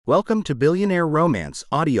Welcome to Billionaire Romance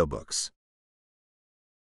Audiobooks.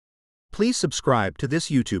 Please subscribe to this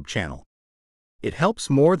YouTube channel. It helps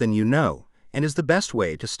more than you know and is the best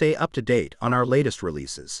way to stay up to date on our latest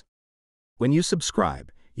releases. When you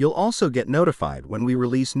subscribe, you'll also get notified when we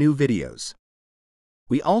release new videos.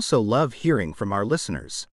 We also love hearing from our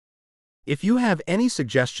listeners. If you have any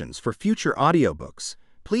suggestions for future audiobooks,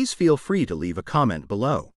 please feel free to leave a comment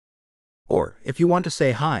below. Or, if you want to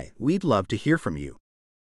say hi, we'd love to hear from you.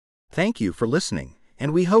 Thank you for listening,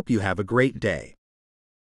 and we hope you have a great day.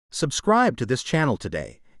 Subscribe to this channel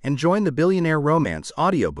today and join the Billionaire Romance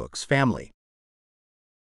Audiobooks family.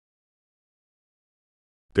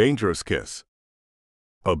 Dangerous Kiss,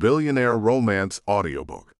 a Billionaire Romance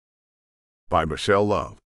Audiobook by Michelle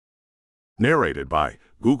Love. Narrated by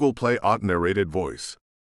Google Play Auto-Narrated Voice.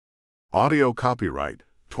 Audio copyright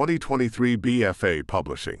 2023 BFA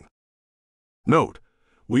Publishing. Note: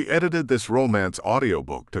 we edited this romance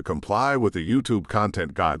audiobook to comply with the YouTube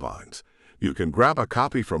content guidelines. You can grab a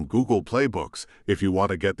copy from Google Play Books if you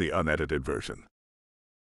want to get the unedited version.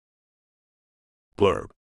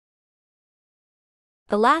 Blurb.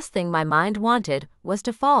 The last thing my mind wanted was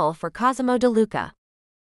to fall for Cosimo De Luca.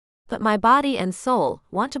 But my body and soul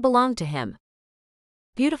want to belong to him.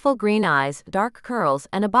 Beautiful green eyes, dark curls,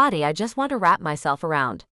 and a body I just want to wrap myself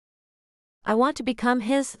around. I want to become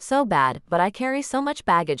his so bad, but I carry so much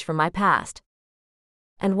baggage from my past.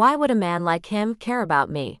 And why would a man like him care about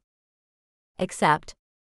me? Except,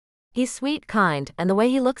 he's sweet, kind, and the way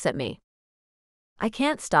he looks at me. I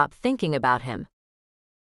can't stop thinking about him.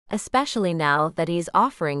 Especially now that he's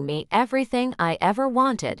offering me everything I ever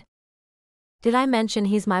wanted. Did I mention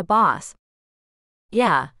he's my boss?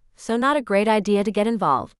 Yeah, so not a great idea to get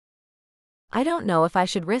involved. I don't know if I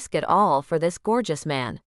should risk it all for this gorgeous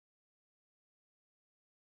man.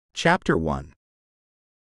 Chapter 1.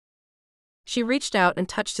 She reached out and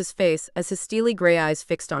touched his face as his steely gray eyes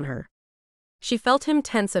fixed on her. She felt him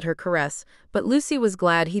tense at her caress, but Lucy was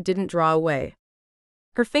glad he didn't draw away.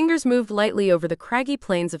 Her fingers moved lightly over the craggy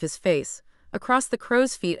planes of his face, across the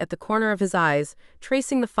crow's feet at the corner of his eyes,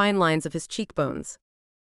 tracing the fine lines of his cheekbones.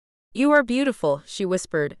 "You are beautiful," she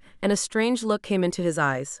whispered, and a strange look came into his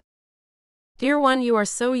eyes. "Dear one, you are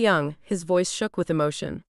so young," his voice shook with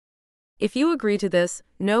emotion. "If you agree to this,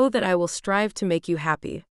 know that I will strive to make you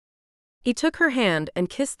happy." He took her hand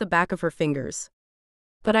and kissed the back of her fingers.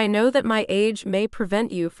 "But I know that my age may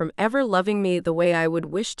prevent you from ever loving me the way I would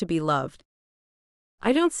wish to be loved."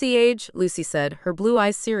 "I don't see age," Lucy said, her blue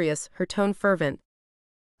eyes serious, her tone fervent.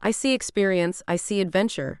 "I see experience, I see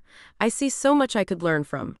adventure, I see so much I could learn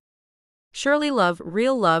from. Surely love,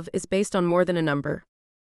 real love, is based on more than a number."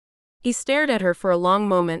 He stared at her for a long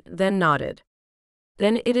moment, then nodded.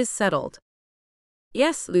 "Then it is settled."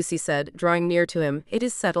 "Yes," Lucy said, drawing near to him, "it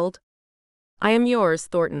is settled. I am yours,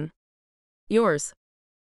 Thornton. Yours."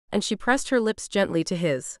 And she pressed her lips gently to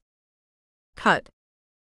his. "Cut.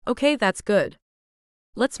 Okay, that's good.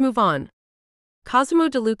 Let's move on." Cosimo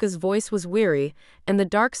De Luca's voice was weary, and the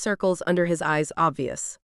dark circles under his eyes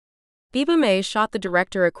obvious. Biba May shot the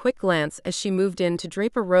director a quick glance as she moved in to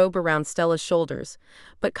drape a robe around Stella's shoulders,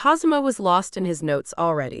 but Cosimo was lost in his notes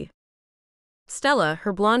already. Stella,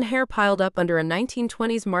 her blonde hair piled up under a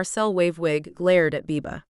 1920s Marcel wave wig, glared at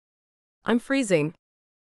Biba. "I'm freezing.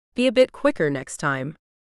 Be a bit quicker next time."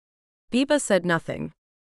 Biba said nothing.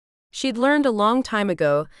 She'd learned a long time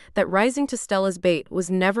ago that rising to Stella's bait was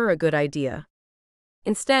never a good idea.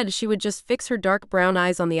 Instead, she would just fix her dark brown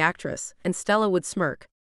eyes on the actress, and Stella would smirk.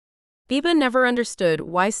 Biba never understood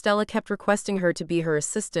why Stella kept requesting her to be her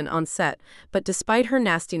assistant on set, but despite her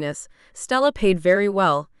nastiness, Stella paid very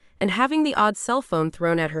well, and having the odd cell phone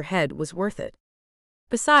thrown at her head was worth it.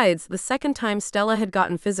 Besides, the second time Stella had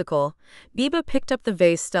gotten physical, Biba picked up the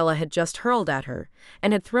vase Stella had just hurled at her,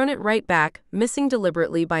 and had thrown it right back, missing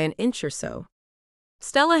deliberately by an inch or so.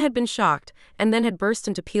 Stella had been shocked, and then had burst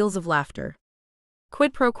into peals of laughter.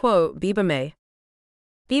 Quid pro quo, Biba May.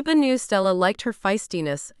 Biba knew Stella liked her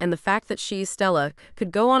feistiness and the fact that she, Stella,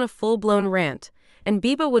 could go on a full-blown rant, and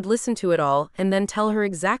Biba would listen to it all and then tell her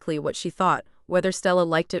exactly what she thought, whether Stella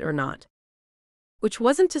liked it or not. Which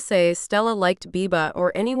wasn't to say Stella liked Biba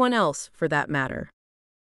or anyone else, for that matter.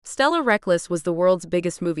 Stella Reckless was the world's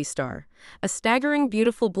biggest movie star, a staggering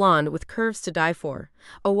beautiful blonde with curves to die for,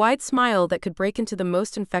 a wide smile that could break into the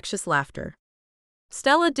most infectious laughter.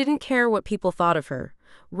 Stella didn't care what people thought of her,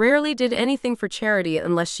 rarely did anything for charity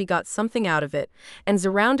unless she got something out of it, and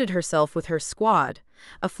surrounded herself with her squad,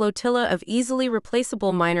 a flotilla of easily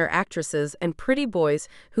replaceable minor actresses and pretty boys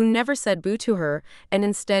who never said boo to her and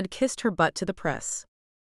instead kissed her butt to the press.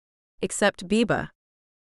 Except Biba.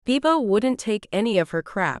 Biba wouldn't take any of her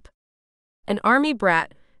crap. An army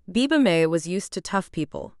brat, Biba May was used to tough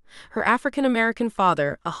people. Her African-American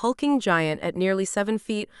father, a hulking giant at nearly 7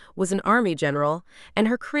 feet, was an army general, and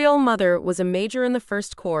her Creole mother was a major in the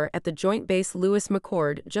 1st Corps at the Joint Base Lewis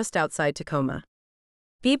McChord just outside Tacoma.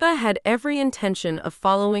 Biba had every intention of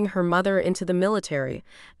following her mother into the military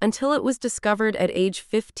until it was discovered at age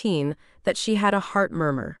 15 that she had a heart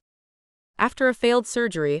murmur. After a failed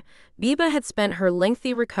surgery, Biba had spent her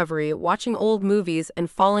lengthy recovery watching old movies and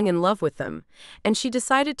falling in love with them, and she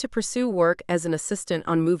decided to pursue work as an assistant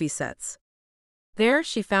on movie sets. There,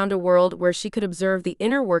 she found a world where she could observe the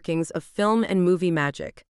inner workings of film and movie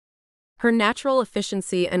magic. Her natural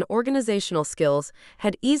efficiency and organizational skills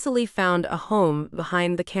had easily found a home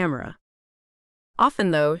behind the camera. Often,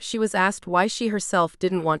 though, she was asked why she herself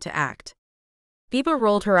didn't want to act. Biba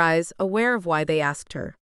rolled her eyes, aware of why they asked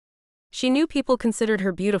her. She knew people considered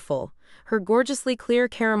her beautiful. Her gorgeously clear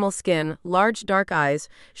caramel skin, large dark eyes,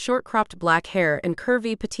 short-cropped black hair, and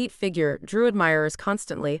curvy petite figure drew admirers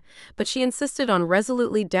constantly, but she insisted on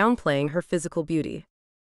resolutely downplaying her physical beauty.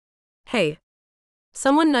 "Hey."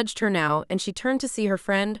 Someone nudged her now, and she turned to see her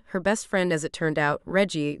friend, her best friend as it turned out,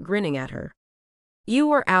 Reggie, grinning at her. "You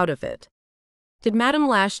were out of it. Did Madame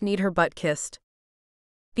Lash need her butt kissed?"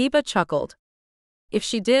 Biba chuckled. If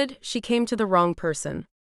she did, she came to the wrong person.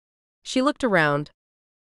 She looked around.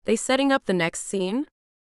 They setting up the next scene?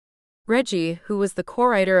 Reggie, who was the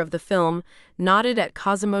co-writer of the film, nodded at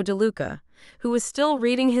Cosimo De Luca, who was still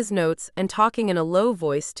reading his notes and talking in a low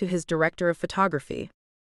voice to his director of photography.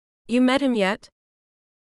 "You met him yet?"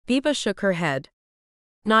 Biba shook her head.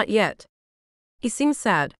 "Not yet. He seems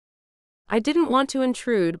sad. I didn't want to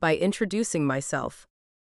intrude by introducing myself.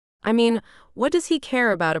 I mean, what does he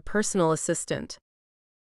care about a personal assistant?"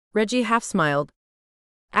 Reggie half smiled.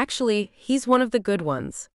 "Actually, he's one of the good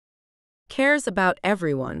ones. Cares about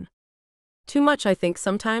everyone. Too much, I think,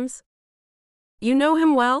 sometimes." "You know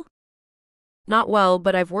him well?" "Not well,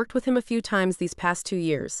 but I've worked with him a few times these past 2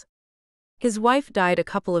 years. His wife died a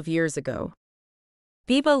couple of years ago."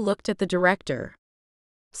 Biba looked at the director.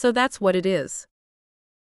 "So that's what it is."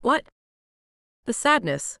 "What?" "The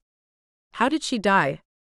sadness. How did she die?"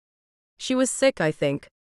 "She was sick, I think.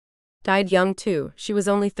 Died young too, she was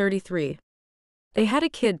only 33. They had a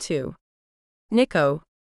kid too. Nico.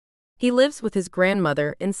 He lives with his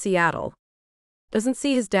grandmother in Seattle. Doesn't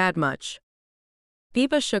see his dad much."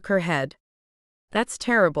 Biba shook her head. "That's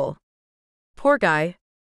terrible. Poor guy."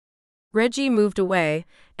 Reggie moved away,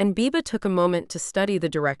 and Biba took a moment to study the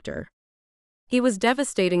director. He was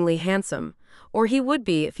devastatingly handsome, or he would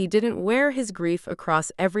be if he didn't wear his grief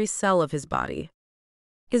across every cell of his body.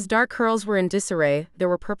 His dark curls were in disarray, there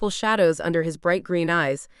were purple shadows under his bright green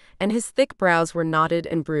eyes, and his thick brows were knotted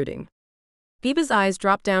and brooding. Biba's eyes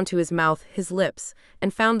dropped down to his mouth, his lips,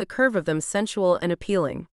 and found the curve of them sensual and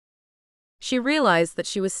appealing. She realized that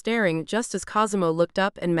she was staring just as Cosimo looked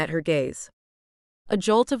up and met her gaze. A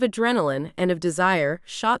jolt of adrenaline and of desire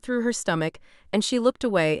shot through her stomach, and she looked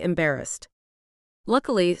away, embarrassed.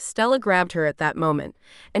 Luckily, Stella grabbed her at that moment,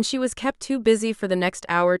 and she was kept too busy for the next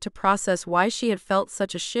hour to process why she had felt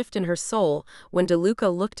such a shift in her soul when De Luca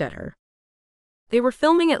looked at her. They were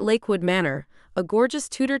filming at Lakewood Manor, a gorgeous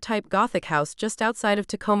Tudor-type Gothic house just outside of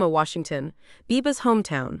Tacoma, Washington, Biba's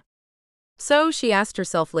hometown. So, she asked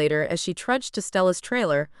herself later as she trudged to Stella's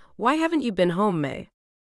trailer, "Why haven't you been home, May?"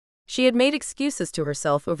 She had made excuses to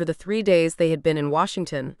herself over the 3 days they had been in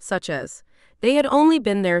Washington, such as, they had only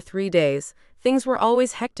been there 3 days, things were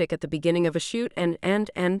always hectic at the beginning of a shoot,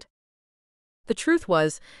 and. The truth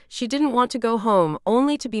was, she didn't want to go home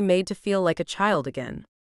only to be made to feel like a child again.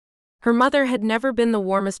 Her mother had never been the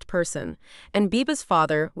warmest person, and Biba's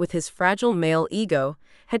father, with his fragile male ego,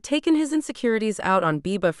 had taken his insecurities out on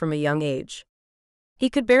Biba from a young age. He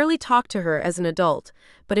could barely talk to her as an adult,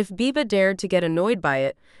 but if Biba dared to get annoyed by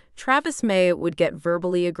it, Travis May would get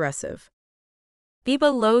verbally aggressive.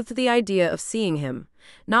 Biba loathed the idea of seeing him,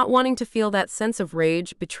 not wanting to feel that sense of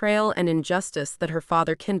rage, betrayal, and injustice that her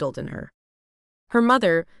father kindled in her. Her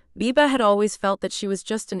mother, Biba had always felt that she was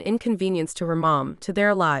just an inconvenience to her mom, to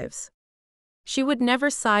their lives. She would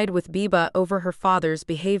never side with Biba over her father's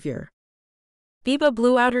behavior. Biba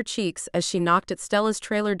blew out her cheeks as she knocked at Stella's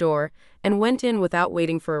trailer door and went in without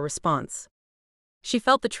waiting for a response. She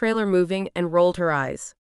felt the trailer moving and rolled her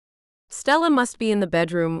eyes. Stella must be in the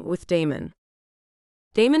bedroom with Damon.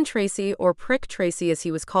 Damon Tracy, or Prick Tracy as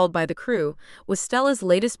he was called by the crew, was Stella's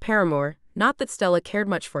latest paramour, not that Stella cared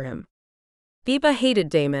much for him. Biba hated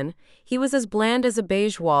Damon. He was as bland as a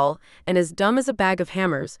beige wall and as dumb as a bag of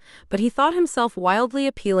hammers, but he thought himself wildly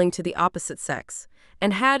appealing to the opposite sex,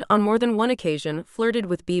 and had, on more than one occasion, flirted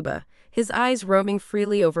with Biba, his eyes roaming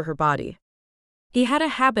freely over her body. He had a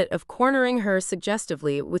habit of cornering her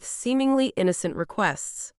suggestively with seemingly innocent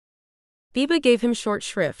requests. Biba gave him short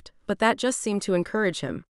shrift, but that just seemed to encourage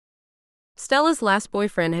him. Stella's last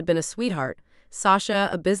boyfriend had been a sweetheart, Sasha,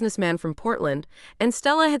 a businessman from Portland, and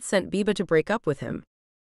Stella had sent Biba to break up with him.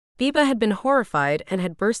 Biba had been horrified and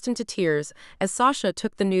had burst into tears as Sasha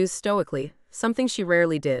took the news stoically, something she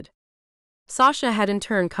rarely did. Sasha had in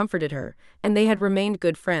turn comforted her, and they had remained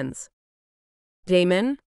good friends.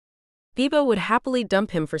 Damon? Biba would happily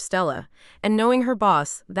dump him for Stella, and knowing her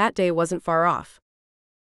boss, that day wasn't far off.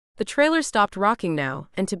 The trailer stopped rocking now,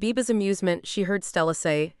 and to Biba's amusement she heard Stella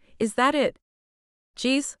say, "Is that it?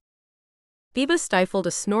 Geez." Biba stifled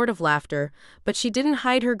a snort of laughter, but she didn't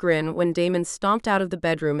hide her grin when Damon stomped out of the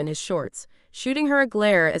bedroom in his shorts, shooting her a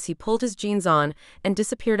glare as he pulled his jeans on and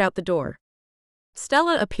disappeared out the door.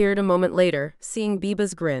 Stella appeared a moment later, seeing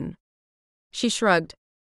Biba's grin. She shrugged.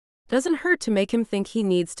 Doesn't hurt to make him think he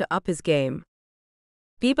needs to up his game.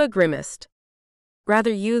 Biba grimaced.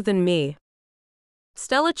 Rather you than me.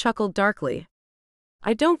 Stella chuckled darkly.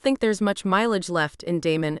 I don't think there's much mileage left in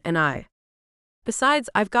Damon and I. Besides,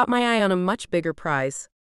 I've got my eye on a much bigger prize.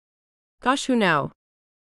 Gosh, who now?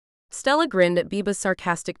 Stella grinned at Biba's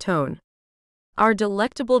sarcastic tone. Our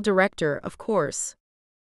delectable director, of course.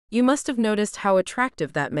 You must have noticed how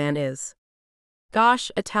attractive that man is. Gosh,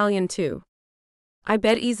 Italian too. I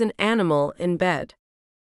bet he's an animal in bed.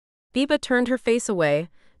 Biba turned her face away,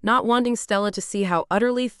 not wanting Stella to see how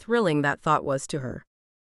utterly thrilling that thought was to her.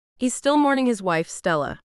 He's still mourning his wife,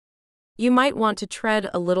 Stella. You might want to tread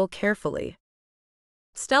a little carefully.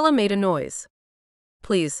 Stella made a noise.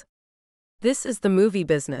 Please. This is the movie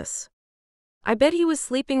business. I bet he was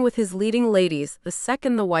sleeping with his leading ladies the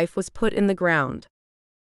second the wife was put in the ground.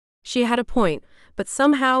 She had a point, but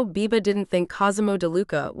somehow Biba didn't think Cosimo De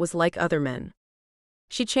Luca was like other men.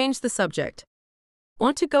 She changed the subject.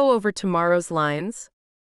 Want to go over tomorrow's lines?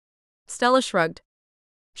 Stella shrugged.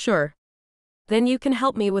 Sure. Then you can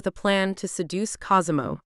help me with a plan to seduce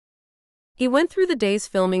Cosimo. He went through the day's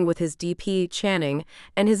filming with his DP, Channing,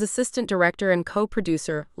 and his assistant director and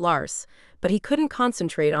co-producer, Lars, but he couldn't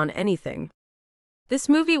concentrate on anything. This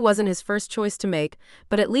movie wasn't his first choice to make,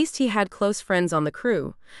 but at least he had close friends on the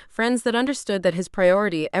crew, friends that understood that his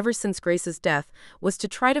priority ever since Grace's death was to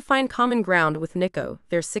try to find common ground with Nico,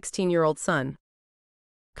 their 16-year-old son.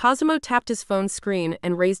 Cosimo tapped his phone screen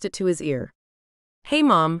and raised it to his ear. Hey,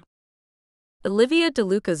 Mom. Olivia De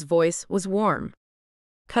Luca's voice was warm.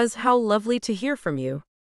 "'Cause how lovely to hear from you.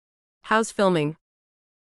 How's filming?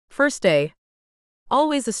 First day.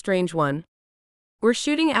 Always a strange one. We're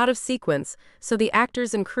shooting out of sequence, so the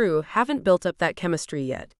actors and crew haven't built up that chemistry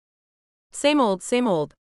yet. Same old, same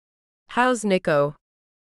old. How's Nico?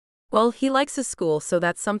 Well, he likes his school, so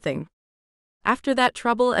that's something. After that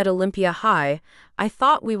trouble at Olympia High, I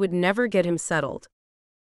thought we would never get him settled.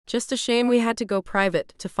 Just a shame we had to go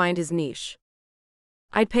private to find his niche.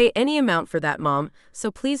 I'd pay any amount for that, Mom,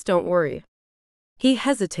 so please don't worry." He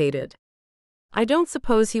hesitated. "I don't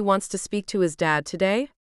suppose he wants to speak to his dad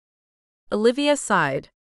today?" Olivia sighed.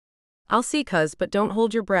 "I'll see, cuz, but don't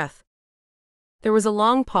hold your breath." There was a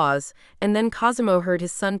long pause, and then Cosimo heard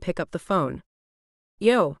his son pick up the phone.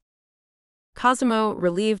 "Yo." Cosimo,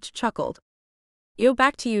 relieved, chuckled. "Yo,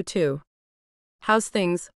 back to you too. How's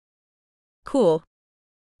things?" "Cool.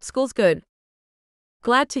 School's good."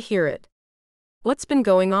 "Glad to hear it. What's been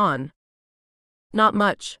going on?" "Not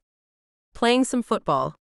much. Playing some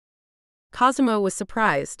football." Cosimo was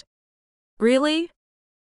surprised. "Really?"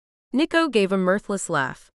 Nico gave a mirthless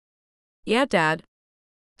laugh. "Yeah, Dad.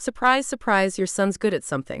 Surprise, surprise, your son's good at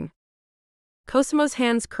something." Cosimo's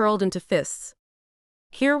hands curled into fists.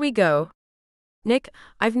 "Here we go. Nick,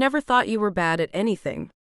 I've never thought you were bad at anything."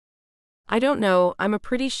 "I don't know, I'm a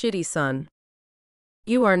pretty shitty son."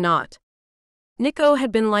 "You are not." Nico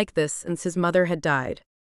had been like this since his mother had died.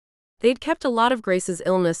 They'd kept a lot of Grace's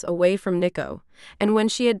illness away from Nico, and when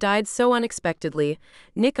she had died so unexpectedly,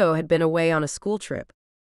 Nico had been away on a school trip.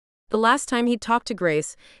 The last time he'd talked to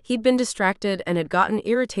Grace, he'd been distracted and had gotten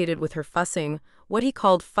irritated with her fussing, what he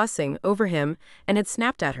called fussing, over him, and had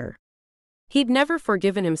snapped at her. He'd never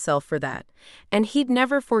forgiven himself for that, and he'd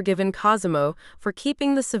never forgiven Cosimo for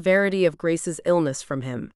keeping the severity of Grace's illness from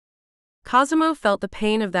him. Cosimo felt the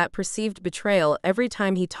pain of that perceived betrayal every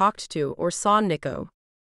time he talked to or saw Nico.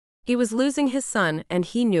 He was losing his son, and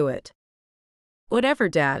he knew it. "Whatever,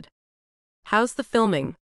 Dad. How's the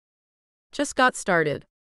filming?" "Just got started.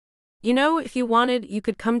 You know, if you wanted, you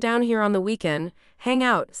could come down here on the weekend, hang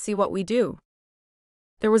out, see what we do."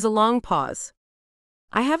 There was a long pause.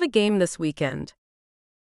 "I have a game this weekend."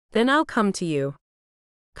 "Then I'll come to you."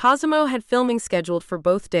 Cosimo had filming scheduled for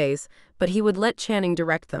both days, but he would let Channing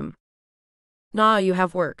direct them. Nah, you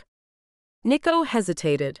have work. Nico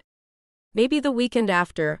hesitated. Maybe the weekend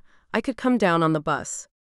after, I could come down on the bus.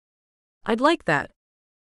 I'd like that.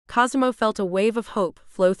 Cosimo felt a wave of hope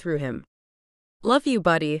flow through him. Love you,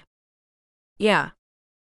 buddy. Yeah.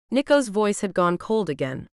 Nico's voice had gone cold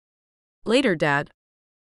again. Later, Dad.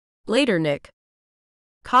 Later, Nick.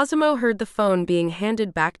 Cosimo heard the phone being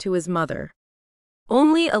handed back to his mother.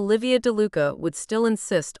 Only Olivia DeLuca would still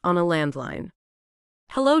insist on a landline.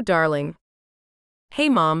 Hello, darling. Hey,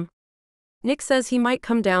 Mom. Nick says he might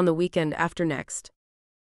come down the weekend after next.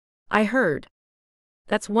 I heard.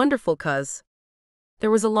 That's wonderful, cuz.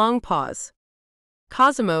 There was a long pause.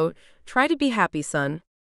 Cosimo, try to be happy, son.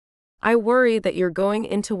 I worry that you're going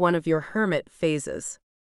into one of your hermit phases.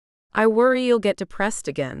 I worry you'll get depressed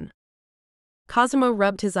again. Cosimo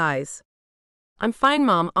rubbed his eyes. I'm fine,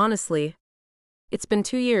 Mom, honestly. It's been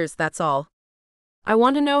 2 years, that's all. I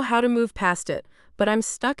want to know how to move past it, but I'm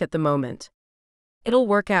stuck at the moment. It'll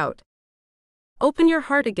work out. Open your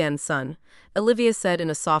heart again, son, Olivia said in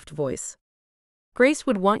a soft voice. Grace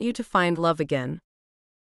would want you to find love again.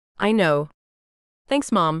 I know.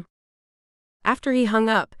 Thanks, Mom. After he hung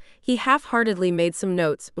up, he half-heartedly made some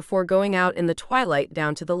notes before going out in the twilight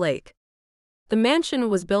down to the lake. The mansion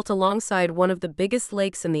was built alongside one of the biggest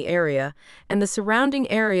lakes in the area, and the surrounding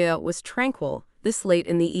area was tranquil this late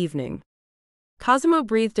in the evening. Cosimo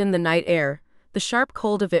breathed in the night air, the sharp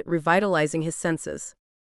cold of it revitalizing his senses.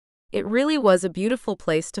 It really was a beautiful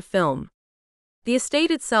place to film. The estate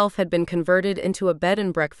itself had been converted into a bed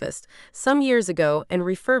and breakfast some years ago and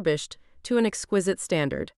refurbished to an exquisite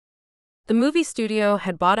standard. The movie studio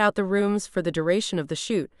had bought out the rooms for the duration of the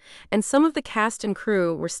shoot, and some of the cast and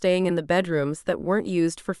crew were staying in the bedrooms that weren't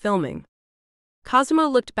used for filming. Cosimo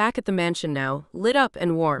looked back at the mansion now, lit up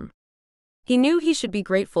and warm. He knew he should be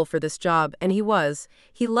grateful for this job, and he was.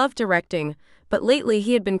 He loved directing, but lately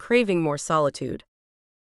he had been craving more solitude.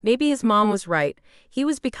 Maybe his mom was right, he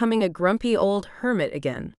was becoming a grumpy old hermit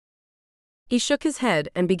again. He shook his head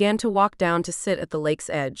and began to walk down to sit at the lake's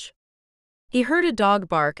edge. He heard a dog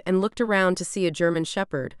bark and looked around to see a German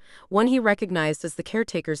shepherd, one he recognized as the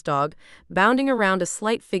caretaker's dog, bounding around a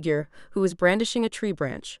slight figure who was brandishing a tree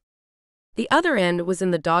branch. The other end was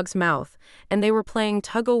in the dog's mouth, and they were playing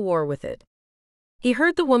tug-o-war with it. He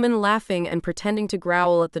heard the woman laughing and pretending to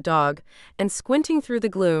growl at the dog, and squinting through the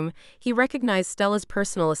gloom, he recognized Stella's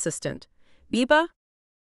personal assistant. Biba?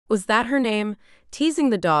 Was that her name? Teasing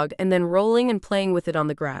the dog and then rolling and playing with it on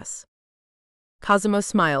the grass. Cosimo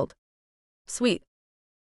smiled. Sweet.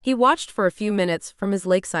 He watched for a few minutes from his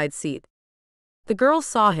lakeside seat. The girl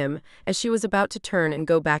saw him as she was about to turn and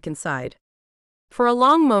go back inside. For a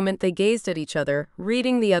long moment they gazed at each other,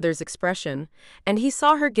 reading the other's expression, and he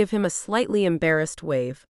saw her give him a slightly embarrassed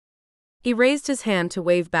wave. He raised his hand to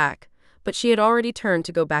wave back, but she had already turned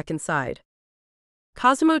to go back inside.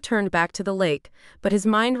 Cosimo turned back to the lake, but his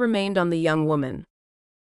mind remained on the young woman.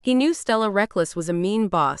 He knew Stella Reckless was a mean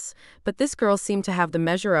boss, but this girl seemed to have the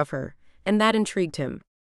measure of her, and that intrigued him.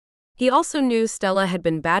 He also knew Stella had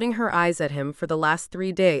been batting her eyes at him for the last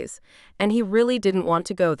 3 days, and he really didn't want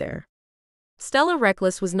to go there. Stella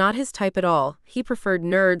Reckless was not his type at all. He preferred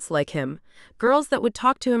nerds like him, girls that would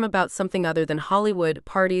talk to him about something other than Hollywood,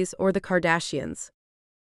 parties, or the Kardashians.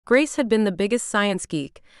 Grace had been the biggest science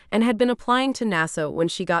geek, and had been applying to NASA when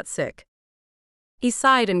she got sick. He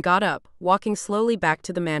sighed and got up, walking slowly back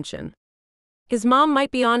to the mansion. His mom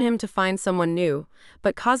might be on him to find someone new,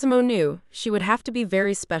 but Cosimo knew she would have to be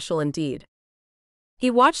very special indeed.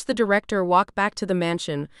 He watched the director walk back to the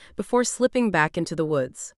mansion before slipping back into the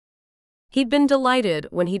woods. He'd been delighted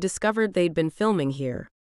when he discovered they'd been filming here.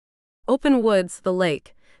 Open woods, the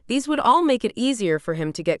lake, these would all make it easier for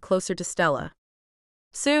him to get closer to Stella.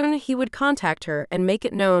 Soon he would contact her and make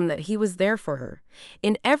it known that he was there for her,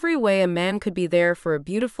 in every way a man could be there for a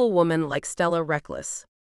beautiful woman like Stella Reckless.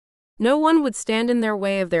 No one would stand in their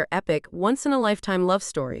way of their epic, once-in-a-lifetime love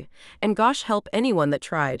story, and gosh help anyone that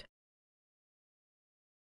tried.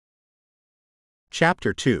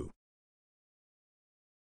 Chapter 2.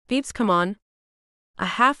 Beebs, come on. A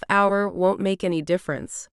half hour won't make any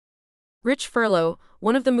difference. Rich Furlow,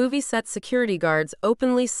 one of the movie set's security guards,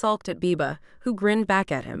 openly sulked at Biba, who grinned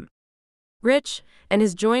back at him. Rich, and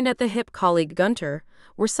his joined-at-the-hip colleague Gunter,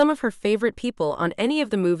 were some of her favorite people on any of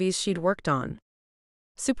the movies she'd worked on.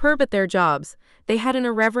 Superb at their jobs, they had an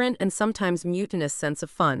irreverent and sometimes mutinous sense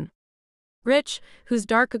of fun. Rich, whose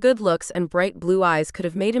dark good looks and bright blue eyes could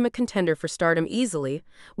have made him a contender for stardom easily,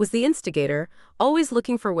 was the instigator, always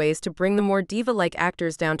looking for ways to bring the more diva-like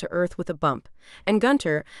actors down to earth with a bump, and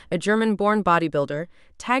Gunter, a German-born bodybuilder,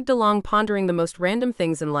 tagged along pondering the most random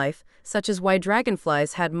things in life, such as why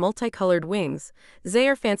dragonflies had multicolored wings. They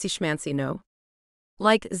are fancy schmancy, no?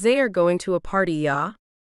 Like they are going to a party, yeah?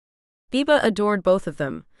 Biba adored both of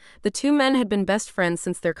them. The two men had been best friends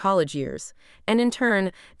since their college years, and in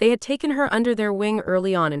turn, they had taken her under their wing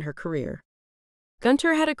early on in her career.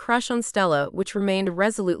 Gunter had a crush on Stella which remained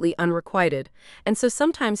resolutely unrequited, and so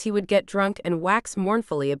sometimes he would get drunk and wax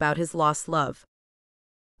mournfully about his lost love.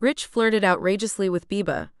 Rich flirted outrageously with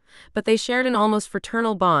Biba, but they shared an almost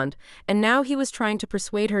fraternal bond, and now he was trying to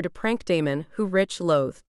persuade her to prank Damon, who Rich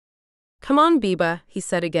loathed. "Come on, Biba," he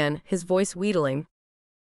said again, his voice wheedling.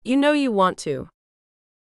 "You know you want to."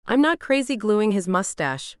 "I'm not crazy," gluing his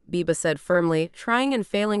mustache, Biba said firmly, trying and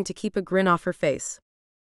failing to keep a grin off her face.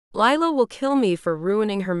 "Lila will kill me for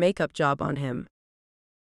ruining her makeup job on him."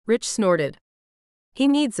 Rich snorted. "He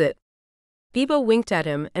needs it." Biba winked at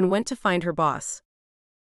him and went to find her boss.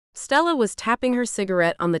 Stella was tapping her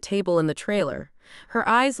cigarette on the table in the trailer, her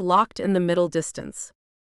eyes locked in the middle distance.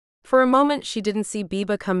 For a moment she didn't see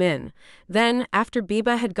Biba come in, then, after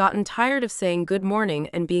Biba had gotten tired of saying good morning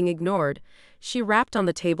and being ignored, she rapped on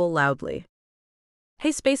the table loudly.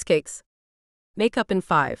 "Hey Space Cakes. Makeup in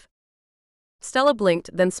 5. Stella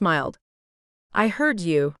blinked, then smiled. "I heard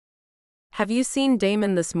you. Have you seen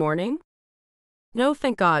Damon this morning?" "No,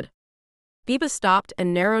 thank God." Biba stopped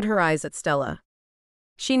and narrowed her eyes at Stella.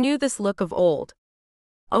 She knew this look of old.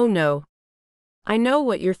 "Oh no. I know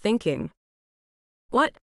what you're thinking."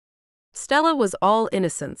 "What?" Stella was all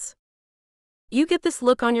innocence. "You get this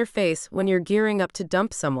look on your face when you're gearing up to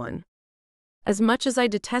dump someone. As much as I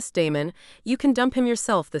detest Damon, you can dump him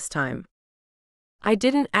yourself this time." "I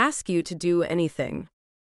didn't ask you to do anything."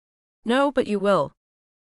 "No, but you will."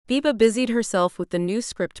 Biba busied herself with the new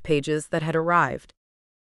script pages that had arrived.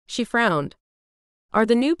 She frowned. "Are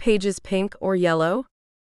the new pages pink or yellow?"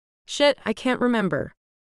 "Shit, I can't remember."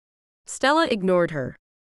 Stella ignored her.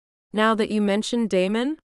 "Now that you mentioned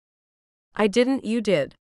Damon?" "I didn't, you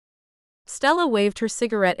did." Stella waved her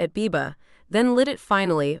cigarette at Biba, then lit it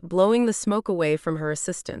finally, blowing the smoke away from her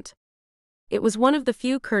assistant. It was one of the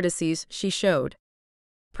few courtesies she showed.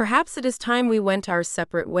 "Perhaps it is time we went our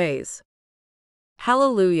separate ways."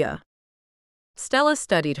 "Hallelujah." Stella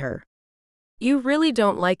studied her. "You really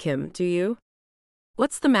don't like him, do you?"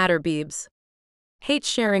 "What's the matter, Biebs? Hate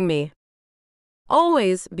sharing me?"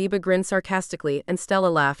 "Always," Biba grinned sarcastically, and Stella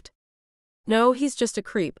laughed. "No, he's just a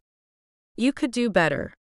creep. You could do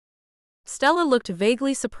better." Stella looked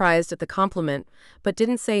vaguely surprised at the compliment, but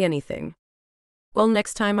didn't say anything. "Well,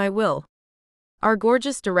 next time I will. Our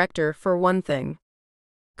gorgeous director, for one thing.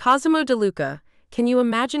 Cosimo De Luca, can you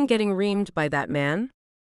imagine getting reamed by that man?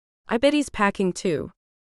 I bet he's packing too."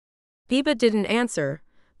 Biba didn't answer,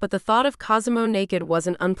 but the thought of Cosimo naked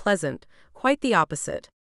wasn't unpleasant, quite the opposite.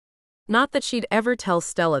 Not that she'd ever tell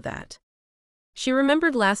Stella that. She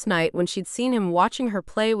remembered last night when she'd seen him watching her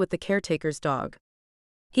play with the caretaker's dog.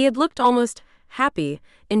 He had looked almost happy,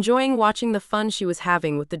 enjoying watching the fun she was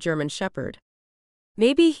having with the German Shepherd.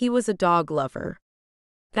 Maybe he was a dog lover.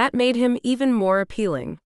 That made him even more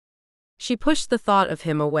appealing. She pushed the thought of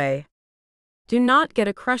him away. Do not get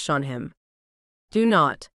a crush on him. Do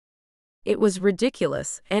not. It was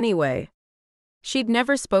ridiculous, anyway. She'd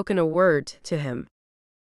never spoken a word to him.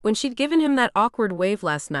 When she'd given him that awkward wave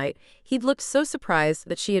last night, he'd looked so surprised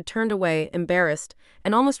that she had turned away, embarrassed,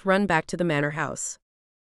 and almost run back to the manor house.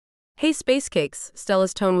 "Hey Space Cakes,"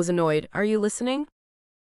 Stella's tone was annoyed, "are you listening?"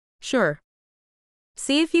 "Sure."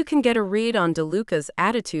 "See if you can get a read on De Luca's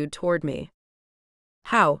attitude toward me."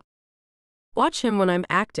 "How?" "Watch him when I'm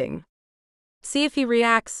acting. See if he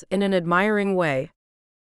reacts in an admiring way."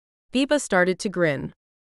 Biba started to grin.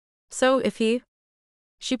 "So if he—"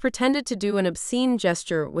 She pretended to do an obscene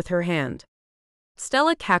gesture with her hand.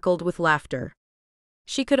 Stella cackled with laughter.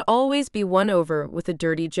 She could always be won over with a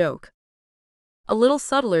dirty joke. A little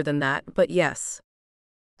subtler than that, but yes.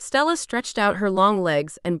 Stella stretched out her long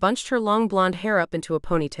legs and bunched her long blonde hair up into a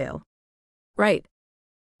ponytail. "Right.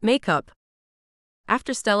 Makeup."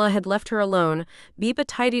 After Stella had left her alone, Biba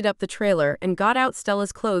tidied up the trailer and got out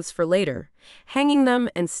Stella's clothes for later, hanging them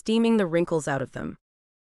and steaming the wrinkles out of them.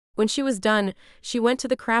 When she was done, she went to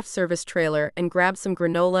the craft service trailer and grabbed some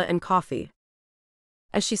granola and coffee.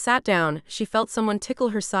 As she sat down, she felt someone tickle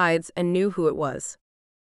her sides and knew who it was.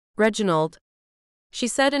 "Reginald," she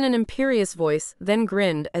said in an imperious voice, then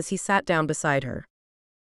grinned as he sat down beside her.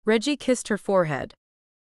 Reggie kissed her forehead.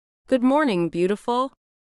 "Good morning, beautiful."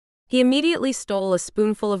 He immediately stole a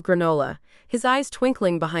spoonful of granola, his eyes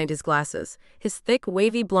twinkling behind his glasses, his thick,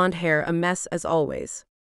 wavy blonde hair a mess as always.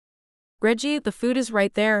 "Reggie, the food is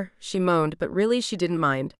right there," she moaned, but really she didn't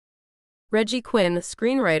mind. Reggie Quinn,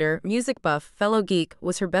 screenwriter, music buff, fellow geek,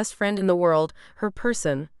 was her best friend in the world, her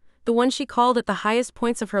person, the one she called at the highest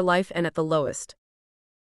points of her life and at the lowest.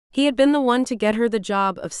 He had been the one to get her the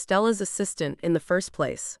job of Stella's assistant in the first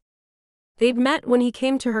place. They'd met when he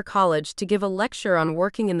came to her college to give a lecture on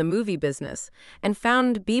working in the movie business, and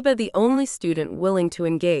found Biba the only student willing to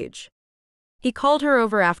engage. He called her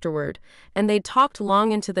over afterward, and they'd talked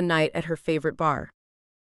long into the night at her favorite bar.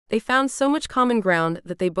 They found so much common ground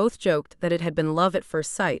that they both joked that it had been love at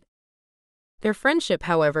first sight. Their friendship,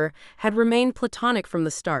 however, had remained platonic from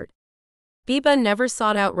the start. Biba never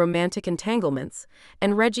sought out romantic entanglements,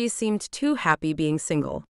 and Reggie seemed too happy being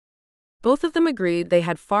single. Both of them agreed they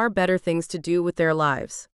had far better things to do with their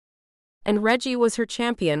lives. And Reggie was her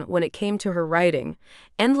champion when it came to her writing,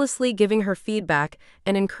 endlessly giving her feedback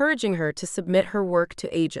and encouraging her to submit her work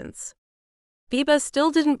to agents. Biba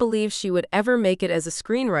still didn't believe she would ever make it as a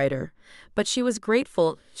screenwriter, but she was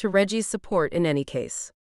grateful to Reggie's support in any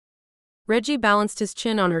case. Reggie balanced his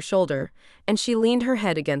chin on her shoulder, and she leaned her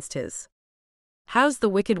head against his. "How's the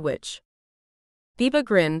Wicked Witch?" Biba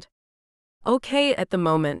grinned. "Okay at the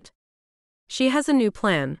moment. She has a new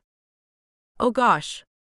plan." "Oh gosh.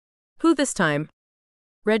 Who this time?"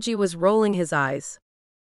 Reggie was rolling his eyes.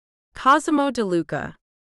 "Cosimo De Luca."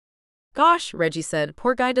 "Gosh," Reggie said,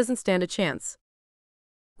 "poor guy doesn't stand a chance."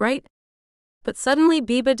 "Right?" But suddenly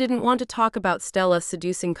Biba didn't want to talk about Stella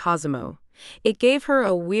seducing Cosimo. It gave her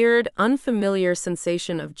a weird, unfamiliar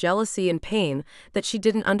sensation of jealousy and pain that she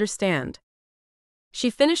didn't understand. She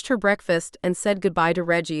finished her breakfast and said goodbye to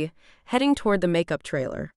Reggie, heading toward the makeup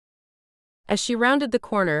trailer. As she rounded the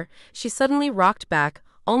corner, she suddenly rocked back,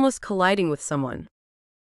 almost colliding with someone.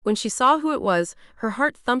 When she saw who it was, her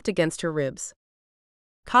heart thumped against her ribs.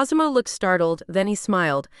 Cosimo looked startled, then he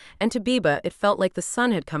smiled, and to Biba it felt like the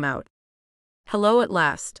sun had come out. "Hello at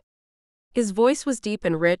last." His voice was deep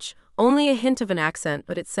and rich, only a hint of an accent,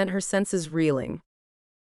 but it sent her senses reeling.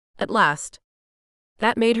 "At last."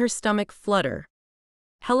 That made her stomach flutter.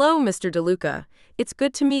 "Hello, Mr. De Luca. It's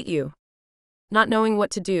good to meet you." Not knowing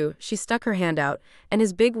what to do, she stuck her hand out, and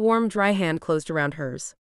his big warm dry hand closed around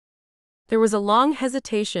hers. There was a long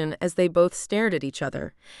hesitation as they both stared at each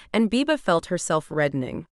other, and Biba felt herself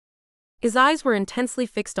reddening. His eyes were intensely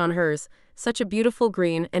fixed on hers, such a beautiful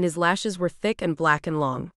green, and his lashes were thick and black and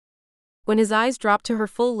long. When his eyes dropped to her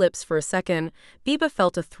full lips for a second, Biba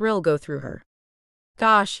felt a thrill go through her.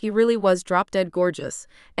 Gosh, he really was drop-dead gorgeous,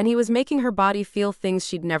 and he was making her body feel things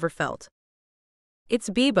she'd never felt. "It's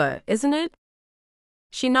Biba, isn't it?"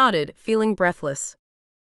 She nodded, feeling breathless.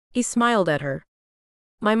 He smiled at her.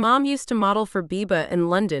 "My mom used to model for Biba in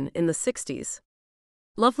London in the 60s.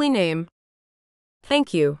 Lovely name."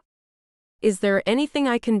 "Thank you. Is there anything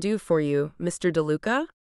I can do for you, Mr. De Luca?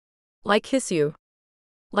 Like kiss you?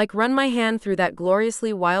 Like run my hand through that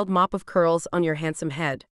gloriously wild mop of curls on your handsome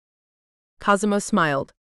head?" Cosimo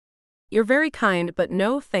smiled. "You're very kind, but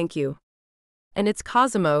no thank you." "And it's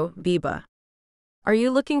Cosimo, Biba. Are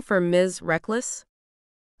you looking for Ms. Reckless?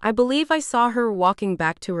 I believe I saw her walking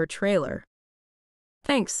back to her trailer."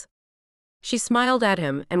 "Thanks." She smiled at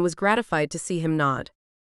him and was gratified to see him nod.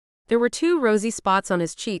 There were 2 rosy spots on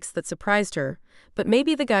his cheeks that surprised her, but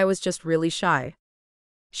maybe the guy was just really shy.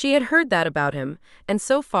 She had heard that about him, and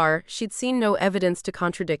so far she'd seen no evidence to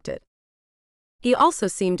contradict it. He also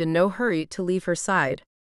seemed in no hurry to leave her side.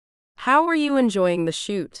 "How are you enjoying the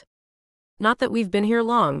shoot? Not that we've been here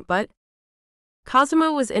long, but—"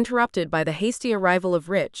 Cosimo was interrupted by the hasty arrival of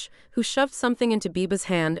Rich, who shoved something into Biba's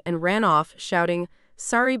hand and ran off, shouting,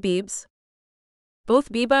 "Sorry, Biebs."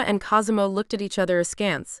 Both Biba and Cosimo looked at each other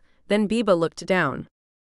askance, then Biba looked down.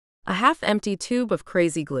 A half-empty tube of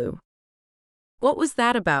crazy glue. What was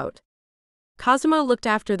that about? Cosimo looked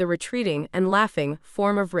after the retreating and laughing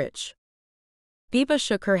form of Rich. Biba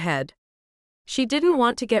shook her head. She didn't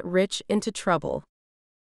want to get Rich into trouble.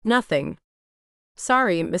 "Nothing.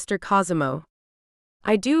 Sorry, Mr. Cosimo.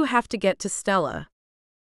 I do have to get to Stella."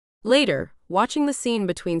 Later, watching the scene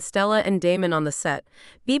between Stella and Damon on the set,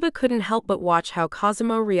 Biba couldn't help but watch how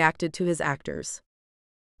Cosimo reacted to his actors.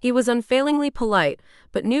 He was unfailingly polite,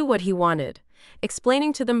 but knew what he wanted,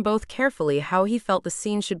 explaining to them both carefully how he felt the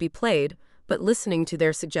scene should be played, but listening to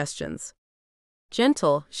their suggestions.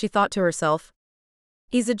 Gentle, she thought to herself.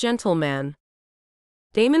 He's a gentleman.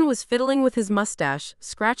 Damon was fiddling with his mustache,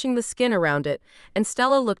 scratching the skin around it, and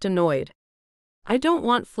Stella looked annoyed. "I don't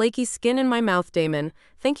want flaky skin in my mouth, Damon,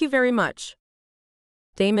 thank you very much."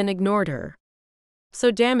 Damon ignored her.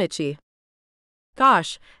 "So damn itchy."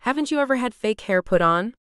 "Gosh, haven't you ever had fake hair put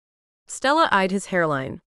on?" Stella eyed his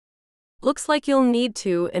hairline. "Looks like you'll need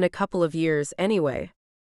to in a couple of years anyway."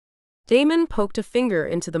 Damon poked a finger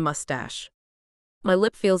into the mustache. "My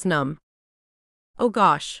lip feels numb." "Oh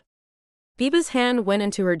gosh." Biba's hand went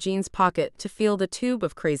into her jeans pocket to feel the tube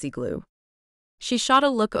of crazy glue. She shot a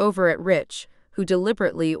look over at Rich, who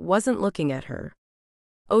deliberately wasn't looking at her.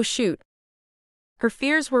 Oh shoot. Her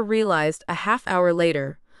fears were realized a half hour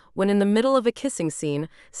later, when in the middle of a kissing scene,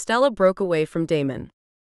 Stella broke away from Damon.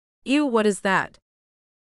 Ew, what is that?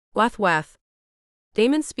 Wath wath.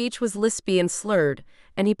 Damon's speech was lispy and slurred,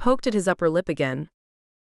 and he poked at his upper lip again.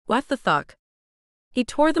 Wath the thuck. He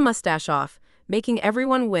tore the mustache off, making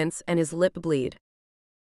everyone wince and his lip bleed.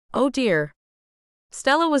 Oh dear.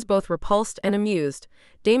 Stella was both repulsed and amused.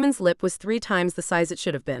 Damon's lip was 3 times the size it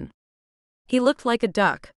should have been. He looked like a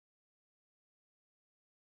duck.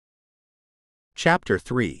 Chapter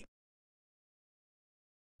 3.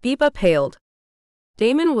 Biba paled.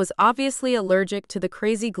 Damon was obviously allergic to the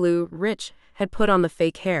crazy glue Rich had put on the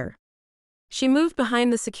fake hair. She moved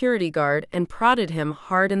behind the security guard and prodded him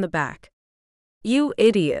hard in the back. You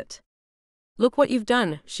idiot. Look what you've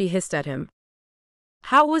done, she hissed at him.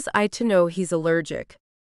 How was I to know he's allergic?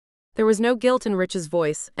 There was no guilt in Rich's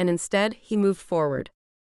voice, and instead he moved forward.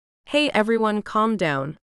 Hey everyone, calm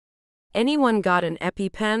down. Anyone got an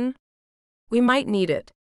EpiPen? We might need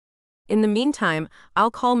it. In the meantime,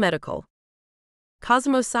 I'll call medical.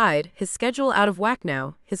 Cosmo sighed, his schedule out of whack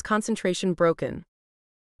now, his concentration broken.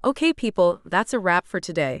 Okay people, that's a wrap for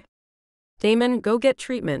today. Damon, go get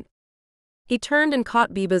treatment. He turned and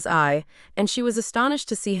caught Biba's eye, and she was astonished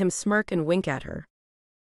to see him smirk and wink at her.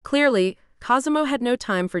 Clearly, Cosmo had no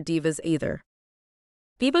time for divas either.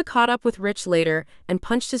 Biba caught up with Rich later and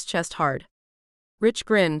punched his chest hard. Rich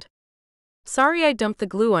grinned. Sorry I dumped the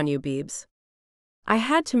glue on you, Biebs. I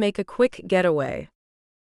had to make a quick getaway.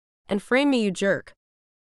 And frame me, you jerk.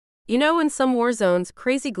 You know, in some war zones,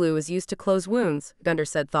 crazy glue is used to close wounds, Gunter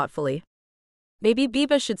said thoughtfully. Maybe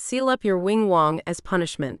Biba should seal up your wing wong as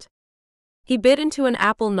punishment. He bit into an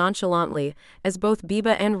apple nonchalantly as both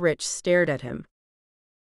Biba and Rich stared at him.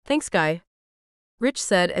 Thanks, guy. Rich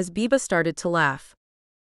said as Biba started to laugh.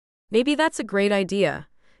 Maybe that's a great idea.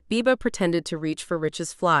 Biba pretended to reach for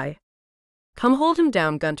Rich's fly. Come hold him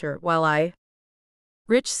down, Gunter, while I...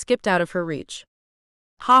 Rich skipped out of her reach.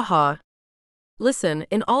 Ha ha. Listen,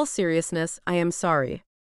 in all seriousness, I am sorry.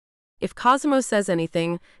 If Cosmo says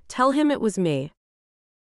anything, tell him it was me.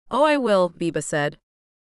 Oh, I will, Biba said.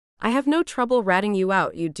 I have no trouble ratting you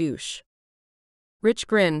out, you douche. Rich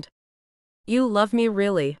grinned. You love me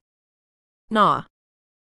really? Nah.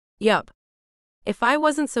 Yup. If I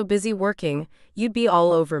wasn't so busy working, you'd be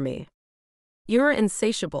all over me. You're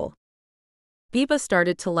insatiable. Biba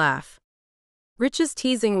started to laugh. Rich's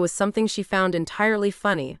teasing was something she found entirely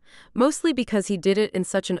funny, mostly because he did it in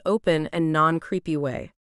such an open and non-creepy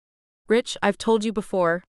way. Rich, I've told you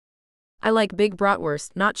before. I like big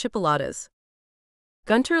bratwurst, not chipolatas.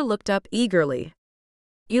 Gunter looked up eagerly.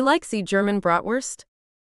 You like the German bratwurst?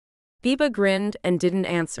 Biba grinned and didn't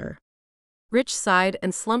answer. Rich sighed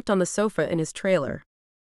and slumped on the sofa in his trailer.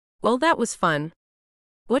 Well, that was fun.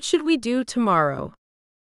 What should we do tomorrow?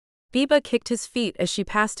 Biba kicked his feet as she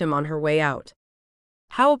passed him on her way out.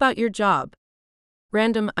 How about your job?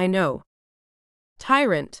 Random, I know.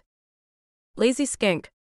 Tyrant. Lazy skank.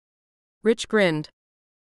 Rich grinned.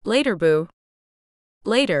 Later, boo.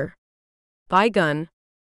 Later. Bye, gun.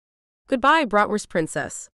 Goodbye, bratwurst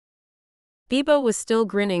princess. Biba was still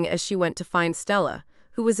grinning as she went to find Stella,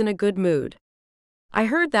 who was in a good mood. I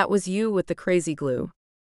heard that was you with the crazy glue.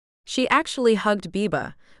 She actually hugged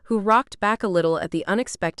Biba, who rocked back a little at the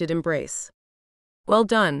unexpected embrace. Well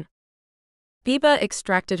done. Biba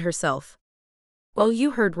extracted herself. Well,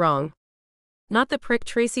 you heard wrong. Not the prick,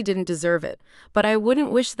 Tracy didn't deserve it, but I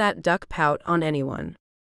wouldn't wish that duck pout on anyone.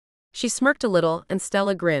 She smirked a little and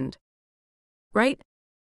Stella grinned. Right?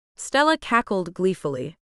 Stella cackled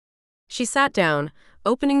gleefully. She sat down,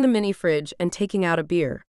 opening the mini fridge and taking out a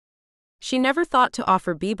beer. She never thought to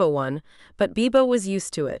offer Biba one, but Biba was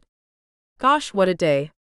used to it. Gosh, what a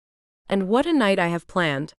day. And what a night I have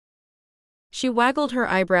planned. She waggled her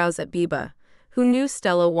eyebrows at Biba, who knew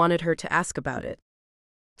Stella wanted her to ask about it.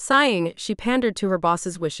 Sighing, she pandered to her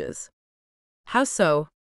boss's wishes. How so?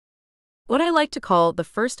 What I like to call the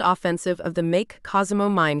first offensive of the Make Cosmo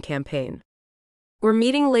Mine campaign. We're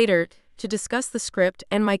meeting later to discuss the script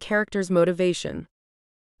and my character's motivation.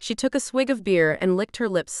 She took a swig of beer and licked her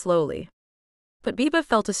lips slowly. But Biba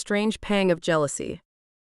felt a strange pang of jealousy.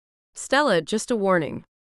 Stella, just a warning.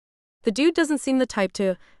 The dude doesn't seem the type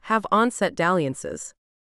to have on-set dalliances.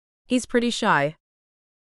 He's pretty shy.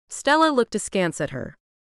 Stella looked askance at her.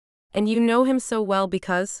 And you know him so well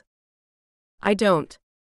because? I don't.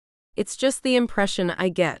 It's just the impression I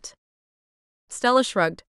get. Stella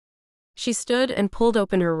shrugged. She stood and pulled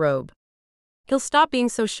open her robe. He'll stop being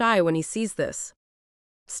so shy when he sees this.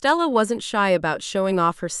 Stella wasn't shy about showing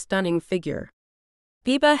off her stunning figure.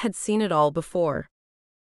 Biba had seen it all before.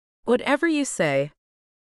 Whatever you say.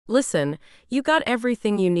 Listen, you got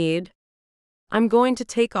everything you need? I'm going to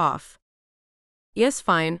take off. Yes,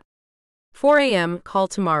 fine. 4 a.m., call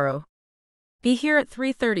tomorrow. Be here at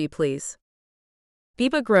 3:30, please.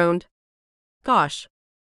 Biba groaned. Gosh.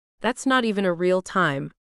 That's not even a real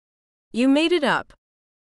time. You made it up.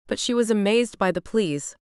 But she was amazed by the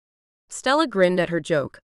please. Stella grinned at her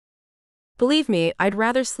joke. Believe me, I'd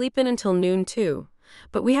rather sleep in until noon too,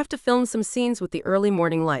 but we have to film some scenes with the early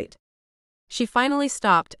morning light. She finally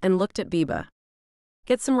stopped and looked at Biba.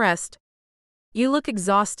 Get some rest. You look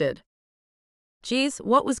exhausted. Geez,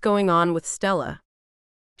 what was going on with Stella?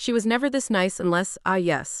 She was never this nice unless,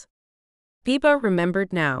 yes. Biba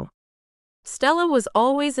remembered now. Stella was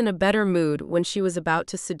always in a better mood when she was about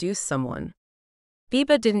to seduce someone.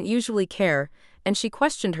 Biba didn't usually care, and she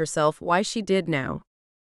questioned herself why she did now.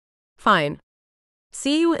 Fine.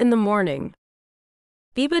 See you in the morning.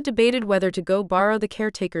 Biba debated whether to go borrow the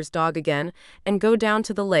caretaker's dog again and go down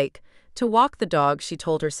to the lake, to walk the dog, she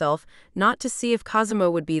told herself, not to see if Cosimo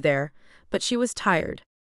would be there, but she was tired.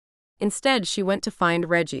 Instead, she went to find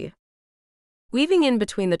Reggie. Weaving in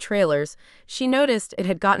between the trailers, she noticed it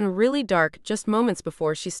had gotten really dark just moments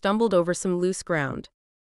before she stumbled over some loose ground.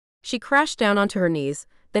 She crashed down onto her knees,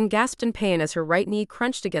 then gasped in pain as her right knee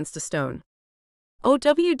crunched against a stone.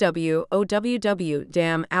 OWW,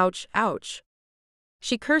 damn, ouch, ouch.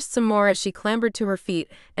 She cursed some more as she clambered to her feet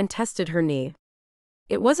and tested her knee.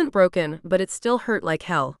 It wasn't broken, but it still hurt like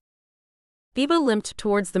hell. Biba limped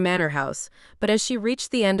towards the manor house, but as she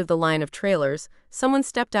reached the end of the line of trailers, someone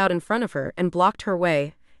stepped out in front of her and blocked her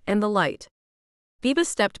way, and the light. Biba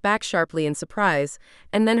stepped back sharply in surprise,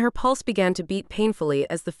 and then her pulse began to beat painfully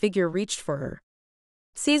as the figure reached for her.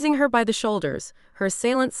 Seizing her by the shoulders, her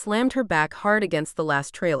assailant slammed her back hard against the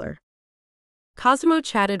last trailer. Cosimo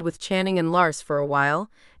chatted with Channing and Lars for a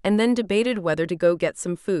while, and then debated whether to go get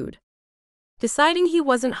some food. Deciding he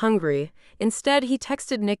wasn't hungry, instead he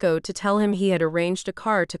texted Nico to tell him he had arranged a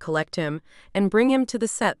car to collect him and bring him to the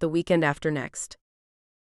set the weekend after next.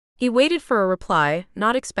 He waited for a reply,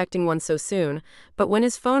 not expecting one so soon, but when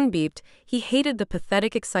his phone beeped, he hated the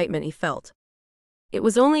pathetic excitement he felt. It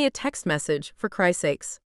was only a text message, for Christ's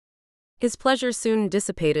sakes. His pleasure soon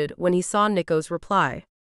dissipated when he saw Nico's reply.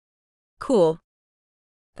 Cool.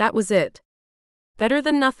 That was it. Better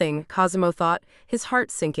than nothing, Cosimo thought, his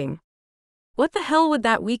heart sinking. What the hell would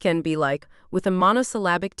that weekend be like, with a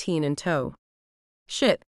monosyllabic teen in tow?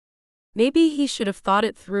 Shit. Maybe he should have thought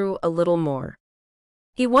it through a little more.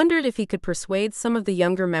 He wondered if he could persuade some of the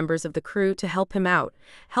younger members of the crew to help him out,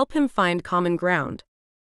 help him find common ground.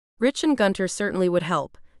 Rich and Gunter certainly would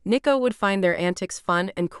help. Nico would find their antics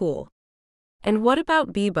fun and cool. And what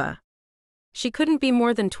about Biba? She couldn't be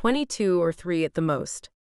more than 22 or 3 at the most.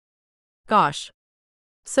 Gosh.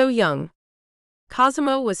 So young.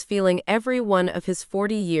 Cosimo was feeling every one of his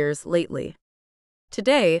 40 years lately.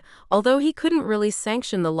 Today, although he couldn't really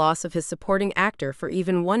sanction the loss of his supporting actor for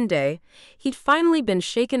even one day, he'd finally been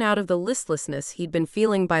shaken out of the listlessness he'd been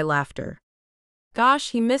feeling by laughter.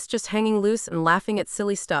 Gosh, he missed just hanging loose and laughing at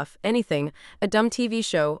silly stuff, anything, a dumb TV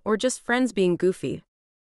show, or just friends being goofy.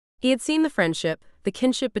 He had seen the friendship, the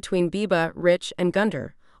kinship between Biba, Rich, and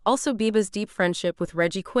Gunter, also Biba's deep friendship with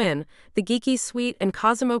Reggie Quinn, the geeky, sweet, and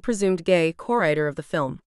Cosimo presumed gay co-writer of the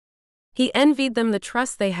film. He envied them the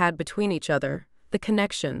trust they had between each other, the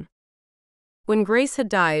connection. When Grace had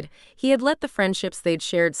died, he had let the friendships they'd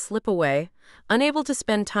shared slip away, unable to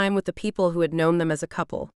spend time with the people who had known them as a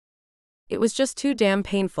couple. It was just too damn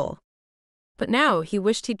painful. But now he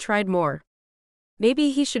wished he'd tried more.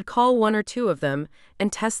 Maybe he should call 1 or 2 of them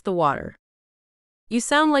and test the water. You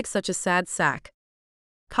sound like such a sad sack.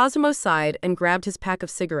 Cosimo sighed and grabbed his pack of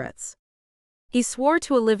cigarettes. He swore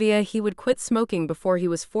to Olivia he would quit smoking before he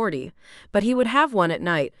was 40, but he would have one at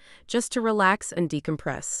night, just to relax and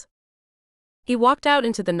decompress. He walked out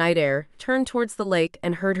into the night air, turned towards the lake,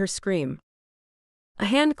 and heard her scream. A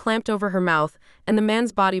hand clamped over her mouth, and the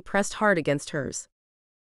man's body pressed hard against hers.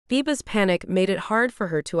 Biba's panic made it hard for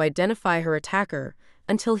her to identify her attacker,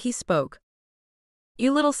 until he spoke.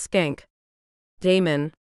 You little skank.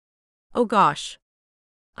 Damon. Oh gosh.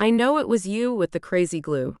 I know it was you with the crazy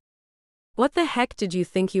glue. What the heck did you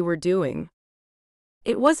think you were doing?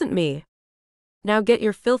 It wasn't me. Now get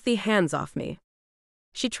your filthy hands off me.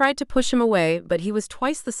 She tried to push him away, but he was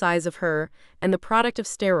twice the size of her, and the product of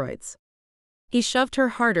steroids. He shoved her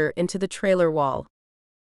harder into the trailer wall.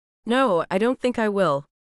 No, I don't think I will.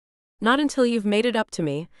 Not until you've made it up to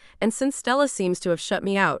me, and since Stella seems to have shut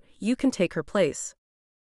me out, you can take her place.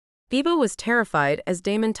 Biba was terrified as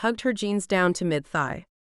Damon tugged her jeans down to mid-thigh.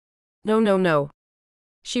 No.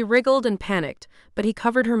 She wriggled and panicked, but he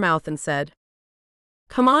covered her mouth and said,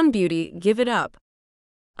 Come on, Beauty, give it up.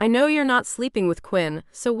 I know you're not sleeping with Quinn,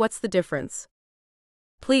 so what's the difference?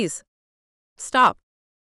 Please. Stop.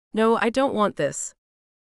 No, I don't want this.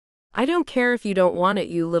 I don't care if you don't want it,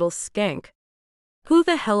 you little skank. Who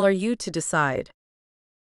the hell are you to decide?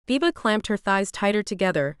 Biba clamped her thighs tighter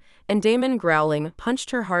together, and Damon, growling,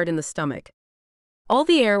 punched her hard in the stomach. All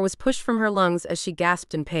the air was pushed from her lungs as she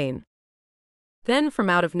gasped in pain. Then, from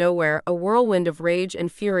out of nowhere, a whirlwind of rage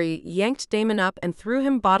and fury yanked Damon up and threw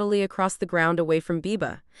him bodily across the ground away from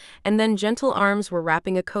Biba, and then gentle arms were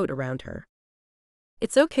wrapping a coat around her.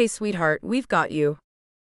 It's okay, sweetheart, we've got you.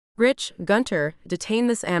 Rich, Gunter, detain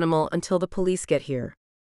this animal until the police get here.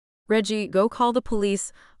 Reggie, go call the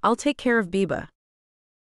police, I'll take care of Biba.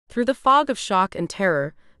 Through the fog of shock and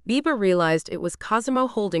terror, Biba realized it was Cosimo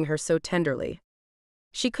holding her so tenderly.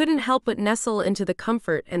 She couldn't help but nestle into the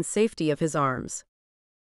comfort and safety of his arms.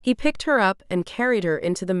 He picked her up and carried her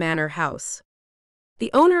into the manor house.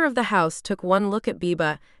 The owner of the house took one look at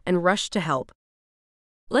Biba and rushed to help.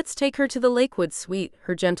 Let's take her to the Lakewood suite,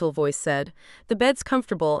 her gentle voice said. The bed's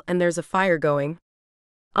comfortable and there's a fire going.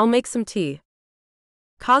 I'll make some tea.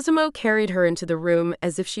 Cosimo carried her into the room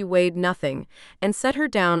as if she weighed nothing and set her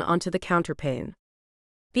down onto the counterpane.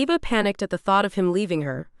 Biba panicked at the thought of him leaving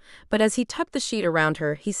her, but as he tucked the sheet around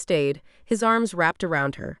her, he stayed, his arms wrapped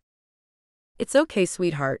around her. It's okay,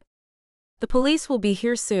 sweetheart. The police will be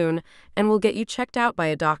here soon, and we'll get you checked out by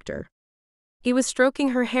a doctor. He was stroking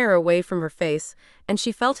her hair away from her face, and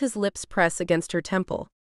she felt his lips press against her temple.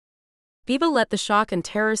 Biba let the shock and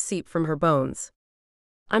terror seep from her bones.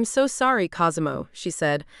 I'm so sorry, Cosimo, she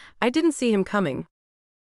said. I didn't see him coming.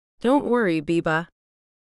 Don't worry, Biba.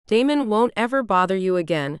 Damon won't ever bother you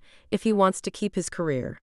again if he wants to keep his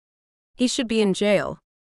career. He should be in jail.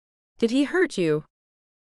 Did he hurt you?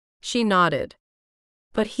 She nodded.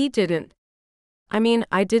 But he didn't.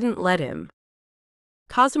 I didn't let him.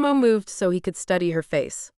 Cosimo moved so he could study her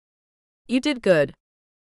face. You did good.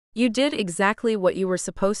 You did exactly what you were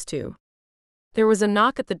supposed to. There was a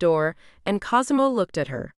knock at the door, and Cosimo looked at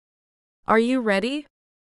her. Are you ready?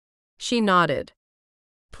 She nodded.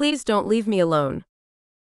 Please don't leave me alone.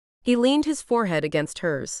 He leaned his forehead against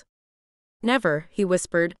hers. Never, he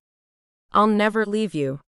whispered. I'll never leave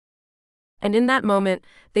you. And in that moment,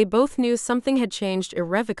 they both knew something had changed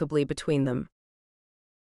irrevocably between them.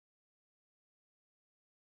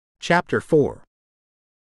 Chapter 4.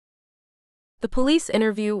 The police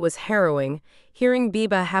interview was harrowing, hearing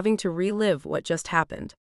Biba having to relive what just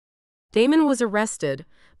happened. Damon was arrested,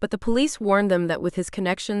 but the police warned them that with his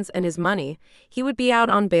connections and his money, he would be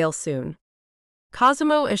out on bail soon.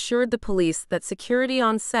 Cosimo assured the police that security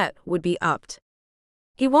on set would be upped.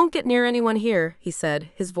 He won't get near anyone here, he said,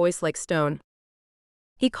 his voice like stone.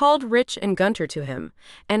 He called Rich and Gunter to him,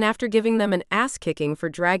 and after giving them an ass-kicking for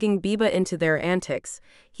dragging Biba into their antics,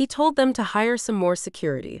 he told them to hire some more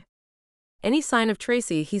security. Any sign of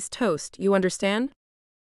Tracy, he's toast, you understand?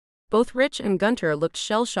 Both Rich and Gunter looked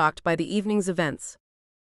shell-shocked by the evening's events.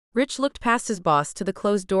 Rich looked past his boss to the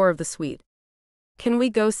closed door of the suite. Can we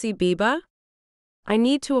go see Biba? I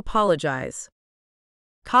need to apologize.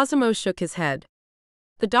 Cosimo shook his head.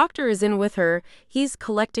 The doctor is in with her, he's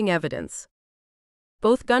collecting evidence.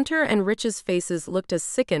 Both Gunter and Rich's faces looked as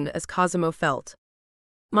sickened as Cosimo felt.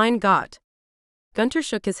 Mein Gott. Gunter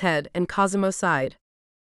shook his head and Cosimo sighed.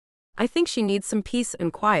 I think she needs some peace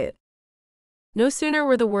and quiet. No sooner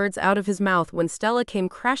were the words out of his mouth when Stella came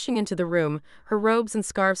crashing into the room, her robes and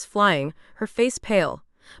scarves flying, her face pale,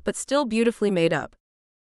 but still beautifully made up.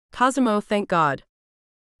 Cosimo, thank God.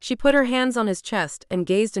 She put her hands on his chest and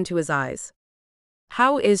gazed into his eyes.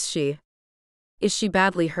 How is she? Is she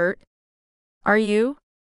badly hurt? Are you?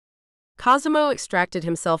 Cosimo extracted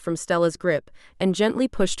himself from Stella's grip and gently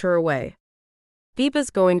pushed her away. Biba's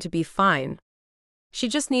going to be fine. She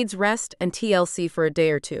just needs rest and TLC for a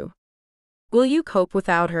day or two. Will you cope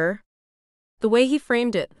without her? The way he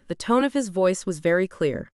framed it, the tone of his voice was very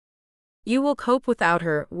clear. You will cope without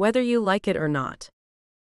her, whether you like it or not.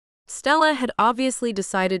 Stella had obviously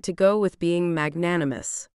decided to go with being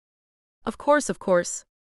magnanimous. Of course, of course.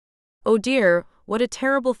 Oh dear, what a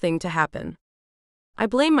terrible thing to happen. I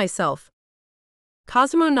blame myself.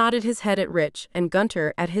 Cosimo nodded his head at Rich, and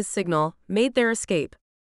Gunter, at his signal, made their escape.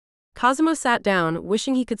 Cosimo sat down,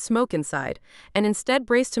 wishing he could smoke inside, and instead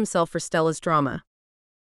braced himself for Stella's drama.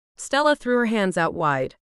 Stella threw her hands out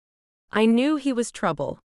wide. I knew he was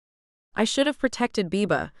trouble. I should have protected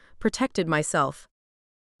Biba, protected myself.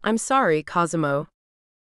 I'm sorry, Cosimo.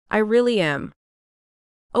 I really am.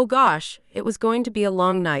 Oh gosh, it was going to be a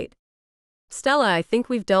long night. Stella, I think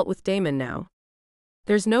we've dealt with Damon now.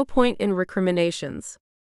 There's no point in recriminations.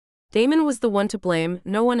 Damon was the one to blame,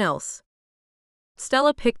 no one else.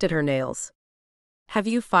 Stella picked at her nails. Have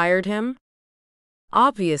you fired him?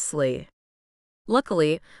 Obviously.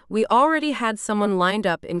 Luckily, we already had someone lined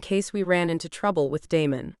up in case we ran into trouble with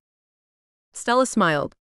Damon. Stella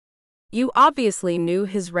smiled. You obviously knew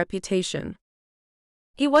his reputation.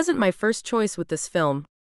 He wasn't my first choice with this film.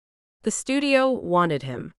 The studio wanted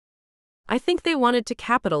him. I think they wanted to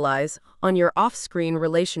capitalize on your off-screen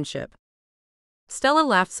relationship. Stella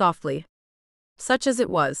laughed softly. Such as it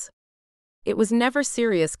was. It was never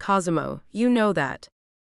serious, Cosimo, you know that.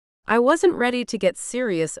 I wasn't ready to get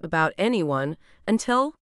serious about anyone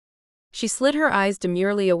until... She slid her eyes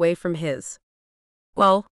demurely away from his.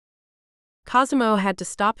 Well... Cosimo had to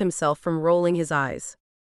stop himself from rolling his eyes.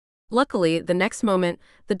 Luckily, the next moment,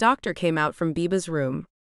 the doctor came out from Biba's room.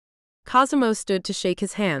 Cosimo stood to shake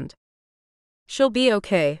his hand. She'll be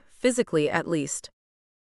okay, physically at least.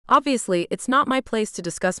 Obviously, it's not my place to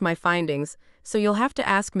discuss my findings, so you'll have to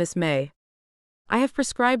ask Miss May. I have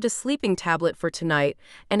prescribed a sleeping tablet for tonight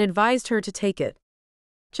and advised her to take it.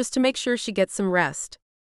 Just to make sure she gets some rest.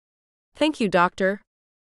 Thank you, doctor.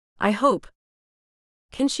 I hope.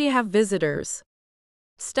 Can she have visitors?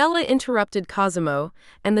 Stella interrupted Cosimo,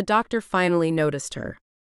 and the doctor finally noticed her.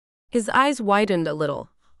 His eyes widened a little,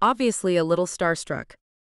 obviously a little starstruck.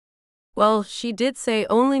 Well, she did say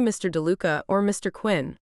only Mr. DeLuca or Mr.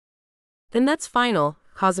 Quinn. Then that's final,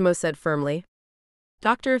 Cosimo said firmly.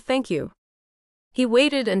 Doctor, thank you. He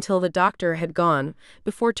waited until the doctor had gone,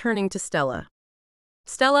 before turning to Stella.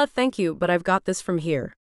 Stella, thank you, but I've got this from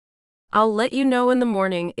here. I'll let you know in the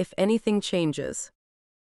morning if anything changes.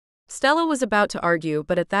 Stella was about to argue,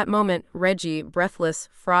 but at that moment, Reggie, breathless,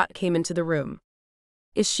 fraught, came into the room.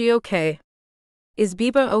 Is she okay? Is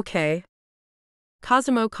Biba okay?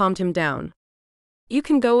 Cosimo calmed him down. You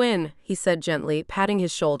can go in, he said gently, patting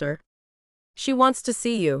his shoulder. She wants to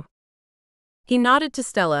see you. He nodded to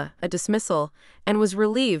Stella, a dismissal, and was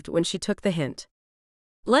relieved when she took the hint.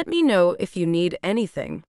 Let me know if you need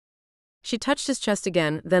anything. She touched his chest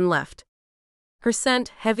again, then left. Her scent,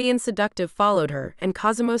 heavy and seductive, followed her, and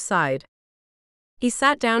Cosimo sighed. He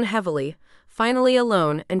sat down heavily, finally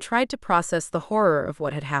alone, and tried to process the horror of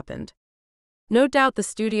what had happened. No doubt the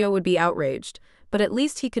studio would be outraged, but at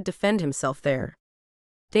least he could defend himself there.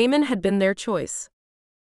 Damon had been their choice.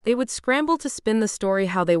 They would scramble to spin the story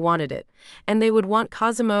how they wanted it, and they would want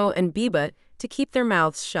Cosimo and Biba to keep their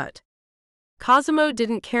mouths shut. Cosimo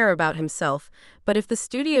didn't care about himself, but if the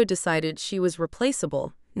studio decided she was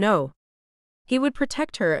replaceable, no. He would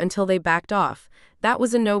protect her until they backed off. That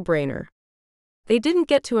was a no-brainer. They didn't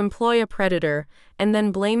get to employ a predator and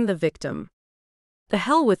then blame the victim. The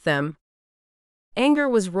hell with them. Anger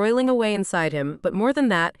was roiling away inside him, but more than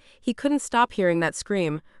that, he couldn't stop hearing that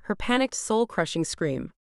scream, her panicked, soul-crushing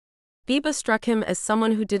scream. Biba struck him as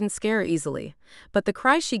someone who didn't scare easily, but the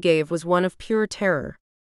cry she gave was one of pure terror.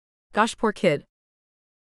 Gosh, poor kid.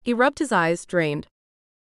 He rubbed his eyes, drained.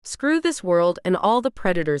 Screw this world and all the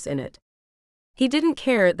predators in it. He didn't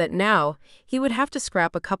care that now he would have to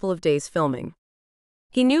scrap a couple of days filming.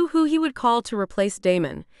 He knew who he would call to replace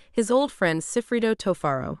Damon, his old friend Siffredo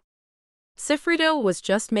Tofaro. Siffredo was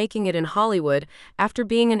just making it in Hollywood after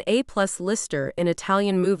being an A-plus lister in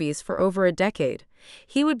Italian movies for over a decade.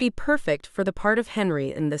 He would be perfect for the part of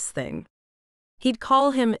Henry in this thing. He'd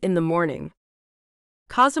call him in the morning.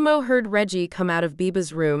 Cosimo heard Reggie come out of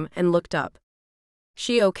Biba's room and looked up.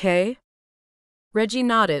 She okay? Reggie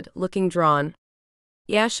nodded, looking drawn.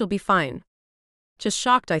 Yeah, she'll be fine. Just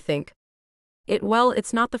shocked, I think.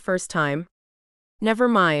 It's not the first time. Never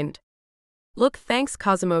mind. Look, thanks,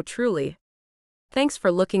 Cosimo, truly. Thanks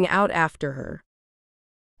for looking out after her.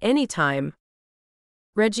 Anytime.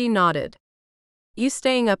 Reggie nodded. You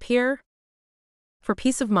staying up here? For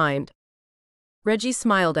peace of mind. Reggie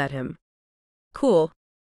smiled at him. Cool.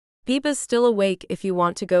 Biba's still awake if you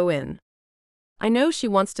want to go in. I know she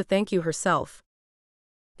wants to thank you herself.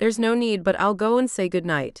 There's no need, but I'll go and say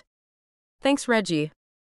goodnight. Thanks, Reggie.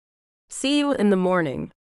 See you in the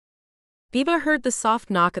morning. Biba heard the soft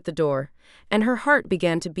knock at the door, and her heart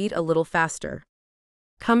began to beat a little faster.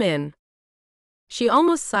 Come in. She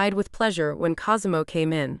almost sighed with pleasure when Cosimo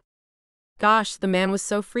came in. Gosh, the man was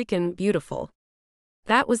so freaking beautiful.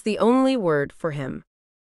 That was the only word for him.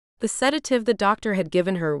 The sedative the doctor had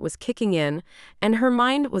given her was kicking in, and her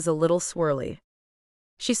mind was a little swirly.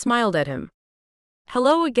 She smiled at him.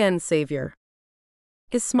 Hello again, Savior.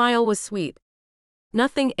 His smile was sweet.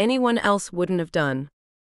 Nothing anyone else wouldn't have done.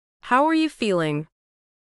 How are you feeling?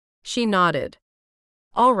 She nodded.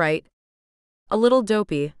 All right. A little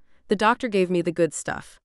dopey. The doctor gave me the good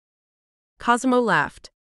stuff. Cosimo laughed.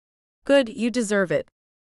 Good, you deserve it.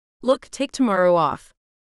 Look, take tomorrow off.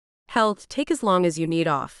 Hell, take as long as you need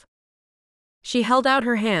off. She held out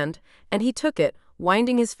her hand, and he took it,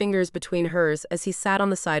 winding his fingers between hers as he sat on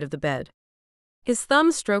the side of the bed. His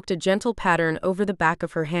thumb stroked a gentle pattern over the back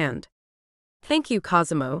of her hand. "Thank you,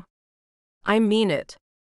 Cosimo. I mean it."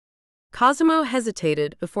 Cosimo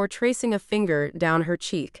hesitated before tracing a finger down her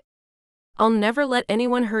cheek. "I'll never let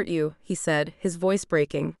anyone hurt you," he said, his voice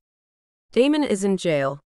breaking. "Damon is in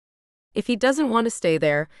jail. If he doesn't want to stay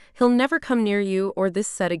there, he'll never come near you or this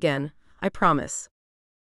set again, I promise."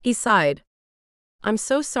 He sighed. "I'm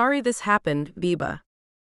so sorry this happened, Biba.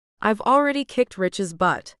 I've already kicked Rich's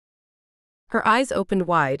butt." Her eyes opened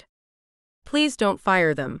wide. "Please don't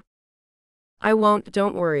fire them." "I won't,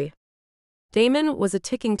 don't worry. Damon was a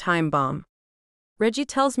ticking time bomb. Reggie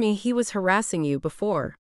tells me he was harassing you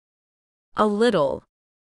before." "A little.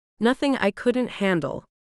 Nothing I couldn't handle."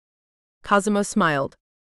 Cosimo smiled.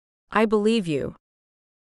 "I believe you."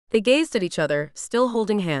 They gazed at each other, still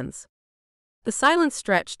holding hands. The silence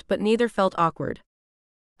stretched, but neither felt awkward.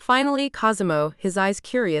 Finally, Cosimo, his eyes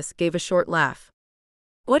curious, gave a short laugh.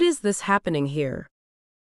 "What is this happening here?"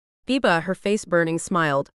 Biba, her face burning,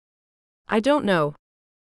 smiled. "I don't know.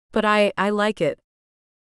 But I like it."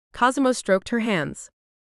 Cosimo stroked her hands.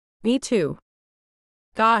 "Me too."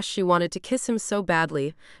 Gosh, she wanted to kiss him so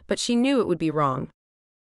badly, but she knew it would be wrong.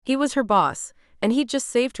 He was her boss, and he'd just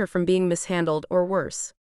saved her from being mishandled or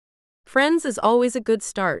worse. "Friends is always a good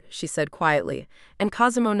start," she said quietly, and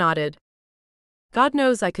Cosimo nodded. "God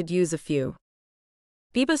knows I could use a few."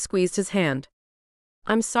 Biba squeezed his hand.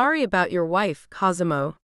 "I'm sorry about your wife,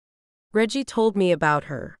 Cosimo. Reggie told me about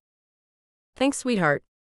her." "Thanks, sweetheart.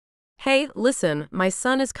 Hey, listen, my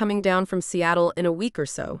son is coming down from Seattle in a week or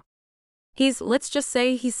so. Let's just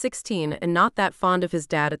say he's 16 and not that fond of his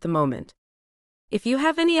dad at the moment. If you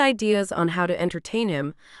have any ideas on how to entertain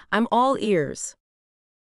him, I'm all ears."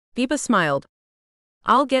 Biba smiled.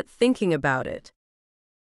 "I'll get thinking about it."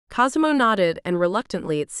 Cosimo nodded and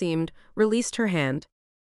reluctantly, it seemed, released her hand.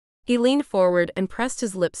 He leaned forward and pressed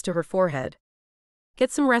his lips to her forehead.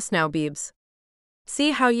 "Get some rest now, Biebs.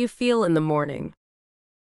 See how you feel in the morning."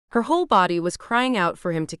 Her whole body was crying out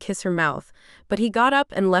for him to kiss her mouth, but he got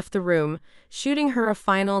up and left the room, shooting her a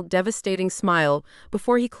final, devastating smile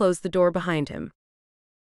before he closed the door behind him.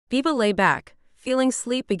 Biba lay back, feeling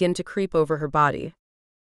sleep begin to creep over her body.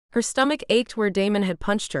 Her stomach ached where Damon had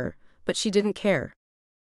punched her, but she didn't care.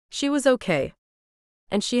 She was okay.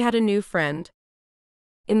 And she had a new friend.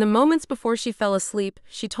 In the moments before she fell asleep,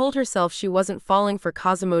 she told herself she wasn't falling for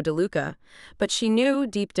Cosimo De Luca, but she knew,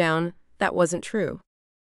 deep down, that wasn't true.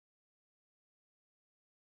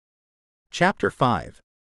 Chapter 5.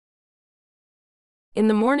 In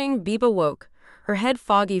the morning, Biba woke, her head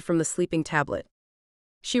foggy from the sleeping tablet.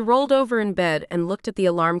 She rolled over in bed and looked at the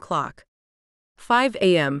alarm clock. 5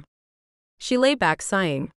 a.m. She lay back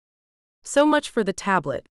sighing. So much for the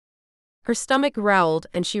tablet. Her stomach growled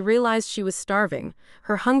and she realized she was starving,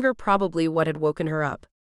 her hunger probably what had woken her up.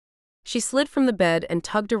 She slid from the bed and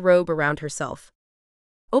tugged a robe around herself.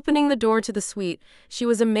 Opening the door to the suite, she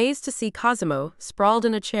was amazed to see Cosimo, sprawled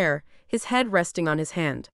in a chair, his head resting on his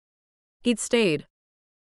hand. He'd stayed.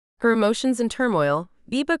 Her emotions in turmoil,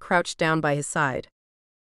 Biba crouched down by his side.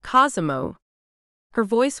 "Cosimo." Her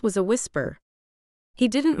voice was a whisper. He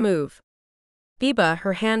didn't move. Biba,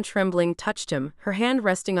 her hand trembling, touched him, her hand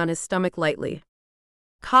resting on his stomach lightly.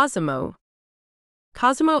 "Cosimo."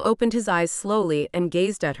 Cosimo opened his eyes slowly and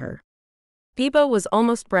gazed at her. Biba was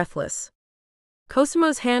almost breathless.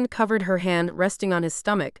 Cosimo's hand covered her hand resting on his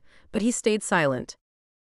stomach, but he stayed silent.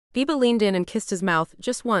 Biba leaned in and kissed his mouth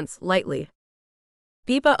just once, lightly.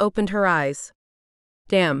 Biba opened her eyes.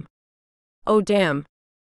 Damn. Oh damn.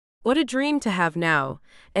 What a dream to have now,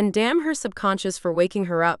 and damn her subconscious for waking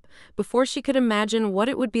her up before she could imagine what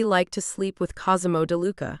it would be like to sleep with Cosimo De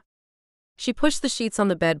Luca. She pushed the sheets on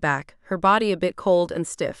the bed back, her body a bit cold and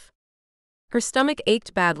stiff. Her stomach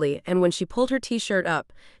ached badly, and when she pulled her t-shirt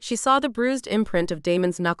up, she saw the bruised imprint of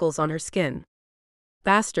Damon's knuckles on her skin.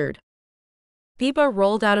 Bastard. Biba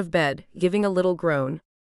rolled out of bed, giving a little groan.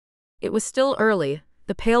 It was still early,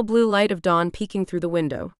 the pale blue light of dawn peeking through the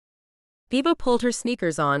window. Biba pulled her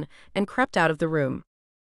sneakers on and crept out of the room.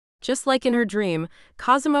 Just like in her dream,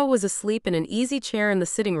 Cosimo was asleep in an easy chair in the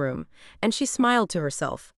sitting room, and she smiled to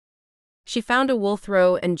herself. She found a wool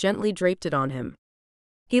throw and gently draped it on him.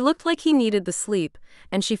 He looked like he needed the sleep,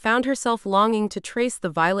 and she found herself longing to trace the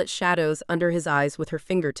violet shadows under his eyes with her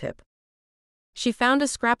fingertip. She found a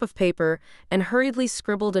scrap of paper and hurriedly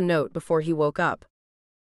scribbled a note before he woke up.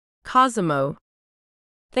 Cosimo.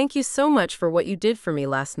 Thank you so much for what you did for me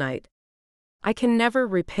last night. I can never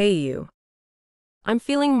repay you. I'm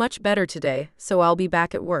feeling much better today, so I'll be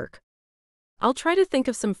back at work. I'll try to think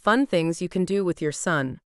of some fun things you can do with your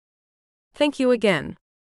son. Thank you again.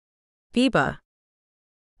 Biba.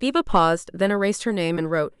 Biba paused, then erased her name and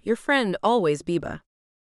wrote, Your friend, always Biba.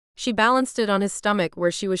 She balanced it on his stomach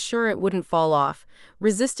where she was sure it wouldn't fall off,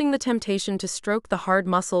 resisting the temptation to stroke the hard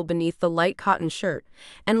muscle beneath the light cotton shirt,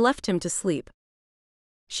 and left him to sleep.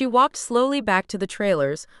 She walked slowly back to the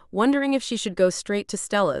trailers, wondering if she should go straight to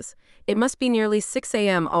Stella's. It must be nearly 6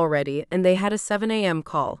 a.m. already, and they had a 7 a.m.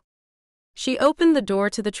 call. She opened the door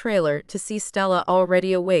to the trailer to see Stella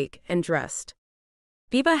already awake and dressed.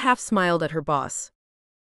 Biba half smiled at her boss.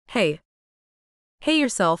 Hey. Hey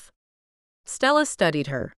yourself. Stella studied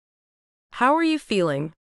her. How are you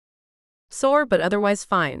feeling? Sore but otherwise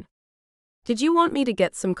fine. Did you want me to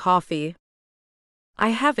get some coffee? I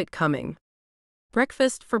have it coming.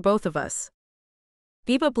 Breakfast for both of us.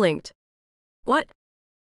 Biba blinked. What?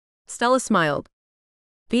 Stella smiled.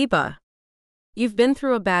 Biba. You've been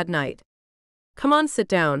through a bad night. Come on, sit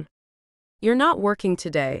down. You're not working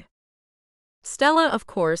today. Stella, of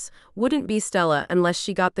course, wouldn't be Stella unless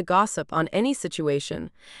she got the gossip on any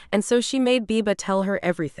situation, and so she made Biba tell her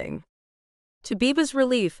everything. To Biba's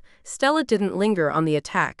relief, Stella didn't linger on the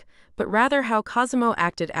attack, but rather how Cosimo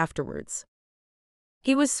acted afterwards.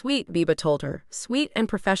 He was sweet, Biba told her, sweet and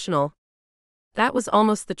professional. That was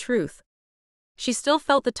almost the truth. She still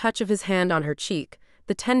felt the touch of his hand on her cheek,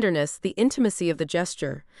 the tenderness, the intimacy of the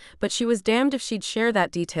gesture, but she was damned if she'd share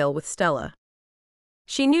that detail with Stella.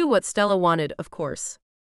 She knew what Stella wanted, of course.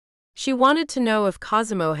 She wanted to know if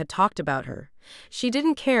Cosimo had talked about her. She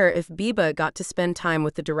didn't care if Biba got to spend time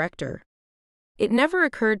with the director. It never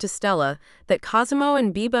occurred to Stella that Cosimo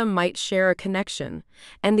and Biba might share a connection,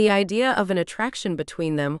 and the idea of an attraction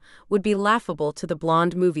between them would be laughable to the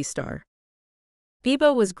blonde movie star.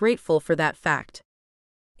 Biba was grateful for that fact.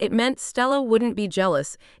 It meant Stella wouldn't be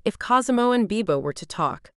jealous if Cosimo and Biba were to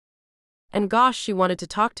talk. And gosh, she wanted to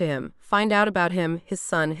talk to him, find out about him, his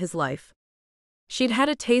son, his life. She'd had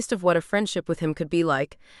a taste of what a friendship with him could be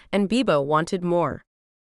like, and Biba wanted more.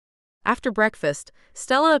 After breakfast,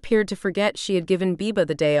 Stella appeared to forget she had given Biba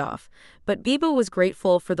the day off, but Biba was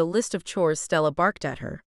grateful for the list of chores Stella barked at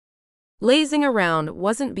her. Lazing around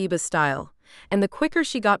wasn't Biba's style, and the quicker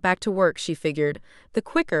she got back to work, she figured, the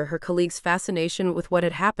quicker her colleague's fascination with what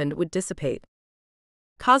had happened would dissipate.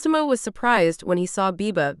 Cosimo was surprised when he saw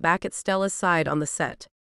Biba back at Stella's side on the set.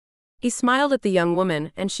 He smiled at the young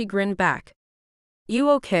woman, and she grinned back. You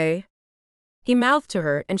okay? He mouthed to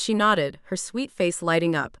her, and she nodded, her sweet face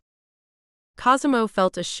lighting up. Cosimo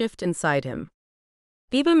felt a shift inside him.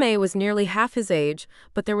 Biba May was nearly half his age,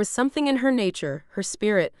 but there was something in her nature, her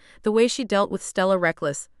spirit, the way she dealt with Stella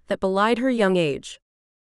reckless, that belied her young age.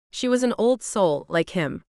 She was an old soul, like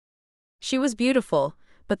him. She was beautiful,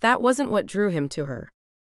 but that wasn't what drew him to her.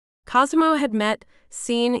 Cosimo had met,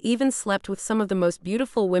 seen, even slept with some of the most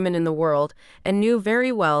beautiful women in the world, and knew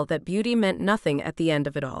very well that beauty meant nothing at the end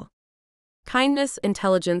of it all. Kindness,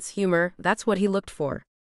 intelligence, humor, that's what he looked for.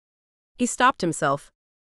 He stopped himself.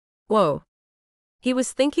 Whoa. He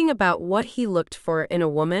was thinking about what he looked for in a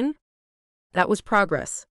woman? That was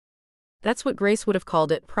progress. That's what Grace would have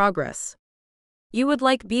called it, progress. You would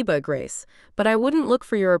like Biba, Grace, but I wouldn't look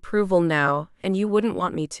for your approval now, and you wouldn't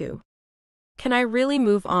want me to. Can I really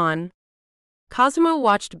move on? Cosimo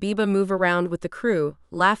watched Biba move around with the crew,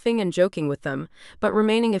 laughing and joking with them, but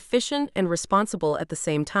remaining efficient and responsible at the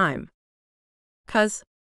same time. "'Cause,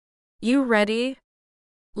 you ready?"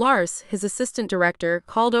 Lars, his assistant director,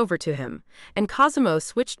 called over to him, and Cosimo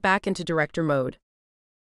switched back into director mode.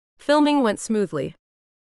 Filming went smoothly.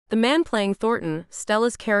 The man playing Thornton,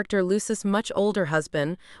 Stella's character Lucy's much older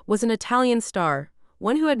husband, was an Italian star,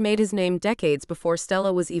 one who had made his name decades before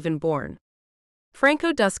Stella was even born.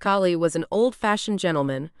 Franco Duscali was an old-fashioned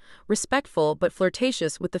gentleman, respectful but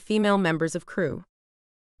flirtatious with the female members of crew.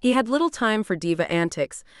 He had little time for diva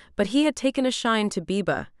antics, but he had taken a shine to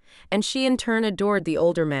Biba, and she in turn adored the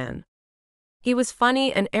older man. He was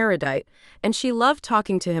funny and erudite, and she loved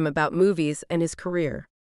talking to him about movies and his career.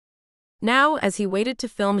 Now, as he waited to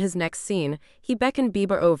film his next scene, he beckoned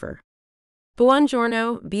Biba over.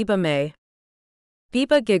 "Buongiorno, Biba May."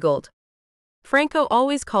 Biba giggled. Franco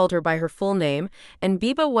always called her by her full name, and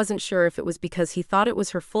Biba wasn't sure if it was because he thought it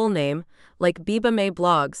was her full name, like Biba May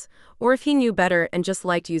Blogs, or if he knew better and just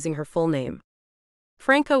liked using her full name.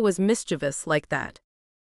 Franco was mischievous like that.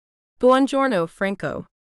 "Buongiorno, Franco.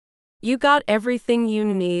 You got everything you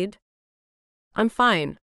need?" "I'm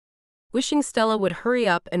fine." Wishing Stella would hurry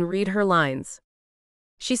up and read her lines.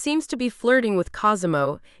 She seems to be flirting with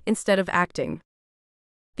Cosimo instead of acting.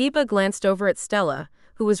 Biba glanced over at Stella,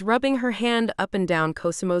 who was rubbing her hand up and down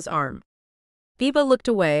Cosimo's arm. Biba looked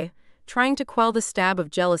away, trying to quell the stab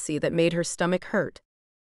of jealousy that made her stomach hurt.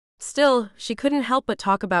 Still, she couldn't help but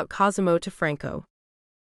talk about Cosimo to Franco.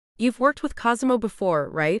 You've worked with Cosimo before,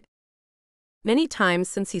 right? Many times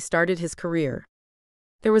since he started his career.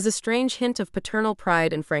 There was a strange hint of paternal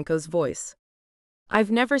pride in Franco's voice.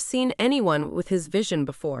 I've never seen anyone with his vision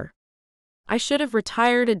before. I should have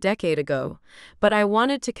retired a decade ago, but I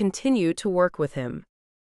wanted to continue to work with him.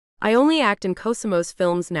 I only act in Cosimo's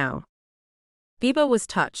films now. Biba was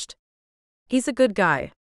touched. He's a good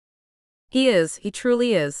guy. He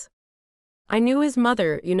truly is. I knew his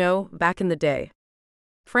mother, back in the day.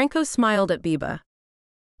 Franco smiled at Biba.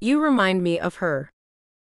 You remind me of her.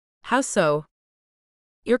 How so?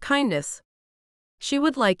 Your kindness. She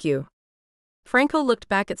would like you. Franco looked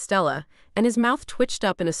back at Stella, and his mouth twitched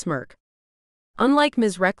up in a smirk. Unlike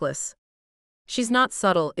Ms. Reckless. She's not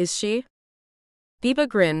subtle, is she? Biba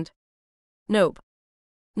grinned. Nope.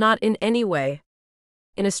 Not in any way.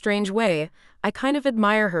 In a strange way, I kind of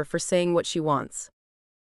admire her for saying what she wants.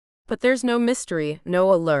 But there's no mystery,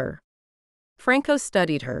 no allure. Franco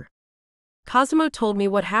studied her. Cosimo told me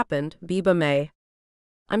what happened, Biba May.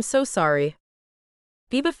 I'm so sorry.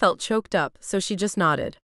 Biba felt choked up, so she just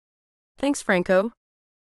nodded. Thanks, Franco.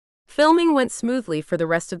 Filming went smoothly for the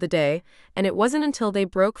rest of the day, and it wasn't until they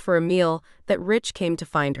broke for a meal that Rich came to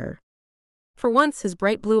find her. For once, his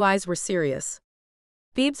bright blue eyes were serious.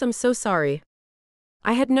 Biebs, I'm so sorry.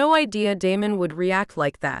 I had no idea Damon would react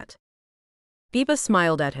like that. Biba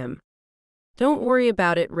smiled at him. Don't worry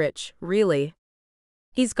about it, Rich, really.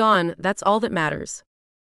 He's gone, that's all that matters.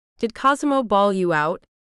 Did Cosimo bawl you out?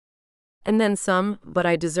 And then some, but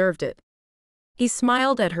I deserved it. He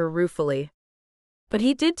smiled at her ruefully. But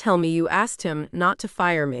he did tell me you asked him not to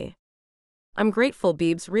fire me. I'm grateful,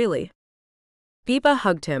 Biebs, really. Biba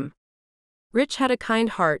hugged him. Rich had a kind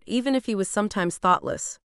heart even if he was sometimes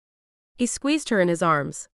thoughtless. He squeezed her in his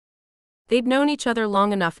arms. They'd known each other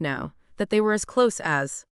long enough now, that they were as close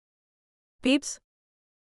as. Biebs?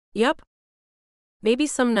 Yup. Maybe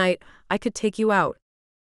some night, I could take you out.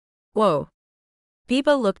 Whoa.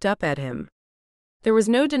 Biba looked up at him. There was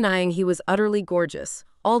no denying he was utterly gorgeous,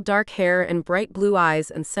 all dark hair and bright blue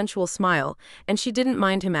eyes and sensual smile, and she didn't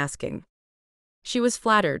mind him asking. She was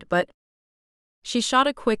flattered, but... She shot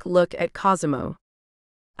a quick look at Cosimo.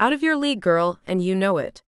 Out of your league, girl, and you know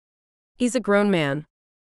it. He's a grown man.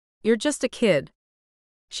 You're just a kid.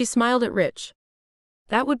 She smiled at Rich.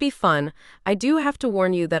 That would be fun. I do have to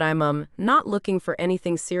warn you that I'm, not looking for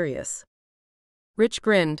anything serious. Rich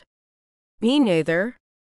grinned. Me neither.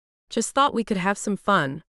 Just thought we could have some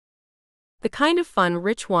fun. The kind of fun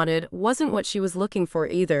Rich wanted wasn't what she was looking for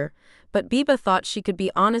either, but Biba thought she could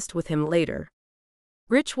be honest with him later.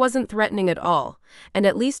 Rich wasn't threatening at all, and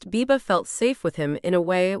at least Biba felt safe with him in a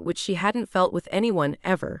way which she hadn't felt with anyone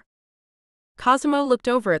ever. Cosimo looked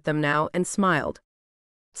over at them now and smiled.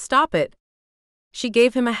 Stop it. She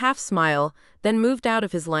gave him a half smile, then moved out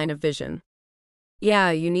of his line of vision.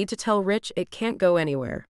 Yeah, you need to tell Rich it can't go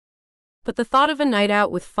anywhere. But the thought of a night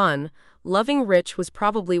out with fun, loving Rich was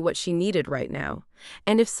probably what she needed right now,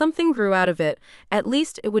 and if something grew out of it, at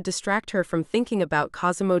least it would distract her from thinking about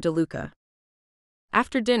Cosimo De Luca.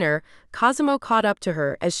 After dinner, Cosimo caught up to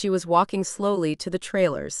her as she was walking slowly to the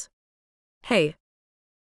trailers. Hey.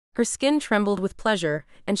 Her skin trembled with pleasure,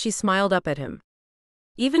 and she smiled up at him.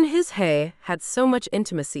 Even his hey had so much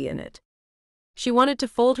intimacy in it. She wanted to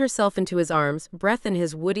fold herself into his arms, breath in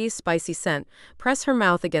his woody, spicy scent, press her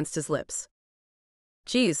mouth against his lips.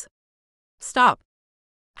 Geez. Stop.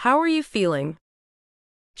 How are you feeling?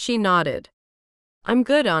 She nodded. I'm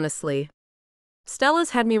good, honestly.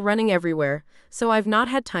 Stella's had me running everywhere, so I've not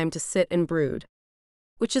had time to sit and brood.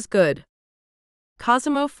 Which is good.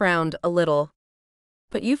 Cosimo frowned a little.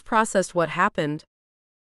 But you've processed what happened.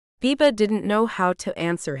 Biba didn't know how to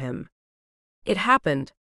answer him. It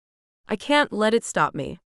happened. I can't let it stop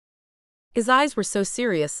me. His eyes were so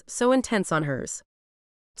serious, so intense on hers.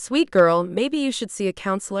 Sweet girl, maybe you should see a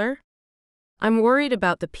counselor? I'm worried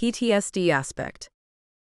about the PTSD aspect.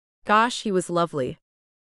 Gosh, he was lovely.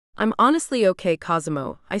 I'm honestly okay,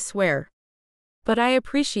 Cosimo, I swear. But I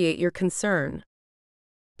appreciate your concern.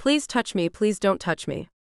 Please touch me, please don't touch me.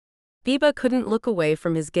 Biba couldn't look away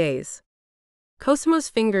from his gaze. Cosimo's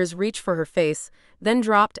fingers reached for her face, then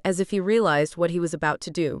dropped as if he realized what he was about to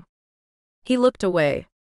do. He looked away.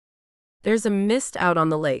 There's a mist out on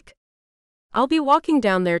the lake. I'll be walking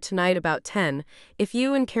down there tonight about 10, if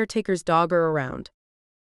you and caretaker's dog are around.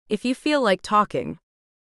 If you feel like talking.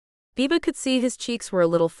 Biba could see his cheeks were a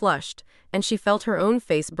little flushed, and she felt her own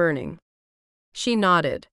face burning. She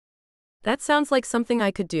nodded. That sounds like something I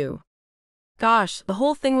could do. Gosh, the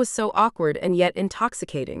whole thing was so awkward and yet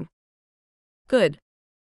intoxicating. Good.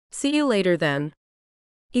 See you later then.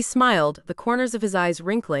 He smiled, the corners of his eyes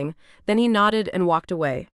wrinkling, then he nodded and walked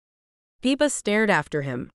away. Biba stared after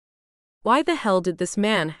him. Why the hell did this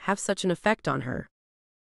man have such an effect on her?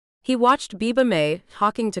 He watched Biba May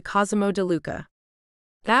talking to Cosimo De Luca.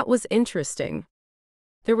 That was interesting.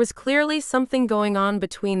 There was clearly something going on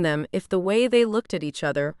between them if the way they looked at each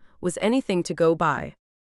other was anything to go by.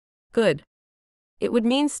 Good. It would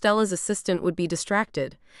mean Stella's assistant would be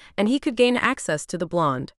distracted, and he could gain access to the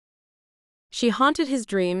blonde. She haunted his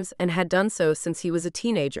dreams and had done so since he was a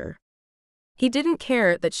teenager. He didn't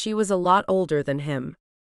care that she was a lot older than him.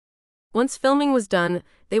 Once filming was done,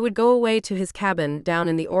 they would go away to his cabin down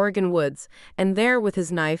in the Oregon woods, and there, with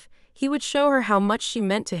his knife, he would show her how much she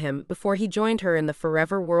meant to him before he joined her in the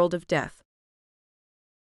forever world of death.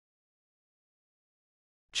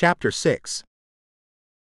 Chapter 6.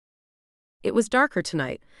 It was darker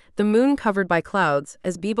tonight, the moon covered by clouds,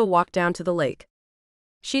 as Biba walked down to the lake.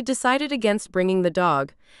 She'd decided against bringing the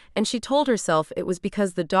dog, and she told herself it was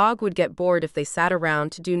because the dog would get bored if they sat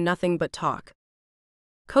around to do nothing but talk.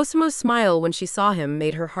 Cosimo's smile when she saw him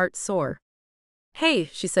made her heart soar. "Hey,"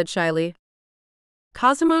 she said shyly.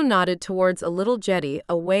 Cosimo nodded towards a little jetty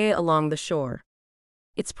away along the shore.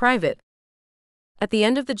 "It's private." At the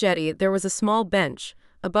end of the jetty there was a small bench,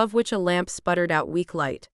 above which a lamp sputtered out weak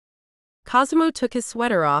light. Cosimo took his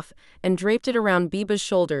sweater off and draped it around Biba's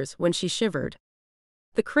shoulders when she shivered.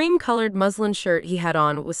 The cream-colored muslin shirt he had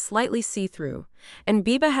on was slightly see-through, and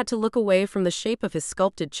Biba had to look away from the shape of his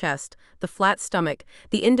sculpted chest, the flat stomach,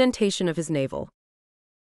 the indentation of his navel.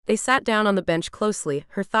 They sat down on the bench closely,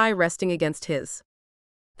 her thigh resting against his.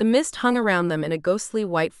 The mist hung around them in a ghostly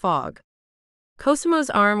white fog. Cosimo's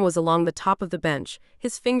arm was along the top of the bench,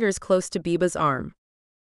 his fingers close to Biba's arm.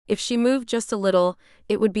 If she moved just a little,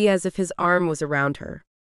 it would be as if his arm was around her.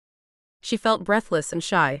 She felt breathless and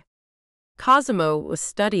shy. Cosimo was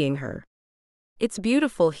studying her. "It's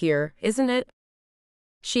beautiful here, isn't it?"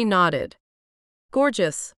 She nodded.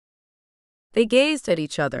 "Gorgeous." They gazed at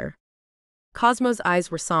each other. Cosimo's eyes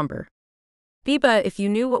were somber. "Biba, if you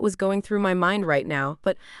knew what was going through my mind right now,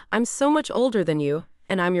 but I'm so much older than you,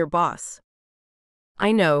 and I'm your boss."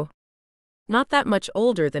 "I know. Not that much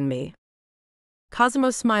older than me." Cosimo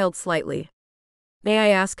smiled slightly. "May I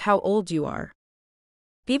ask how old you are?"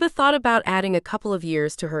 Biba thought about adding a couple of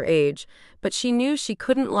years to her age, but she knew she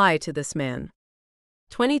couldn't lie to this man.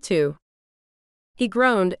 22. He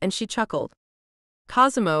groaned and she chuckled.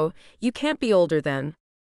 "Cosimo, you can't be older then."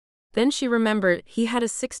 Then she remembered he had a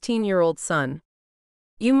 16-year-old son.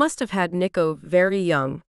 "You must have had Nico very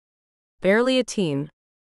young." "Barely a teen."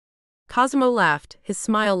 Cosimo laughed, his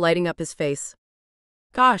smile lighting up his face.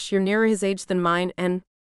 "Gosh, you're nearer his age than mine, and—"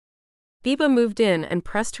 Biba moved in and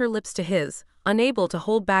pressed her lips to his, unable to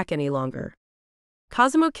hold back any longer.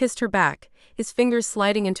 Cosimo kissed her back, his fingers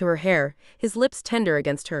sliding into her hair, his lips tender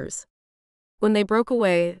against hers. When they broke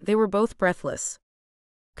away, they were both breathless.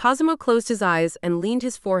 Cosimo closed his eyes and leaned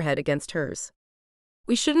his forehead against hers.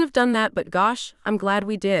 "We shouldn't have done that, but gosh, I'm glad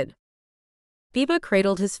we did." Biba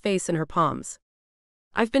cradled his face in her palms.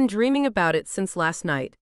 "I've been dreaming about it since last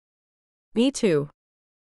night." "Me too.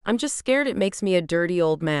 I'm just scared it makes me a dirty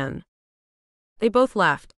old man." They both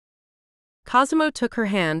laughed. Cosimo took her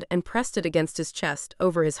hand and pressed it against his chest,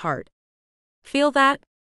 over his heart. "Feel that?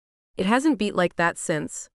 It hasn't beat like that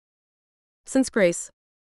since Grace."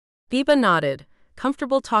 Biba nodded,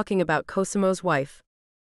 comfortable talking about Cosimo's wife.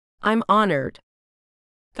 "I'm honored."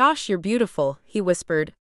 "Gosh, you're beautiful," he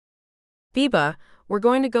whispered. "Biba, we're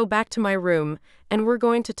going to go back to my room, and we're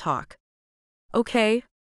going to talk. Okay?"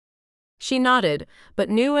 She nodded, but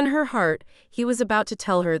knew in her heart he was about to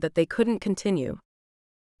tell her that they couldn't continue.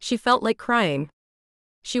 She felt like crying.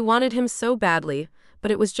 She wanted him so badly, but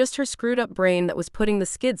it was just her screwed-up brain that was putting the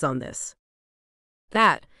skids on this.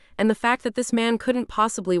 That, and the fact that this man couldn't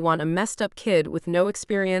possibly want a messed-up kid with no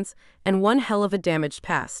experience and one hell of a damaged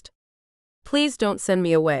past. "Please don't send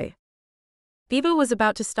me away." Biba was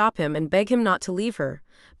about to stop him and beg him not to leave her,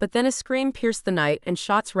 but then a scream pierced the night and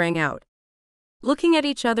shots rang out. Looking at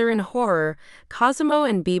each other in horror, Cosimo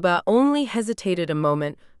and Biba only hesitated a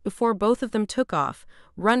moment before both of them took off,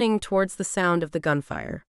 running towards the sound of the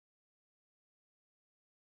gunfire.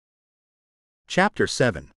 Chapter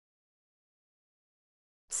 7.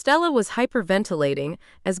 Stella was hyperventilating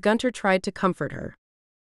as Gunter tried to comfort her.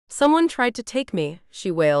 "Someone tried to take me," she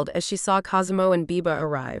wailed as she saw Cosimo and Biba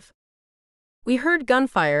arrive. "We heard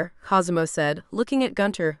gunfire," Cosimo said, looking at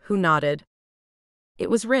Gunter, who nodded. "It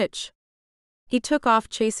was Rich. He took off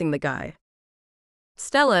chasing the guy."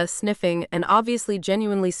 Stella, sniffing and obviously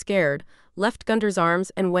genuinely scared, left Gunter's arms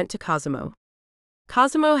and went to Cosimo.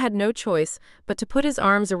 Cosimo had no choice but to put his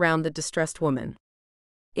arms around the distressed woman.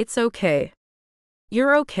 "It's okay.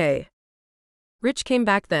 You're okay. Rich came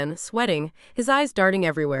back then, sweating, his eyes darting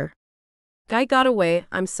everywhere. Guy got away,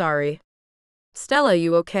 I'm sorry. Stella,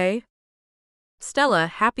 you okay? Stella,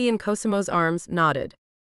 happy in Cosimo's arms, nodded.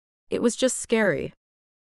 It was just scary.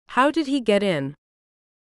 How did he get in?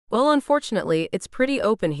 Well, unfortunately, it's pretty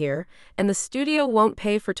open here, and the studio won't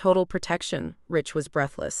pay for total protection. Rich was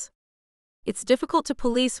breathless. It's difficult to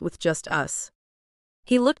police with just us.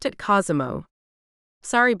 He looked at Cosimo.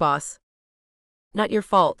 Sorry, boss. Not your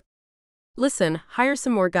fault. Listen, hire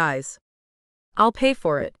some more guys. I'll pay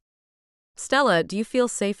for it. Stella, do you feel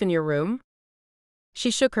safe in your room?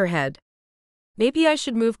 She shook her head. Maybe I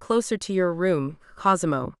should move closer to your room,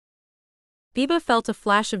 Cosimo. Biba felt a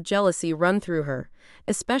flash of jealousy run through her,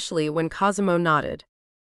 especially when Cosimo nodded.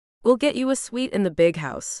 We'll get you a suite in the big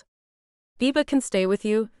house. Biba can stay with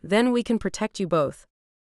you, then we can protect you both.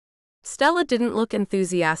 Stella didn't look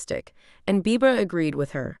enthusiastic, and Biba agreed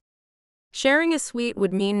with her. Sharing a suite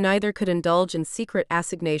would mean neither could indulge in secret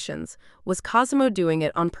assignations. Was Cosimo doing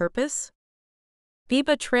it on purpose?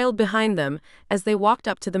 Biba trailed behind them as they walked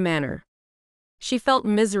up to the manor. She felt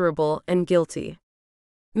miserable and guilty.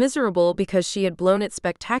 Miserable because she had blown it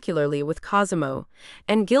spectacularly with Cosimo,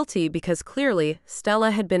 and guilty because clearly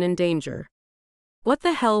Stella had been in danger. What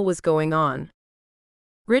the hell was going on?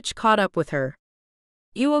 Rich caught up with her.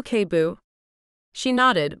 You okay, boo? She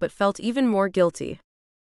nodded but felt even more guilty.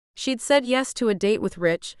 She'd said yes to a date with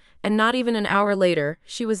Rich, and not even an hour later,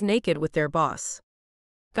 she was naked with their boss.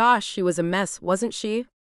 Gosh, she was a mess, wasn't she?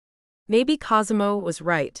 Maybe Cosimo was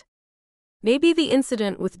right. Maybe the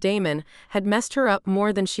incident with Damon had messed her up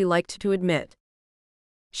more than she liked to admit.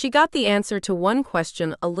 She got the answer to one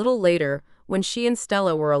question a little later when she and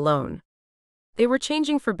Stella were alone. They were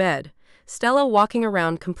changing for bed, Stella walking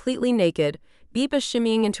around completely naked, Biba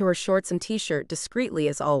shimmying into her shorts and t-shirt discreetly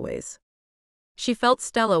as always. She felt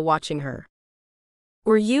Stella watching her.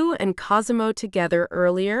 Were you and Cosimo together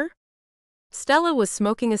earlier? Stella was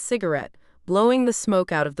smoking a cigarette, blowing the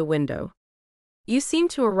smoke out of the window. You seemed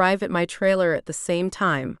to arrive at my trailer at the same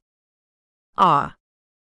time. Ah.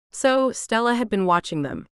 So, Stella had been watching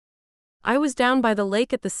them. I was down by the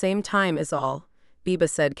lake at the same time is all, Biba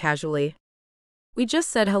said casually. We just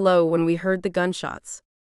said hello when we heard the gunshots.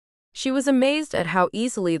 She was amazed at how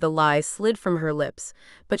easily the lie slid from her lips,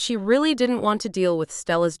 but she really didn't want to deal with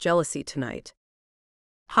Stella's jealousy tonight.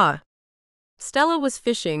 Huh. Stella was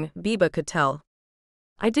fishing, Biba could tell.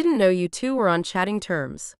 I didn't know you two were on chatting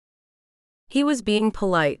terms. He was being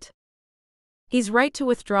polite. He's right to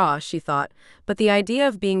withdraw, she thought, but the idea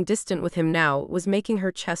of being distant with him now was making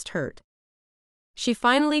her chest hurt. She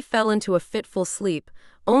finally fell into a fitful sleep,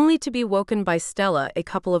 only to be woken by Stella a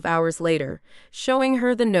couple of hours later, showing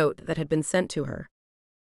her the note that had been sent to her.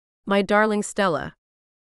 My darling Stella.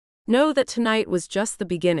 Know that tonight was just the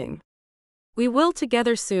beginning. We will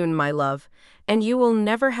together soon, my love, and you will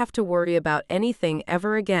never have to worry about anything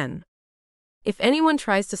ever again. If anyone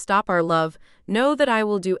tries to stop our love, know that I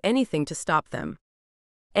will do anything to stop them.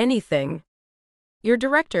 Anything. Your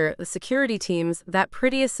director, the security teams, that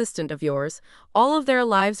pretty assistant of yours, all of their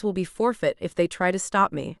lives will be forfeit if they try to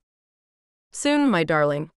stop me. Soon, my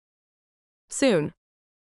darling. Soon.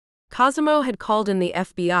 Cosimo had called in the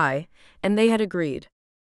FBI, and they had agreed.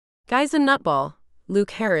 Guy's a nutball,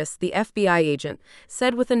 Luke Harris, the FBI agent,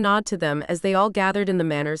 said with a nod to them as they all gathered in the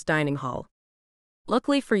manor's dining hall.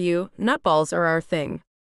 Luckily for you, nutballs are our thing.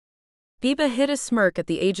 Biba hid a smirk at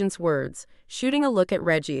the agent's words, shooting a look at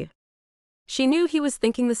Reggie. She knew he was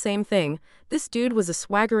thinking the same thing. This dude was a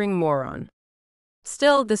swaggering moron.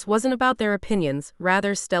 Still, this wasn't about their opinions,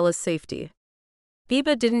 rather Stella's safety.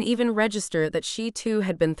 Biba didn't even register that she too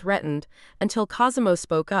had been threatened until Cosimo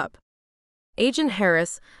spoke up. Agent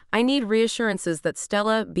Harris, I need reassurances that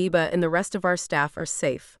Stella, Biba, and the rest of our staff are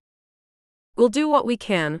safe. We'll do what we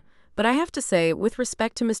can, but I have to say, with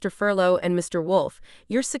respect to Mr. Furlow and Mr. Wolf,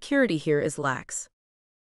 your security here is lax.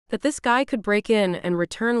 That this guy could break in and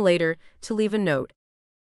return later to leave a note.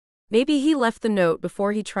 Maybe he left the note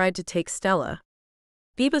before he tried to take Stella.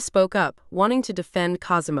 Biba spoke up, wanting to defend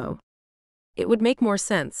Cosimo. It would make more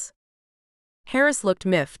sense. Harris looked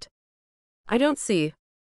miffed. I don't see.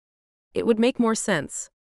 It would make more sense.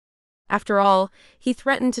 After all, he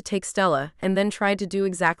threatened to take Stella and then tried to do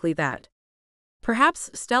exactly that. Perhaps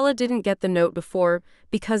Stella didn't get the note before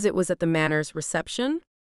because it was at the manor's reception?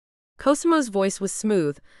 Cosimo's voice was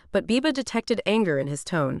smooth, but Biba detected anger in his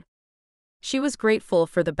tone. She was grateful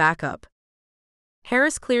for the backup.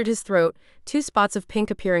 Harris cleared his throat, 2 spots of pink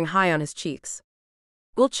appearing high on his cheeks.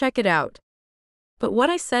 We'll check it out. But what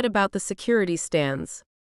I said about the security stands.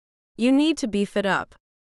 You need to beef it up.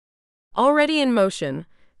 Already in motion,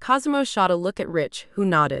 Cosimo shot a look at Rich, who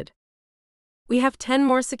nodded. We have 10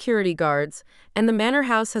 more security guards, and the manor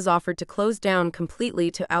house has offered to close down completely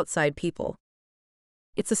to outside people.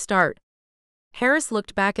 It's a start. Harris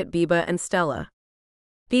looked back at Biba and Stella.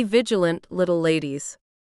 Be vigilant, little ladies.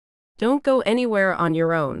 Don't go anywhere on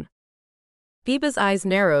your own. Biba's eyes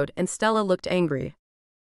narrowed and Stella looked angry.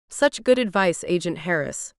 Such good advice, Agent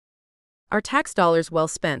Harris. Our tax dollars well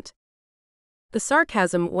spent. The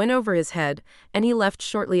sarcasm went over his head, and he left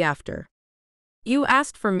shortly after. You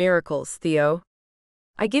asked for miracles, Theo.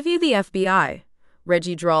 I give you the FBI,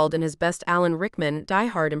 Reggie drawled in his best Alan Rickman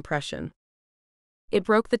die-hard impression. It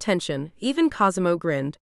broke the tension, even Cosimo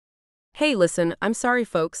grinned. Hey listen, I'm sorry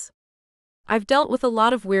folks. I've dealt with a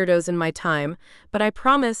lot of weirdos in my time, but I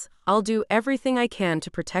promise I'll do everything I can to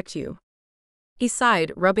protect you. He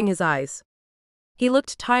sighed, rubbing his eyes. He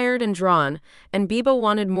looked tired and drawn, and Biba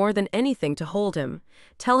wanted more than anything to hold him,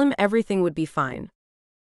 tell him everything would be fine.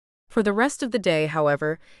 For the rest of the day,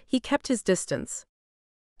 however, he kept his distance.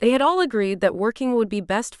 They had all agreed that working would be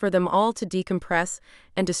best for them all to decompress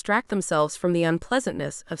and distract themselves from the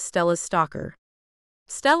unpleasantness of Stella's stalker.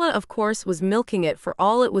 Stella, of course, was milking it for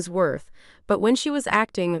all it was worth, but when she was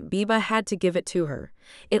acting, Biba had to give it to her.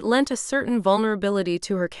 It lent a certain vulnerability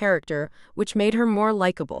to her character, which made her more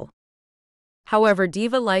likable. However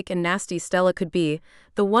diva-like and nasty Stella could be,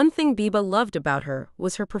 the one thing Biba loved about her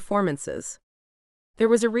was her performances. There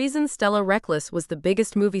was a reason Stella Reckless was the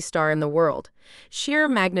biggest movie star in the world: sheer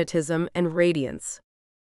magnetism and radiance.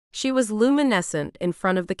 She was luminescent in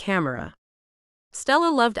front of the camera. Stella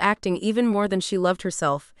loved acting even more than she loved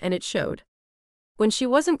herself, and it showed. When she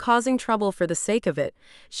wasn't causing trouble for the sake of it,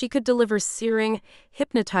 she could deliver searing,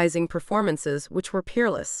 hypnotizing performances which were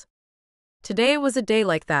peerless. Today was a day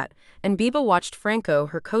like that, and Biba watched Franco,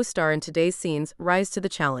 her co-star in today's scenes, rise to the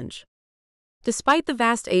challenge. Despite the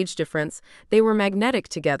vast age difference, they were magnetic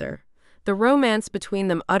together, the romance between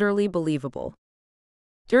them utterly believable.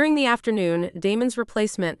 During the afternoon, Damon's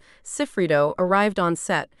replacement, Sifrito, arrived on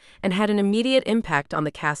set and had an immediate impact on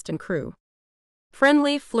the cast and crew.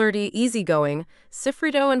 Friendly, flirty, easygoing,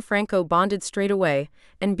 Sifrito and Franco bonded straight away,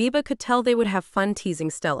 and Biba could tell they would have fun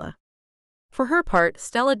teasing Stella. For her part,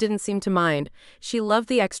 Stella didn't seem to mind. She loved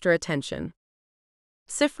the extra attention.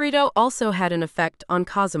 Sifrito also had an effect on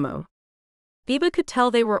Cosimo. Biba could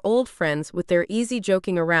tell they were old friends with their easy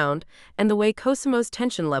joking around and the way Cosimo's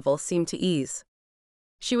tension level seemed to ease.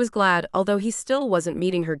 She was glad, although he still wasn't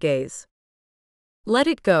meeting her gaze. Let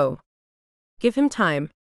it go. Give him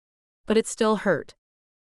time. But it still hurt.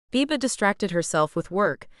 Biba distracted herself with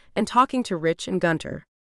work and talking to Rich and Gunter.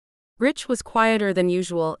 Rich was quieter than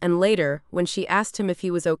usual, and later, when she asked him if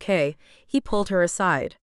he was okay, he pulled her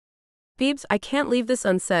aside. Biebs, I can't leave this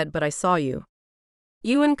unsaid, but I saw you.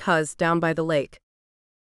 You and Cuz down by the lake.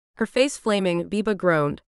 Her face flaming, Biba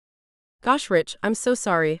groaned. Gosh, Rich, I'm so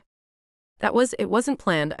sorry. It wasn't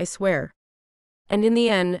planned, I swear. And in the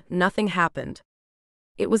end, nothing happened.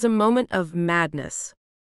 It was a moment of madness.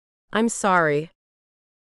 I'm sorry.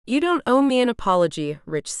 You don't owe me an apology,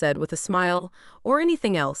 Rich said with a smile, or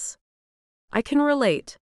anything else. I can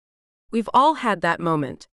relate. We've all had that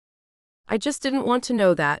moment. I just didn't want to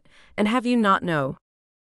know that, and have you not know.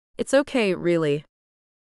 It's okay, really.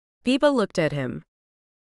 Biba looked at him.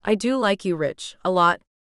 I do like you, Rich, a lot.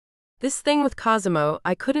 This thing with Cosimo,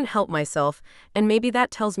 I couldn't help myself, and maybe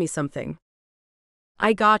that tells me something.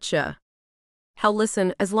 I gotcha. Hell,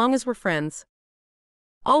 listen, as long as we're friends.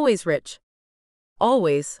 Always, Rich.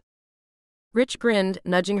 Always. Rich grinned,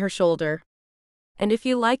 nudging her shoulder. And if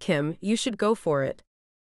you like him, you should go for it.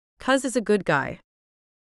 Cuz is a good guy.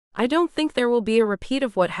 I don't think there will be a repeat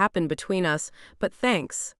of what happened between us, but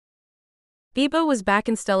thanks. Biba was back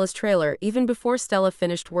in Stella's trailer even before Stella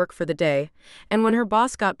finished work for the day, and when her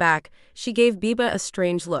boss got back, she gave Biba a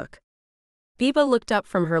strange look. Biba looked up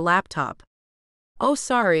from her laptop. Oh,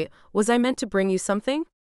 sorry, was I meant to bring you something?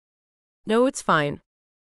 No, it's fine.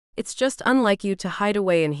 It's just unlike you to hide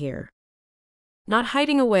away in here. Not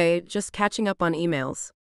hiding away, just catching up on emails.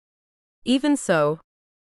 Even so.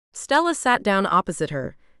 Stella sat down opposite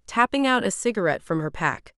her, tapping out a cigarette from her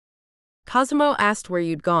pack. Cosimo asked where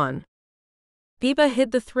you'd gone. Biba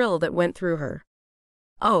hid the thrill that went through her.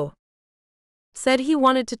 Oh. Said he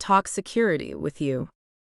wanted to talk security with you.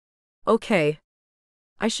 Okay.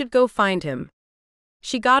 I should go find him.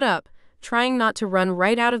 She got up, trying not to run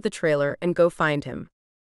right out of the trailer and go find him.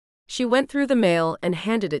 She went through the mail and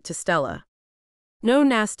handed it to Stella. No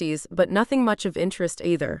nasties, but nothing much of interest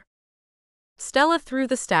either. Stella threw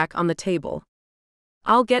the stack on the table.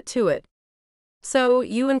 I'll get to it. So,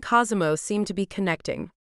 you and Cosimo seem to be connecting.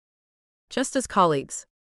 Just as colleagues.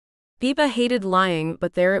 Biba hated lying,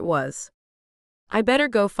 but there it was. I better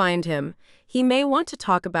go find him. He may want to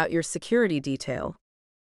talk about your security detail.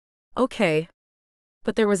 Okay.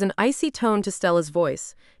 But there was an icy tone to Stella's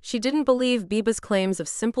voice. She didn't believe Biba's claims of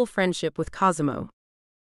simple friendship with Cosimo.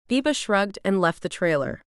 Biba shrugged and left the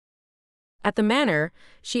trailer. At the manor,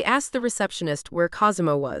 she asked the receptionist where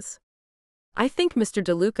Cosimo was. I think Mr.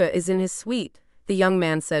 DeLuca is in his suite, the young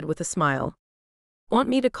man said with a smile. Want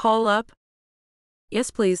me to call up?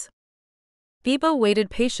 Yes, please. Biba waited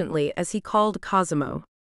patiently as he called Cosimo.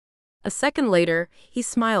 A second later, he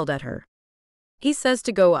smiled at her. He says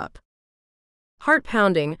to go up. Heart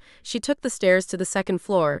pounding, she took the stairs to the second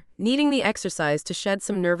floor, needing the exercise to shed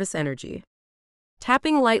some nervous energy.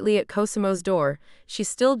 Tapping lightly at Cosimo's door, she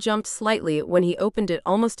still jumped slightly when he opened it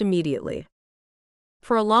almost immediately.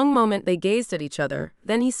 For a long moment they gazed at each other,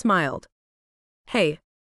 then he smiled. Hey.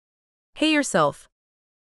 Hey yourself.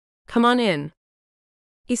 Come on in.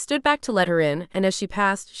 He stood back to let her in, and as she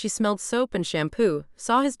passed, she smelled soap and shampoo,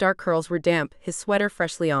 saw his dark curls were damp, his sweater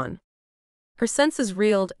freshly on. Her senses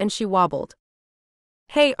reeled and she wobbled.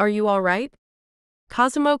 Hey, are you all right?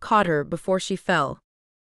 Cosimo caught her before she fell.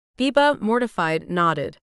 Biba, mortified,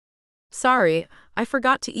 nodded. Sorry, I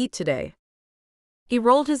forgot to eat today. He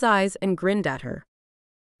rolled his eyes and grinned at her.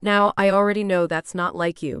 Now, I already know that's not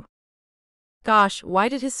like you. Gosh, why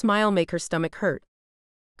did his smile make her stomach hurt?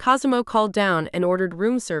 Cosimo called down and ordered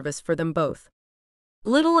room service for them both.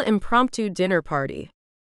 Little impromptu dinner party.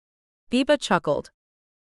 Biba chuckled.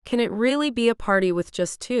 Can it really be a party with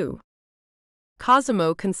just two?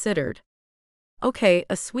 Cosimo considered. Okay,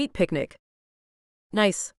 a sweet picnic.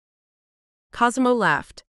 Nice. Cosimo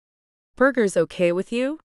laughed. Burgers okay with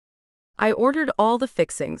you? I ordered all the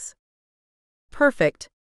fixings. Perfect.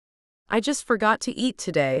 I just forgot to eat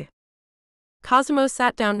today. Cosimo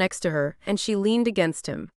sat down next to her and she leaned against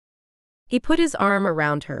him. He put his arm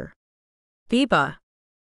around her. Biba.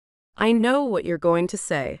 I know what you're going to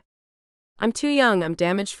say. I'm too young, I'm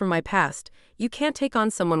damaged from my past. You can't take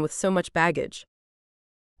on someone with so much baggage.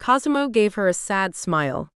 Cosimo gave her a sad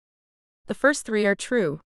smile. The first three are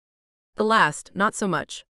true. The last, not so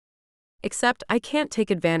much. Except I can't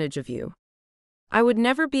take advantage of you. I would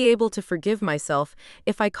never be able to forgive myself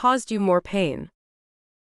if I caused you more pain.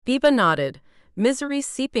 Biba nodded, misery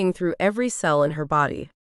seeping through every cell in her body.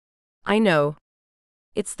 I know.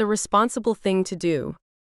 It's the responsible thing to do.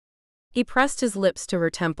 He pressed his lips to her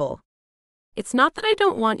temple. It's not that I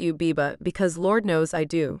don't want you, Biba, because Lord knows I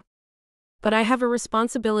do. But I have a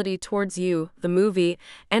responsibility towards you, the movie,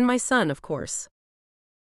 and my son, of course.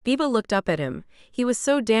 Biba looked up at him. He was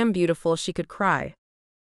so damn beautiful she could cry.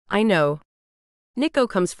 I know. Nico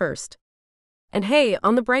comes first. And hey,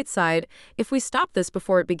 on the bright side, if we stop this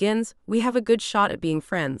before it begins, we have a good shot at being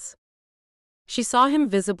friends. She saw him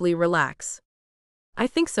visibly relax. I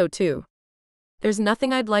think so too. There's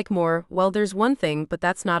nothing I'd like more, well there's one thing, but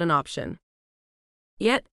that's not an option.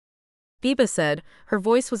 Yet, Biba said, her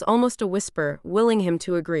voice was almost a whisper, willing him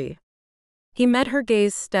to agree. He met her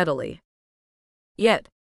gaze steadily. Yet.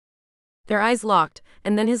 Their eyes locked,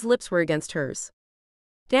 and then his lips were against hers.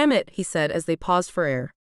 Damn it, he said as they paused for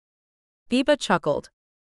air. Biba chuckled.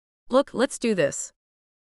 Look, let's do this.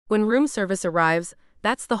 When room service arrives,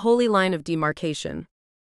 that's the holy line of demarcation.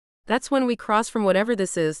 That's when we cross from whatever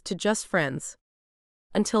this is to just friends.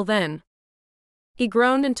 Until then. He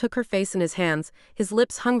groaned and took her face in his hands, his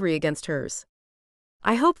lips hungry against hers.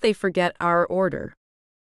 I hope they forget our order.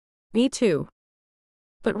 Me too.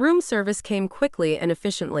 But room service came quickly and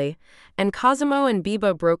efficiently, and Cosimo and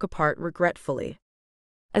Biba broke apart regretfully.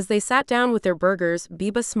 As they sat down with their burgers,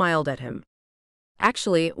 Biba smiled at him.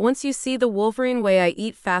 Actually, once you see the Wolverine way I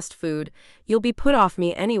eat fast food, you'll be put off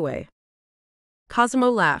me anyway. Cosimo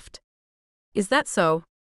laughed. Is that so?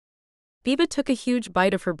 Biba took a huge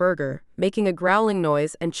bite of her burger, making a growling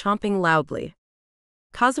noise and chomping loudly.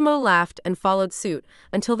 Cosimo laughed and followed suit,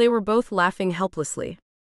 until they were both laughing helplessly.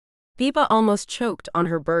 Biba almost choked on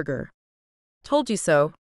her burger. Told you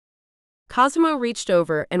so. Cosimo reached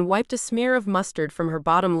over and wiped a smear of mustard from her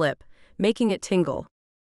bottom lip, making it tingle.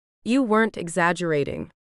 You weren't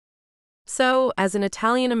exaggerating. So, as an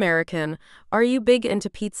Italian-American, are you big into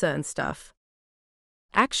pizza and stuff?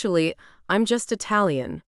 Actually, I'm just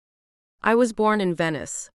Italian. I was born in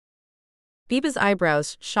Venice. Biba's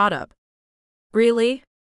eyebrows shot up. Really?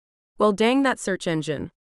 Well, dang that search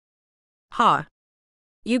engine. Ha.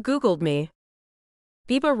 You Googled me.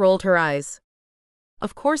 Biba rolled her eyes.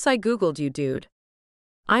 Of course I Googled you, dude.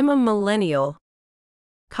 I'm a millennial.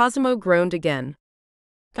 Cosimo groaned again.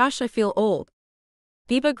 Gosh, I feel old.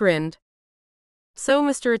 Biba grinned. So,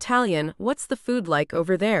 Mr. Italian, what's the food like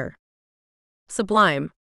over there?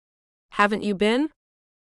 Sublime. Haven't you been?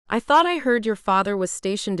 I thought I heard your father was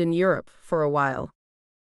stationed in Europe for a while.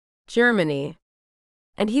 Germany.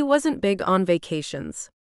 And he wasn't big on vacations.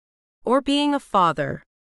 Or being a father.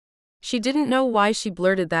 She didn't know why she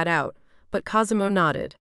blurted that out, but Cosimo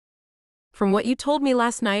nodded. From what you told me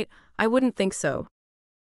last night, I wouldn't think so.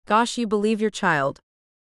 Gosh, you believe your child.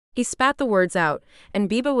 He spat the words out, and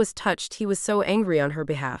Biba was touched he was so angry on her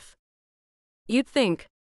behalf. You'd think.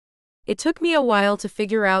 It took me a while to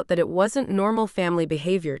figure out that it wasn't normal family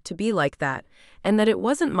behavior to be like that, and that it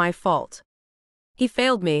wasn't my fault. He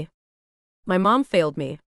failed me. My mom failed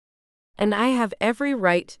me. And I have every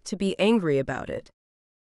right to be angry about it.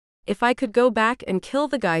 If I could go back and kill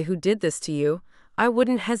the guy who did this to you, I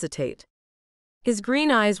wouldn't hesitate. His green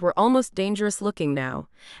eyes were almost dangerous looking now,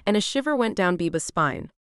 and a shiver went down Biba's spine.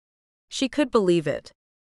 She could believe it.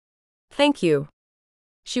 Thank you.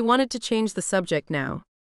 She wanted to change the subject now.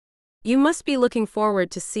 You must be looking forward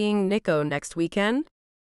to seeing Nico next weekend?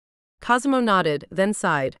 Cosimo nodded, then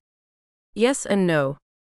sighed. Yes and no.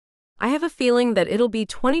 I have a feeling that it'll be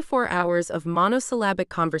 24 hours of monosyllabic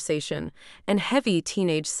conversation and heavy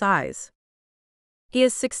teenage sighs. He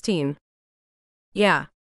is 16. Yeah.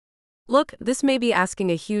 Look, this may be asking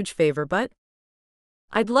a huge favor, but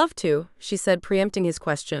I'd love to, she said, preempting his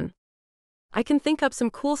question. I can think up some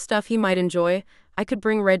cool stuff he might enjoy. I could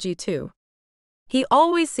bring Reggie too. He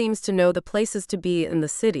always seems to know the places to be in the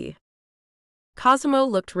city. Cosimo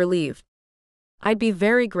looked relieved. I'd be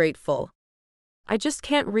very grateful. I just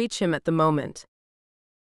can't reach him at the moment.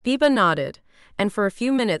 Biba nodded, and for a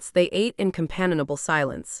few minutes they ate in companionable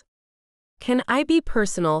silence. Can I be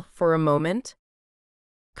personal for a moment?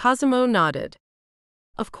 Cosimo nodded.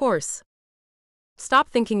 Of course. Stop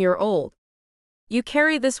thinking you're old. You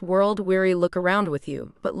carry this world-weary look around with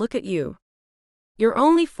you, but look at you. You're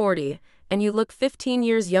only 40, and you look 15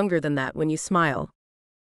 years younger than that when you smile.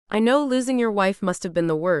 I know losing your wife must have been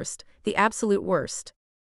the worst, the absolute worst.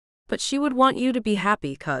 But she would want you to be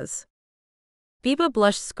happy, cuz. Biba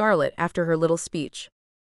blushed scarlet after her little speech.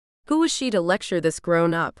 Who was she to lecture this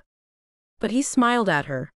grown-up? But he smiled at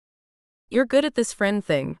her. You're good at this friend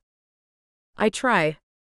thing. I try.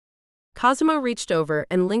 Cosimo reached over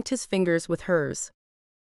and linked his fingers with hers.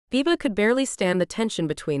 Biba could barely stand the tension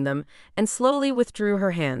between them and slowly withdrew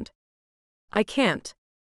her hand. I can't.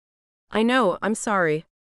 I know, I'm sorry.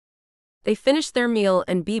 They finished their meal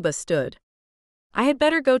and Biba stood. I had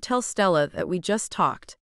better go tell Stella that we just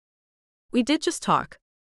talked. We did just talk.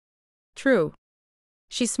 True.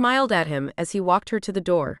 She smiled at him as he walked her to the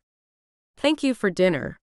door. Thank you for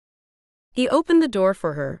dinner. He opened the door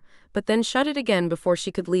for her, but then shut it again before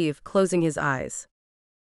she could leave, closing his eyes.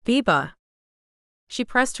 Biba. She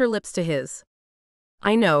pressed her lips to his.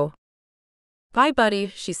 I know. Bye, buddy,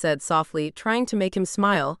 she said softly, trying to make him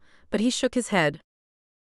smile, but he shook his head.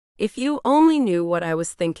 If you only knew what I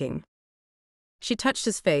was thinking. She touched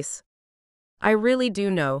his face. I really do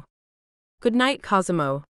know. Good night,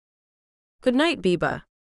 Cosimo. Good night, Biba.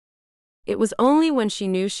 It was only when she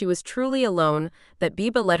knew she was truly alone that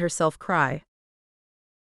Biba let herself cry.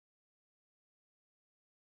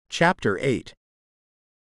 Chapter 8.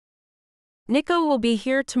 Nico will be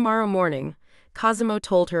here tomorrow morning, Cosimo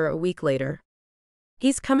told her a week later.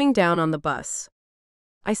 He's coming down on the bus.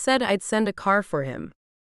 I said I'd send a car for him.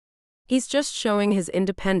 He's just showing his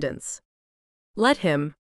independence. Let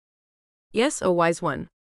him. Yes, a wise one.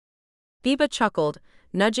 Biba chuckled,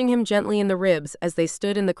 nudging him gently in the ribs as they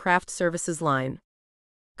stood in the craft services line.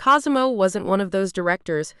 Cosimo wasn't one of those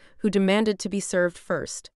directors who demanded to be served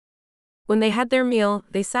first. When they had their meal,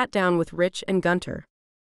 they sat down with Rich and Gunter.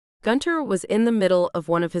 Gunter was in the middle of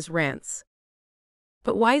one of his rants.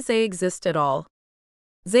 But why they exist at all?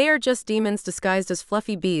 They are just demons disguised as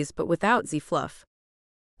fluffy bees but without the fluff.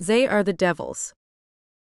 They are the devils.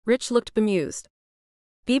 Rich looked bemused.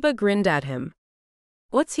 Biba grinned at him.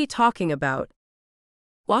 What's he talking about?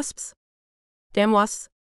 Wasps? Damn wasps?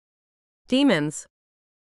 Demons.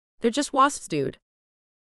 They're just wasps, dude.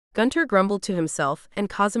 Gunter grumbled to himself and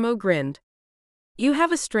Cosimo grinned. You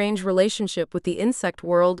have a strange relationship with the insect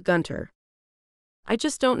world, Gunter. I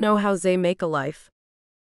just don't know how they make a life.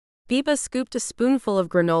 Biba scooped a spoonful of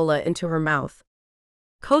granola into her mouth.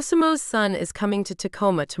 Cosimo's son is coming to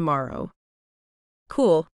Tacoma tomorrow.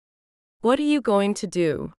 Cool. What are you going to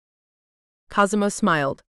do? Cosimo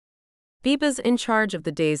smiled. Biba's in charge of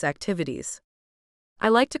the day's activities. I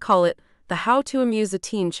like to call it the How to Amuse a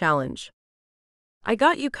Teen Challenge. I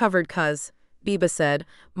got you covered, cuz, Biba said,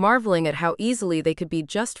 marveling at how easily they could be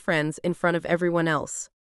just friends in front of everyone else.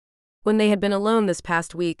 When they had been alone this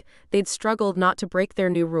past week, they'd struggled not to break their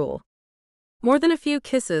new rule. More than a few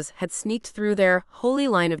kisses had sneaked through their holy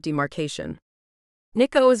line of demarcation.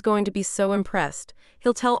 Nico is going to be so impressed.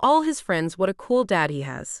 He'll tell all his friends what a cool dad he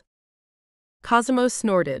has. Cosimo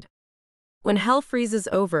snorted. When hell freezes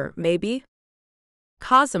over, maybe?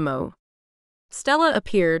 Cosimo. Stella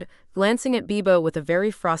appeared, glancing at Biba with a very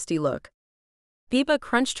frosty look. Biba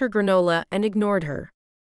crunched her granola and ignored her.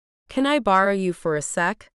 Can I borrow you for a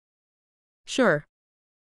sec? Sure.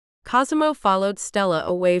 Cosimo followed Stella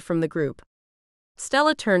away from the group.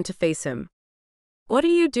 Stella turned to face him. What are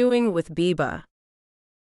you doing with Biba?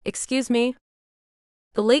 Excuse me?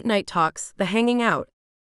 The late night talks, the hanging out.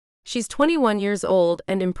 She's 21 years old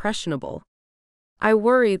and impressionable. I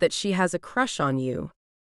worry that she has a crush on you.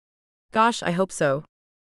 Gosh, I hope so.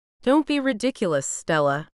 Don't be ridiculous,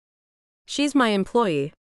 Stella. She's my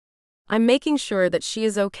employee. I'm making sure that she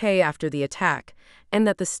is okay after the attack, and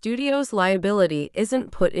that the studio's liability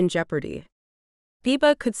isn't put in jeopardy.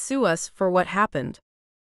 Biba could sue us for what happened.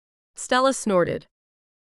 Stella snorted.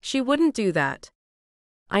 She wouldn't do that.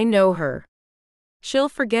 I know her. She'll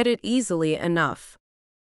forget it easily enough.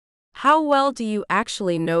 How well do you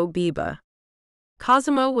actually know Biba?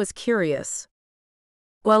 Cosimo was curious.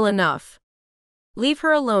 Well enough. Leave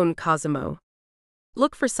her alone, Cosimo.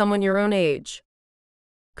 Look for someone your own age.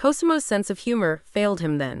 Cosimo's sense of humor failed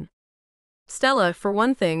him then. Stella, for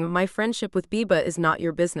one thing, my friendship with Biba is not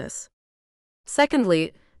your business.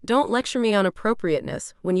 Secondly, don't lecture me on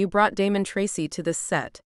appropriateness when you brought Damon Tracy to this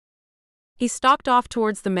set. He stalked off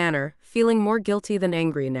towards the manor, feeling more guilty than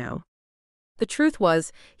angry now. The truth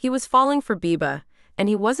was, he was falling for Biba, and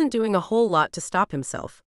he wasn't doing a whole lot to stop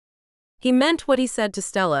himself. He meant what he said to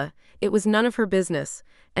Stella, it was none of her business,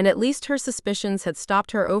 and at least her suspicions had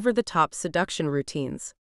stopped her over-the-top seduction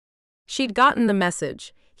routines. She'd gotten the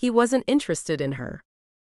message, he wasn't interested in her.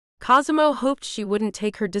 Cosimo hoped she wouldn't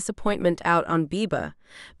take her disappointment out on Biba,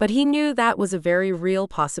 but he knew that was a very real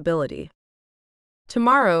possibility.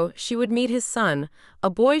 Tomorrow, she would meet his son, a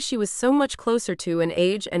boy she was so much closer to in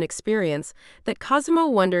age and experience that Cosimo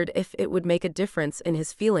wondered if it would make a difference in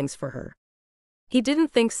his feelings for her. He didn't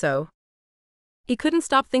think so. He couldn't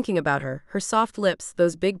stop thinking about her soft lips,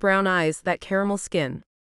 those big brown eyes, that caramel skin.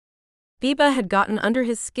 Biba had gotten under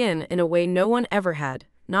his skin in a way no one ever had,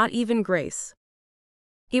 not even Grace.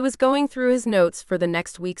 He was going through his notes for the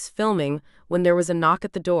next week's filming when there was a knock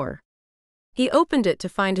at the door. He opened it to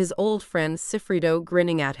find his old friend Sifrido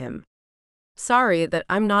grinning at him. Sorry that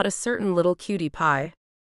I'm not a certain little cutie pie.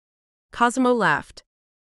 Cosimo laughed.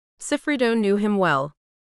 Sifrido knew him well.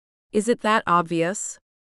 Is it that obvious?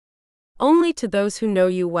 Only to those who know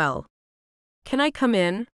you well. Can I come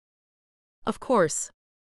in? Of course.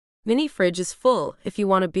 Mini fridge is full if you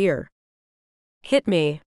want a beer. Hit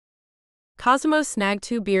me. Cosimo snagged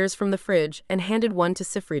 2 beers from the fridge and handed one to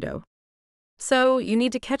Sifrido. So, you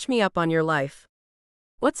need to catch me up on your life.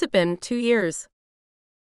 What's it been, 2 years?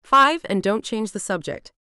 5, and don't change the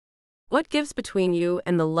subject. What gives between you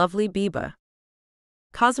and the lovely Biba?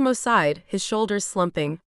 Cosimo sighed, his shoulders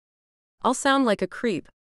slumping. I'll sound like a creep.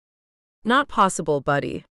 Not possible,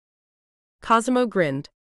 buddy. Cosimo grinned.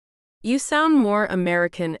 You sound more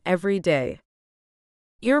American every day.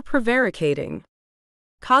 You're prevaricating.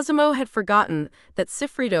 Cosimo had forgotten that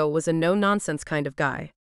Sifrido was a no-nonsense kind of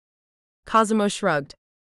guy. Cosimo shrugged.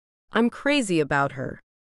 I'm crazy about her.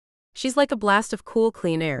 She's like a blast of cool,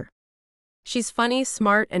 clean air. She's funny,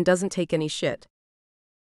 smart, and doesn't take any shit.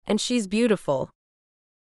 And she's beautiful.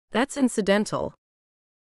 That's incidental.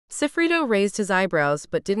 Sifrido raised his eyebrows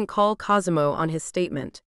but didn't call Cosimo on his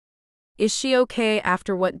statement. Is she okay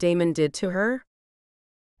after what Damon did to her?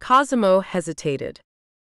 Cosimo hesitated.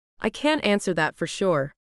 I can't answer that for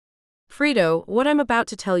sure. Frido, what I'm about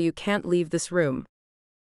to tell you can't leave this room.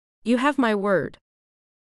 You have my word.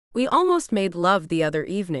 We almost made love the other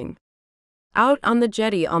evening. Out on the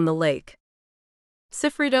jetty on the lake.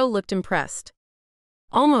 Sifrido looked impressed.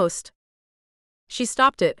 Almost. She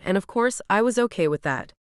stopped it, and of course I was okay with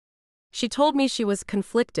that. She told me she was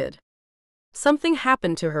conflicted. Something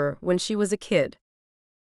happened to her when she was a kid.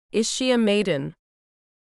 Is she a maiden?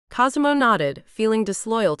 Cosimo nodded, feeling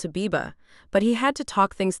disloyal to Biba, but he had to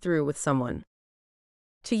talk things through with someone.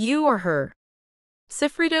 To you or her?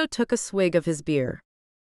 Sifrido took a swig of his beer.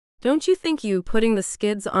 Don't you think you putting the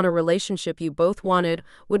skids on a relationship you both wanted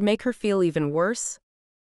would make her feel even worse?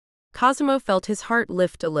 Cosimo felt his heart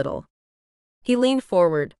lift a little. He leaned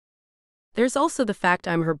forward. There's also the fact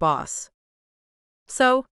I'm her boss.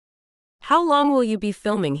 So, how long will you be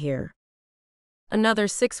filming here? Another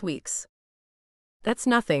 6 weeks. That's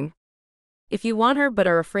nothing. If you want her but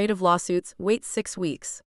are afraid of lawsuits, wait 6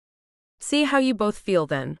 weeks. See how you both feel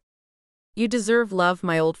then. You deserve love,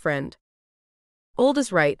 my old friend. Old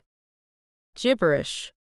is right.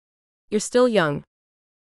 Gibberish. You're still young.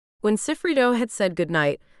 When Sifrido had said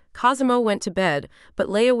goodnight, Cosimo went to bed, but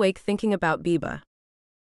lay awake thinking about Biba.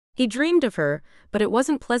 He dreamed of her, but it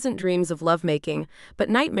wasn't pleasant dreams of lovemaking, but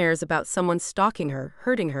nightmares about someone stalking her,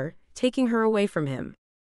 hurting her, taking her away from him.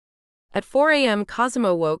 At 4 a.m.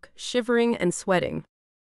 Cosimo woke, shivering and sweating.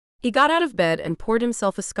 He got out of bed and poured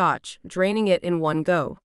himself a scotch, draining it in one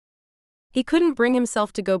go. He couldn't bring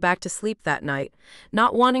himself to go back to sleep that night,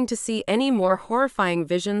 not wanting to see any more horrifying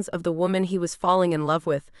visions of the woman he was falling in love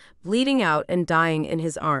with, bleeding out and dying in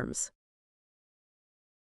his arms.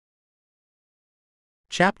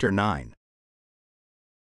 Chapter 9.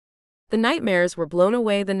 The nightmares were blown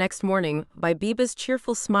away the next morning by Biba's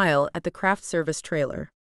cheerful smile at the craft service trailer.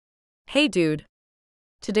 "Hey dude.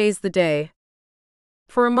 Today's the day."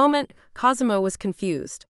 For a moment, Cosimo was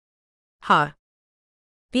confused. "Huh?"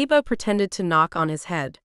 Biba pretended to knock on his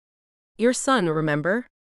head. "Your son, remember?"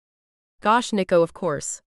 "Gosh, Nico, of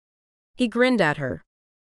course." He grinned at her.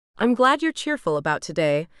 "I'm glad you're cheerful about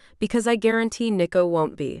today, because I guarantee Nico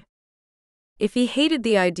won't be. If he hated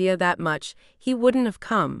the idea that much, he wouldn't have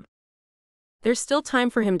come. There's still time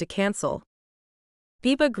for him to cancel."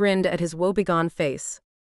 Biba grinned at his woebegone face.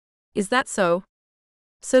 "Is that so?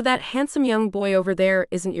 So that handsome young boy over there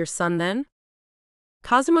isn't your son then?"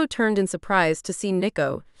 Cosimo turned in surprise to see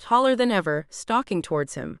Nico, taller than ever, stalking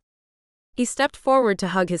towards him. He stepped forward to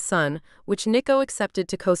hug his son, which Nico accepted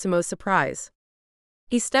to Cosimo's surprise.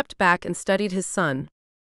 He stepped back and studied his son.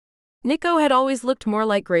 Nico had always looked more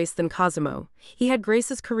like Grace than Cosimo. He had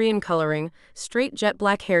Grace's Korean coloring, straight jet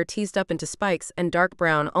black hair teased up into spikes and dark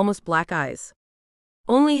brown, almost black eyes.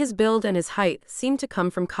 Only his build and his height seemed to come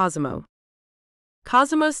from Cosimo.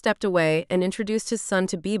 Cosimo stepped away and introduced his son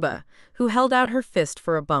to Biba, who held out her fist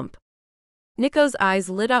for a bump. Nico's eyes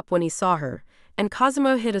lit up when he saw her, and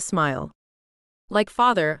Cosimo hid a smile. Like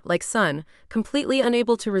father, like son, completely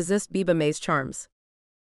unable to resist Biba May's charms.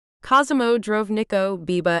 Cosimo drove Nico,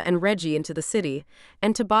 Biba, and Reggie into the city,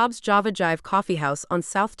 and to Bob's Java Jive coffee house on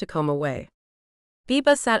South Tacoma Way.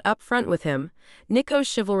 Biba sat up front with him. Nico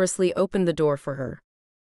chivalrously opened the door for her.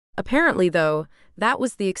 Apparently, though, that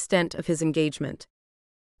was the extent of his engagement.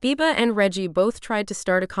 Biba and Reggie both tried to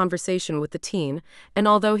start a conversation with the teen, and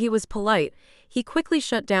although he was polite, he quickly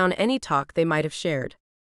shut down any talk they might have shared.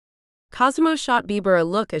 Cosimo shot Biba a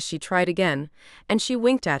look as she tried again, and she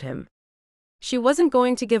winked at him. She wasn't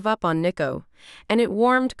going to give up on Nico, and it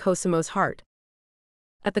warmed Cosimo's heart.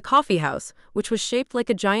 At the coffee house, which was shaped like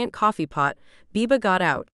a giant coffee pot, Biba got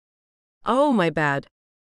out. "Oh, my bad.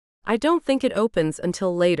 I don't think it opens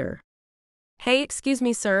until later." "Hey, excuse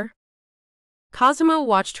me, sir." Cosimo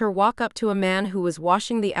watched her walk up to a man who was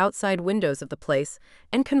washing the outside windows of the place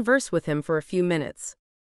and converse with him for a few minutes.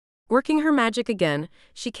 Working her magic again,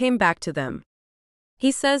 she came back to them.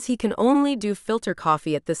 "He says he can only do filter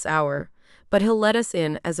coffee at this hour, but he'll let us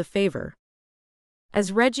in as a favor."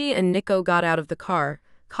 As Reggie and Nico got out of the car,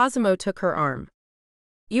 Cosimo took her arm.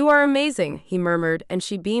 "You are amazing," he murmured, and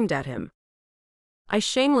she beamed at him. "I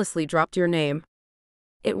shamelessly dropped your name."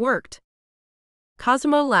 "It worked."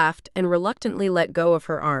 Cosimo laughed and reluctantly let go of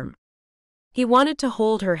her arm. He wanted to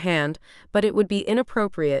hold her hand, but it would be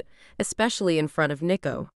inappropriate, especially in front of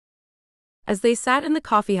Nico. As they sat in the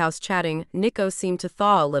coffeehouse chatting, Nico seemed to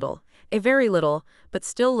thaw a little, a very little, but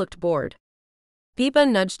still looked bored. Biba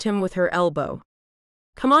nudged him with her elbow.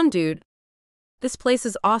 "Come on, dude. This place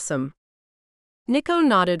is awesome." Nico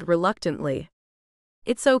nodded reluctantly.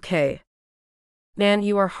 "It's okay. Man,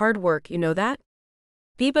 you are hard work, you know that?"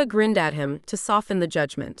 Biba grinned at him to soften the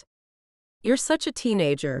judgment. "You're such a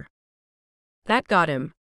teenager." That got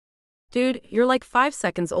him. "Dude, you're like 5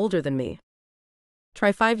 seconds older than me.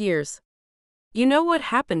 Try 5 years. You know what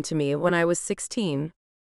happened to me when I was 16?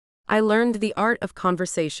 I learned the art of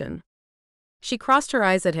conversation." She crossed her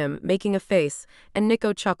eyes at him, making a face, and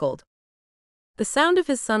Nico chuckled. The sound of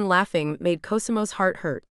his son laughing made Cosimo's heart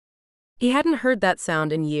hurt. He hadn't heard that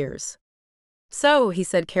sound in years. "So," he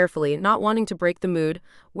said carefully, not wanting to break the mood,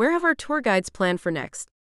 "where have our tour guides planned for next?"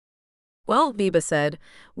 "Well," Biba said,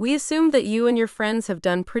 "we assume that you and your friends have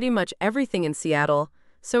done pretty much everything in Seattle,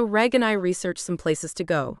 so Reg and I researched some places to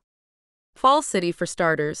go. Fall City for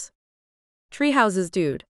starters. Treehouses,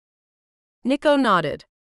 dude." Nico nodded.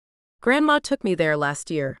 "Grandma took me there last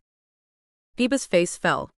year." Biba's face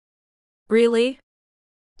fell. "Really?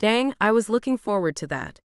 Dang, I was looking forward to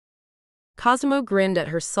that." Cosimo grinned at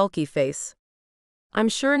her sulky face. "I'm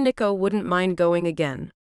sure Nico wouldn't mind going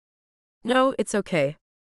again." "No, it's okay.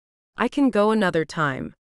 I can go another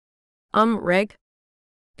time." Reg?"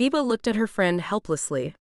 Biba looked at her friend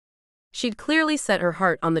helplessly. She'd clearly set her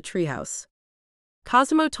heart on the treehouse.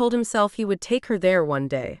 Cosimo told himself he would take her there one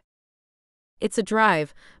day. "It's a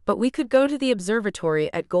drive, but we could go to the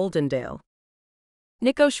observatory at Goldendale."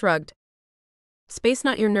 Nico shrugged. Space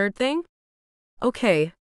not your nerd thing?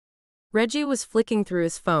 Okay. Reggie was flicking through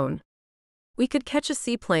his phone. We could catch a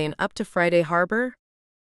seaplane up to Friday Harbor?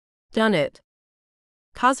 Done it.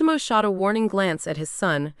 Cosimo shot a warning glance at his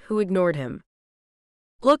son, who ignored him.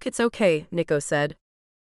 Look, it's okay, Nico said.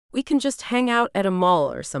 We can just hang out at a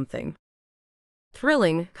mall or something.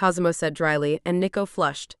 Thrilling, Cosimo said dryly, and Nico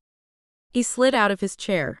flushed. He slid out of his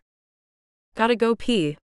chair. Gotta go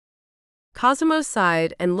pee. Cosimo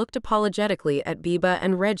sighed and looked apologetically at Biba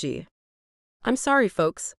and Reggie. I'm sorry,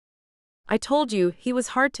 folks. I told you he was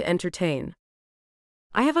hard to entertain.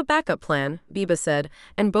 I have a backup plan, Biba said,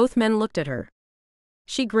 and both men looked at her.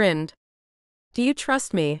 She grinned. Do you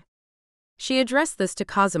trust me? She addressed this to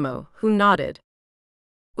Cosimo, who nodded.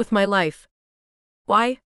 With my life.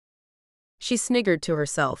 Why? She sniggered to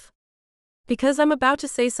herself. Because I'm about to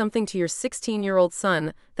say something to your 16-year-old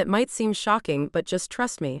son that might seem shocking, but just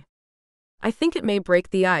trust me. I think it may break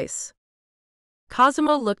the ice.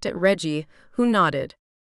 Cosimo looked at Reggie, who nodded.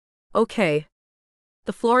 Okay.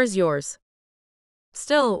 The floor is yours.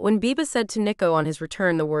 Still, when Biba said to Nico on his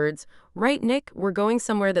return the words, Right, Nick, we're going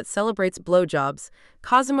somewhere that celebrates blowjobs,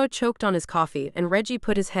 Cosimo choked on his coffee and Reggie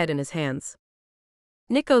put his head in his hands.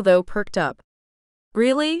 Nico, though, perked up.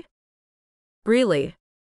 Really? Really?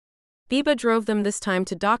 Biba drove them this time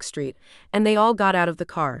to Dock Street, and they all got out of the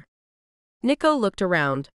car. Nico looked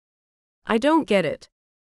around. I don't get it.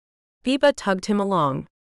 Biba tugged him along.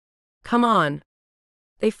 Come on.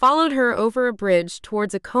 They followed her over a bridge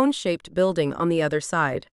towards a cone-shaped building on the other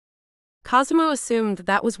side. Cosimo assumed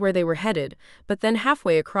that was where they were headed, but then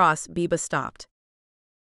halfway across, Biba stopped.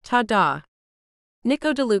 Ta-da!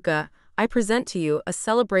 Nico DeLuca, I present to you a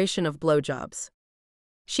celebration of blowjobs.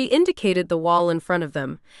 She indicated the wall in front of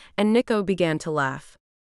them, and Nico began to laugh.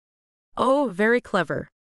 Oh, very clever.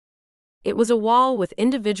 It was a wall with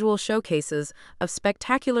individual showcases of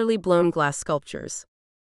spectacularly blown glass sculptures.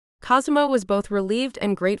 Cosimo was both relieved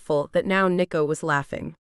and grateful that now Nico was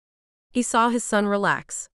laughing. He saw his son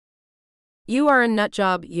relax. You are a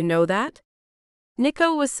nutjob, you know that?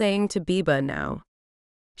 Nico was saying to Biba now.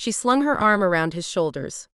 She slung her arm around his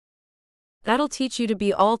shoulders. That'll teach you to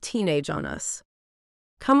be all teenage on us.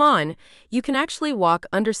 Come on, you can actually walk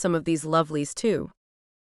under some of these lovelies too.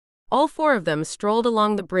 All four of them strolled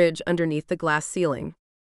along the bridge underneath the glass ceiling.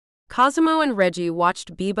 Cosimo and Reggie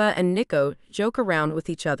watched Biba and Nico joke around with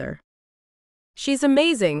each other. She's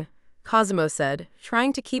amazing, Cosimo said,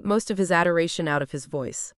 trying to keep most of his adoration out of his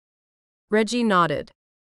voice. Reggie nodded.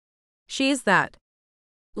 She is that.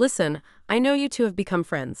 Listen, I know you two have become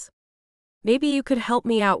friends. Maybe you could help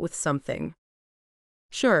me out with something.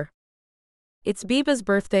 Sure. It's Biba's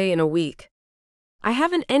birthday in a week. I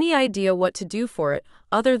haven't any idea what to do for it,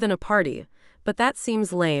 other than a party, but that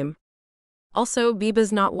seems lame. Also,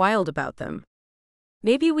 Biba's not wild about them.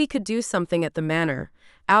 Maybe we could do something at the manor,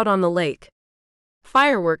 out on the lake.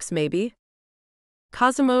 Fireworks, maybe?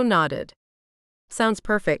 Cosimo nodded. Sounds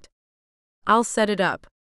perfect. I'll set it up.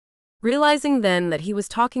 Realizing then that he was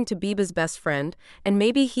talking to Biba's best friend, and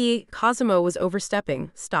maybe Cosimo was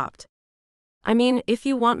overstepping, stopped. I mean, if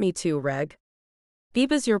you want me to, Reg.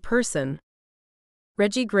 Biba's your person.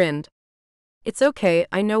 Reggie grinned. It's okay,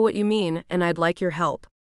 I know what you mean, and I'd like your help.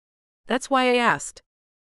 That's why I asked.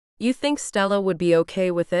 You think Stella would be okay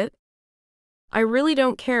with it? I really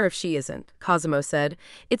don't care if she isn't, Cosimo said.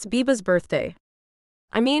 It's Biba's birthday.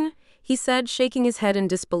 I mean, he said, shaking his head in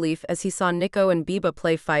disbelief as he saw Nico and Biba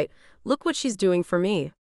play fight, look what she's doing for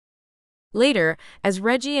me. Later, as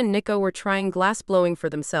Reggie and Nico were trying glass blowing for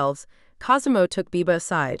themselves, Cosimo took Biba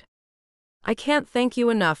aside. I can't thank you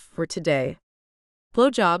enough for today.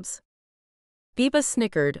 Blowjobs? Biba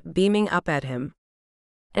snickered, beaming up at him.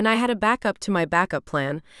 And I had a backup to my backup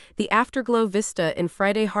plan, the Afterglow Vista in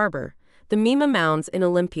Friday Harbor, the Mima Mounds in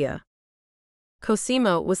Olympia.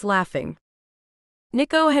 Cosimo was laughing.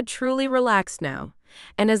 Nico had truly relaxed now,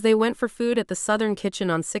 and as they went for food at the Southern Kitchen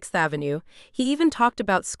on 6th Avenue, he even talked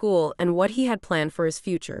about school and what he had planned for his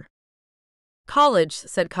future. College,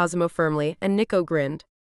 said Cosimo firmly, and Nico grinned.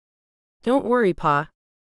 Don't worry, Pa.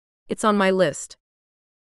 It's on my list.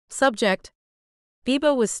 Subject.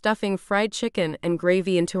 Biba was stuffing fried chicken and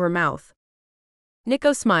gravy into her mouth.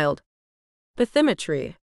 Nico smiled.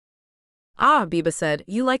 Bathymetry. Ah, Biba said,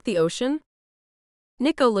 you like the ocean?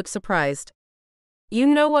 Nico looked surprised. You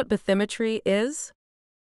know what bathymetry is?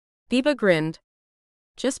 Biba grinned.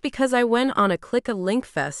 Just because I went on a click-a-link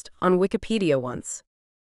fest on Wikipedia once.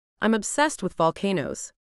 I'm obsessed with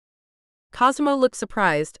volcanoes. Cosimo looked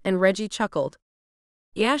surprised and Reggie chuckled.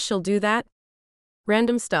 Yeah, she'll do that.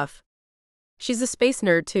 Random stuff. She's a space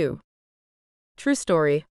nerd too. True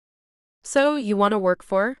story. So, you want to work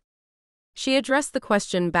for her? She addressed the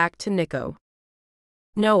question back to Nico.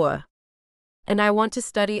 Noah. And I want to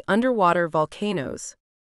study underwater volcanoes.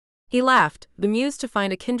 He laughed, bemused to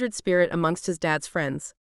find a kindred spirit amongst his dad's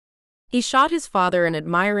friends. He shot his father an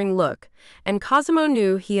admiring look, and Cosimo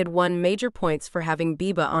knew he had won major points for having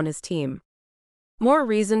Biba on his team. More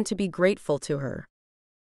reason to be grateful to her.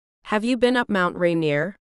 Have you been up Mount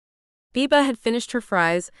Rainier? Biba had finished her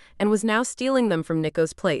fries and was now stealing them from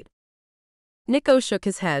Nico's plate. Nico shook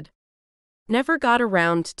his head. Never got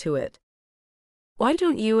around to it. Why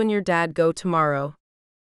don't you and your dad go tomorrow?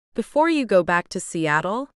 Before you go back to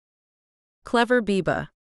Seattle? Clever Biba.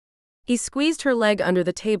 He squeezed her leg under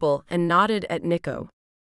the table and nodded at Nico.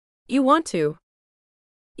 You want to?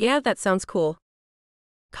 Yeah, that sounds cool.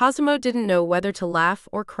 Cosimo didn't know whether to laugh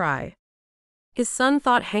or cry. His son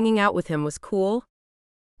thought hanging out with him was cool.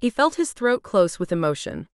 He felt his throat close with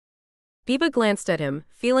emotion. Biba glanced at him,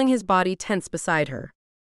 feeling his body tense beside her.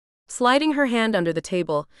 Sliding her hand under the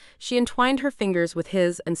table, she entwined her fingers with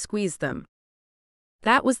his and squeezed them.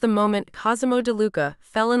 That was the moment Cosimo De Luca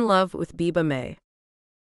fell in love with Biba May.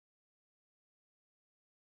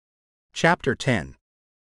 Chapter 10.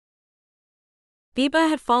 Biba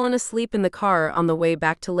had fallen asleep in the car on the way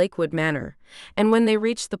back to Lakewood Manor, and when they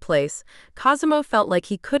reached the place, Cosimo felt like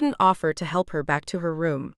he couldn't offer to help her back to her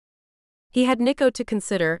room. He had Nico to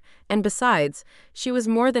consider, and besides, she was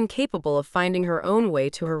more than capable of finding her own way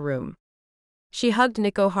to her room. She hugged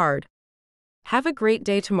Nico hard. Have a great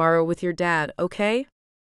day tomorrow with your dad, okay?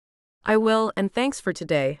 I will, and thanks for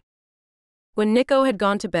today. When Nico had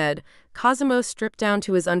gone to bed, Cosimo stripped down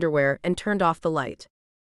to his underwear and turned off the light.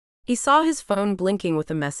 He saw his phone blinking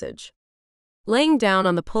with a message. Laying down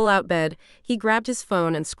on the pull-out bed, he grabbed his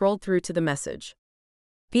phone and scrolled through to the message.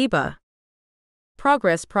 Biba.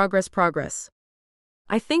 Progress.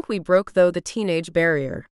 I think we broke though the teenage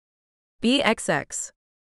barrier. BXX.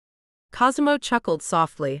 Cosimo chuckled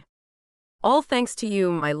softly. All thanks to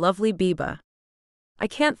you, my lovely Biba. I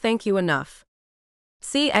can't thank you enough.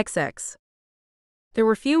 CXX. There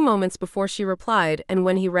were few moments before she replied, and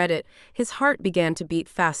when he read it, his heart began to beat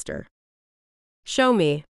faster. Show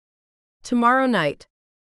me. Tomorrow night.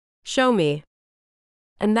 Show me.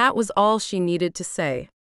 And that was all she needed to say.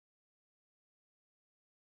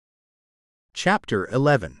 Chapter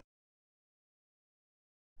 11.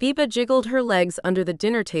 Biba jiggled her legs under the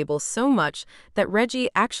dinner table so much that Reggie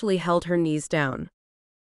actually held her knees down.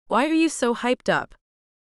 Why are you so hyped up?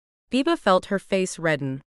 Biba felt her face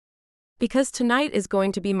redden. Because tonight is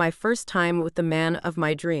going to be my first time with the man of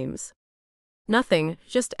my dreams. Nothing,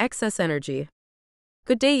 just excess energy.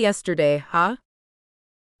 Good day yesterday, huh?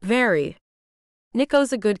 Very.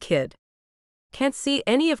 Nico's a good kid. Can't see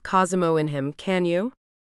any of Cosimo in him, can you?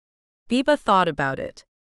 Biba thought about it.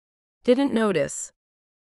 Didn't notice.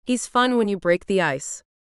 He's fun when you break the ice.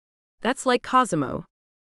 That's like Cosimo.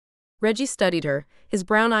 Reggie studied her, his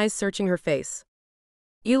brown eyes searching her face.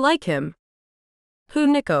 You like him? Who,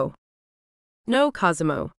 Nico? No,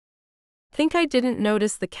 Cosimo. Think I didn't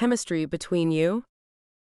notice the chemistry between you?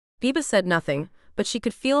 Biba said nothing, but she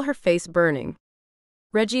could feel her face burning.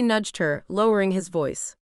 Reggie nudged her, lowering his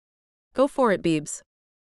voice. Go for it, Biebs.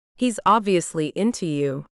 He's obviously into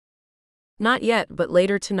you. Not yet, but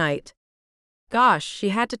later tonight. Gosh, she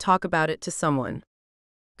had to talk about it to someone.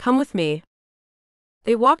 Come with me.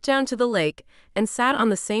 They walked down to the lake and sat on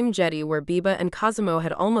the same jetty where Biba and Cosimo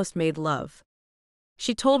had almost made love.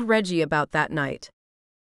 She told Reggie about that night.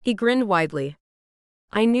 He grinned widely.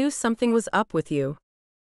 I knew something was up with you.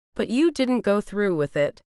 But you didn't go through with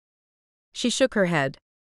it. She shook her head.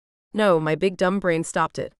 No, my big dumb brain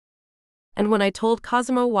stopped it. And when I told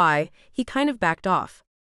Cosimo why, he kind of backed off.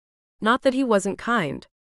 Not that he wasn't kind.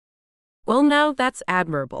 Well, now that's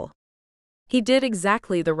admirable. He did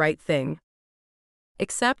exactly the right thing.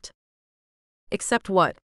 Except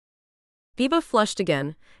what? Biba flushed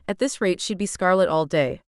again. At this rate she'd be scarlet all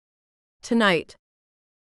day. Tonight.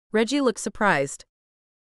 Reggie looked surprised.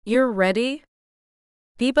 You're ready?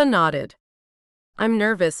 Biba nodded. I'm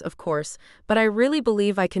nervous, of course, but I really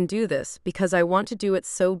believe I can do this because I want to do it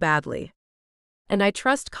so badly. And I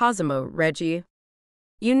trust Cosimo, Reggie.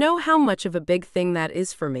 You know how much of a big thing that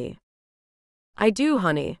is for me. I do,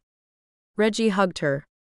 honey. Reggie hugged her.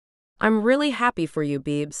 I'm really happy for you,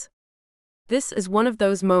 Biebs. This is one of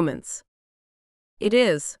those moments. It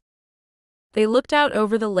is. They looked out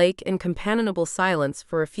over the lake in companionable silence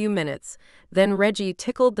for a few minutes, then Reggie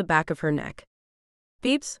tickled the back of her neck.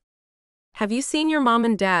 Biebs? Have you seen your mom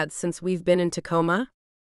and dad since we've been in Tacoma?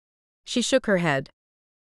 She shook her head.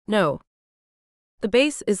 No. The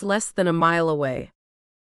base is less than a mile away.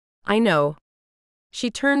 I know.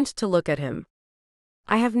 She turned to look at him.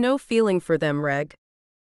 I have no feeling for them, Reg.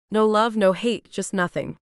 No love, no hate, just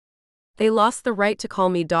nothing. They lost the right to call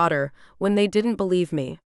me daughter when they didn't believe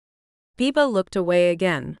me. Biba looked away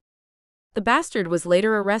again. The bastard was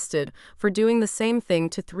later arrested for doing the same thing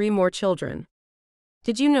to 3 more children.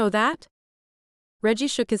 Did you know that? Reggie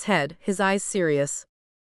shook his head, his eyes serious.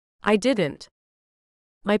 I didn't.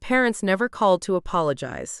 My parents never called to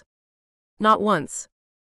apologize. Not once.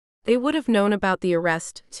 They would have known about the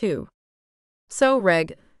arrest, too. So,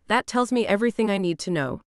 Reg, that tells me everything I need to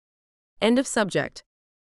know. End of subject.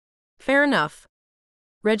 Fair enough.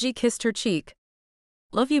 Reggie kissed her cheek.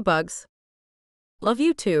 Love you, Bugs. Love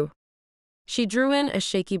you too. She drew in a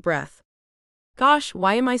shaky breath. Gosh,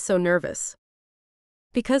 why am I so nervous?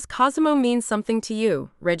 Because Cosimo means something to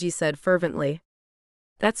you, Reggie said fervently.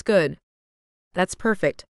 That's good. That's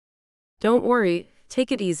perfect. Don't worry,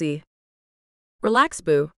 take it easy. Relax,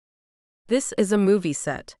 boo. This is a movie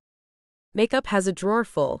set. Makeup has a drawer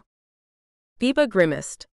full. Biba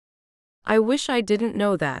grimaced. I wish I didn't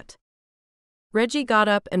know that. Reggie got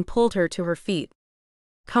up and pulled her to her feet.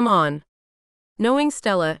 Come on. Knowing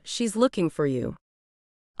Stella, she's looking for you.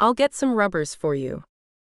 I'll get some rubbers for you.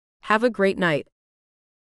 Have a great night.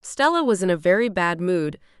 Stella was in a very bad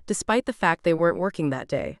mood, despite the fact they weren't working that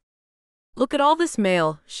day. Look at all this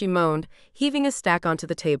mail, she moaned, heaving a stack onto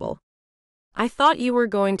the table. I thought you were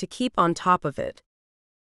going to keep on top of it.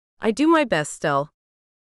 I do my best, Stell.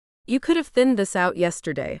 You could have thinned this out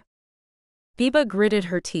yesterday. Biba gritted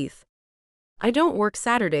her teeth. I don't work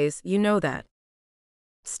Saturdays, you know that.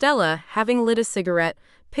 Stella, having lit a cigarette,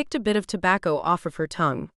 picked a bit of tobacco off of her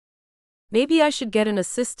tongue. Maybe I should get an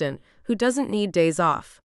assistant who doesn't need days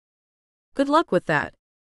off. Good luck with that.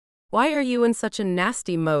 Why are you in such a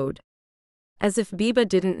nasty mode? As if Biba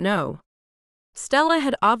didn't know. Stella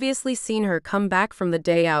had obviously seen her come back from the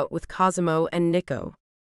day out with Cosimo and Nico.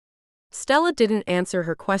 Stella didn't answer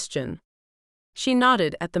her question. She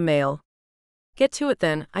nodded at the mail. Get to it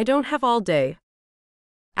then, I don't have all day.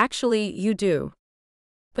 Actually, you do.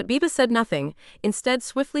 But Biba said nothing, instead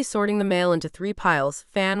swiftly sorting the mail into 3 piles,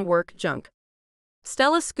 fan, work, junk.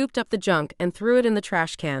 Stella scooped up the junk and threw it in the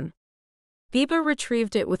trash can. Biba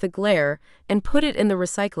retrieved it with a glare and put it in the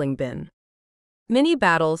recycling bin. Mini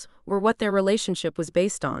battles were what their relationship was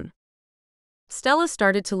based on. Stella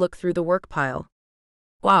started to look through the work pile.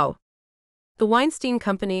 Wow. The Weinstein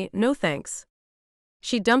Company, no thanks.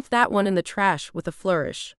 She dumped that one in the trash with a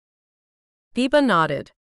flourish. Biba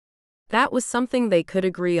nodded. That was something they could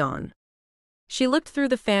agree on. She looked through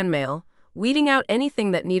the fan mail, weeding out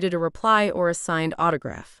anything that needed a reply or a signed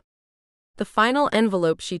autograph. The final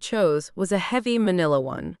envelope she chose was a heavy manila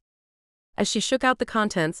one. As she shook out the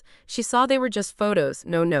contents, she saw they were just photos,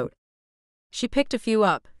 no note. She picked a few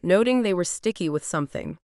up, noting they were sticky with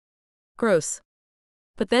something. Gross.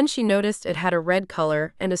 But then she noticed it had a red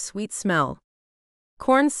color and a sweet smell.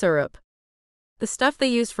 Corn syrup. The stuff they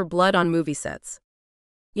used for blood on movie sets.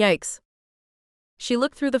 Yikes. She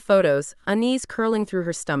looked through the photos, unease curling through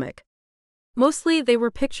her stomach. Mostly they were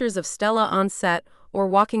pictures of Stella on set or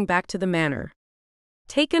walking back to the manor.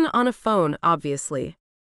 Taken on a phone, obviously.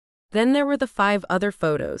 Then there were the 5 other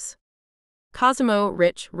photos. Cosimo,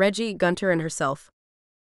 Rich, Reggie, Gunter, and herself.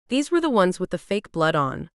 These were the ones with the fake blood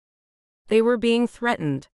on. They were being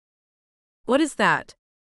threatened. What is that?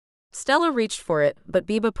 Stella reached for it, but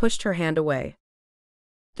Biba pushed her hand away.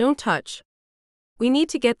 Don't touch. We need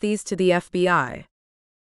to get these to the FBI.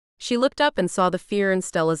 She looked up and saw the fear in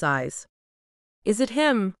Stella's eyes. Is it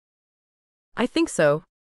him? I think so.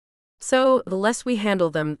 So, the less we handle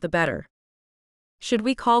them, the better. Should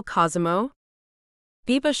we call Cosimo?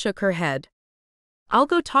 Biba shook her head. I'll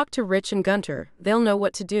go talk to Rich and Gunter, they'll know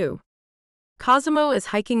what to do. Cosimo is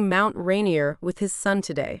hiking Mount Rainier with his son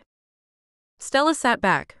today. Stella sat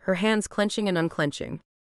back, her hands clenching and unclenching.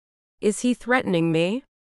 Is he threatening me?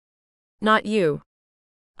 Not you.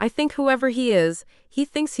 I think whoever he is, he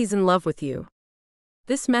thinks he's in love with you.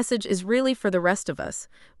 This message is really for the rest of us.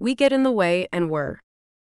 We get in the way and we're.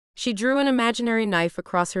 She drew an imaginary knife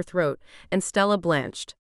across her throat, and Stella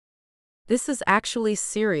blanched. This is actually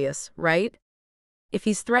serious, right? If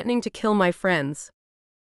he's threatening to kill my friends.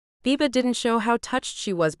 Biba didn't show how touched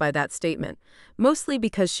she was by that statement, mostly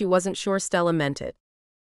because she wasn't sure Stella meant it.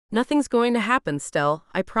 Nothing's going to happen, Stell,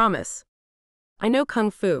 I promise. I know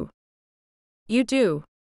Kung Fu. You do.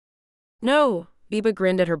 No, Biba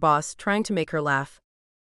grinned at her boss, trying to make her laugh.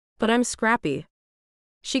 But I'm scrappy.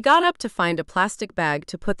 She got up to find a plastic bag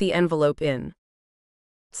to put the envelope in.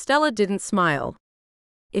 Stella didn't smile.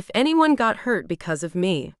 If anyone got hurt because of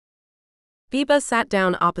me. Biba sat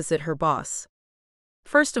down opposite her boss.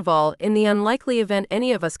 First of all, in the unlikely event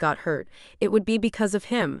any of us got hurt, it would be because of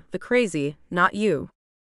him, the crazy, not you.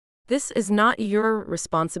 This is not your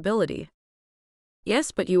responsibility.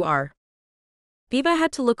 Yes, but you are. Biba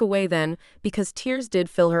had to look away then, because tears did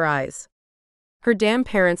fill her eyes. Her damn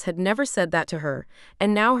parents had never said that to her,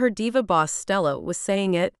 and now her diva boss Stella was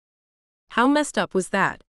saying it. How messed up was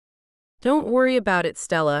that? Don't worry about it,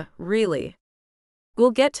 Stella, really.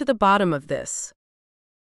 We'll get to the bottom of this.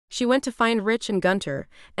 She went to find Rich and Gunter,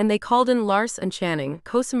 and they called in Lars and Channing,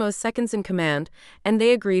 Cosimo's seconds in command, and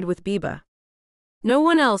they agreed with Biba. No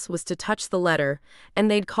one else was to touch the letter,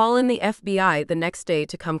 and they'd call in the FBI the next day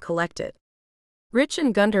to come collect it. Rich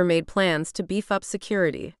and Gunter made plans to beef up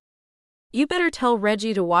security. You better tell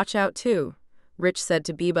Reggie to watch out too, Rich said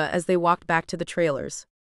to Biba as they walked back to the trailers.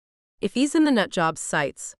 If he's in the nutjob's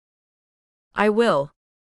sights. I will.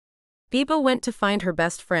 Biba went to find her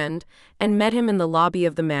best friend, and met him in the lobby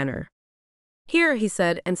of the manor. Here, he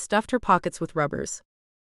said, and stuffed her pockets with rubbers.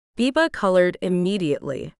 Biba colored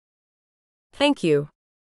immediately. Thank you.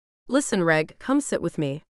 Listen, Reg, come sit with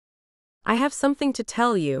me. I have something to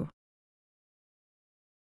tell you.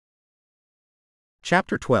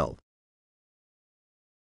 Chapter 12.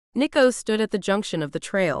 Nico stood at the junction of the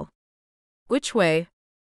trail. Which way?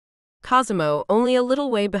 Cosimo, only a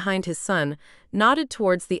little way behind his son, nodded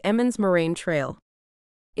towards the Emmons Moraine Trail.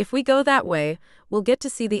 If we go that way, we'll get to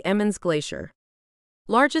see the Emmons Glacier.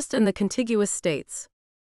 Largest in the contiguous states.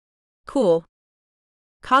 Cool.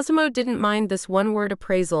 Cosimo didn't mind this one-word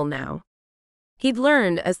appraisal now. He'd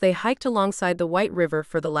learned as they hiked alongside the White River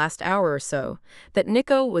for the last hour or so, that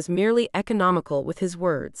Nico was merely economical with his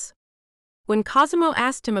words. When Cosimo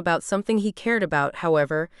asked him about something he cared about,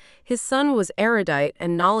 however, his son was erudite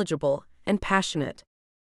and knowledgeable and passionate.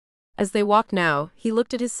 As they walked now, he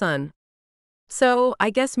looked at his son. So, I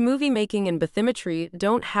guess movie making and bathymetry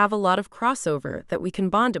don't have a lot of crossover that we can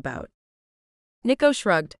bond about. Nico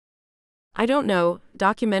shrugged. I don't know,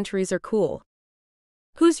 documentaries are cool.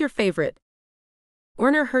 Who's your favorite?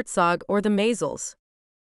 Werner Herzog or the Maisels?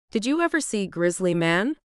 Did you ever see Grizzly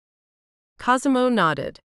Man? Cosimo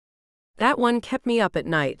nodded. That one kept me up at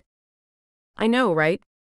night. I know, right?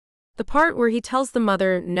 The part where he tells the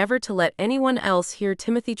mother never to let anyone else hear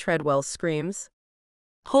Timothy Treadwell's screams.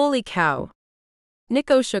 Holy cow.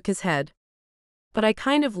 Nico shook his head. But I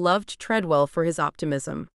kind of loved Treadwell for his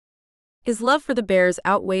optimism. His love for the bears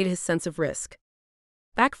outweighed his sense of risk.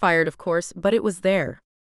 Backfired, of course, but it was there.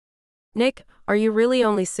 Nick, are you really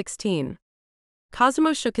only 16?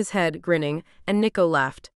 Cosimo shook his head, grinning, and Nico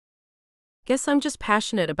laughed. Guess I'm just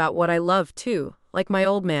passionate about what I love too, like my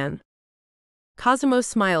old man. Cosimo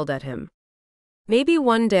smiled at him. Maybe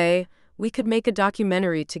one day, we could make a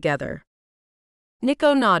documentary together.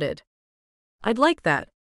 Nico nodded. I'd like that.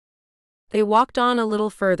 They walked on a little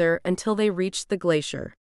further until they reached the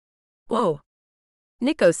glacier. Whoa.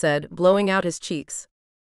 Nico said, blowing out his cheeks.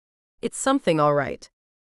 It's something all right.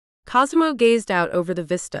 Cosimo gazed out over the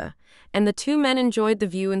vista, and the two men enjoyed the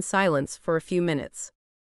view in silence for a few minutes.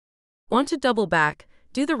 Want to double back,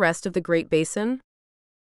 do the rest of the Great Basin?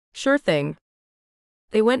 Sure thing.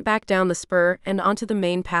 They went back down the spur and onto the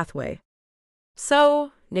main pathway.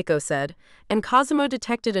 So, Nico said, and Cosimo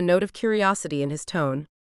detected a note of curiosity in his tone.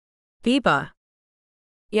 Biba.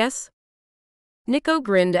 Yes? Nico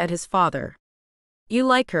grinned at his father. You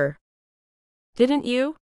like her. Didn't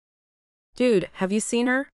you? Dude, have you seen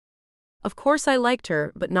her? Of course I liked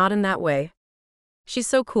her, but not in that way. She's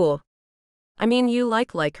so cool. I mean, you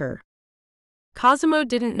like her. Cosimo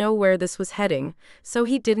didn't know where this was heading, so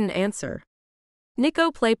he didn't answer.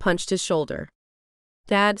 Nico punched his shoulder.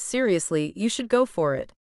 Dad, seriously, you should go for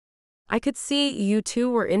it. I could see you two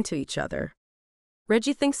were into each other.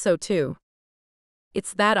 Reggie thinks so too.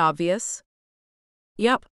 It's that obvious?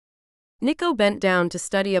 Yup. Nico bent down to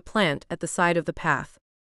study a plant at the side of the path.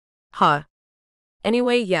 Huh.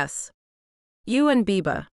 Anyway, yes. You and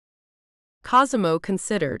Biba. Cosimo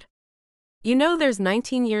considered. You know there's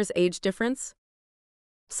 19 years age difference?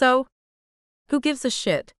 So? Who gives a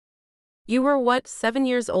shit? You were 7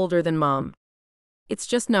 years older than Mom. It's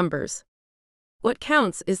just numbers. What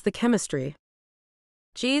counts is the chemistry.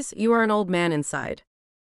 Geez, you are an old man inside.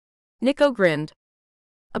 Nico grinned.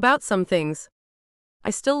 About some things.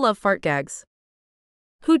 I still love fart gags.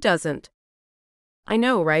 Who doesn't? I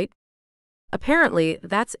know, right? Apparently,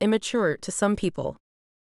 that's immature to some people.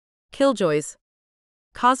 Killjoys.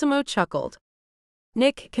 Cosimo chuckled.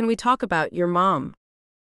 Nick, can we talk about your mom?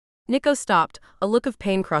 Nico stopped, a look of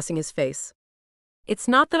pain crossing his face. It's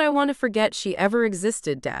not that I want to forget she ever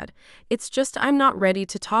existed, Dad. It's just I'm not ready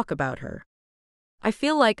to talk about her. I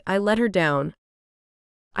feel like I let her down.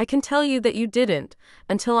 I can tell you that you didn't,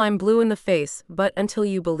 until I'm blue in the face, but until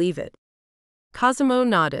you believe it. Cosimo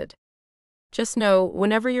nodded. Just know,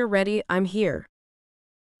 whenever you're ready, I'm here.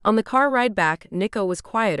 On the car ride back, Nico was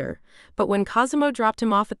quieter, but when Cosimo dropped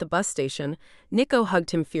him off at the bus station, Nico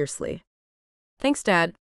hugged him fiercely. Thanks,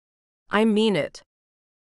 Dad. I mean it.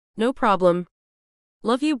 No problem.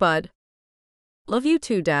 Love you, bud. Love you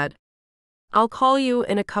too, Dad. I'll call you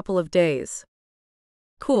in a couple of days.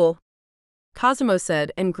 Cool, Cosimo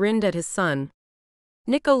said and grinned at his son.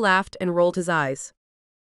 Nico laughed and rolled his eyes.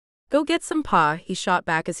 Go get some pa, he shot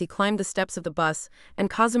back as he climbed the steps of the bus, and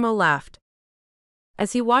Cosimo laughed.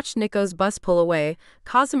 As he watched Nico's bus pull away,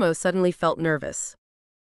 Cosimo suddenly felt nervous.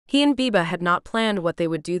 He and Biba had not planned what they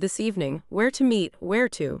would do this evening, where to meet, where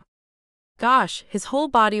to. Gosh, his whole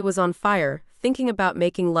body was on fire, thinking about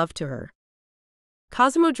making love to her.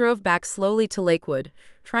 Cosimo drove back slowly to Lakewood,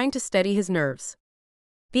 trying to steady his nerves.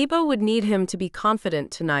 Biba would need him to be confident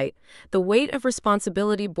tonight. The weight of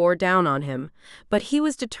responsibility bore down on him, but he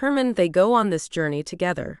was determined they go on this journey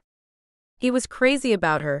together. He was crazy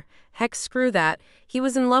about her, heck screw that, he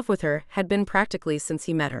was in love with her, had been practically since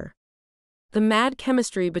he met her. The mad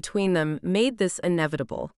chemistry between them made this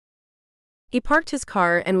inevitable. He parked his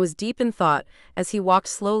car and was deep in thought as he walked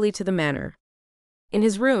slowly to the manor. In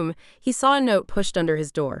his room, he saw a note pushed under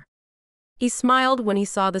his door. He smiled when he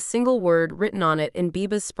saw the single word written on it in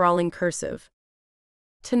Biba's sprawling cursive.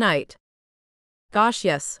 Tonight. Gosh,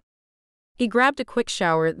 yes. He grabbed a quick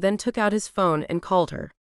shower, then took out his phone and called her.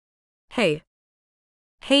 Hey.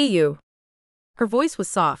 Hey, you. Her voice was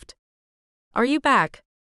soft. Are you back?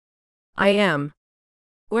 I am.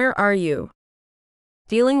 Where are you?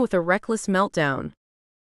 Dealing with a reckless meltdown.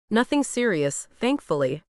 Nothing serious,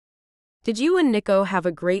 thankfully. Did you and Nico have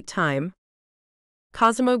a great time?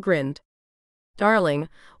 Cosimo grinned. Darling,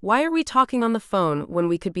 why are we talking on the phone when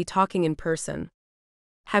we could be talking in person?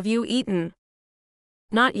 Have you eaten?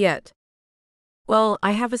 Not yet. Well,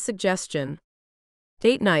 I have a suggestion.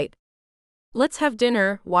 Date night. Let's have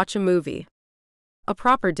dinner, watch a movie. A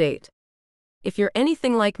proper date. If you're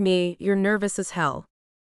anything like me, you're nervous as hell.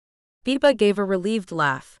 Biba gave a relieved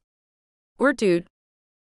laugh. Or dude.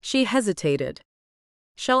 She hesitated.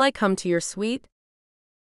 Shall I come to your suite?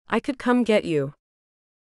 I could come get you.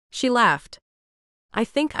 She laughed. I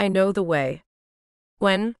think I know the way.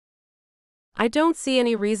 When? I don't see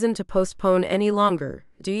any reason to postpone any longer,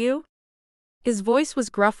 do you? His voice was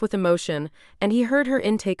gruff with emotion, and he heard her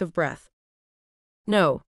intake of breath.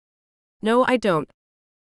 No. No, I don't.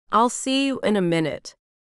 I'll see you in a minute.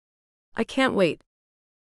 I can't wait.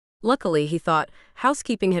 Luckily, he thought,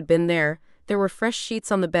 housekeeping had been there were fresh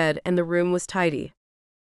sheets on the bed and the room was tidy.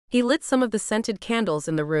 He lit some of the scented candles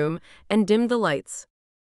in the room and dimmed the lights.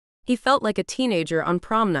 He felt like a teenager on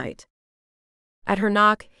prom night. At her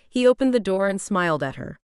knock, he opened the door and smiled at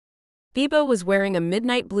her. Biba was wearing a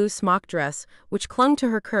midnight blue smock dress, which clung to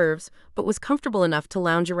her curves, but was comfortable enough to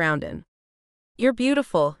lounge around in. You're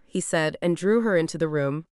beautiful, he said and drew her into the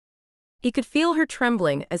room. He could feel her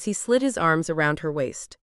trembling as he slid his arms around her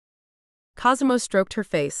waist. Cosimo stroked her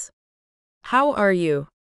face. How are you?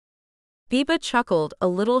 Biba chuckled a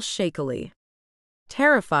little shakily.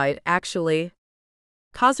 Terrified, actually.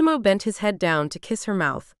 Cosimo bent his head down to kiss her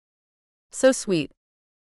mouth. So sweet.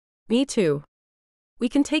 Me too. We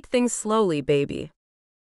can take things slowly, baby.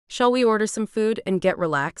 Shall we order some food and get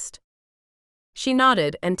relaxed? She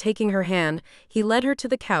nodded and taking her hand, he led her to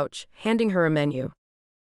the couch, handing her a menu.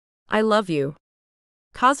 I love you.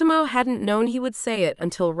 Cosimo hadn't known he would say it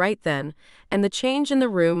until right then, and the change in the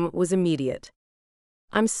room was immediate.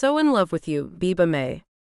 I'm so in love with you, Biba May.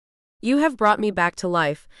 You have brought me back to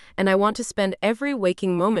life, and I want to spend every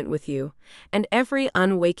waking moment with you, and every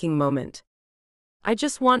unwaking moment. I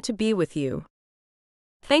just want to be with you.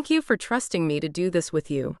 Thank you for trusting me to do this with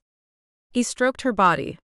you. He stroked her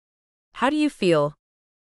body. How do you feel?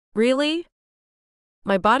 Really?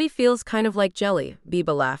 My body feels kind of like jelly,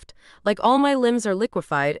 Biba laughed. Like all my limbs are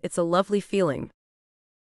liquefied, it's a lovely feeling.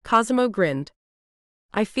 Cosimo grinned.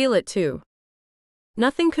 I feel it too.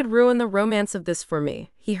 Nothing could ruin the romance of this for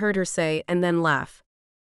me, he heard her say and then laugh.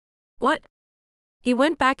 What? He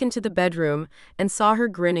went back into the bedroom and saw her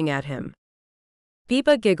grinning at him.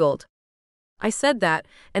 Biba giggled. I said that,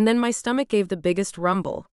 and then my stomach gave the biggest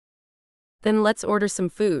rumble. Then let's order some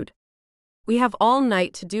food. We have all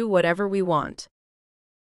night to do whatever we want.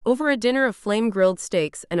 Over a dinner of flame-grilled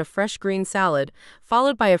steaks and a fresh green salad,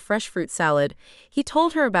 followed by a fresh fruit salad, he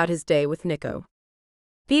told her about his day with Nico.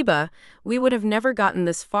 Biba, we would have never gotten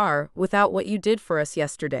this far without what you did for us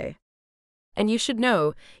yesterday. And you should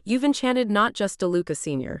know, you've enchanted not just DeLuca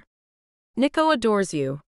Sr. Nico adores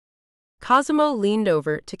you. Cosimo leaned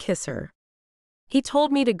over to kiss her. He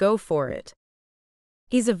told me to go for it.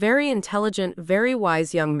 He's a very intelligent, very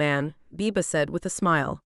wise young man, Biba said with a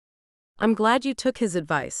smile. I'm glad you took his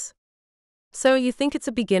advice. So you think it's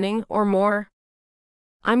a beginning or more?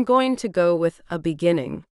 I'm going to go with a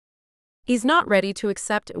beginning. He's not ready to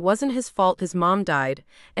accept it wasn't his fault his mom died,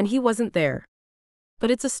 and he wasn't there.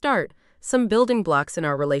 But it's a start, some building blocks in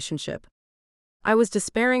our relationship. I was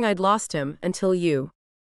despairing I'd lost him until you.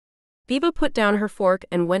 Biba put down her fork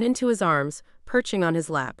and went into his arms, perching on his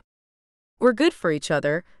lap. We're good for each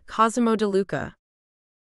other, Cosimo De Luca.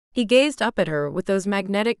 He gazed up at her with those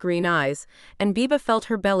magnetic green eyes, and Biba felt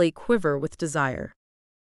her belly quiver with desire.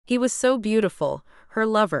 He was so beautiful, her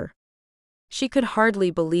lover. She could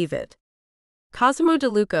hardly believe it. Cosimo De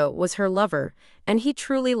Luca was her lover, and he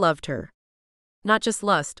truly loved her. Not just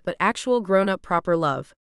lust, but actual grown-up proper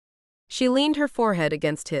love. She leaned her forehead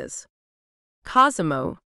against his.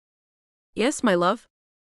 Cosimo. Yes, my love?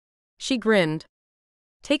 She grinned.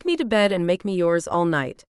 Take me to bed and make me yours all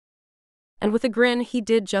night. And with a grin he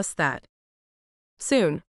did just that.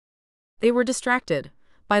 Soon. They were distracted,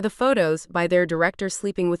 by the photos, by their director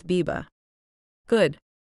sleeping with Biba. Good.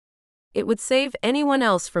 It would save anyone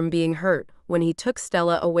else from being hurt when he took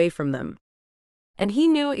Stella away from them. And he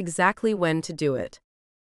knew exactly when to do it.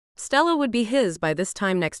 Stella would be his by this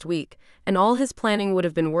time next week, and all his planning would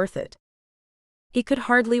have been worth it. He could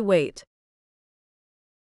hardly wait.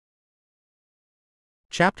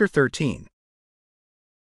 Chapter 13.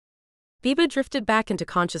 Biba drifted back into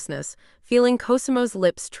consciousness, feeling Cosimo's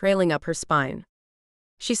lips trailing up her spine.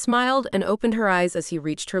 She smiled and opened her eyes as he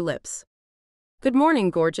reached her lips. Good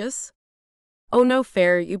morning, gorgeous. Oh no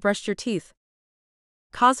fair, you brushed your teeth.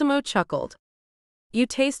 Cosimo chuckled. You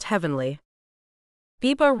taste heavenly.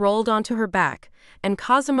 Biba rolled onto her back, and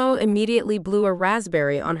Cosimo immediately blew a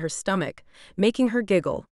raspberry on her stomach, making her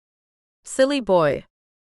giggle. Silly boy.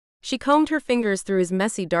 She combed her fingers through his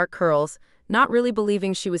messy dark curls, not really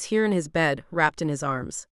believing she was here in his bed, wrapped in his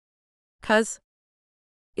arms.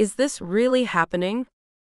 Is this really happening?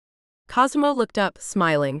 Cosimo looked up,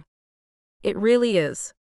 smiling. It really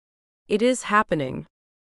is. It is happening.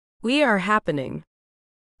 We are happening.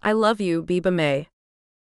 I love you, Biba May.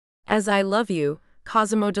 As I love you,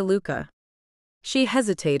 Cosimo De Luca. She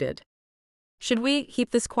hesitated. Should we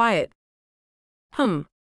keep this quiet?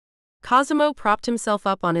 Cosimo propped himself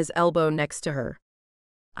up on his elbow next to her.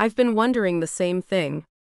 I've been wondering the same thing.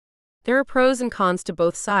 There are pros and cons to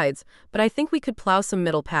both sides, but I think we could plow some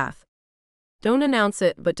middle path. Don't announce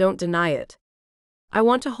it, but don't deny it. I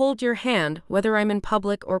want to hold your hand, whether I'm in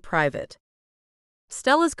public or private.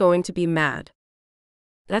 Stella's going to be mad.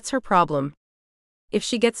 That's her problem. If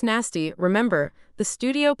she gets nasty, remember, the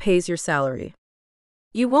studio pays your salary.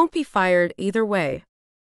 You won't be fired either way.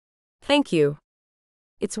 Thank you.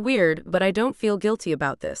 It's weird, but I don't feel guilty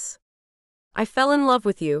about this. I fell in love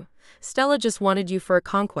with you. Stella just wanted you for a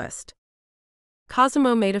conquest.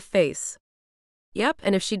 Cosimo made a face. Yep,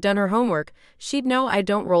 and if she'd done her homework, she'd know I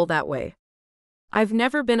don't roll that way. I've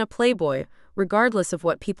never been a playboy, regardless of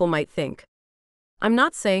what people might think. I'm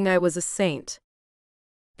not saying I was a saint.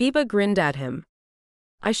 Biba grinned at him.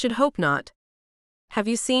 I should hope not. Have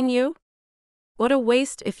you seen you? What a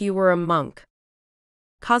waste if you were a monk.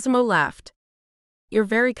 Cosimo laughed. You're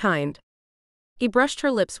very kind. He brushed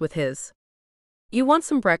her lips with his. You want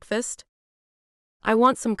some breakfast? I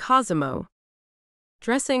want some, Cosimo.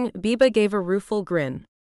 Dressing, Biba gave a rueful grin.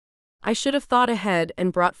 I should have thought ahead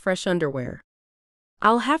and brought fresh underwear.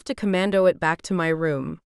 I'll have to commando it back to my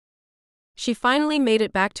room. She finally made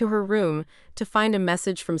it back to her room to find a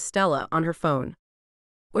message from Stella on her phone.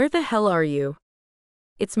 Where the hell are you?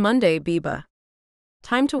 It's Monday, Biba.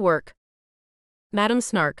 Time to work. Madam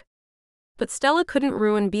Snark. But Stella couldn't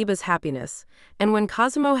ruin Biba's happiness, and when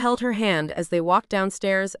Cosimo held her hand as they walked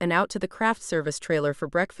downstairs and out to the craft service trailer for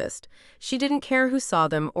breakfast, she didn't care who saw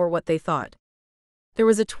them or what they thought. There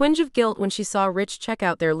was a twinge of guilt when she saw Rich check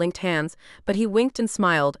out their linked hands, but he winked and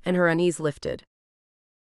smiled, and her unease lifted.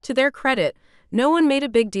 To their credit, no one made a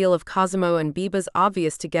big deal of Cosimo and Biba's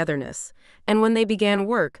obvious togetherness, and when they began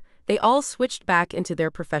work, they all switched back into their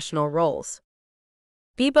professional roles.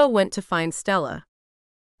 Biba went to find Stella.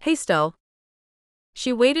 Hey, Stell.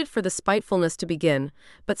 She waited for the spitefulness to begin,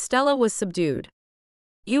 but Stella was subdued.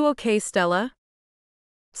 You okay, Stella?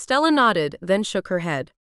 Stella nodded, then shook her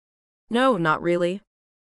head. No, not really.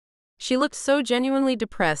 She looked so genuinely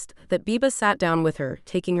depressed that Biba sat down with her,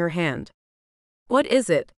 taking her hand. What is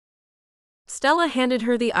it? Stella handed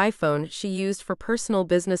her the iPhone she used for personal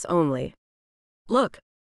business only. Look.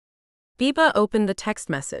 Biba opened the text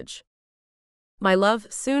message. My love,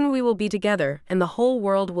 soon we will be together, and the whole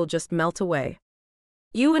world will just melt away.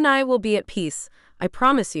 You and I will be at peace, I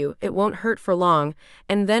promise you, it won't hurt for long,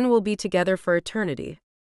 and then we'll be together for eternity.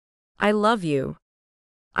 I love you.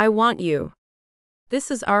 I want you.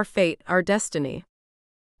 This is our fate, our destiny.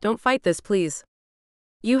 Don't fight this, please.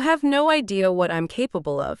 You have no idea what I'm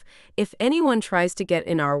capable of if anyone tries to get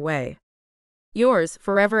in our way. Yours,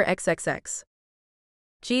 forever XXX.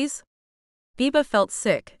 Geez? Biba felt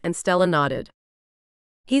sick, and Stella nodded.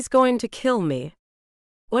 He's going to kill me.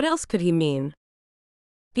 What else could he mean?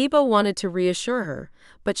 Biba wanted to reassure her,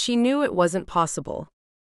 but she knew it wasn't possible.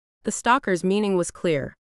 The stalker's meaning was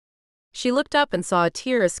clear. She looked up and saw a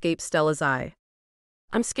tear escape Stella's eye.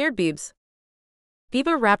 I'm scared, Biebs.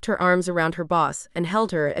 Biba wrapped her arms around her boss and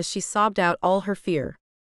held her as she sobbed out all her fear.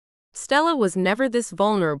 Stella was never this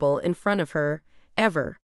vulnerable in front of her,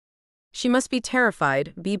 ever. She must be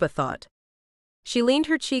terrified, Biba thought. She leaned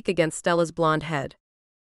her cheek against Stella's blonde head.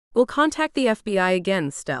 We'll contact the FBI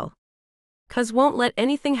again, Stell. 'Cause won't let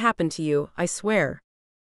anything happen to you, I swear.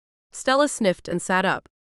 Stella sniffed and sat up.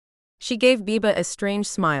 She gave Biba a strange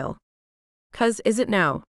smile. 'Cause is it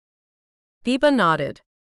now? Biba nodded.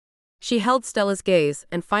 She held Stella's gaze,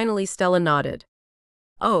 and finally Stella nodded.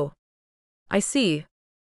 Oh. I see.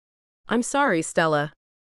 I'm sorry, Stella.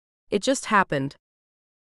 It just happened.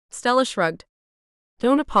 Stella shrugged.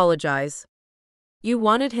 Don't apologize. You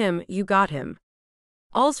wanted him, you got him.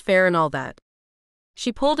 All's fair and all that.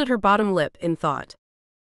 She pulled at her bottom lip in thought.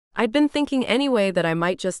 I'd been thinking anyway that I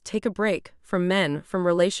might just take a break from men, from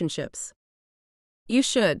relationships. You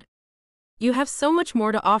should. You have so much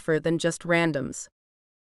more to offer than just randoms.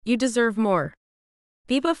 You deserve more.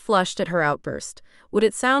 Biba flushed at her outburst. Would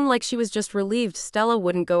it sound like she was just relieved Stella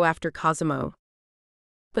wouldn't go after Cosimo?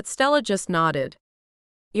 But Stella just nodded.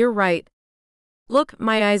 You're right. Look,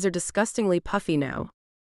 my eyes are disgustingly puffy now.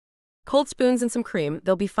 Cold spoons and some cream,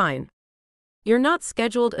 they'll be fine. You're not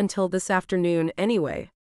scheduled until this afternoon anyway.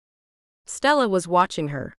 Stella was watching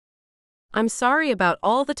her. I'm sorry about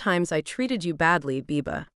all the times I treated you badly,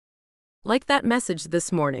 Biba. Like that message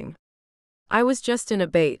this morning. I was just in a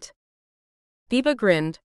bait. Biba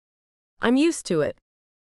grinned. I'm used to it.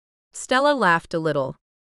 Stella laughed a little.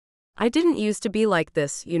 I didn't used to be like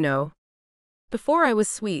this, you know. Before I was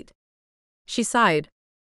sweet. She sighed.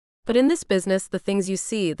 But in this business, the things you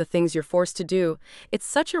see, the things you're forced to do, it's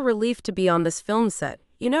such a relief to be on this film set,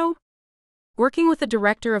 you know? Working with the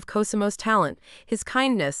director of Cosimo's talent, his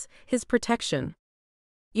kindness, his protection.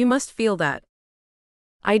 You must feel that.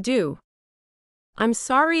 I do. I'm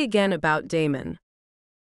sorry again about Damon.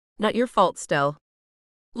 Not your fault, Stell.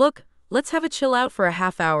 Look, let's have a chill out for a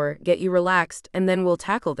half hour, get you relaxed, and then we'll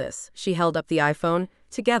tackle this. She held up the iPhone,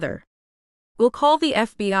 together. We'll call the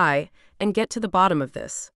FBI and get to the bottom of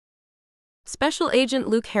this. Special Agent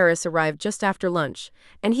Luke Harris arrived just after lunch,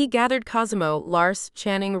 and he gathered Cosimo, Lars,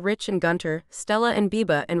 Channing, Rich and Gunter, Stella and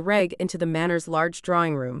Biba and Reg into the manor's large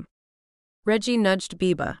drawing room. Reggie nudged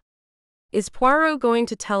Biba. Is Poirot going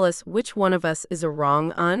to tell us which one of us is a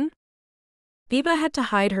wrong-un? Biba had to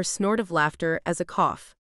hide her snort of laughter as a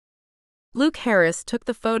cough. Luke Harris took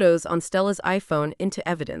the photos on Stella's iPhone into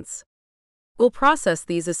evidence. We'll process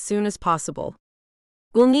these as soon as possible.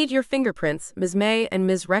 We'll need your fingerprints, Ms. May and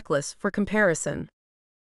Ms. Reckless, for comparison.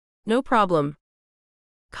 No problem.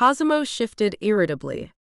 Cosimo shifted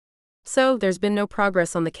irritably. So, there's been no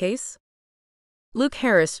progress on the case? Luke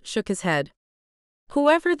Harris shook his head.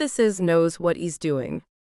 Whoever this is knows what he's doing.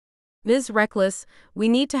 Ms. Reckless, we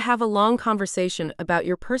need to have a long conversation about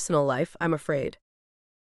your personal life, I'm afraid.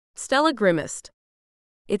 Stella grimaced.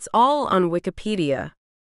 It's all on Wikipedia.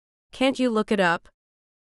 Can't you look it up?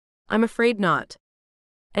 I'm afraid not.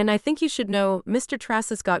 And I think you should know, Mr.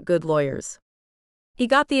 Trass's got good lawyers. He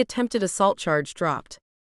got the attempted assault charge dropped.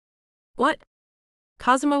 What?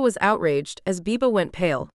 Cosimo was outraged as Biba went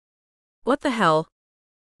pale. What the hell?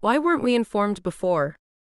 Why weren't we informed before?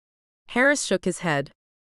 Harris shook his head.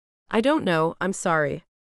 I don't know, I'm sorry.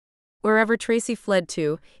 Wherever Tracy fled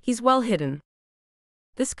to, he's well hidden.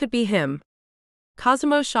 This could be him.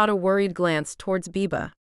 Cosimo shot a worried glance towards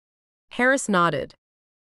Biba. Harris nodded.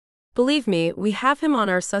 Believe me, we have him on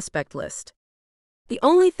our suspect list. The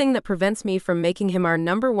only thing that prevents me from making him our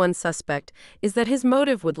 #1 suspect is that his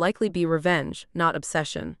motive would likely be revenge, not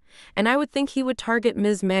obsession, and I would think he would target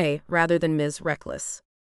Ms. May rather than Ms. Reckless.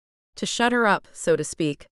 To shut her up, so to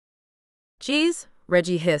speak. Geez,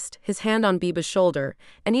 Reggie hissed, his hand on Biba's shoulder,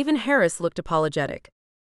 and even Harris looked apologetic.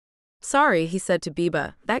 Sorry, he said to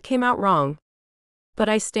Biba, that came out wrong. But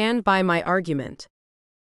I stand by my argument.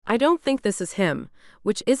 I don't think this is him,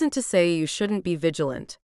 which isn't to say you shouldn't be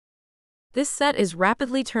vigilant. This set is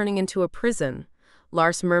rapidly turning into a prison,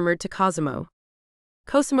 Lars murmured to Cosimo.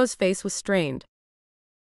 Cosimo's face was strained.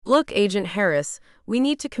 Look, Agent Harris, we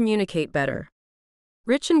need to communicate better.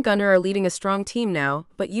 Rich and Gunnar are leading a strong team now,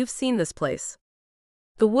 but you've seen this place.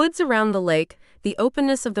 The woods around the lake, the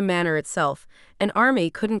openness of the manor itself, an army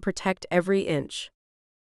couldn't protect every inch.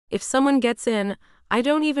 If someone gets in, I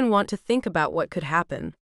don't even want to think about what could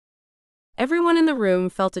happen. Everyone in the room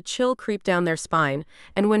felt a chill creep down their spine,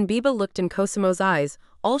 and when Biba looked in Cosimo's eyes,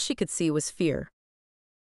 all she could see was fear.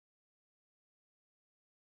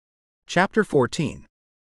 Chapter 14.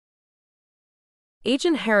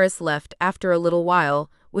 Agent Harris left after a little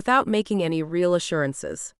while, without making any real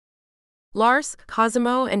assurances. Lars,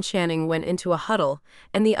 Cosimo, and Channing went into a huddle,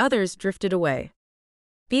 and the others drifted away.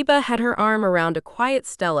 Biba had her arm around a quiet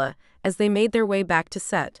Stella as they made their way back to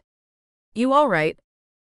set. "You all right?"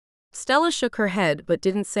 Stella shook her head but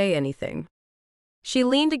didn't say anything. She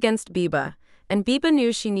leaned against Biba, and Biba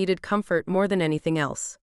knew she needed comfort more than anything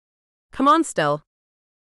else. "Come on, Stell.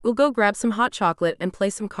 We'll go grab some hot chocolate and play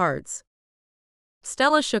some cards."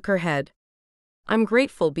 Stella shook her head. "I'm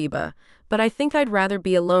grateful, Biba, but I think I'd rather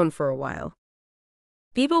be alone for a while."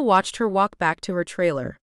 Biba watched her walk back to her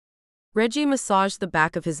trailer. Reggie massaged the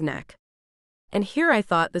back of his neck. And here I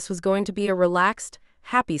thought this was going to be a relaxed,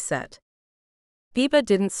 happy set. Biba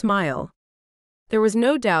didn't smile. There was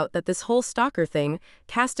no doubt that this whole stalker thing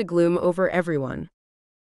cast a gloom over everyone.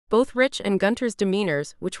 Both Rich and Gunter's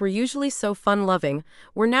demeanors, which were usually so fun-loving,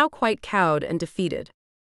 were now quite cowed and defeated.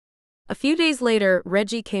 A few days later,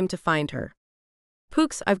 Reggie came to find her.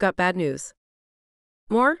 "Pooks, I've got bad news."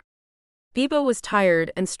 "More?" Biba was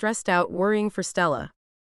tired and stressed out worrying for Stella.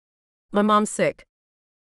 "My mom's sick.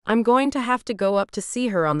 I'm going to have to go up to see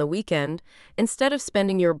her on the weekend, instead of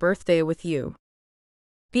spending your birthday with you."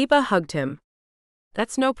 Biba hugged him.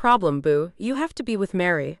 "That's no problem, Boo, you have to be with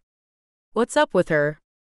Mary." "What's up with her?"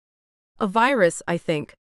 "A virus, I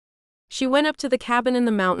think. She went up to the cabin in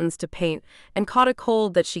the mountains to paint, and caught a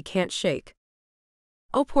cold that she can't shake."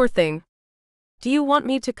 "Oh, poor thing. Do you want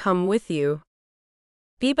me to come with you?"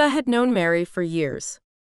 Biba had known Mary for years.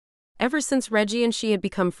 Ever since Reggie and she had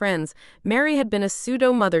become friends, Mary had been a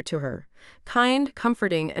pseudo-mother to her, kind,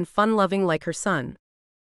 comforting, and fun-loving like her son.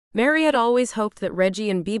 Mary had always hoped that Reggie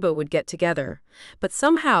and Biba would get together, but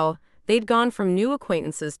somehow, they'd gone from new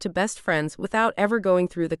acquaintances to best friends without ever going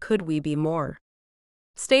through the "could we be more"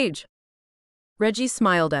 stage. Reggie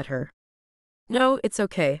smiled at her. "No, it's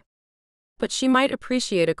okay. But she might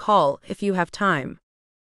appreciate a call if you have time."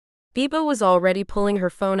 Biba was already pulling her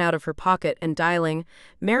phone out of her pocket and dialing,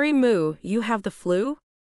 "Mary Moo, you have the flu?"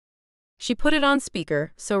 She put it on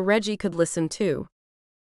speaker so Reggie could listen too.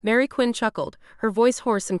 Mary Quinn chuckled, her voice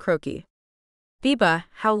hoarse and croaky. "Biba,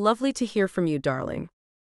 how lovely to hear from you, darling."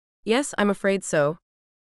 "Yes, I'm afraid so.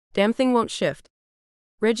 Damn thing won't shift.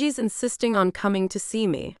 Reggie's insisting on coming to see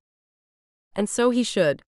me." "And so he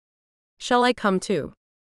should. Shall I come too?"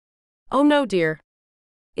 "Oh no, dear.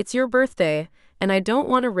 It's your birthday, and I don't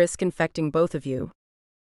want to risk infecting both of you.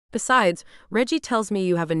 Besides, Reggie tells me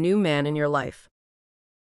you have a new man in your life."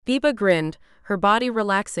 Biba grinned, her body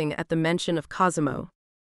relaxing at the mention of Cosimo.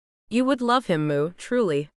 "You would love him, Moo,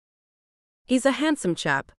 truly. He's a handsome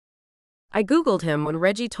chap. I googled him when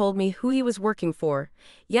Reggie told me who he was working for.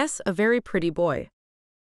 Yes, a very pretty boy.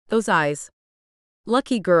 Those eyes.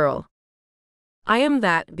 Lucky girl." "I am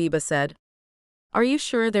that," Biba said. "Are you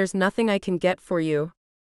sure there's nothing I can get for you?"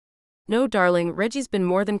 "No, darling, Reggie's been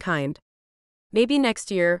more than kind. Maybe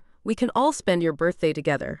next year, we can all spend your birthday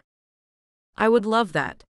together." "I would love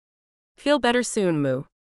that. Feel better soon, Moo.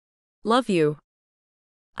 Love you."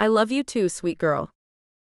 "I love you too, sweet girl."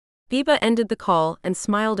 Biba ended the call and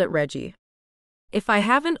smiled at Reggie. "If I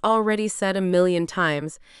haven't already said 1,000,000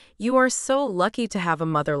 times, you are so lucky to have a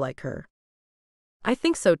mother like her." "I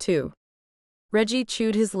think so too." Reggie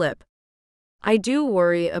chewed his lip. "I do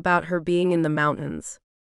worry about her being in the mountains.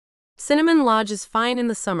 Cinnamon Lodge is fine in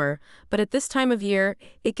the summer, but at this time of year,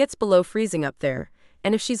 it gets below freezing up there,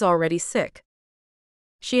 and if she's already sick.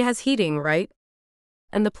 She has heating, right?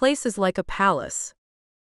 And the place is like a palace."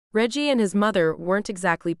 Reggie and his mother weren't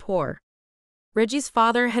exactly poor. Reggie's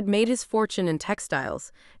father had made his fortune in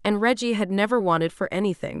textiles, and Reggie had never wanted for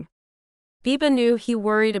anything. Biba knew he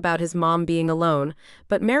worried about his mom being alone,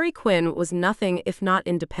 but Mary Quinn was nothing if not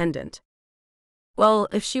independent. "Well,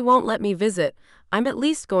 if she won't let me visit, I'm at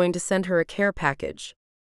least going to send her a care package.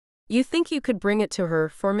 You think you could bring it to her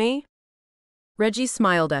for me?" Reggie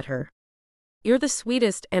smiled at her. "You're the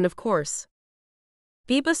sweetest, and of course."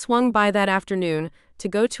 Biba swung by that afternoon to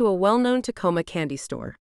go to a well-known Tacoma candy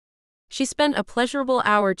store. She spent a pleasurable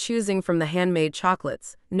hour choosing from the handmade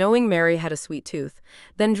chocolates, knowing Mary had a sweet tooth,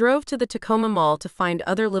 then drove to the Tacoma Mall to find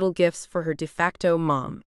other little gifts for her de facto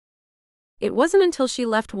mom. It wasn't until she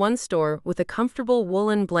left one store with a comfortable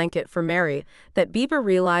woolen blanket for Mary that Biba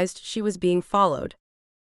realized she was being followed.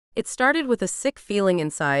 It started with a sick feeling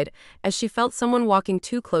inside as she felt someone walking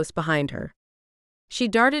too close behind her. She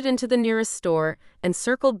darted into the nearest store and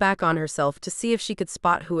circled back on herself to see if she could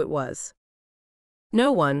spot who it was.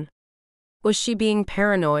 No one. Was she being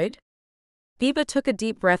paranoid? Biba took a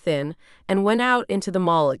deep breath in and went out into the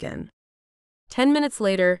mall again. 10 minutes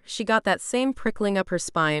later, she got that same prickling up her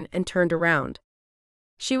spine and turned around.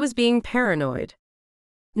 She was being paranoid.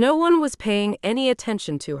 No one was paying any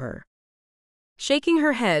attention to her. Shaking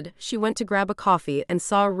her head, she went to grab a coffee and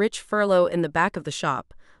saw Rich Furlow in the back of the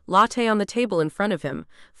shop, latte on the table in front of him,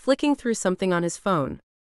 flicking through something on his phone.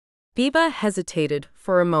 Biba hesitated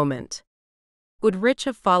for a moment. Would Rich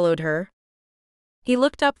have followed her? He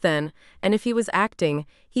looked up then, and if he was acting,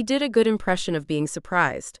 he did a good impression of being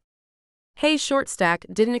surprised. Hey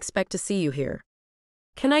Shortstack, didn't expect to see you here.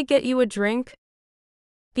 Can I get you a drink?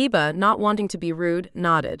 Biba, not wanting to be rude,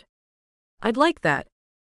 nodded. I'd like that.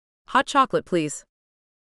 Hot chocolate, please.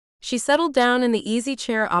 She settled down in the easy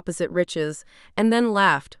chair opposite Rich's, and then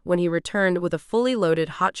laughed when he returned with a fully loaded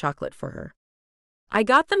hot chocolate for her. I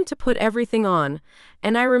got them to put everything on,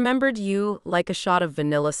 and I remembered you like a shot of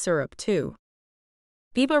vanilla syrup, too.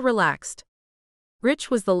 Biba relaxed.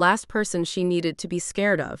 Rich was the last person she needed to be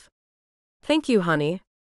scared of. Thank you, honey.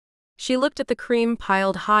 She looked at the cream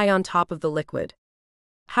piled high on top of the liquid.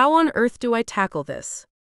 How on earth do I tackle this?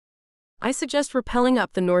 I suggest rappelling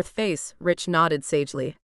up the north face, Rich nodded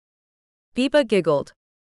sagely. Biba giggled.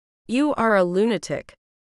 You are a lunatic.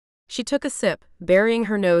 She took a sip, burying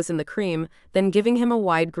her nose in the cream, then giving him a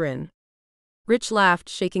wide grin. Rich laughed,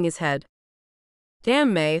 shaking his head.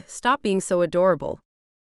 Damn, May, stop being so adorable.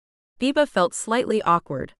 Biba felt slightly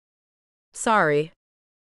awkward. Sorry.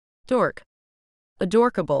 Dork.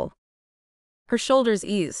 Adorkable. Her shoulders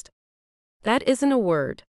eased. That isn't a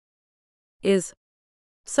word. Is.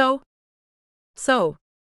 So.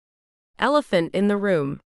 Elephant in the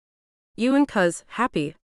room. You and cuz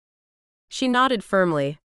happy? She nodded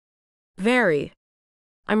firmly. Very.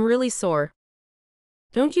 I'm really sore.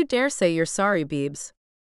 Don't you dare say you're sorry, Beebs.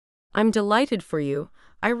 I'm delighted for you,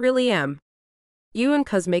 I really am. You and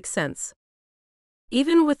cuz make sense.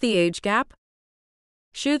 Even with the age gap?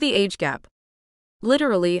 Shoo the age gap.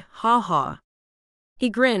 Literally, ha ha. He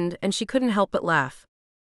grinned and she couldn't help but laugh.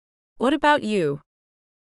 What about you?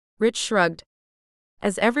 Rich shrugged.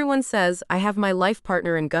 As everyone says, I have my life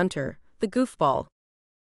partner in Gunter, the goofball.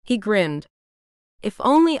 He grinned. If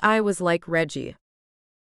only I was like Reggie.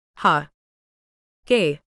 Huh.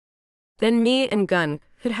 Gay. Then me and Gun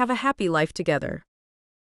could have a happy life together.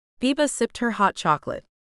 Biba sipped her hot chocolate.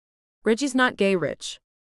 Reggie's not gay, Rich.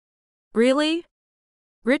 Really?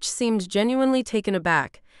 Rich seemed genuinely taken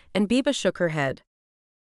aback, and Biba shook her head.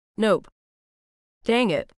 Nope.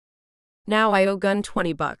 Dang it. Now I owe Gun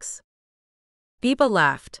 $20. Biba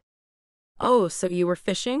laughed. Oh, so you were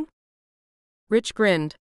fishing? Rich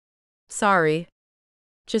grinned. Sorry.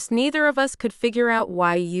 Just neither of us could figure out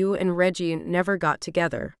why you and Reggie never got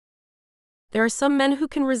together. There are some men who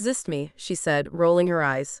can resist me, she said, rolling her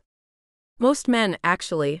eyes. Most men,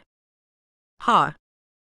 actually. Ha.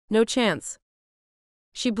 No chance.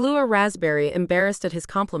 She blew a raspberry, embarrassed at his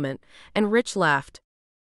compliment, and Rich laughed.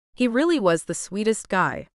 He really was the sweetest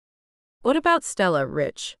guy. What about Stella,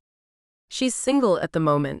 Rich? She's single at the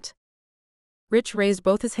moment. Rich raised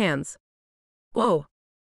both his hands. Whoa.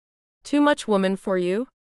 Too much woman for you?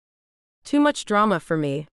 Too much drama for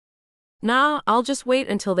me. Nah, I'll just wait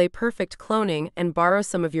until they perfect cloning and borrow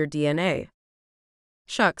some of your DNA.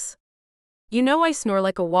 Shucks. You know I snore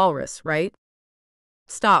like a walrus, right?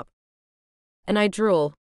 Stop. And I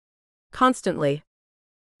drool. Constantly.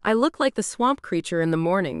 I look like the swamp creature in the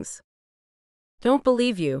mornings. Don't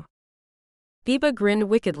believe you. Biba grinned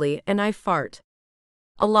wickedly, and I fart.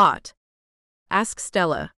 A lot. Ask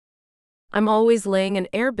Stella. I'm always laying an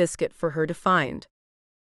air biscuit for her to find.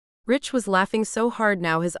 Rich was laughing so hard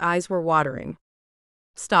now his eyes were watering.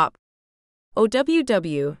 Stop.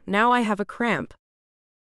 OWW, now I have a cramp.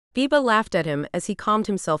 Biba laughed at him as he calmed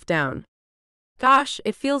himself down. Gosh,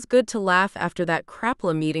 it feels good to laugh after that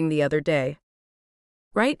crapla meeting the other day.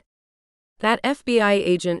 Right? That FBI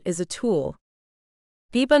agent is a tool.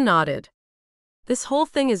 Biba nodded. This whole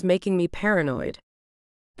thing is making me paranoid.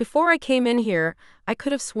 Before I came in here, I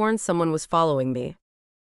could have sworn someone was following me.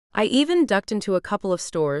 I even ducked into a couple of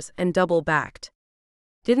stores and double-backed.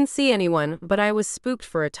 Didn't see anyone, but I was spooked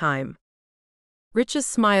for a time. Rich's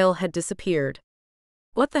smile had disappeared.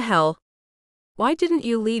 What the hell? Why didn't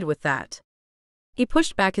you lead with that? He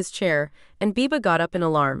pushed back his chair, and Biba got up in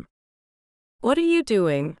alarm. What are you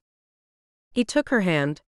doing? He took her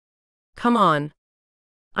hand. Come on.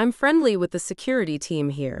 I'm friendly with the security team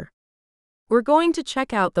here. We're going to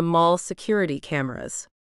check out the mall security cameras.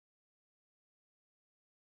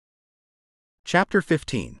 Chapter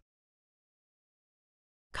 15.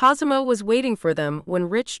 Cosimo was waiting for them when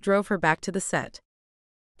Rich drove her back to the set.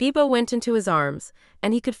 Biba went into his arms,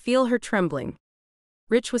 and he could feel her trembling.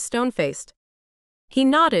 Rich was stone-faced. He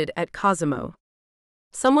nodded at Cosimo.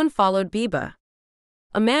 Someone followed Biba.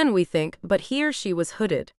 A man, we think, but he or she was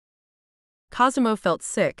hooded. Cosimo felt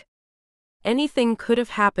sick. Anything could have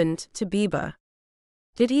happened to Biba.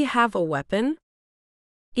 Did he have a weapon?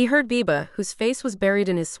 He heard Biba, whose face was buried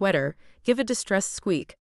in his sweater, give a distressed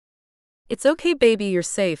squeak. "It's okay, baby, you're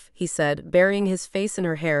safe," he said, burying his face in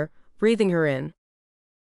her hair, breathing her in.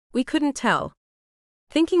 We couldn't tell.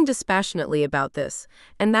 Thinking dispassionately about this,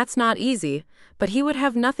 and that's not easy, but he would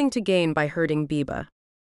have nothing to gain by hurting Biba.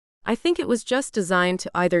 I think it was just designed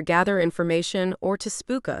to either gather information or to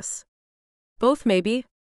spook us. Both, maybe.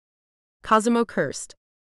 Cosimo cursed.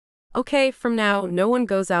 "Okay, from now, no one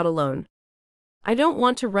goes out alone. I don't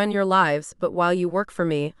want to run your lives, but while you work for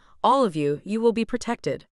me, all of you, you will be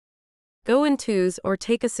protected. Go in twos or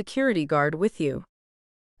take a security guard with you.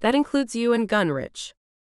 That includes you and Gunrich.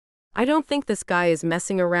 I don't think this guy is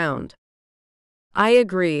messing around." "I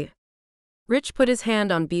agree." Rich put his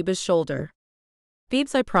hand on Biba's shoulder.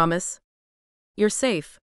 "Biebs, I promise. You're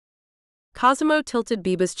safe." Cosimo tilted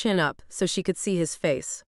Biba's chin up so she could see his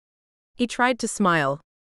face. He tried to smile.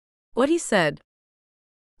 What he said.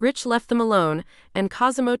 Rich left them alone, and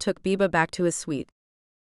Cosimo took Biba back to his suite.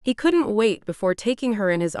 He couldn't wait before taking her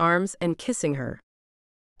in his arms and kissing her.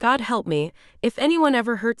 "God help me, if anyone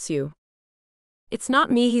ever hurts you. It's not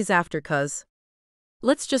me he's after, cuz.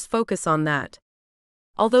 Let's just focus on that.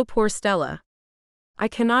 Although poor Stella. I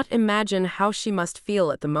cannot imagine how she must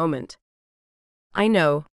feel at the moment." "I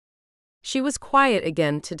know. She was quiet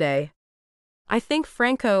again today. I think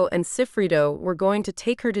Franco and Sifrido were going to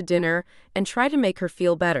take her to dinner and try to make her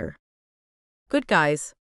feel better." "Good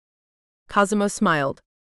guys." Cosimo smiled.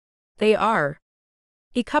 "They are."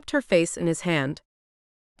 He cupped her face in his hand.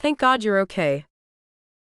 "Thank God you're okay."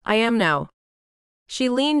 "I am now." She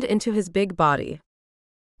leaned into his big body.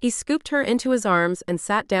 He scooped her into his arms and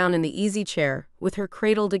sat down in the easy chair, with her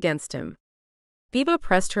cradled against him. Biba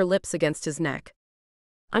pressed her lips against his neck.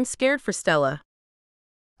 "I'm scared for Stella."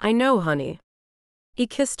 "I know, honey." He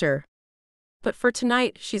kissed her. "But for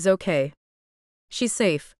tonight, she's okay. She's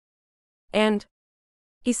safe. And..."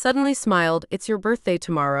 He suddenly smiled. "It's your birthday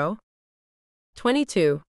tomorrow?"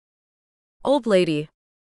 22. "Old lady."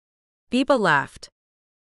 Biba laughed.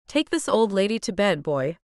 "Take this old lady to bed,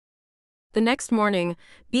 boy." The next morning,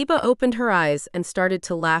 Biba opened her eyes and started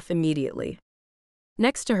to laugh immediately.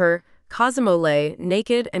 Next to her, Cosimo lay,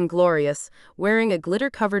 naked and glorious, wearing a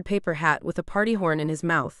glitter-covered paper hat with a party horn in his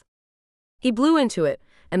mouth. He blew into it,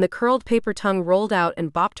 and the curled paper tongue rolled out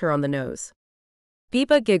and bopped her on the nose.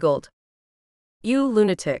 Biba giggled. "You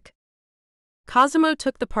lunatic." Cosimo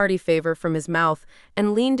took the party favor from his mouth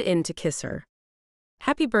and leaned in to kiss her.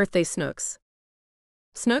 "Happy birthday, Snooks."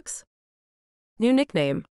 "Snooks? New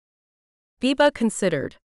nickname." Biba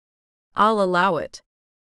considered. "I'll allow it."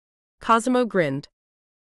 Cosimo grinned.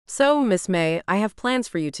 "So, Miss May, I have plans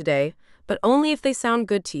for you today, but only if they sound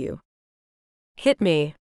good to you." "Hit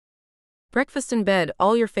me." "Breakfast in bed,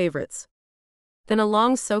 all your favorites. Then a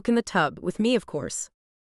long soak in the tub, with me of course.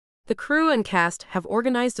 The crew and cast have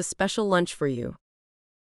organized a special lunch for you."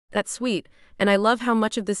 "That's sweet, and I love how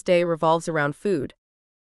much of this day revolves around food.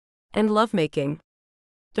 And lovemaking.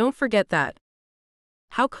 Don't forget that."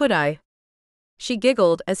 "How could I?" She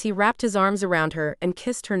giggled as he wrapped his arms around her and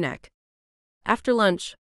kissed her neck. After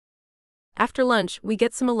lunch, we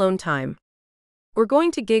get some alone time. We're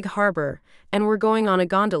going to Gig Harbor, and we're going on a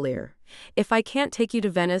gondolier. If I can't take you to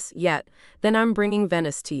Venice yet, then I'm bringing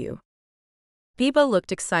Venice to you." Biba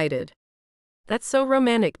looked excited. "That's so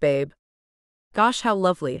romantic, babe. Gosh, how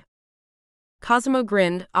lovely." Cosimo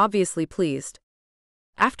grinned, obviously pleased.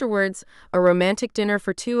 Afterwards, a romantic dinner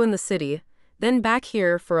for two in the city, then back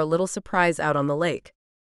here for a little surprise out on the lake.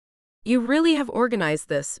 "You really have organized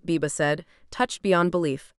this," Biba said, touched beyond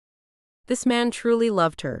belief. This man truly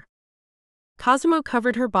loved her. Cosimo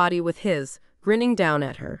covered her body with his, grinning down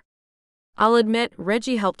at her. "I'll admit,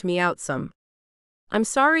 Reggie helped me out some. I'm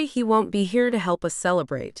sorry he won't be here to help us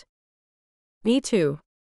celebrate." "Me too.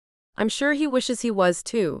 I'm sure he wishes he was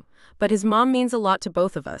too, but his mom means a lot to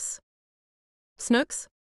both of us." "Snooks?"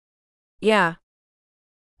 "Yeah."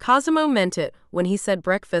 Cosimo meant it when he said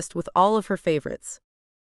breakfast with all of her favorites.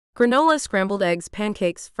 Granola, scrambled eggs,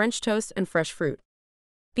 pancakes, French toast, and fresh fruit.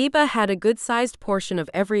 Biba had a good-sized portion of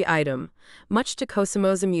every item, much to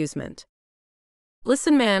Cosimo's amusement.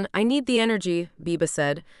 "Listen, man, I need the energy," Biba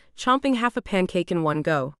said, chomping half a pancake in one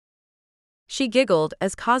go. She giggled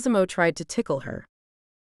as Cosimo tried to tickle her.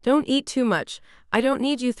 "Don't eat too much, I don't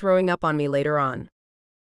need you throwing up on me later on."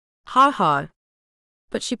 "Ha ha."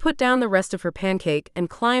 But she put down the rest of her pancake and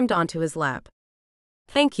climbed onto his lap.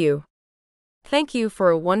 Thank you. Thank you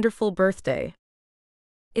for a wonderful birthday.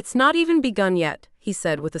 It's not even begun yet, he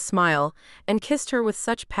said with a smile, and kissed her with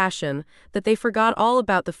such passion that they forgot all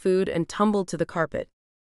about the food and tumbled to the carpet.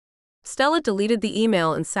 Stella deleted the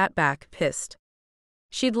email and sat back, pissed.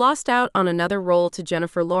 She'd lost out on another role to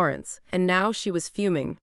Jennifer Lawrence, and now she was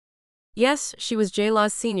fuming. Yes, she was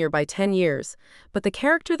J-Law's senior by 10 years, but the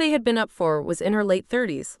character they had been up for was in her late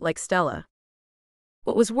 30s, like Stella.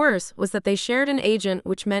 What was worse was that they shared an agent,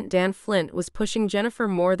 which meant Dan Flint was pushing Jennifer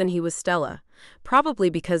more than he was Stella, probably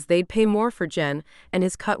because they'd pay more for Jen and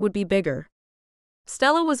his cut would be bigger.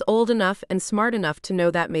 Stella was old enough and smart enough to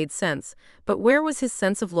know that made sense, but where was his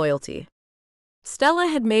sense of loyalty? Stella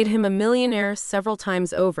had made him a millionaire several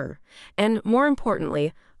times over, and, more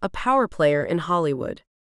importantly, a power player in Hollywood.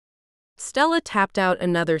 Stella tapped out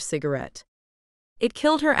another cigarette. It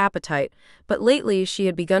killed her appetite, but lately she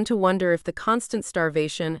had begun to wonder if the constant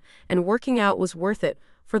starvation and working out was worth it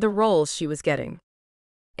for the roles she was getting.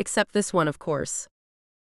 Except this one, of course.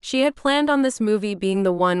 She had planned on this movie being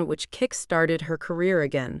the one which kick-started her career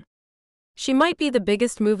again. She might be the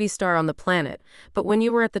biggest movie star on the planet, but when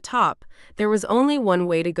you were at the top, there was only one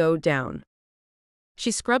way to go down.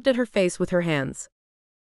 She scrubbed at her face with her hands.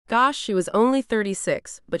 Gosh, she was only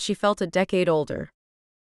 36, but she felt a decade older.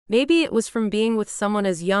 Maybe it was from being with someone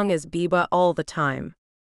as young as Biba all the time.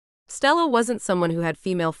 Stella wasn't someone who had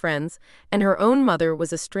female friends, and her own mother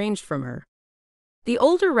was estranged from her. The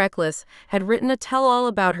older Reckless had written a tell-all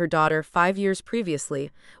about her daughter 5 years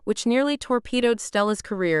previously, which nearly torpedoed Stella's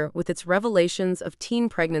career with its revelations of teen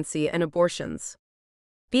pregnancy and abortions.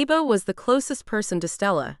 Biba was the closest person to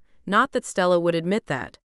Stella, not that Stella would admit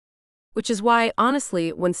that. Which is why,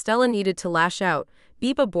 honestly, when Stella needed to lash out,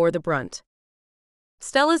 Biba bore the brunt.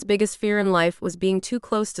 Stella's biggest fear in life was being too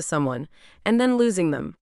close to someone, and then losing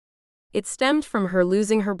them. It stemmed from her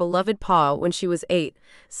losing her beloved Pa when she was 8,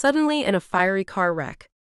 suddenly in a fiery car wreck.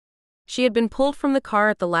 She had been pulled from the car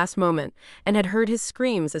at the last moment, and had heard his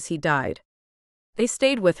screams as he died. They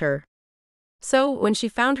stayed with her. So, when she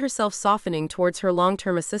found herself softening towards her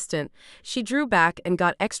long-term assistant, she drew back and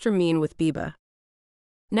got extra mean with Biba.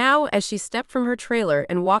 Now, as she stepped from her trailer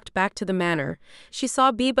and walked back to the manor, she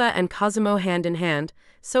saw Biba and Cosimo hand in hand,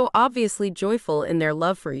 so obviously joyful in their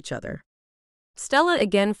love for each other. Stella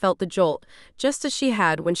again felt the jolt, just as she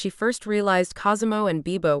had when she first realized Cosimo and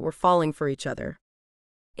Biba were falling for each other.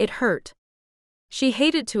 It hurt. She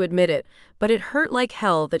hated to admit it, but it hurt like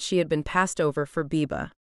hell that she had been passed over for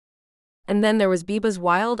Biba. And then there was Biba's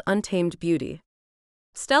wild, untamed beauty.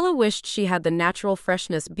 Stella wished she had the natural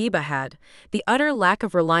freshness Biba had, the utter lack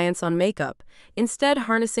of reliance on makeup, instead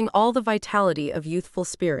harnessing all the vitality of youthful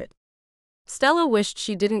spirit. Stella wished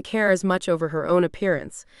she didn't care as much over her own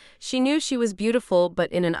appearance. She knew she was beautiful,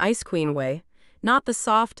 but in an ice queen way, not the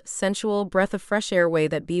soft, sensual, breath of fresh air way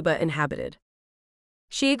that Biba inhabited.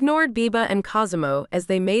 She ignored Biba and Cosimo as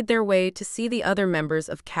they made their way to see the other members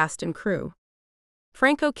of cast and crew.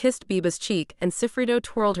 Franco kissed Biba's cheek and Sifrido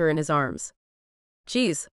twirled her in his arms.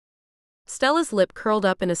 Geez. Stella's lip curled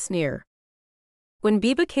up in a sneer. When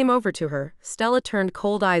Biba came over to her, Stella turned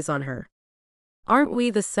cold eyes on her. Aren't we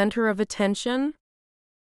the center of attention?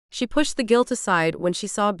 She pushed the guilt aside when she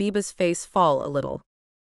saw Biba's face fall a little.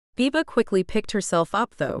 Biba quickly picked herself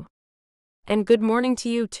up, though. And good morning to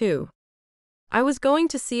you, too. I was going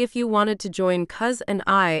to see if you wanted to join Cuz and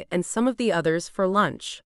I and some of the others for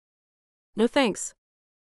lunch. No thanks.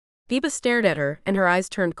 Biba stared at her, and her eyes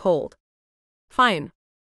turned cold. Fine.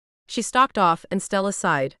 She stalked off, and Stella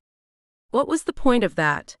sighed. What was the point of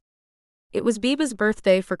that? It was Biba's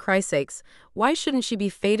birthday, for Christ's sakes. Why shouldn't she be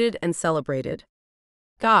feted and celebrated?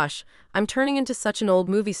 Gosh, I'm turning into such an old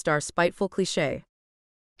movie star spiteful cliché.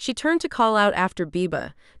 She turned to call out after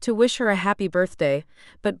Biba, to wish her a happy birthday,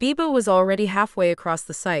 but Biba was already halfway across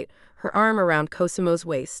the site, her arm around Cosimo's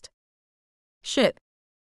waist. Shit.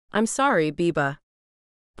 I'm sorry, Biba.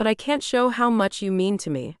 But I can't show how much you mean to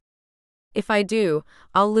me. If I do,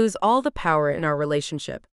 I'll lose all the power in our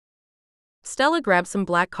relationship. Stella grabbed some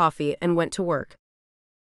black coffee and went to work.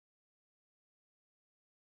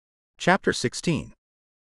 Chapter 16.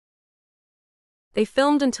 They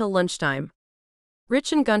filmed until lunchtime.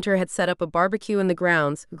 Rich and Gunter had set up a barbecue in the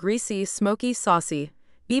grounds, greasy, smoky, saucy.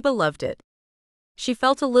 Biba loved it. She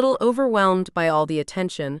felt a little overwhelmed by all the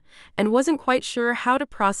attention, and wasn't quite sure how to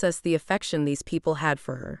process the affection these people had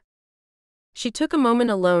for her. She took a moment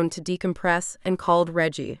alone to decompress and called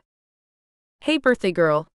Reggie. Hey, birthday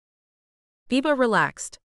girl. Biba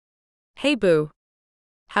relaxed. Hey, boo.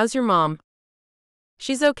 How's your mom?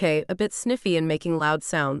 She's okay, a bit sniffy and making loud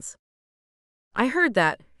sounds. I heard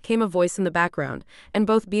that. came a voice in the background, and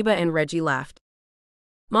both Biba and Reggie laughed.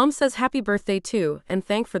 Mom says happy birthday too, and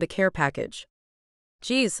thank for the care package.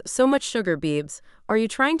 Geez, so much sugar, Beebs. Are you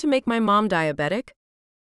trying to make my mom diabetic?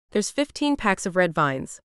 There's 15 packs of red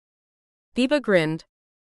vines. Biba grinned.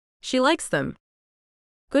 She likes them.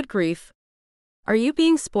 Good grief. Are you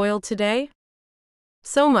being spoiled today?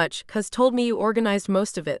 So much, 'cause told me you organized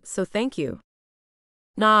most of it, so thank you.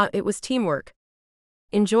 Nah, it was teamwork.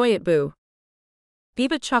 Enjoy it, boo.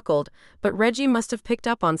 Biba chuckled, but Reggie must have picked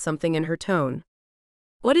up on something in her tone.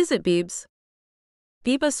 What is it, Beebs?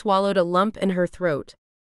 Biba swallowed a lump in her throat.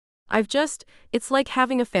 It's like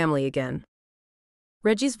having a family again.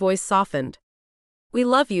 Reggie's voice softened. We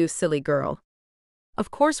love you, silly girl. Of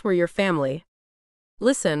course we're your family.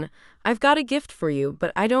 Listen, I've got a gift for you,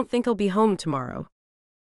 but I don't think I'll be home tomorrow.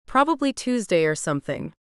 Probably Tuesday or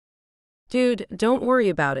something. Dude, don't worry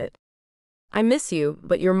about it. I miss you,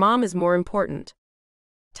 but your mom is more important.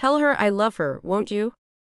 Tell her I love her, won't you?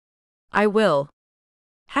 I will.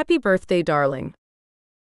 Happy birthday, darling.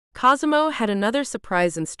 Cosimo had another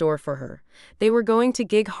surprise in store for her. They were going to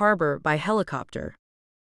Gig Harbor by helicopter.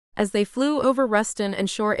 As they flew over Ruston and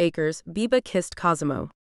Shore Acres, Biba kissed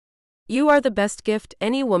Cosimo. You are the best gift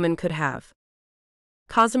any woman could have.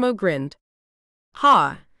 Cosimo grinned.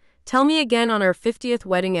 Ha! Tell me again on our 50th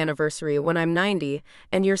wedding anniversary when I'm 90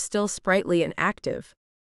 and you're still sprightly and active.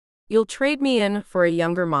 You'll trade me in for a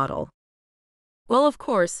younger model. Well, of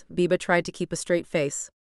course, Biba tried to keep a straight face.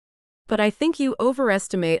 But I think you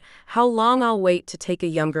overestimate how long I'll wait to take a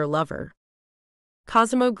younger lover.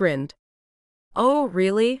 Cosimo grinned. Oh,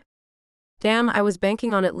 really? Damn, I was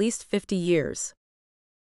banking on at least 50 years.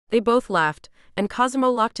 They both laughed, and Cosimo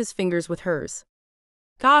locked his fingers with hers.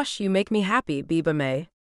 Gosh, you make me happy, Biba May.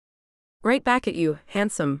 Right back at you,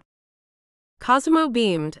 handsome. Cosimo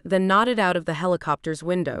beamed, then nodded out of the helicopter's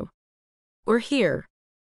window. We're here.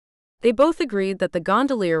 They both agreed that the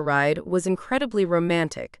gondolier ride was incredibly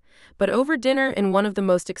romantic, but over dinner in one of the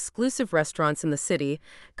most exclusive restaurants in the city,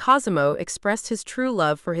 Cosimo expressed his true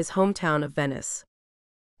love for his hometown of Venice.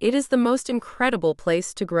 It is the most incredible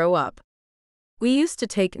place to grow up. We used to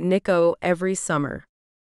take Nico every summer.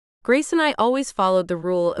 Grace and I always followed the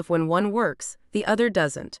rule of when one works, the other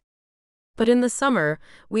doesn't. But in the summer,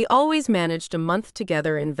 we always managed a month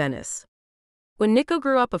together in Venice. When Nico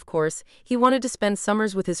grew up, of course, he wanted to spend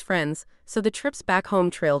summers with his friends, so the trips back home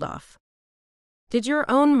trailed off. Did your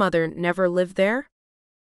own mother never live there?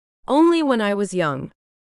 Only when I was young.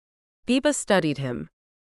 Biba studied him.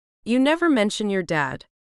 You never mention your dad.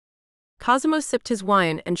 Cosimo sipped his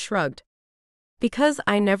wine and shrugged. Because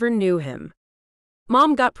I never knew him.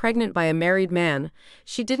 Mom got pregnant by a married man,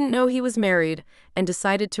 she didn't know he was married, and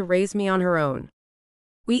decided to raise me on her own.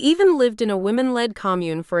 We even lived in a women-led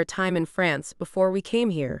commune for a time in France before we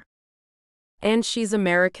came here. And she's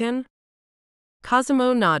American?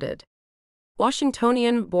 Cosimo nodded.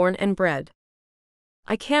 Washingtonian born and bred.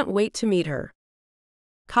 I can't wait to meet her.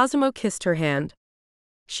 Cosimo kissed her hand.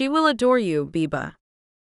 She will adore you, Biba.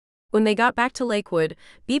 When they got back to Lakewood,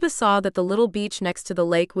 Biba saw that the little beach next to the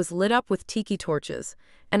lake was lit up with tiki torches,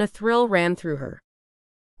 and a thrill ran through her.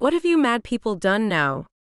 What have you mad people done now?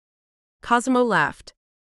 Cosimo laughed.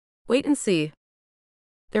 Wait and see.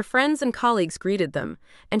 Their friends and colleagues greeted them,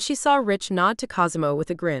 and she saw Rich nod to Cosimo with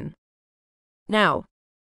a grin. Now,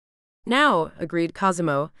 agreed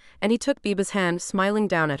Cosimo, and he took Biba's hand, smiling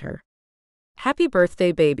down at her. Happy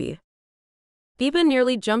birthday, baby. Biba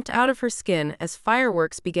nearly jumped out of her skin as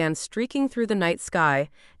fireworks began streaking through the night sky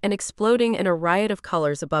and exploding in a riot of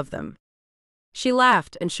colors above them. She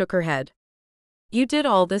laughed and shook her head. You did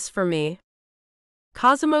all this for me?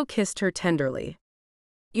 Cosimo kissed her tenderly.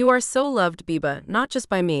 You are so loved, Biba, not just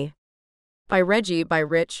by me. By Reggie, by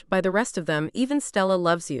Rich, by the rest of them, even Stella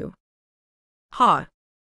loves you. Ha!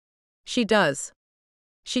 She does.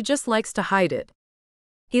 She just likes to hide it.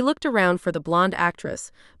 He looked around for the blonde actress,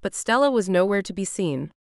 but Stella was nowhere to be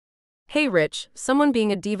seen. Hey Rich, someone being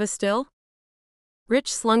a diva still?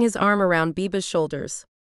 Rich slung his arm around Biba's shoulders.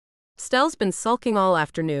 Stell's been sulking all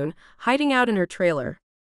afternoon, hiding out in her trailer.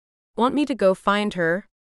 Want me to go find her?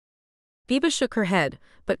 Biba shook her head,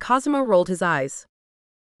 but Cosimo rolled his eyes.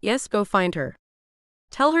 Yes, go find her.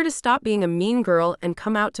 Tell her to stop being a mean girl and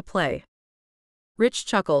come out to play. Rich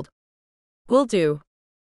chuckled. Will do.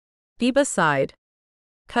 Biba sighed.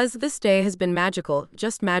 'Cause this day has been magical,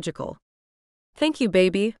 just magical. Thank you,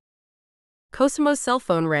 baby. Cosimo's cell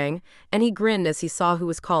phone rang, and he grinned as he saw who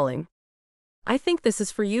was calling. I think this is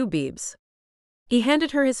for you, Biebs. He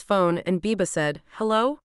handed her his phone and Biba said,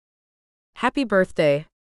 Hello? Happy birthday.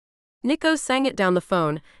 Nico sang it down the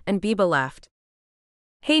phone, and Biba laughed.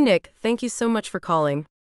 Hey Nick, thank you so much for calling.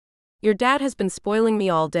 Your dad has been spoiling me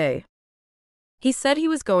all day. He said he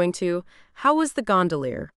was going to. How was the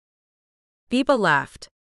gondolier? Biba laughed.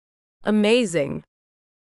 Amazing.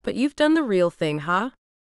 But you've done the real thing, huh?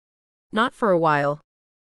 Not for a while.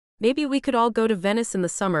 Maybe we could all go to Venice in the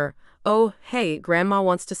summer. Oh, hey, Grandma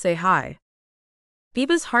wants to say hi.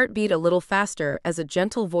 Biba's heart beat a little faster as a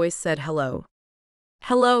gentle voice said hello.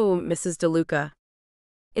 Hello, Mrs. DeLuca.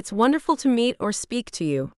 It's wonderful to meet or speak to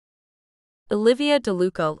you. Olivia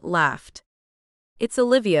DeLuca laughed. It's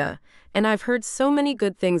Olivia, and I've heard so many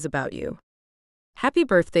good things about you. Happy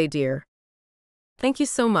birthday, dear. Thank you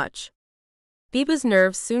so much. Biba's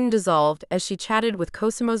nerves soon dissolved as she chatted with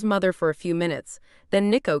Cosimo's mother for a few minutes, then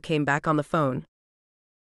Nico came back on the phone.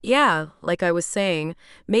 Yeah, like I was saying,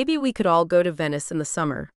 maybe we could all go to Venice in the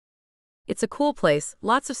summer. It's a cool place,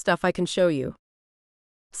 lots of stuff I can show you.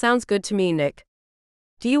 Sounds good to me, Nick.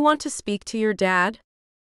 Do you want to speak to your dad?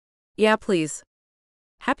 Yeah, please.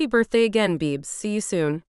 Happy birthday again, Biebs. See you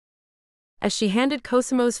soon. As she handed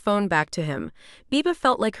Cosimo's phone back to him, Biba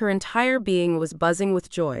felt like her entire being was buzzing with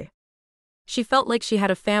joy. She felt like she had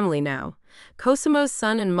a family now, Cosimo's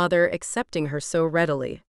son and mother accepting her so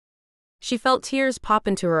readily. She felt tears pop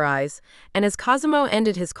into her eyes, and as Cosimo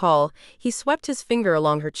ended his call, he swept his finger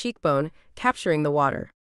along her cheekbone, capturing the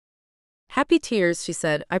water. Happy tears, she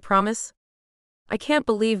said, I promise. I can't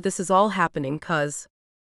believe this is all happening, cuz.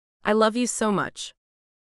 I love you so much.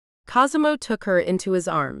 Cosimo took her into his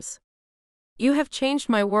arms. You have changed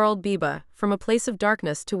my world, Biba, from a place of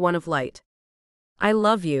darkness to one of light. I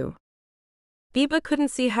love you. Biba couldn't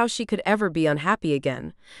see how she could ever be unhappy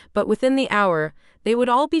again, but within the hour, they would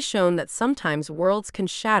all be shown that sometimes worlds can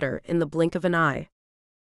shatter in the blink of an eye.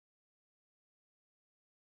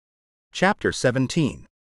 Chapter 17.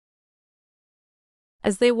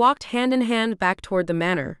 As they walked hand in hand back toward the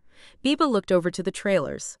manor, Biba looked over to the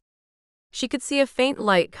trailers. She could see a faint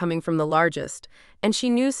light coming from the largest, and she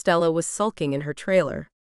knew Stella was sulking in her trailer.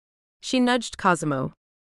 She nudged Cosimo.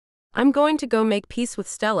 I'm going to go make peace with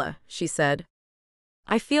Stella, she said.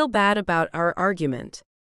 I feel bad about our argument.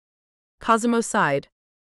 Cosimo sighed.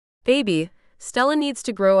 Baby, Stella needs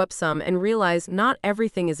to grow up some and realize not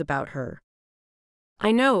everything is about her.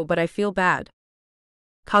 I know, but I feel bad.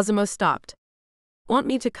 Cosimo stopped. Want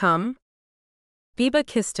me to come? Biba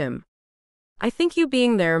kissed him. I think you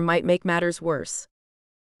being there might make matters worse.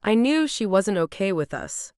 I knew she wasn't okay with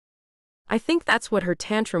us. I think that's what her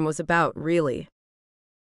tantrum was about, really.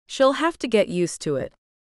 She'll have to get used to it.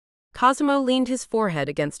 Cosimo leaned his forehead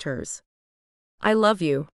against hers. I love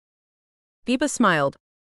you. Biba smiled.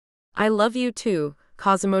 I love you too,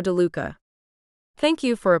 Cosimo DeLuca. Thank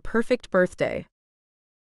you for a perfect birthday.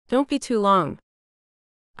 Don't be too long.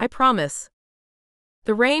 I promise.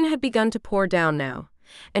 The rain had begun to pour down now,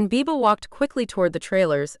 and Biba walked quickly toward the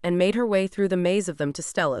trailers and made her way through the maze of them to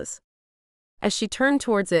Stella's. As she turned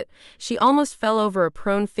towards it, she almost fell over a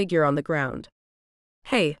prone figure on the ground.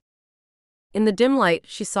 Hey. In the dim light,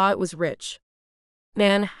 she saw it was Rich.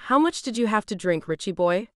 Man, how much did you have to drink, Richie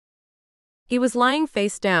boy? He was lying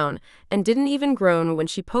face down and didn't even groan when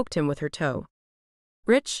she poked him with her toe.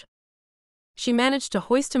 Rich? She managed to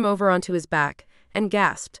hoist him over onto his back and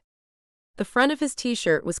gasped. The front of his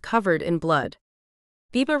t-shirt was covered in blood.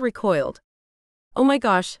 Biba recoiled. Oh my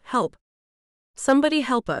gosh, help. Somebody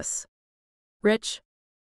help us. Rich?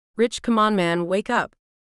 Rich, come on man, wake up.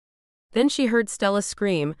 Then she heard Stella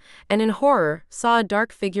scream, and in horror, saw a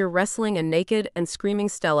dark figure wrestling a naked and screaming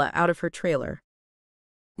Stella out of her trailer.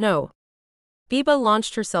 No. Biba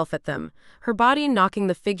launched herself at them, her body knocking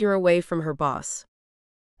the figure away from her boss.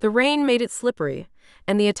 The rain made it slippery,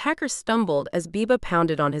 and the attacker stumbled as Biba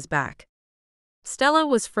pounded on his back. Stella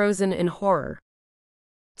was frozen in horror.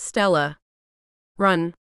 Stella.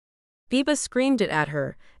 Run. Biba screamed it at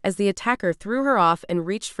her, as the attacker threw her off and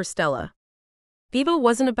reached for Stella. Biba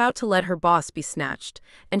wasn't about to let her boss be snatched,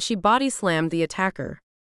 and she body-slammed the attacker.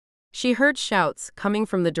 She heard shouts coming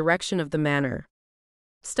from the direction of the manor.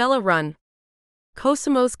 Stella, run.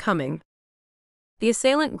 Cosimo's coming. The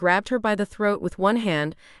assailant grabbed her by the throat with one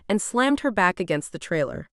hand and slammed her back against the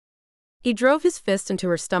trailer. He drove his fist into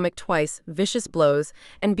her stomach twice, vicious blows,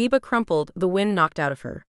 and Biba crumpled, the wind knocked out of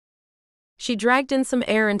her. She dragged in some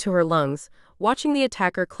air into her lungs, watching the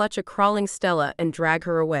attacker clutch a crawling Stella and drag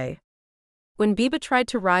her away. When Biba tried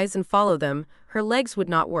to rise and follow them, her legs would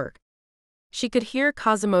not work. She could hear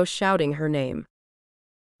Cosimo shouting her name.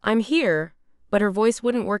 I'm here, but her voice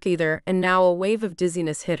wouldn't work either, and now a wave of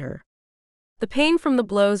dizziness hit her. The pain from the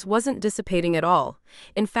blows wasn't dissipating at all,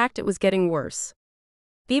 in fact it was getting worse.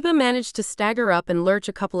 Biba managed to stagger up and lurch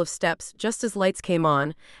a couple of steps just as lights came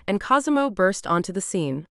on, and Cosimo burst onto the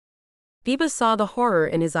scene. Biba saw the horror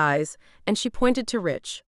in his eyes, and she pointed to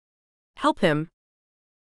Rich. Help him.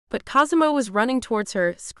 But Cosimo was running towards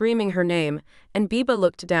her, screaming her name, and Biba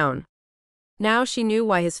looked down. Now she knew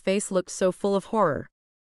why his face looked so full of horror.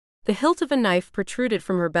 The hilt of a knife protruded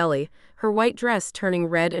from her belly, her white dress turning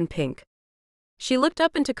red and pink. She looked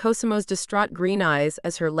up into Cosimo's distraught green eyes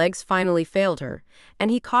as her legs finally failed her,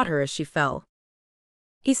 and he caught her as she fell.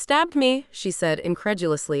 He stabbed me, she said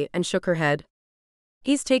incredulously and shook her head.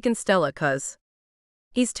 He's taken Stella, cuz.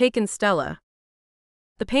 He's taken Stella.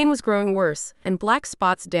 The pain was growing worse, and black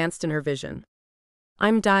spots danced in her vision.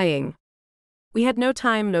 I'm dying. We had no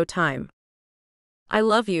time, no time. I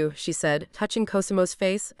love you, she said, touching Cosimo's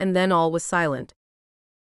face, and then all was silent.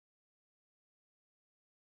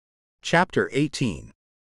 Chapter 18.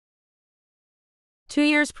 2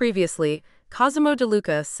 years previously, Cosimo De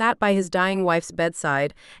Luca sat by his dying wife's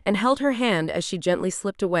bedside and held her hand as she gently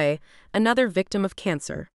slipped away, another victim of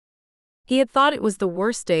cancer. He had thought it was the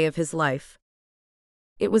worst day of his life.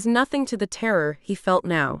 It was nothing to the terror he felt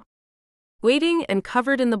now. Waiting and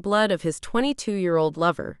covered in the blood of his 22-year-old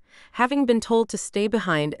lover, having been told to stay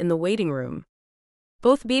behind in the waiting room.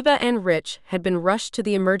 Both Biba and Rich had been rushed to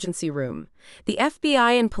the emergency room. The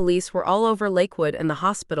FBI and police were all over Lakewood and the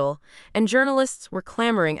hospital, and journalists were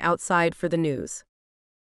clamoring outside for the news.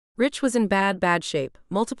 Rich was in bad shape,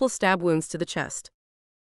 multiple stab wounds to the chest.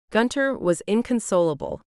 Gunter was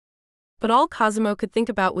inconsolable. But all Cosimo could think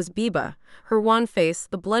about was Biba, her wan face,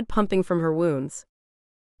 the blood pumping from her wounds.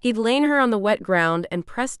 He'd lain her on the wet ground and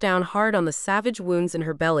pressed down hard on the savage wounds in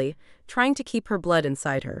her belly, trying to keep her blood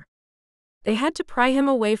inside her. They had to pry him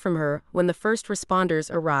away from her when the first responders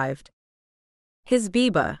arrived. His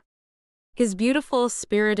Biba. His beautiful,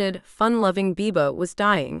 spirited, fun-loving Biba was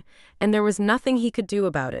dying, and there was nothing he could do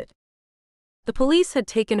about it. The police had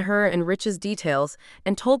taken her and Rich's details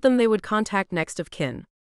and told them they would contact next of kin.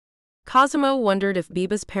 Cosimo wondered if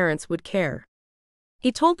Biba's parents would care.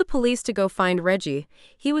 He told the police to go find Reggie.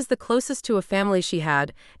 He was the closest to a family she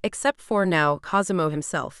had, except for now Cosimo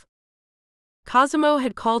himself. Cosimo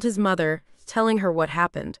had called his mother, telling her what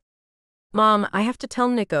happened. Mom, I have to tell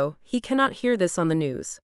Nico, he cannot hear this on the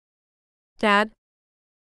news. Dad?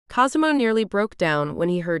 Cosimo nearly broke down when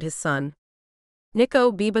he heard his son.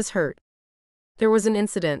 Nico, Biba's hurt. There was an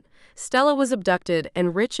incident. Stella was abducted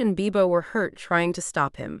and Rich and Biba were hurt trying to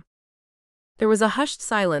stop him. There was a hushed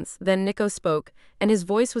silence, then Nico spoke, and his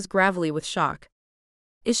voice was gravelly with shock.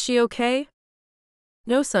 Is she okay?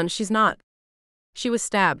 No, son, she's not. She was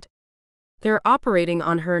stabbed. They're operating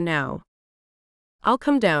on her now. I'll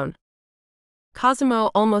come down.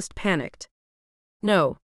 Cosimo almost panicked.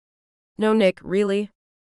 No. No, Nick, really?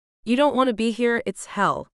 You don't want to be here, it's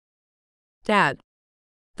hell. Dad.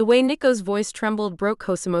 The way Nico's voice trembled broke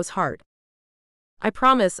Cosimo's heart. I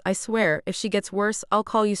promise, I swear, if she gets worse, I'll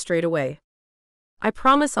call you straight away. I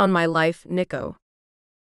promise on my life, Nico.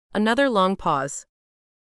 Another long pause.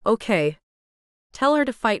 Okay. Tell her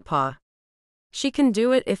to fight, Pa. She can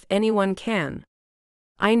do it if anyone can.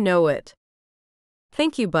 I know it.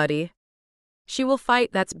 Thank you, buddy. She will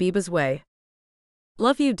fight, that's Biba's way.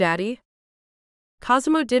 Love you, Daddy.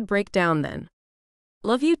 Cosimo did break down then.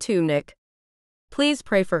 Love you too, Nick. Please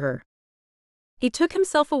pray for her. He took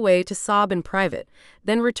himself away to sob in private,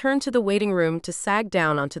 then returned to the waiting room to sag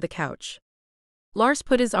down onto the couch. Lars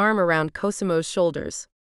put his arm around Cosimo's shoulders.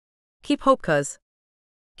 Keep hope, cuz.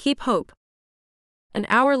 Keep hope. An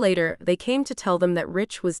hour later, they came to tell them that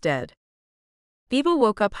Rich was dead. Biba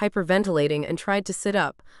woke up hyperventilating and tried to sit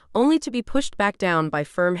up, only to be pushed back down by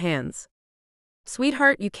firm hands.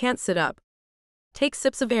 Sweetheart, you can't sit up. Take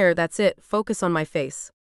sips of air, that's it, focus on my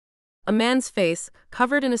face. A man's face,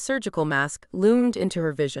 covered in a surgical mask, loomed into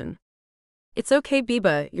her vision. It's okay,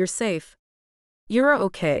 Biba, you're safe. You're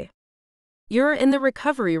okay. You're in the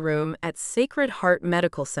recovery room at Sacred Heart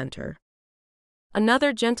Medical Center.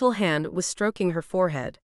 Another gentle hand was stroking her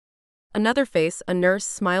forehead. Another face, a nurse,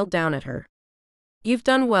 smiled down at her. You've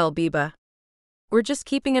done well, Biba. We're just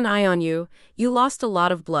keeping an eye on you, you lost a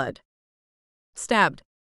lot of blood. Stabbed.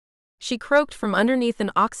 She croaked from underneath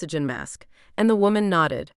an oxygen mask, and the woman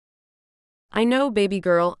nodded. I know, baby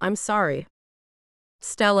girl, I'm sorry.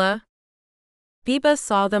 Stella? Biba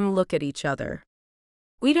saw them look at each other.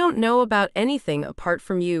 We don't know about anything apart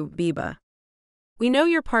from you, Biba. We know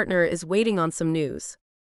your partner is waiting on some news.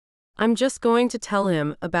 I'm just going to tell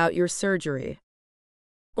him about your surgery.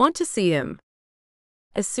 Want to see him?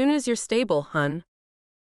 As soon as you're stable, hun.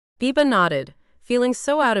 Biba nodded, feeling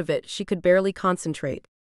so out of it she could barely concentrate.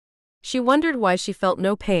 She wondered why she felt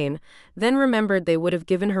no pain, then remembered they would have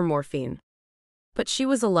given her morphine. But she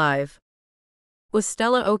was alive. Was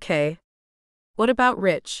Stella okay? What about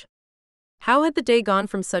Rich? How had the day gone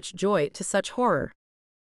from such joy to such horror?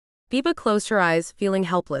 Biba closed her eyes, feeling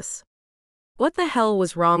helpless. What the hell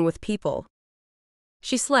was wrong with people?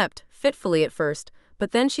 She slept, fitfully at first,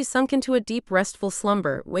 but then she sunk into a deep restful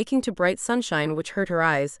slumber, waking to bright sunshine which hurt her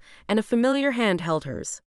eyes, and a familiar hand held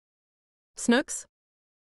hers. Snooks?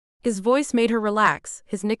 His voice made her relax,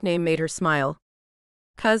 his nickname made her smile.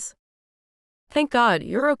 "Cuz? Thank God,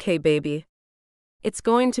 you're okay, baby. It's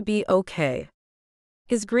going to be okay."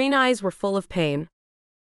 His green eyes were full of pain.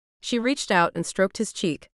 She reached out and stroked his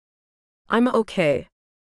cheek. "I'm okay.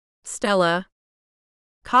 Stella."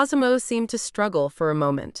 Cosimo seemed to struggle for a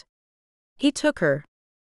moment. He took her.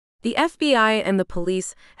 "The FBI and the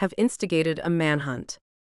police have instigated a manhunt."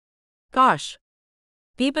 "Gosh."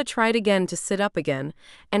 Biba tried again to sit up again,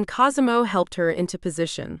 and Cosimo helped her into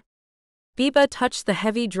position. Biba touched the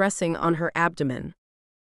heavy dressing on her abdomen.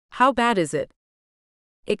 "How bad is it?"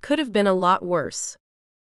 "It could have been a lot worse.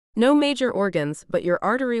 No major organs, but your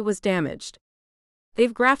artery was damaged.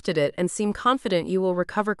 They've grafted it and seem confident you will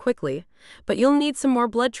recover quickly, but you'll need some more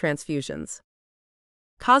blood transfusions."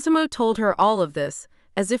 Cosimo told her all of this,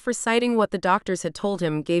 as if reciting what the doctors had told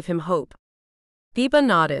him gave him hope. Biba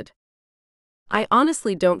nodded. "I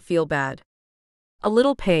honestly don't feel bad. A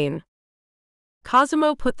little pain."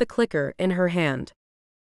 Cosimo put the clicker in her hand.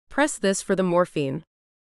 "Press this for the morphine."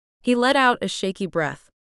 He let out a shaky breath.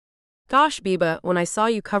 "Gosh, Biba, when I saw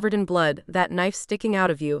you covered in blood, that knife sticking out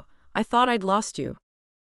of you, I thought I'd lost you."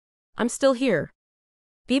 "I'm still here."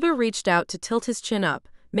 Biba reached out to tilt his chin up,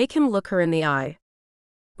 make him look her in the eye.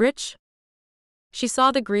 "Rich?" She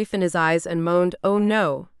saw the grief in his eyes and moaned, "Oh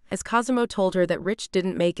no," as Cosimo told her that Rich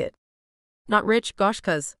didn't make it. "Not Rich, gosh,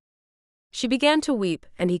 cuz." She began to weep,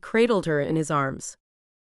 and he cradled her in his arms.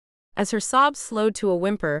 As her sobs slowed to a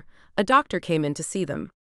whimper, a doctor came in to see them.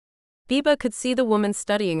 Biba could see the woman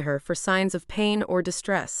studying her for signs of pain or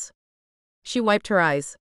distress. She wiped her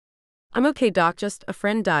eyes. "I'm okay, doc, just a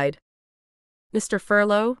friend died." "Mr.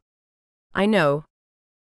 Furlow?" "I know.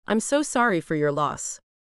 I'm so sorry for your loss.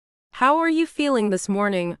 How are you feeling this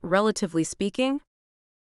morning, relatively speaking?"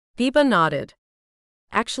 Biba nodded.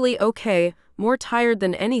 "Actually okay, more tired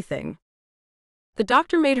than anything." The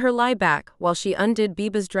doctor made her lie back while she undid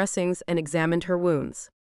Biba's dressings and examined her wounds.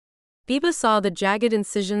 Biba saw the jagged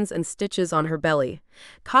incisions and stitches on her belly.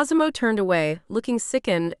 Cosimo turned away, looking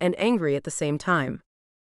sickened and angry at the same time.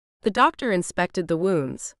 The doctor inspected the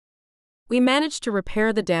wounds. "We managed to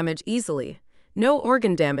repair the damage easily. No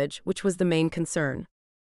organ damage, which was the main concern.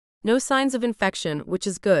 No signs of infection, which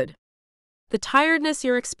is good. The tiredness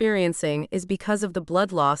you're experiencing is because of the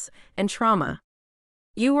blood loss and trauma.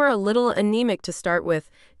 You were a little anemic to start with,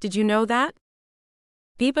 did you know that?"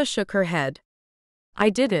 Biba shook her head.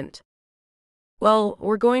 "I didn't." "Well,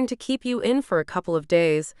 we're going to keep you in for a couple of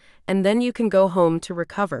days, and then you can go home to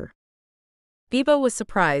recover." Biba was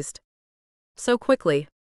surprised. "So quickly."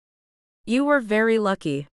 "You were very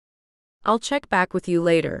lucky. I'll check back with you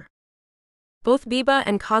later." Both Biba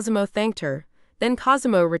and Cosimo thanked her, then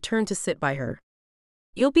Cosimo returned to sit by her.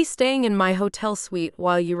 "You'll be staying in my hotel suite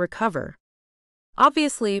while you recover.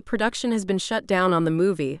 Obviously, production has been shut down on the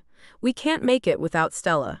movie. We can't make it without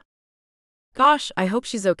Stella." "Gosh, I hope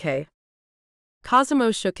she's okay."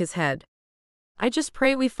 Cosimo shook his head. "I just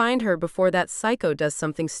pray we find her before that psycho does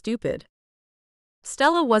something stupid."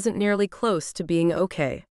 Stella wasn't nearly close to being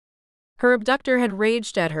okay. Her abductor had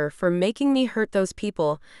raged at her for making me hurt those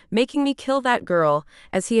people, making me kill that girl,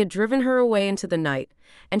 as he had driven her away into the night,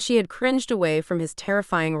 and she had cringed away from his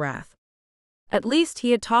terrifying wrath. At least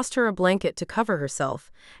he had tossed her a blanket to cover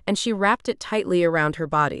herself, and she wrapped it tightly around her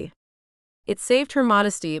body. It saved her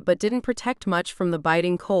modesty but didn't protect much from the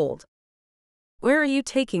biting cold. "Where are you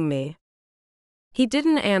taking me?" He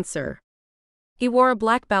didn't answer. He wore a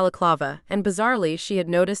black balaclava, and bizarrely she had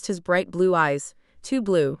noticed his bright blue eyes, too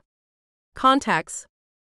blue. Contacts.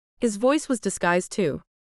 His voice was disguised too.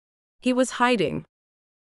 He was hiding.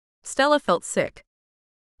 Stella felt sick.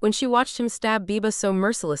 When she watched him stab Biba so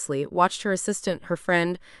mercilessly, watched her assistant, her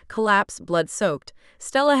friend, collapse blood-soaked,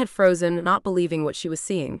 Stella had frozen, not believing what she was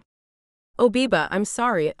seeing. "Oh Biba, I'm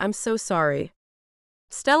sorry, I'm so sorry."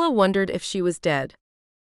 Stella wondered if she was dead.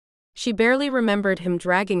 She barely remembered him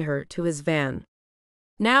dragging her to his van.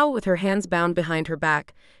 Now, with her hands bound behind her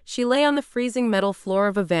back, she lay on the freezing metal floor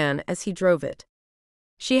of a van as he drove it.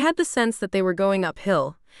 She had the sense that they were going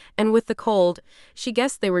uphill, and with the cold, she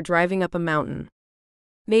guessed they were driving up a mountain.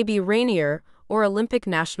 Maybe Rainier or Olympic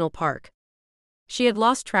National Park. She had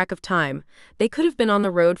lost track of time. They could have been on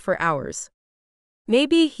the road for hours.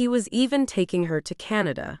 Maybe he was even taking her to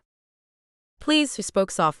Canada. "Please," she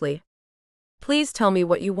spoke softly. "Please tell me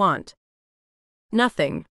what you want."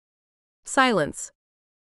 "Nothing." Silence.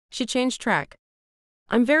 She changed track.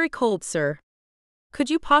 "I'm very cold, sir. Could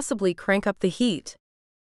you possibly crank up the heat?"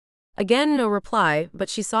 Again, no reply, but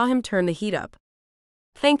she saw him turn the heat up.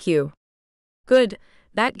 Thank you. Good,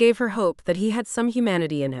 that gave her hope that he had some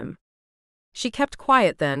humanity in him. She kept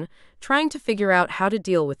quiet then, trying to figure out how to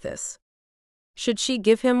deal with this. Should she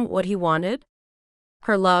give him what he wanted?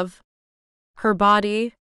 Her love? Her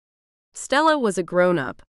body? Stella was a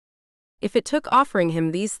grown-up. If it took offering him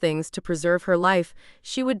these things to preserve her life,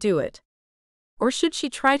 she would do it. Or should she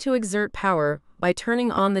try to exert power by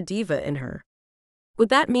turning on the diva in her? Would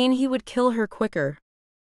that mean he would kill her quicker?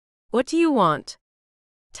 What do you want?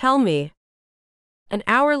 Tell me. An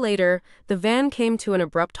hour later, the van came to an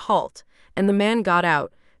abrupt halt, and the man got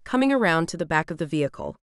out, coming around to the back of the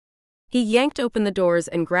vehicle. He yanked open the doors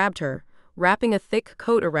and grabbed her, wrapping a thick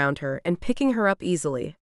coat around her and picking her up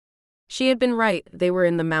easily. She had been right, they were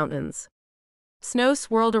in the mountains. Snow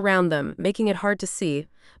swirled around them, making it hard to see,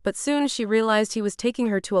 but soon she realized he was taking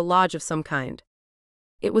her to a lodge of some kind.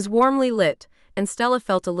 It was warmly lit, and Stella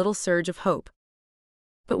felt a little surge of hope.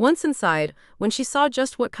 But once inside, when she saw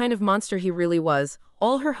just what kind of monster he really was,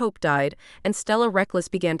 all her hope died, and Stella, reckless,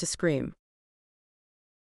 began to scream.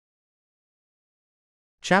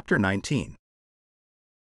 Chapter 19.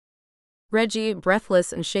 Reggie,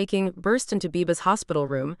 breathless and shaking, burst into Biba's hospital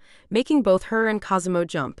room, making both her and Cosimo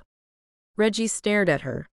jump. Reggie stared at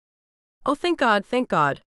her. Oh, thank God, thank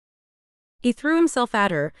God. He threw himself at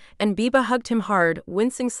her, and Biba hugged him hard,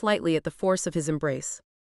 wincing slightly at the force of his embrace.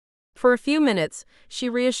 For a few minutes, she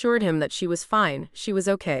reassured him that she was fine, she was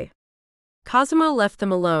okay. Cosimo left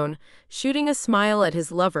them alone, shooting a smile at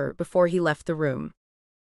his lover before he left the room.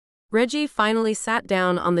 Reggie finally sat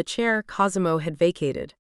down on the chair Cosimo had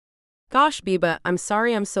vacated. Gosh, Biba, I'm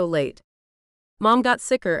sorry I'm so late. Mom got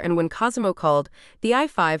sicker, and when Cosimo called, the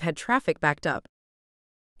I-5 had traffic backed up.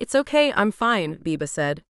 It's okay, I'm fine, Biba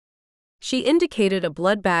said. She indicated a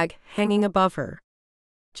blood bag hanging above her.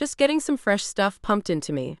 Just getting some fresh stuff pumped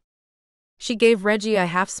into me. She gave Reggie a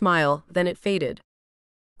half smile, then it faded.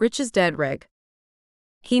 Rich is dead, Reg.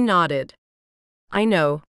 He nodded. I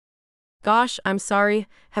know. Gosh, I'm sorry,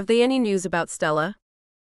 have they any news about Stella?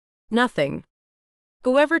 Nothing.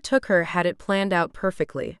 Whoever took her had it planned out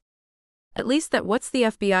perfectly. At least that's what the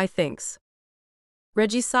FBI thinks.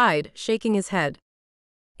 Reggie sighed, shaking his head.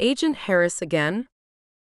 Agent Harris again?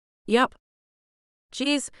 Yup.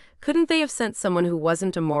 Geez, couldn't they have sent someone who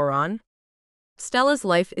wasn't a moron? Stella's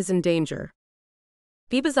life is in danger.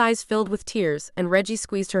 Biba's eyes filled with tears, and Reggie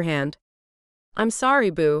squeezed her hand. I'm sorry,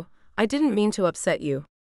 Boo, I didn't mean to upset you.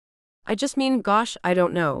 I just mean, gosh, I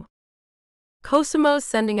don't know. Cosimo's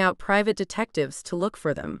sending out private detectives to look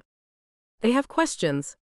for them. They have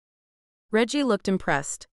questions. Reggie looked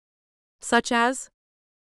impressed. Such as?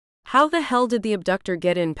 How the hell did the abductor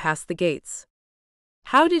get in past the gates?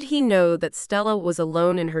 How did he know that Stella was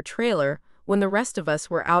alone in her trailer when the rest of us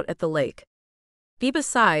were out at the lake? Biba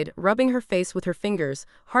sighed, rubbing her face with her fingers,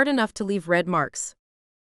 hard enough to leave red marks.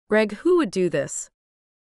 Reg, who would do this?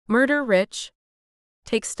 Murder Rich?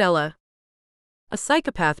 Take Stella. A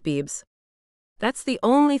psychopath, Biebs. That's the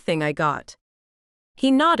only thing I got.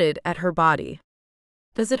 He nodded at her body.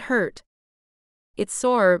 Does it hurt? It's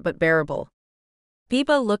sore but bearable.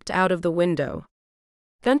 Biba looked out of the window.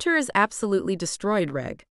 Gunter is absolutely destroyed,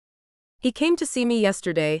 Reg. He came to see me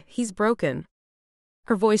yesterday, he's broken.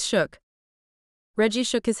 Her voice shook. Reggie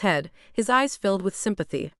shook his head, his eyes filled with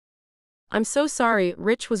sympathy. I'm so sorry,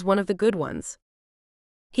 Rich was one of the good ones.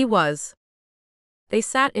 He was. They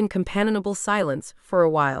sat in companionable silence for a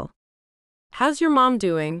while. How's your mom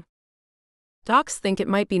doing? Docs think it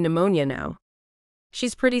might be pneumonia now.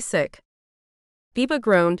 She's pretty sick. Biba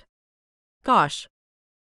groaned. Gosh.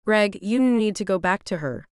 Reg, you need to go back to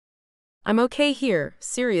her. I'm okay here,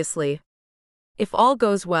 seriously. If all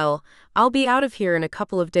goes well, I'll be out of here in a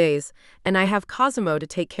couple of days, and I have Cosimo to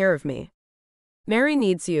take care of me. Mary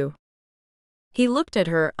needs you. He looked at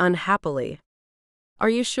her unhappily. Are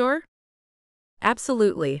you sure?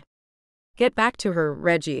 Absolutely. Get back to her,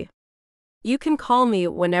 Reggie. You can call me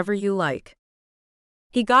whenever you like.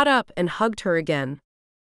 He got up and hugged her again.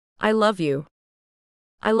 I love you.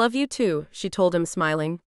 I love you too, she told him,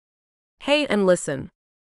 smiling. Hey, and listen.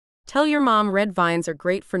 Tell your mom red vines are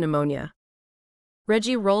great for pneumonia.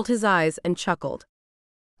 Reggie rolled his eyes and chuckled.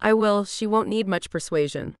 I will, she won't need much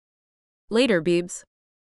persuasion. Later, Biebs.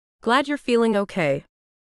 Glad you're feeling okay.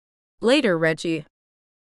 Later, Reggie.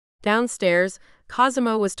 Downstairs,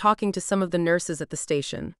 Cosimo was talking to some of the nurses at the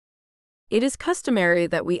station. It is customary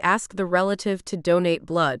that we ask the relative to donate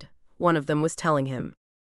blood, one of them was telling him.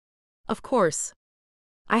 Of course.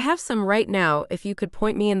 I have some right now if you could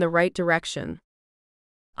point me in the right direction.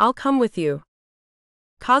 I'll come with you.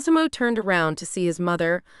 Cosimo turned around to see his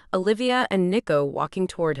mother, Olivia, and Nico walking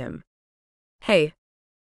toward him. Hey.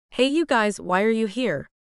 Hey you guys, why are you here?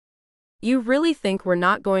 You really think we're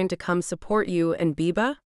not going to come support you and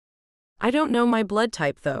Biba? I don't know my blood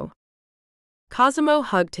type though. Cosimo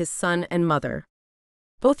hugged his son and mother.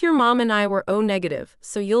 Both your mom and I were O negative,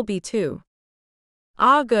 so you'll be too.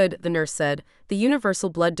 Ah good, the nurse said, the universal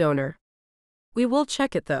blood donor. We will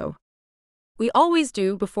check it though. We always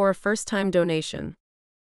do before a first-time donation.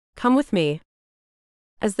 Come with me.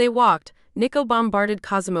 As they walked, Nico bombarded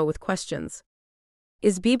Cosimo with questions.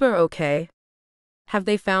 Is Biba okay? Have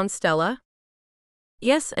they found Stella?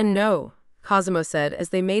 Yes and no, Cosimo said as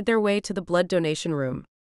they made their way to the blood donation room.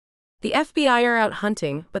 The FBI are out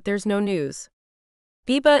hunting, but there's no news.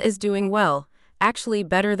 Biba is doing well, actually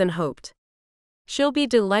better than hoped. She'll be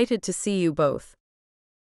delighted to see you both.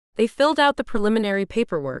 They filled out the preliminary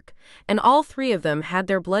paperwork, and all three of them had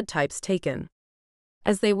their blood types taken.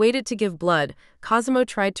 As they waited to give blood, Cosimo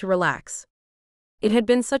tried to relax. It had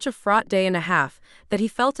been such a fraught day and a half that he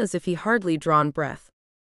felt as if he hardly drawn breath.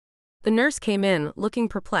 The nurse came in, looking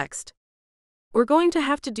perplexed. We're going to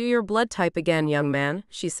have to do your blood type again, young man,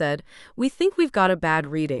 she said. We think we've got a bad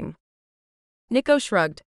reading. Nico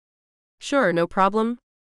shrugged. Sure, no problem.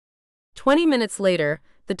 20 minutes later,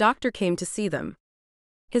 the doctor came to see them.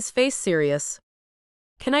 His face serious.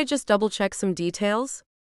 Can I just double-check some details?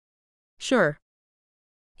 Sure.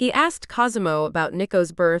 He asked Cosimo about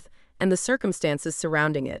Nico's birth and the circumstances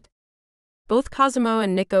surrounding it. Both Cosimo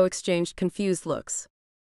and Nico exchanged confused looks.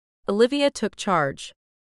 Olivia took charge.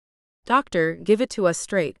 Doctor, give it to us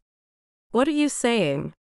straight. What are you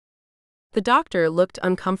saying? The doctor looked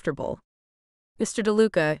uncomfortable. Mr.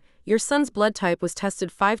 DeLuca, your son's blood type was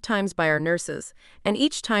tested 5 times by our nurses, and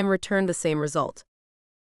each time returned the same result.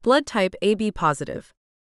 Blood type AB positive.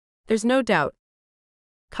 There's no doubt.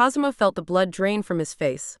 Cosimo felt the blood drain from his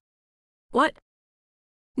face. What?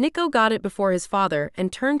 Nico got it before his father and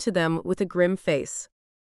turned to them with a grim face.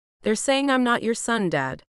 They're saying I'm not your son,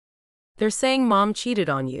 Dad. They're saying Mom cheated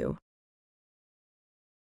on you.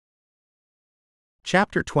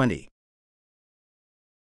 Chapter 20.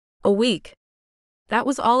 A week. That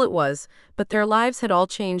was all it was, but their lives had all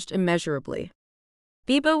changed immeasurably.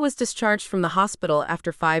 Biba was discharged from the hospital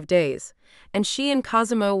after 5 days, and she and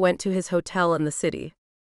Cosimo went to his hotel in the city.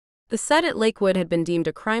 The set at Lakewood had been deemed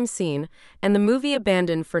a crime scene, and the movie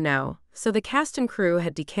abandoned for now, so the cast and crew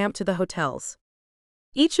had decamped to the hotels.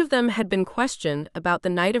 Each of them had been questioned about the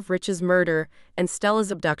night of Rich's murder and Stella's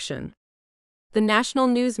abduction. The national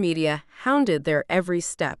news media hounded their every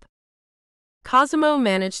step. Cosimo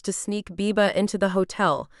managed to sneak Biba into the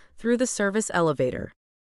hotel through the service elevator.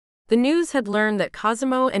 The news had learned that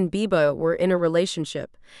Cosimo and Biba were in a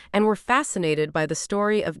relationship and were fascinated by the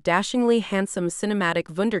story of dashingly handsome cinematic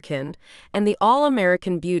wunderkind and the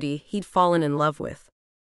all-American beauty he'd fallen in love with.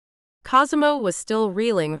 Cosimo was still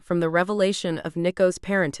reeling from the revelation of Nico's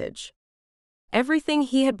parentage. Everything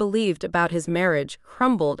he had believed about his marriage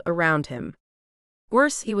crumbled around him.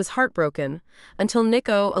 Worse, he was heartbroken, until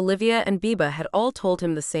Nico, Olivia, and Biba had all told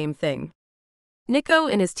him the same thing. Nico,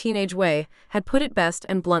 in his teenage way, had put it best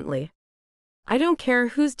and bluntly. I don't care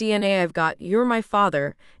whose DNA I've got, you're my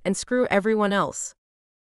father, and screw everyone else.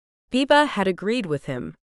 Biba had agreed with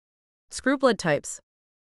him. Screw blood types.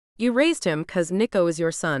 You raised him 'cause Nico is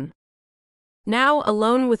your son. Now,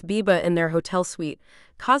 alone with Biba in their hotel suite,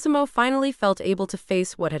 Cosimo finally felt able to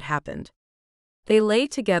face what had happened. They lay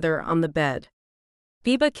together on the bed.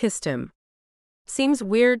 Biba kissed him. Seems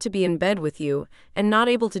weird to be in bed with you and not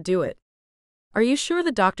able to do it. Are you sure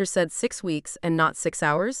the doctor said 6 weeks and not 6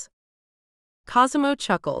 hours? Cosimo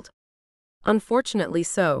chuckled. Unfortunately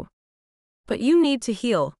so. But you need to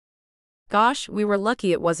heal. Gosh, we were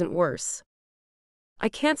lucky it wasn't worse. I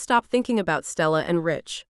can't stop thinking about Stella and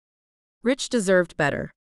Rich. Rich deserved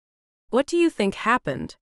better. What do you think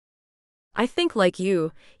happened? I think, like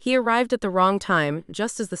you, he arrived at the wrong time,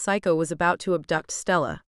 just as the psycho was about to abduct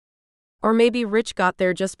Stella. Or maybe Rich got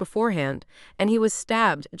there just beforehand, and he was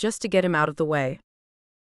stabbed just to get him out of the way.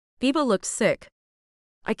 Biba looked sick.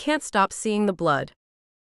 I can't stop seeing the blood.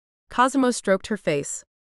 Cosimo stroked her face.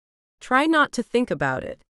 Try not to think about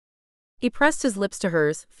it. He pressed his lips to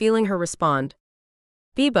hers, feeling her respond.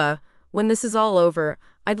 Biba, when this is all over,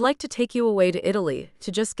 I'd like to take you away to Italy,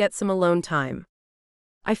 to just get some alone time.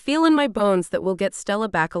 I feel in my bones that we'll get Stella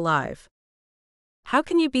back alive. How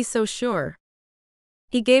can you be so sure?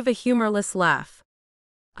 He gave a humorless laugh.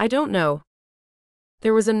 I don't know.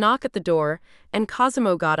 There was a knock at the door, and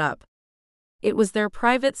Cosimo got up. It was their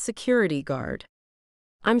private security guard.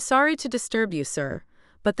 I'm sorry to disturb you, sir,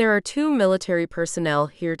 but there are 2 military personnel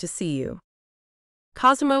here to see you.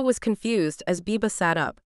 Cosimo was confused as Biba sat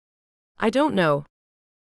up. I don't know.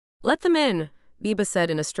 Let them in, Biba said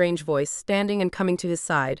in a strange voice, standing and coming to his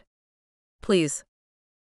side. Please.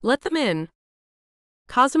 Let them in.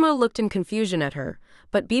 Cosimo looked in confusion at her,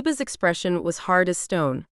 but Biba's expression was hard as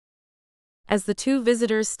stone. As the two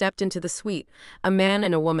visitors stepped into the suite, a man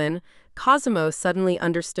and a woman, Cosimo suddenly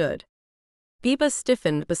understood. Biba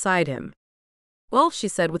stiffened beside him. Well, she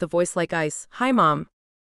said with a voice like ice, Hi, Mom.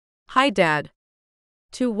 Hi, Dad.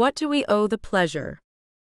 To what do we owe the pleasure?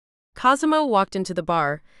 Cosimo walked into the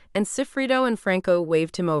bar, and Sifrito and Franco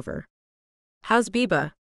waved him over. How's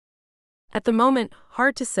Biba? At the moment,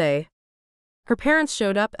 hard to say. Her parents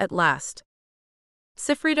showed up at last.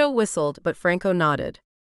 Sifrito whistled, but Franco nodded.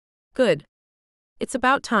 Good. It's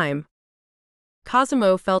about time.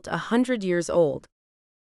 Cosimo felt 100 years old.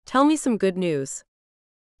 Tell me some good news.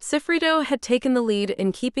 Sifrito had taken the lead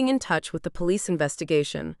in keeping in touch with the police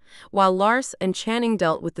investigation, while Lars and Channing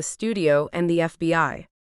dealt with the studio and the FBI.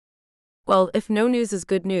 Well, if no news is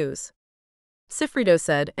good news, Sifrito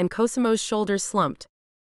said, and Cosimo's shoulders slumped.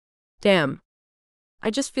 Damn. I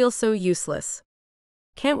just feel so useless.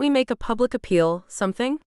 Can't we make a public appeal,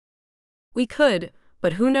 something? We could,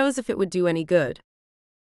 but who knows if it would do any good.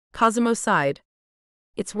 Cosimo sighed.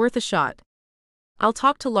 It's worth a shot. I'll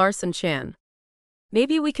talk to Lars and Chan.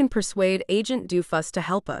 Maybe we can persuade Agent Doofus to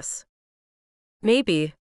help us.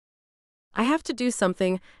 Maybe. I have to do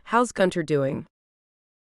something. How's Gunter doing?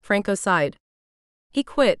 Franco sighed. He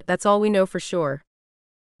quit, that's all we know for sure.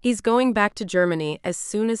 He's going back to Germany as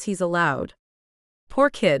soon as he's allowed. Poor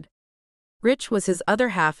kid. Rich was his other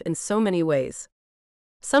half in so many ways.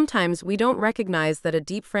 Sometimes we don't recognize that a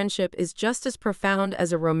deep friendship is just as profound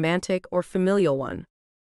as a romantic or familial one.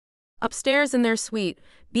 Upstairs in their suite,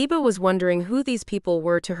 Biba was wondering who these people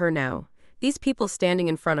were to her now, these people standing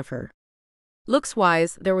in front of her.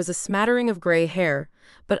 Looks-wise, there was a smattering of gray hair,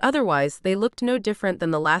 but otherwise they looked no different than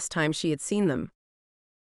the last time she had seen them.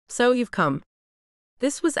 So you've come.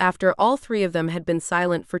 This was after all three of them had been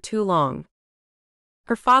silent for too long.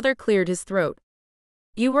 Her father cleared his throat.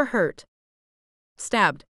 You were hurt.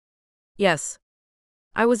 Stabbed. Yes.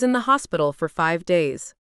 I was in the hospital for 5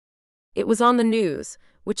 days. It was on the news,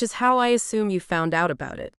 which is how I assume you found out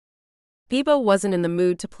about it. Biba wasn't in the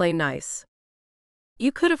mood to play nice.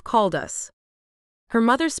 You could have called us. Her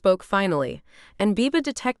mother spoke finally, and Biba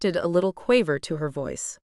detected a little quaver to her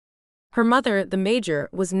voice. Her mother, the major,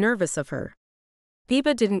 was nervous of her.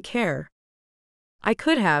 Biba didn't care. I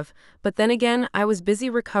could have, but then again I was busy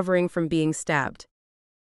recovering from being stabbed.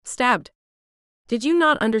 Stabbed? Did you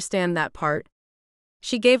not understand that part?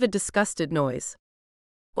 She gave a disgusted noise.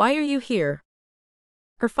 Why are you here?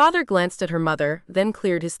 Her father glanced at her mother, then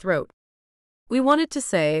cleared his throat. We wanted to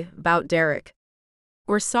say, about Derek.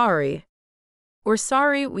 We're sorry. We're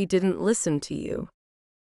sorry we didn't listen to you.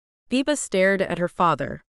 Biba stared at her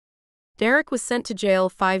father. Derek was sent to jail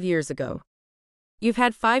 5 years ago. You've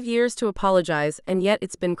had 5 years to apologize, and yet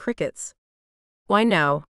it's been crickets. Why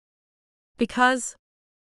now? Because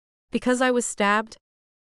I was stabbed?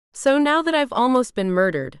 So now that I've almost been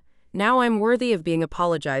murdered, now I'm worthy of being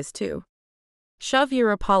apologized to. Shove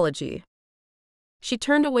your apology. She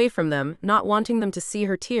turned away from them, not wanting them to see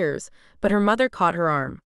her tears, but her mother caught her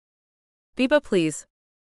arm. Biba, please.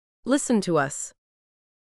 Listen to us.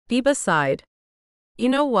 Biba sighed. You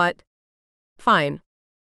know what? Fine.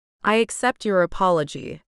 I accept your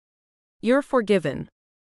apology. You're forgiven.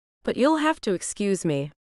 But you'll have to excuse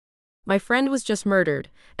me. My friend was just murdered,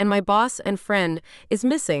 and my boss and friend is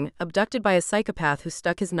missing, abducted by a psychopath who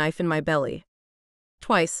stuck his knife in my belly.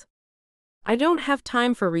 Twice. I don't have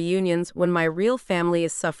time for reunions when my real family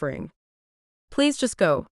is suffering. Please just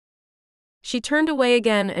go. She turned away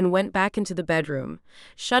again and went back into the bedroom,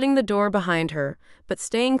 shutting the door behind her, but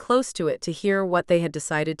staying close to it to hear what they had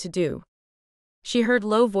decided to do. She heard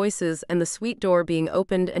low voices and the suite door being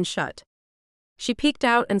opened and shut. She peeked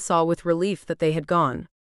out and saw with relief that they had gone.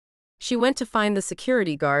 She went to find the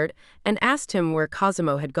security guard and asked him where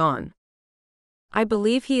Cosimo had gone. I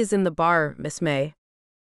believe he is in the bar, Miss May.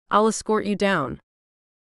 I'll escort you down.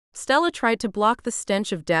 Stella tried to block the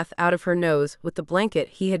stench of death out of her nose with the blanket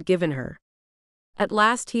he had given her. At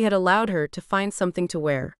last he had allowed her to find something to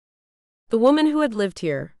wear. The woman who had lived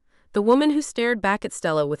here, the woman who stared back at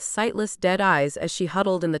Stella with sightless, dead eyes as she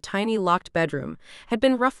huddled in the tiny locked bedroom, had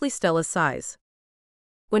been roughly Stella's size.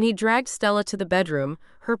 When he dragged Stella to the bedroom,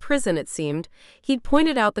 her prison it seemed, he'd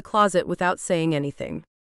pointed out the closet without saying anything.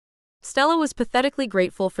 Stella was pathetically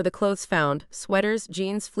grateful for the clothes found, sweaters,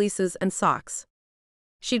 jeans, fleeces, and socks.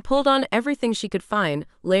 She'd pulled on everything she could find,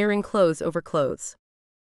 layering clothes over clothes.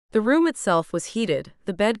 The room itself was heated,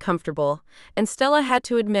 the bed comfortable, and Stella had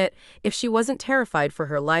to admit, if she wasn't terrified for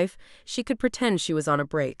her life, she could pretend she was on a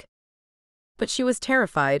break. But she was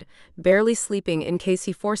terrified, barely sleeping in case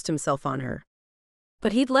he forced himself on her.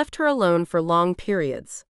 But he'd left her alone for long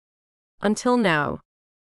periods. Until now.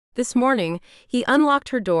 This morning, he unlocked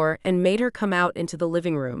her door and made her come out into the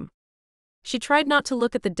living room. She tried not to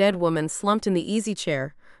look at the dead woman slumped in the easy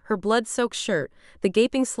chair, her blood-soaked shirt, the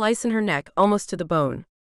gaping slice in her neck almost to the bone.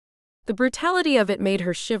 The brutality of it made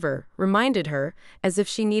her shiver, reminded her, as if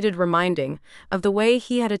she needed reminding, of the way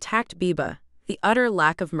he had attacked Biba, the utter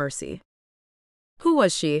lack of mercy. Who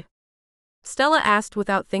was she? Stella asked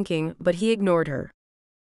without thinking, but he ignored her.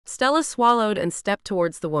 Stella swallowed and stepped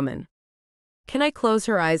towards the woman. Can I close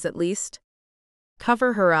her eyes at least?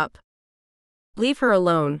 Cover her up. Leave her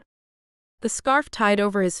alone. The scarf tied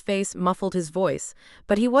over his face muffled his voice,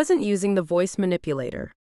 but he wasn't using the voice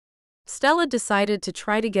manipulator. Stella decided to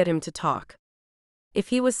try to get him to talk. If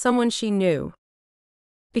he was someone she knew.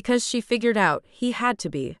 Because she figured out he had to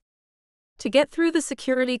be. To get through the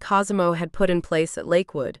security Cosimo had put in place at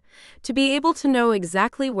Lakewood, to be able to know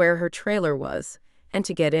exactly where her trailer was, and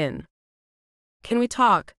to get in. Can we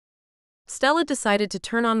talk? Stella decided to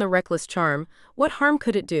turn on the reckless charm. What harm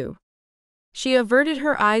could it do? She averted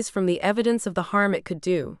her eyes from the evidence of the harm it could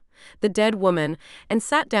do, the dead woman, and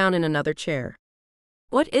sat down in another chair.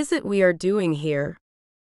 What is it we are doing here?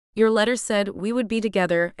 Your letter said we would be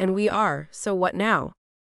together, and we are, so what now?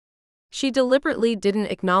 She deliberately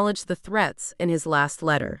didn't acknowledge the threats in his last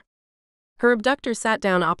letter. Her abductor sat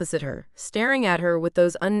down opposite her, staring at her with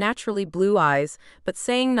those unnaturally blue eyes, but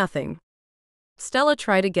saying nothing. Stella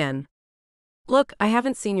tried again. Look, I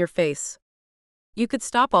haven't seen your face. You could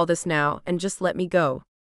stop all this now and just let me go.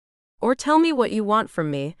 Or tell me what you want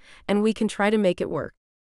from me, and we can try to make it work.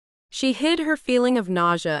 She hid her feeling of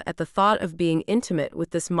nausea at the thought of being intimate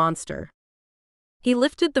with this monster. He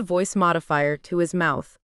lifted the voice modifier to his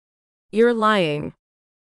mouth. You're lying.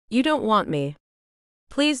 You don't want me.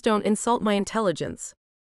 Please don't insult my intelligence.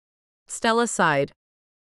 Stella sighed.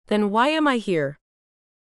 Then why am I here?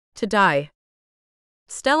 To die.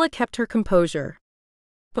 Stella kept her composure.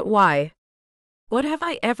 But why? What have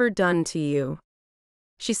I ever done to you?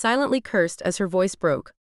 She silently cursed as her voice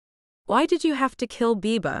broke. Why did you have to kill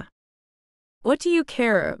Biba? What do you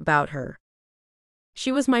care about her?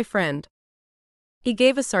 She was my friend. He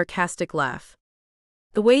gave a sarcastic laugh.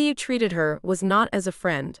 The way you treated her was not as a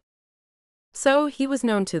friend. So he was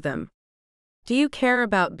known to them. Do you care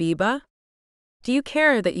about Biba? Do you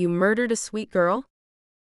care that you murdered a sweet girl?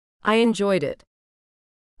 I enjoyed it.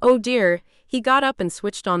 Oh dear, he got up and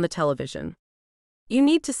switched on the television. You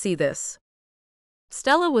need to see this.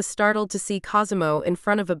 Stella was startled to see Cosimo in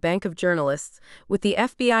front of a bank of journalists, with the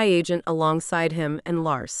FBI agent alongside him and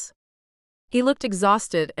Lars. He looked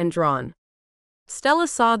exhausted and drawn. Stella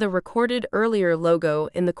saw the recorded earlier logo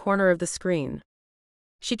in the corner of the screen.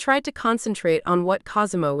 She tried to concentrate on what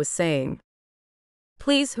Cosimo was saying.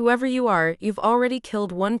 Please, whoever you are, you've already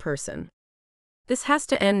killed one person. This has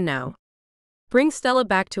to end now. Bring Stella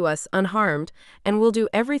back to us unharmed, and we'll do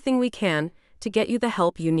everything we can to get you the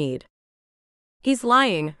help you need. He's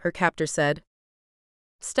lying, her captor said.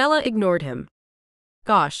 Stella ignored him.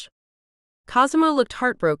 Gosh. Cosimo looked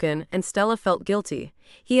heartbroken and Stella felt guilty.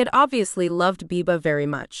 He had obviously loved Biba very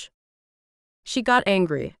much. She got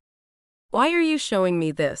angry. Why are you showing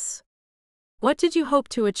me this? What did you hope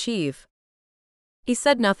to achieve? He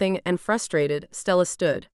said nothing and frustrated, Stella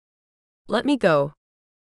stood. Let me go.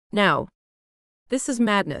 Now. This is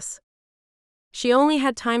madness. She only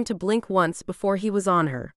had time to blink once before he was on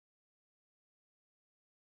her.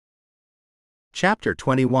 Chapter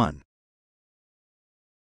 21.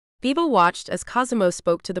 Biba watched as Cosimo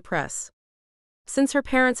spoke to the press. Since her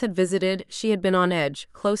parents had visited, she had been on edge,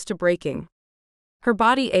 close to breaking. Her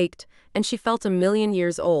body ached, and she felt 1,000,000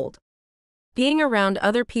 years old. Being around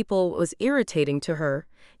other people was irritating to her,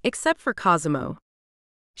 except for Cosimo.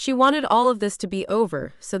 She wanted all of this to be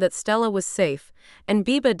over so that Stella was safe, and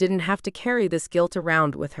Biba didn't have to carry this guilt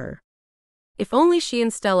around with her. If only she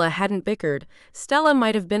and Stella hadn't bickered, Stella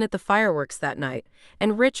might have been at the fireworks that night,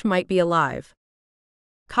 and Rich might be alive.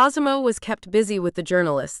 Cosimo was kept busy with the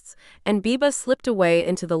journalists, and Biba slipped away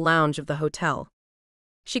into the lounge of the hotel.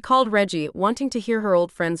 She called Reggie, wanting to hear her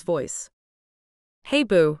old friend's voice. Hey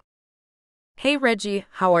Boo. Hey Reggie,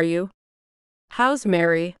 how are you? How's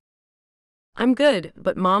Mary? I'm good,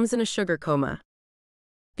 but Mom's in a sugar coma.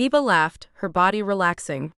 Biba laughed, her body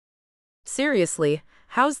relaxing. Seriously,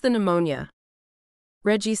 how's the pneumonia?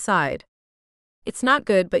 Reggie sighed. It's not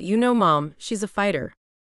good, but you know Mom, she's a fighter.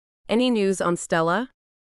 Any news on Stella?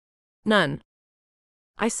 None.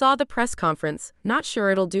 I saw the press conference, not sure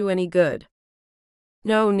it'll do any good.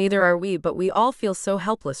 No, neither are we, but we all feel so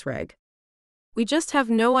helpless, Reg. We just have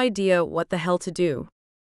no idea what the hell to do.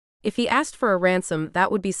 If he asked for a ransom,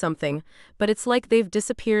 that would be something, but it's like they've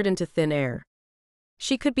disappeared into thin air.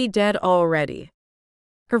 She could be dead already.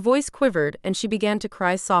 Her voice quivered and she began to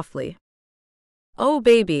cry softly. "Oh,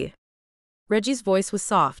 baby." Reggie's voice was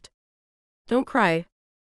soft. "Don't cry."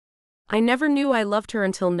 "I never knew I loved her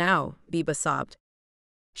until now," Biba sobbed.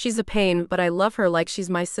 "She's a pain, but I love her like she's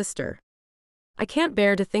my sister. I can't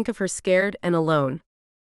bear to think of her scared and alone.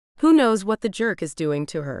 Who knows what the jerk is doing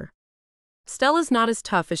to her? Stella's not as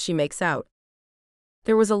tough as she makes out."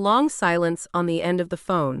 There was a long silence on the end of the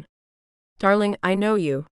phone. "Darling, I know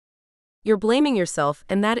you. You're blaming yourself,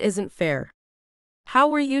 and that isn't fair. How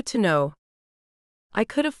were you to know? I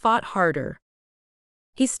could have fought harder."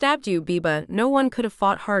 "He stabbed you, Biba. No one could have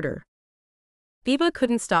fought harder." Biba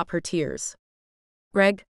couldn't stop her tears.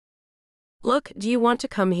 "Reg, look, do you want to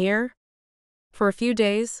come here? For a few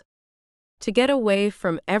days? To get away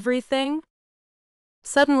from everything?"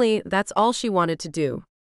 Suddenly, that's all she wanted to do.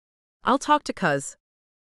 "I'll talk to Cuz.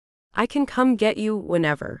 I can come get you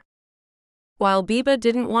whenever." While Biba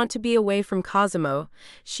didn't want to be away from Cosimo,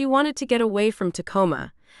 she wanted to get away from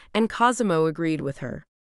Tacoma, and Cosimo agreed with her.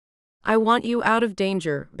 "I want you out of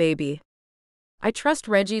danger, baby. I trust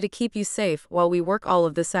Reggie to keep you safe while we work all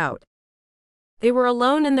of this out." They were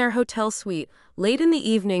alone in their hotel suite, late in the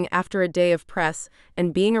evening after a day of press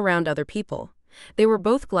and being around other people. They were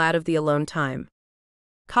both glad of the alone time.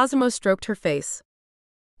 Cosimo stroked her face.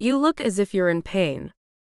 "You look as if you're in pain."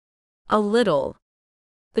 "A little.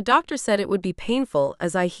 The doctor said it would be painful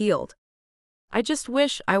as I healed. I just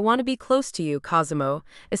wish I want to be close to you, Cosimo,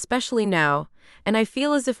 especially now, and I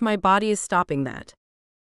feel as if my body is stopping that."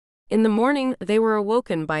 In the morning, they were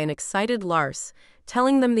awoken by an excited Lars,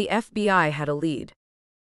 telling them the FBI had a lead.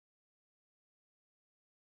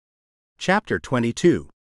 Chapter 22.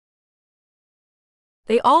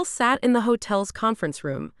 They all sat in the hotel's conference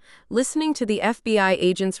room, listening to the FBI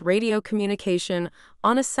agent's radio communication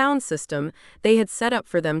on a sound system they had set up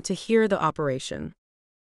for them to hear the operation.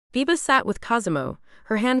 Biba sat with Cosimo,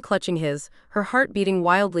 her hand clutching his, her heart beating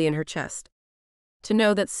wildly in her chest. To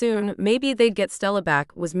know that soon, maybe they'd get Stella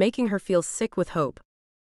back was making her feel sick with hope.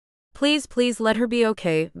 Please, please let her be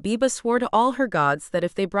okay. Biba swore to all her gods that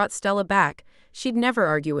if they brought Stella back, she'd never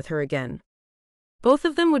argue with her again. Both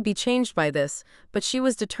of them would be changed by this, but she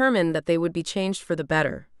was determined that they would be changed for the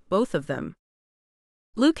better, both of them.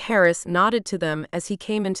 Luke Harris nodded to them as he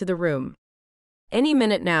came into the room. "Any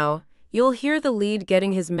minute now, you'll hear the lead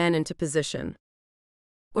getting his men into position."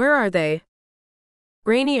 "Where are they?"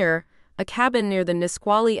 "Rainier, a cabin near the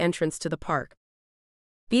Nisqually entrance to the park."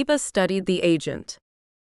 Biba studied the agent.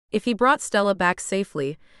 If he brought Stella back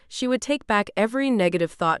safely, she would take back every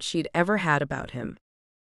negative thought she'd ever had about him.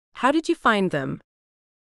 "How did you find them?"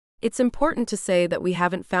 "It's important to say that we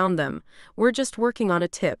haven't found them, we're just working on a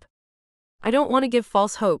tip. I don't want to give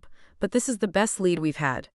false hope, but this is the best lead we've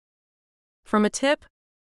had." "From a tip?"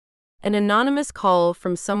 "An anonymous call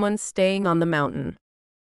from someone staying on the mountain.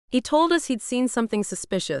 He told us he'd seen something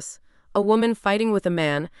suspicious, a woman fighting with a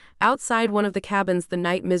man, outside one of the cabins the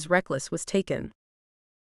night Ms. Reckless was taken.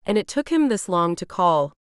 And it took him this long to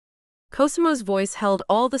call." Cosimo's voice held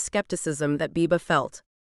all the skepticism that Biba felt.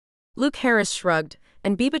 Luke Harris shrugged,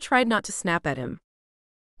 and Biba tried not to snap at him.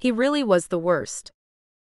 He really was the worst.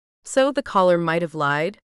 So the caller might have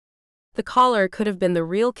lied? The caller could have been the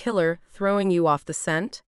real killer throwing you off the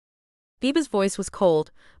scent? Biba's voice was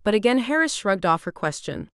cold, but again Harris shrugged off her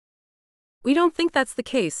question. "We don't think that's the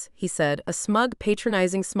case," he said, a smug,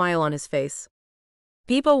 patronizing smile on his face.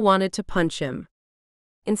 Biba wanted to punch him.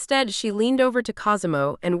 Instead, she leaned over to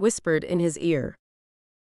Cosimo and whispered in his ear.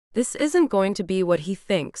 "This isn't going to be what he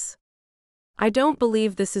thinks. I don't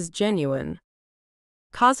believe this is genuine."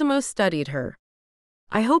 Cosimo studied her.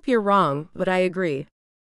 "I hope you're wrong, but I agree.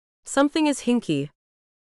 Something is hinky."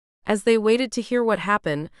 As they waited to hear what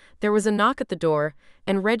happened, there was a knock at the door,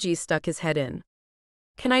 and Reggie stuck his head in.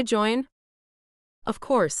 "Can I join?" "Of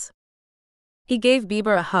course." He gave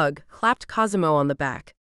Biba a hug, clapped Cosimo on the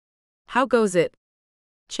back. "How goes it?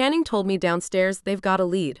 Channing told me downstairs they've got a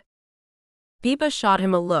lead." Biba shot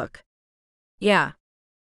him a look. "Yeah.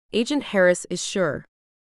 Agent Harris is sure."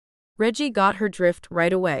 Reggie got her drift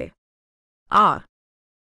right away. "Ah."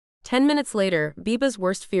 10 minutes later, Biba's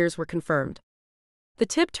worst fears were confirmed. The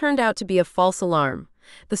tip turned out to be a false alarm.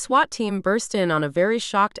 The SWAT team burst in on a very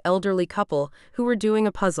shocked elderly couple who were doing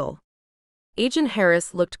a puzzle. Agent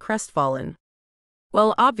Harris looked crestfallen.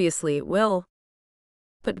 "Well, obviously, Will."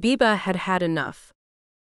 But Biba had had enough.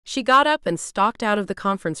 She got up and stalked out of the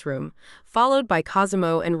conference room, followed by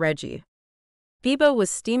Cosimo and Reggie. Biba was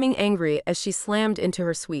steaming angry as she slammed into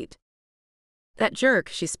her suite. "That jerk,"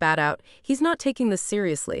 she spat out, "he's not taking this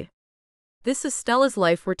seriously." This is Stella's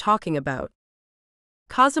life we're talking about.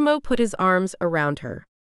 Cosimo put his arms around her.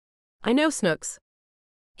 I know, Snooks.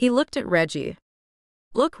 He looked at Reggie.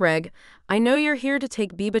 Look, Reg, I know you're here to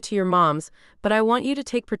take Biba to your mom's, but I want you to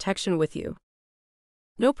take protection with you.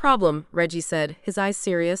 No problem, Reggie said, his eyes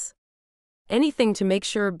serious. Anything to make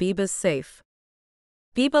sure Biba's safe.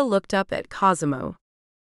 Biba looked up at Cosimo.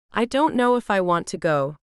 I don't know if I want to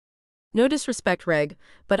go. No disrespect, Reg,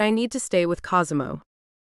 but I need to stay with Cosimo.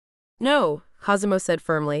 No, Cosimo said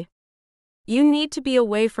firmly. You need to be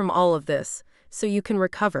away from all of this, so you can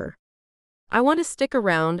recover. I want to stick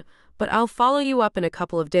around, but I'll follow you up in a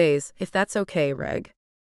couple of days, if that's okay, Reg.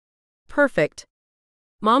 Perfect.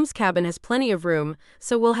 Mom's cabin has plenty of room,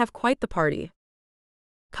 so we'll have quite the party.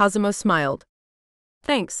 Cosimo smiled.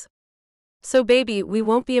 Thanks. So baby, we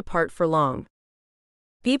won't be apart for long.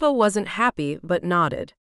 Biba wasn't happy but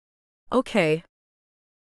nodded. Okay.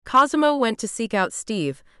 Cosimo went to seek out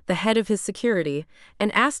Steve, the head of his security,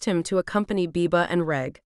 and asked him to accompany Biba and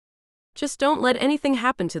Reg. Just don't let anything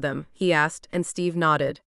happen to them, he asked, and Steve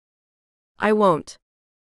nodded. I won't.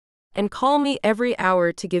 And call me every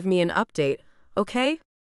hour to give me an update, okay?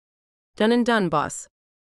 Done and done, boss.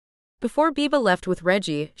 Before Biba left with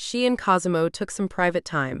Reggie, she and Cosimo took some private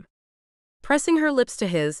time. Pressing her lips to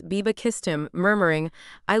his, Biba kissed him, murmuring,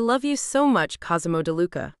 I love you so much, Cosimo De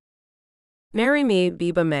Luca. Marry me,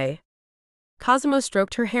 Biba May. Cosimo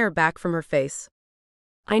stroked her hair back from her face.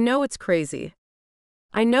 I know it's crazy.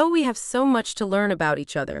 I know we have so much to learn about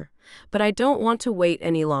each other, but I don't want to wait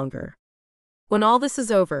any longer. When all this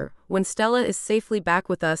is over, when Stella is safely back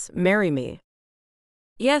with us, marry me.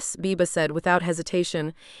 Yes, Biba said without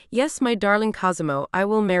hesitation. Yes, my darling Cosimo, I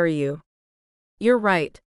will marry you. You're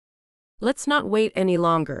right. Let's not wait any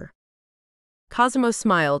longer. Cosimo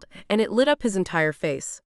smiled, and it lit up his entire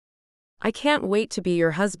face. I can't wait to be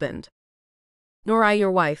your husband. Nor I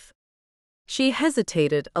your wife. She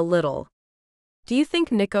hesitated a little. Do you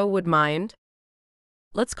think Nico would mind?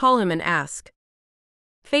 Let's call him and ask.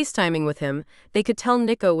 FaceTiming with him, they could tell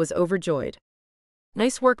Nico was overjoyed.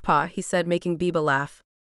 Nice work, Pa, he said, making Biba laugh.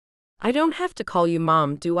 I don't have to call you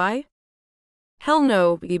Mom, do I? Hell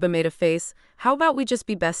no, Biba made a face. How about we just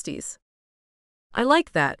be besties? I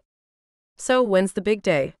like that. So, when's the big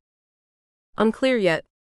day? Unclear yet.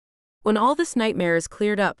 When all this nightmare is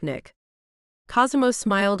cleared up, Nick. Cosimo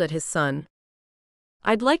smiled at his son.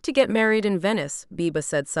 I'd like to get married in Venice, Biba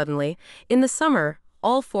said suddenly. In the summer,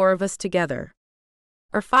 all four of us together.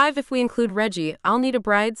 Or 5 if we include Reggie. I'll need a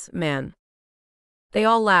bridesman. They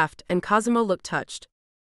all laughed, and Cosimo looked touched.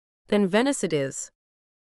 Then Venice it is.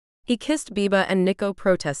 He kissed Biba and Nico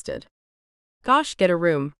protested. Gosh, get a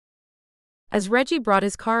room. As Reggie brought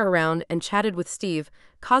his car around and chatted with Steve,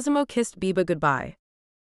 Cosimo kissed Biba goodbye.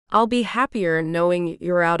 I'll be happier knowing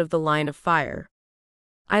you're out of the line of fire.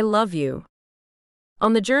 I love you.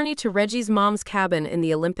 On the journey to Reggie's mom's cabin in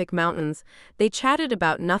the Olympic Mountains, they chatted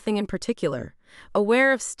about nothing in particular,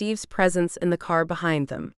 aware of Steve's presence in the car behind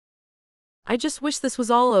them. I just wish this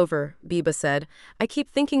was all over, Biba said. I keep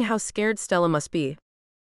thinking how scared Stella must be.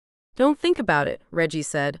 Don't think about it, Reggie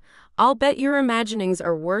said. I'll bet your imaginings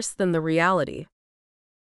are worse than the reality.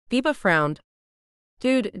 Biba frowned.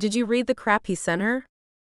 Dude, did you read the crap he sent her?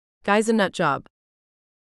 Guy's a nut job.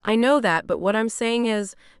 I know that, but what I'm saying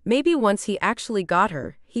is, maybe once he actually got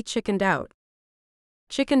her, he chickened out.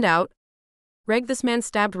 Chickened out? Reg, this man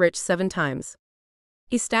stabbed Rich 7 times.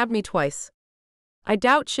 He stabbed me twice. I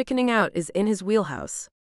doubt chickening out is in his wheelhouse.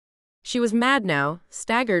 She was mad now,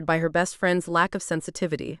 staggered by her best friend's lack of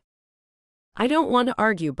sensitivity. I don't want to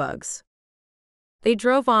argue, Bugs. They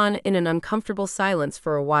drove on in an uncomfortable silence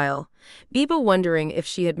for a while, Biba wondering if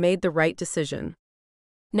she had made the right decision.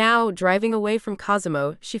 Now, driving away from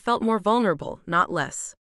Cosimo, she felt more vulnerable, not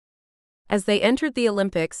less. As they entered the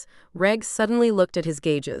Olympics, Reg suddenly looked at his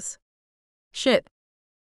gauges. Shit.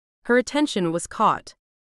 Her attention was caught.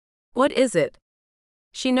 What is it?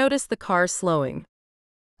 She noticed the car slowing.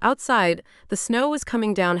 Outside, the snow was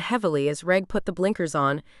coming down heavily as Reg put the blinkers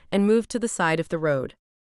on and moved to the side of the road.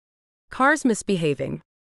 Car's misbehaving.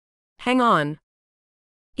 Hang on.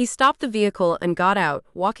 He stopped the vehicle and got out,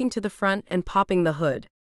 walking to the front and popping the hood.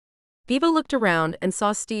 Biba looked around and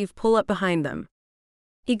saw Steve pull up behind them.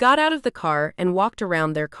 He got out of the car and walked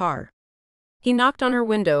around their car. He knocked on her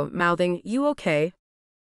window, mouthing, "You okay?"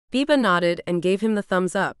 Biba nodded and gave him the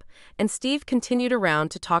thumbs up, and Steve continued around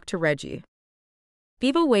to talk to Reggie.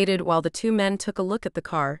 Biba waited while the two men took a look at the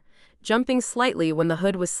car, jumping slightly when the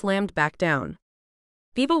hood was slammed back down.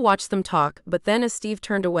 Biba watched them talk, but then as Steve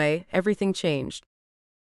turned away, everything changed.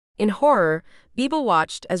 In horror, Biba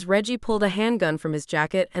watched as Reggie pulled a handgun from his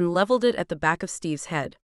jacket and leveled it at the back of Steve's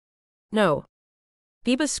head. No.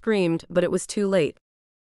 Biba screamed, but it was too late.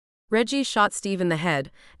 Reggie shot Steve in the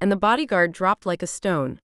head, and the bodyguard dropped like a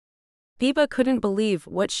stone. Biba couldn't believe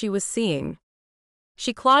what she was seeing.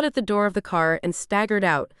 She clawed at the door of the car and staggered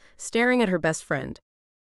out, staring at her best friend.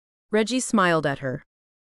 Reggie smiled at her.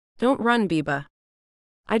 "Don't run, Biba.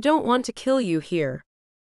 I don't want to kill you here."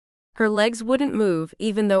 Her legs wouldn't move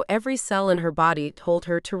even though every cell in her body told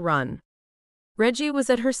her to run. Reggie was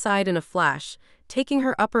at her side in a flash, taking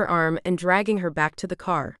her upper arm and dragging her back to the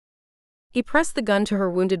car. He pressed the gun to her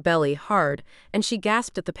wounded belly hard, and she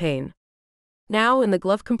gasped at the pain. "Now in the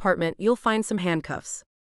glove compartment you'll find some handcuffs.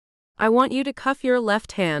 I want you to cuff your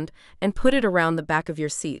left hand and put it around the back of your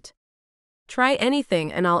seat. Try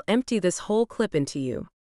anything and I'll empty this whole clip into you."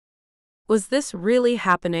 Was this really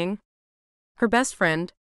happening? Her best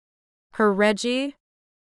friend? Her Reggie?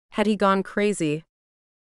 Had he gone crazy?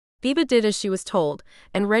 Biba did as she was told,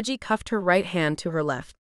 and Reggie cuffed her right hand to her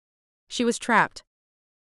left. She was trapped.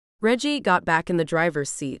 Reggie got back in the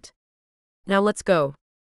driver's seat. "Now let's go.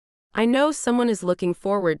 I know someone is looking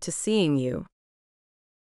forward to seeing you."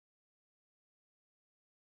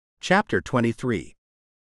 Chapter 23.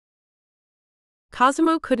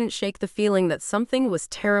 Cosimo couldn't shake the feeling that something was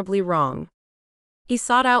terribly wrong. He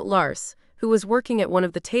sought out Lars, who was working at one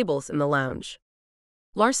of the tables in the lounge.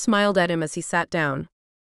 Lars smiled at him as he sat down.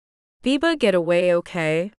 "Biba get away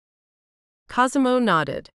okay?" Cosimo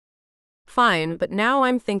nodded. "Fine, but now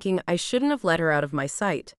I'm thinking I shouldn't have let her out of my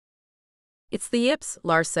sight." "It's the yips,"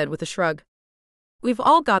 Lars said with a shrug. "We've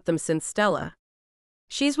all got them since Stella.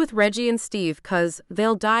 She's with Reggie and Steve 'cause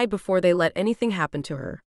they'll die before they let anything happen to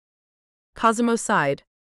her." Cosimo sighed.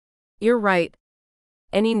 "You're right.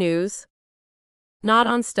 Any news?" "Not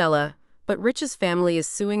on Stella, but Rich's family is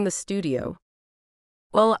suing the studio."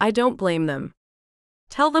 "Well, I don't blame them.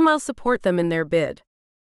 Tell them I'll support them in their bid."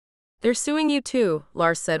 "They're suing you too,"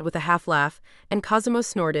 Lars said with a half laugh, and Cosimo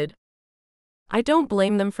snorted. "I don't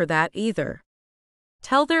blame them for that either.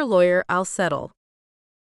 Tell their lawyer I'll settle.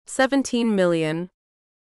 17 million.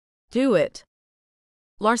 Do it."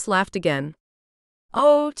 Lars laughed again.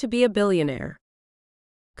 "Oh, to be a billionaire."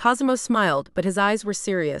 Cosimo smiled, but his eyes were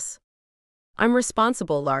serious. "I'm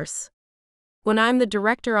responsible, Lars. When I'm the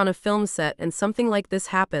director on a film set and something like this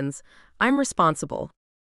happens, I'm responsible.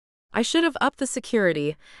 I should have upped the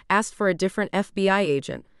security, asked for a different FBI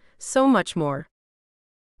agent, so much more.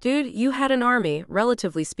 Dude, you had an army,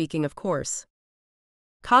 relatively speaking, of course."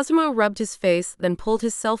 Cosimo rubbed his face, then pulled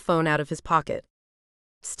his cell phone out of his pocket.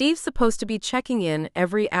 "Steve's supposed to be checking in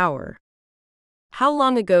every hour. How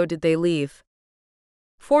long ago did they leave?"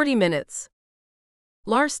 40 minutes.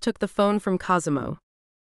 Lars took the phone from Cosimo.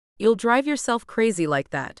 "You'll drive yourself crazy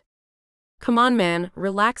like that. Come on, man,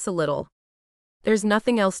 relax a little. There's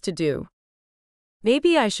nothing else to do.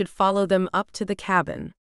 Maybe I should follow them up to the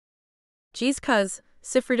cabin." "Geez, cuz,"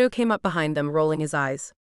 Sifrido came up behind them, rolling his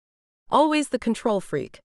eyes. "Always the control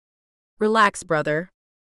freak. Relax, brother."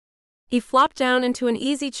 He flopped down into an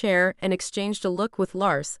easy chair and exchanged a look with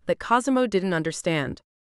Lars that Cosimo didn't understand.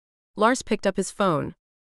 Lars picked up his phone.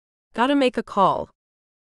 "Gotta make a call.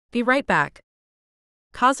 Be right back."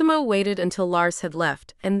 Cosimo waited until Lars had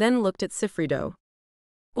left and then looked at Sifrido.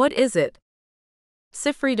 "What is it?"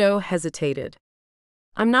 Sifrido hesitated.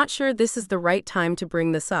 "I'm not sure this is the right time to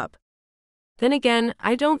bring this up. Then again,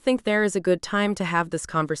 I don't think there is a good time to have this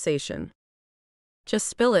conversation." "Just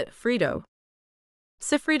spill it, Frido."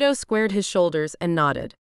 Sifrido squared his shoulders and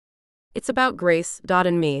nodded. "It's about Grace, Dot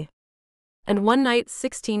and me. And one night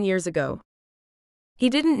 16 years ago." He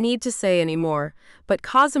didn't need to say any more, but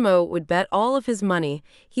Cosimo would bet all of his money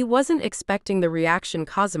he wasn't expecting the reaction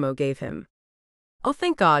Cosimo gave him. "Oh,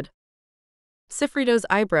 thank God." Sifrido's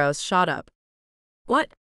eyebrows shot up.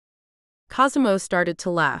 "What?" Cosimo started to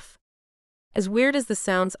laugh. "As weird as this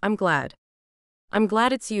sounds, I'm glad. I'm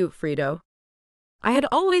glad it's you, Frido. I had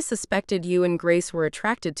always suspected you and Grace were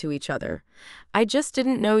attracted to each other. I just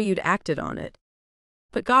didn't know you'd acted on it.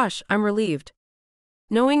 But gosh, I'm relieved.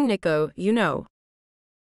 Knowing Nico, you know."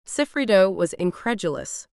 Sifrido was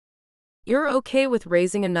incredulous. "You're okay with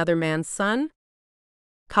raising another man's son?"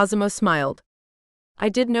 Cosimo smiled. "I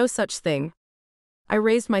did no such thing. I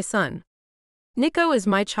raised my son. Nico is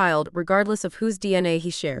my child regardless of whose DNA he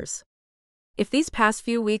shares. If these past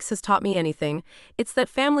few weeks has taught me anything, it's that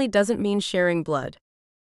family doesn't mean sharing blood.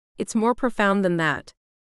 It's more profound than that.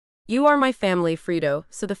 You are my family, Frido,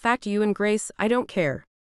 so the fact you and Grace, I don't care.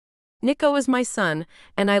 Nico is my son,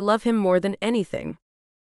 and I love him more than anything."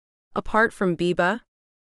 "Apart from Biba?"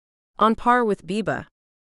 "On par with Biba.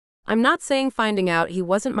 I'm not saying finding out he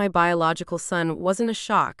wasn't my biological son wasn't a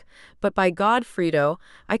shock, but by God, Frido,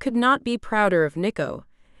 I could not be prouder of Nico,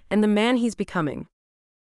 and the man he's becoming."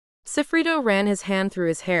 Sifrito ran his hand through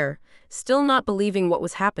his hair, still not believing what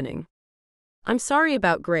was happening. I'm sorry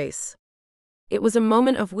about Grace. It was a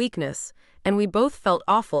moment of weakness, and we both felt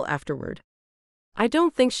awful afterward. I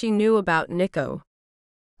don't think she knew about Nico.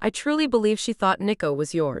 I truly believe she thought Nico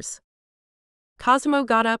was yours. Cosimo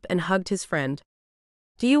got up and hugged his friend.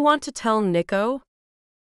 Do you want to tell Nico?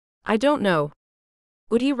 I don't know.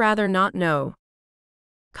 Would he rather not know?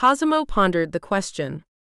 Cosimo pondered the question.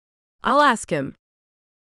 I'll ask him.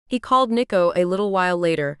 He called Nico a little while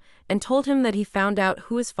later and told him that he found out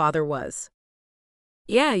who his father was.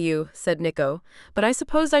 Yeah, you, said Nico, but I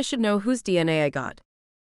suppose I should know whose DNA I got.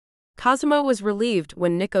 Cosimo was relieved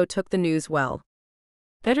when Nico took the news well.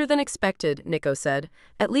 Better than expected, Nico said.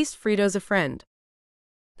 At least Frito's a friend.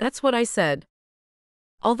 That's what I said.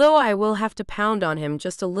 Although I will have to pound on him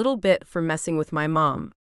just a little bit for messing with my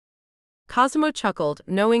mom. Cosimo chuckled,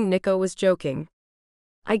 knowing Nico was joking.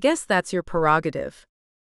 I guess that's your prerogative.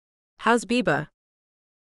 How's Biba?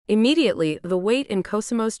 Immediately, the weight in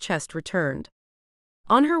Cosimo's chest returned.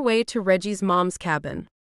 On her way to Reggie's mom's cabin.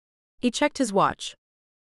 He checked his watch.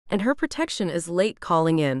 And her protection is late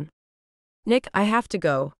calling in. Nick, I have to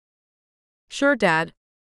go. Sure, Dad.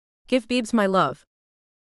 Give Biebs my love.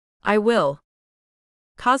 I will.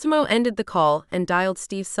 Cosimo ended the call and dialed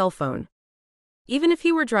Steve's cell phone. Even if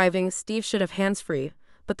he were driving, Steve should have hands-free,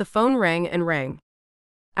 but the phone rang and rang.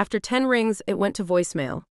 After 10 rings, it went to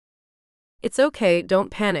voicemail. It's okay, don't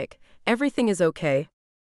panic, everything is okay.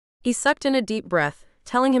 He sucked in a deep breath,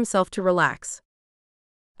 telling himself to relax.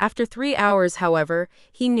 After 3 hours, however,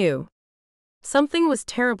 he knew. Something was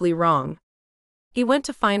terribly wrong. He went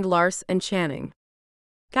to find Lars and Channing.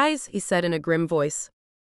 Guys, he said in a grim voice.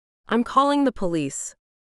 I'm calling the police.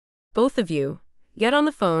 Both of you, get on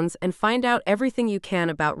the phones and find out everything you can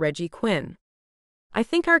about Reggie Quinn. I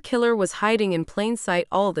think our killer was hiding in plain sight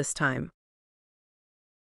all this time.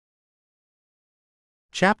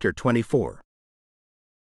 Chapter 24.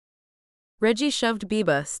 Reggie shoved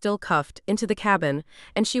Biba, still cuffed, into the cabin,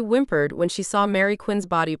 and she whimpered when she saw Mary Quinn's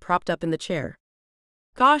body propped up in the chair.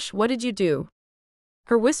 Gosh, what did you do?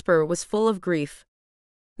 Her whisper was full of grief.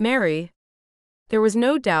 Mary. There was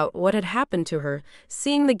no doubt what had happened to her,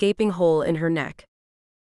 seeing the gaping hole in her neck.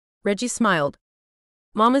 Reggie smiled.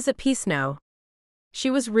 Mama's at peace now. She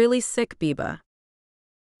was really sick, Biba.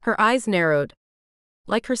 Her eyes narrowed.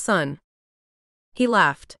 Like her son. He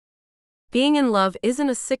laughed. Being in love isn't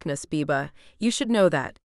a sickness, Biba, you should know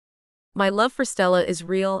that. My love for Stella is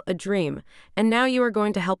real, a dream, and now you are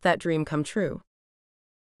going to help that dream come true.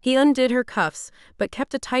 He undid her cuffs, but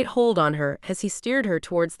kept a tight hold on her as he steered her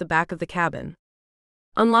towards the back of the cabin.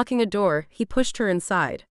 Unlocking a door, he pushed her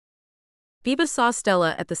inside. Biba saw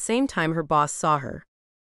Stella at the same time her boss saw her.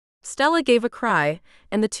 Stella gave a cry,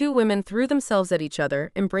 and the two women threw themselves at each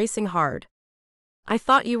other, embracing hard. I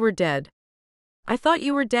thought you were dead. I thought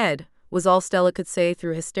you were dead, was all Stella could say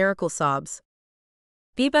through hysterical sobs.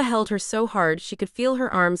 Biba held her so hard she could feel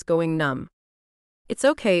her arms going numb. It's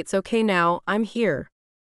okay now, I'm here.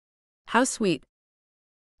 How sweet.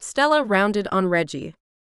 Stella rounded on Reggie.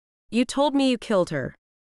 You told me you killed her.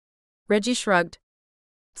 Reggie shrugged.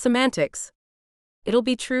 Semantics. It'll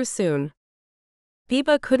be true soon.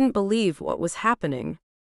 Biba couldn't believe what was happening.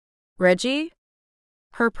 Reggie?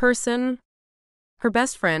 Her person? Her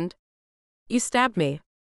best friend? You stabbed me.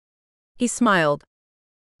 He smiled.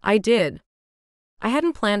 I did. I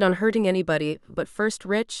hadn't planned on hurting anybody, but first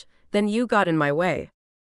Rich, then you got in my way.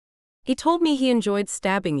 He told me he enjoyed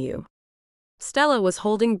stabbing you. Stella was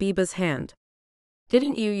holding Biba's hand.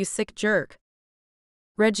 Didn't you, you sick jerk?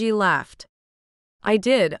 Reggie laughed. I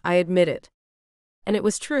did, I admit it. And it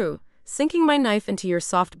was true, sinking my knife into your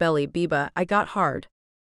soft belly, Biba, I got hard.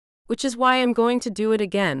 Which is why I'm going to do it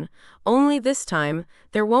again, only this time,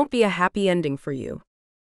 there won't be a happy ending for you.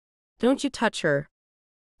 Don't you touch her.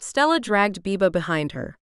 Stella dragged Biba behind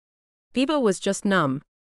her. Biba was just numb.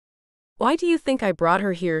 Why do you think I brought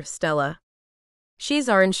her here, Stella? She's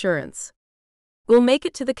our insurance. We'll make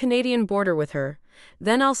it to the Canadian border with her,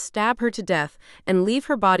 then I'll stab her to death and leave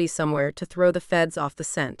her body somewhere to throw the feds off the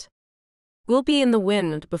scent. We'll be in the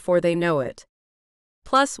wind before they know it.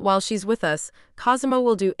 Plus, while she's with us, Cosimo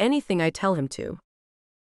will do anything I tell him to.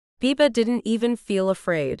 Biba didn't even feel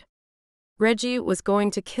afraid. Reggie was going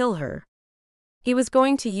to kill her. He was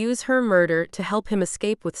going to use her murder to help him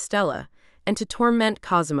escape with Stella, and to torment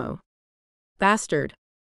Cosimo. Bastard.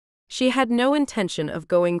 She had no intention of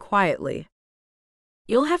going quietly.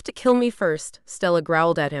 You'll have to kill me first, Stella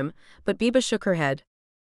growled at him, but Biba shook her head.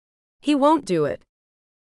 He won't do it.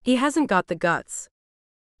 He hasn't got the guts.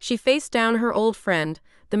 She faced down her old friend,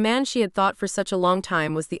 the man she had thought for such a long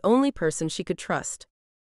time was the only person she could trust.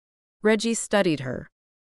 Reggie studied her.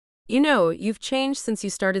 You know, you've changed since you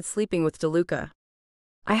started sleeping with DeLuca.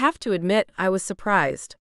 I have to admit, I was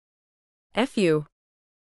surprised. F you,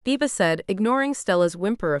 Biba said, ignoring Stella's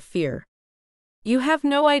whimper of fear. You have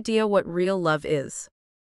no idea what real love is.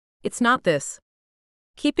 It's not this.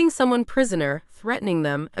 Keeping someone prisoner, threatening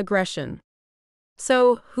them, aggression.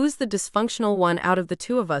 So, who's the dysfunctional one out of the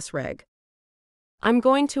two of us, Reg? I'm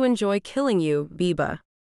going to enjoy killing you, Biba.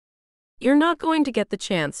 You're not going to get the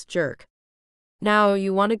chance, jerk. Now,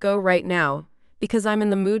 you want to go right now, because I'm in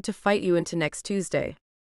the mood to fight you into next Tuesday.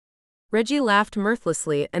 Reggie laughed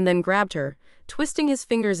mirthlessly and then grabbed her, twisting his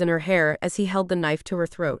fingers in her hair as he held the knife to her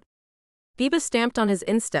throat. Biba stamped on his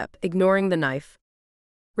instep, ignoring the knife.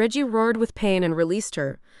 Reggie roared with pain and released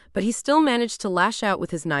her, but he still managed to lash out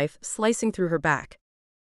with his knife, slicing through her back.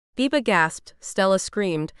 Biba gasped, Stella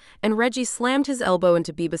screamed, and Reggie slammed his elbow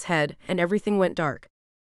into Biba's head, and everything went dark.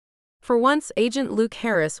 For once, Agent Luke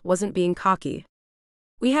Harris wasn't being cocky.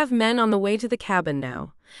 We have men on the way to the cabin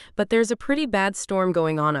now, but there's a pretty bad storm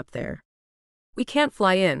going on up there. We can't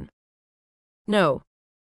fly in. No.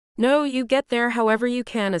 No, you get there however you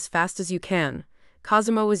can as fast as you can,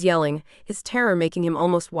 Cosimo was yelling, his terror making him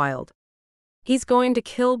almost wild. He's going to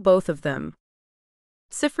kill both of them.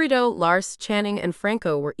 Sifrido, Lars, Channing, and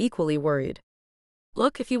Franco were equally worried.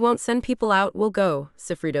 Look, if you won't send people out, we'll go,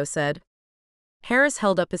 Sifrido said. Harris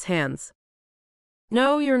held up his hands.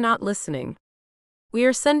 No, you're not listening. We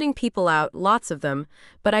are sending people out, lots of them,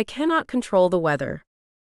 but I cannot control the weather.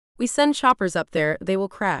 We send choppers up there, they will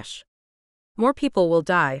crash. More people will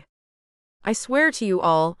die. I swear to you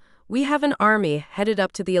all, we have an army headed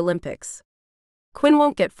up to the Olympics. Quinn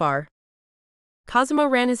won't get far. Cosimo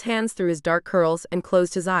ran his hands through his dark curls and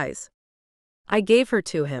closed his eyes. I gave her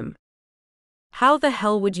to him. How the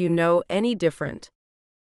hell would you know any different?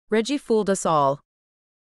 Reggie fooled us all.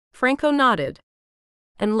 Franco nodded.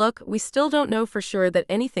 And look, we still don't know for sure that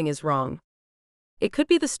anything is wrong. It could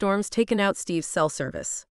be the storm's taken out Steve's cell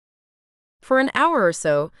service. For an hour or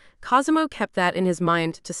so, Cosimo kept that in his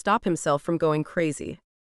mind to stop himself from going crazy.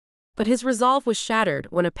 But his resolve was shattered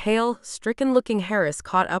when a pale, stricken-looking Harris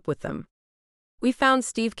caught up with them. We found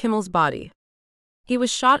Steve Kimmel's body. He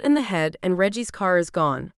was shot in the head and Reggie's car is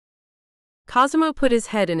gone. Cosimo put his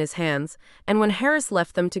head in his hands, and when Harris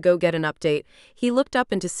left them to go get an update, he looked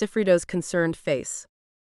up into Sifrido's concerned face.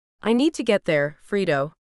 I need to get there,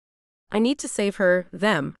 Frido. I need to save her,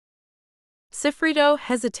 them. Sifrido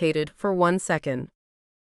hesitated for 1 second.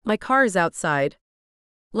 My car is outside.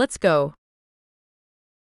 Let's go.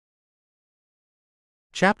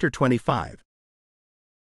 Chapter 25.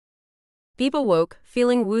 Biba woke,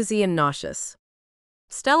 feeling woozy and nauseous.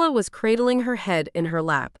 Stella was cradling her head in her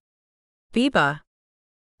lap. Biba.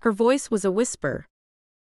 Her voice was a whisper.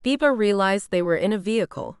 Biba realized they were in a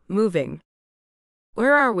vehicle, moving.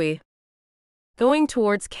 Where are we? Going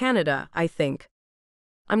towards Canada, I think.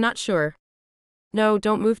 I'm not sure. No,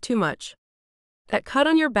 don't move too much. That cut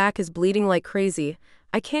on your back is bleeding like crazy,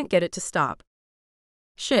 I can't get it to stop.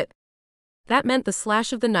 Shit. That meant the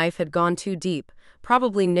slash of the knife had gone too deep,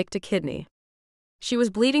 probably nicked a kidney. She was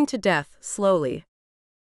bleeding to death, slowly.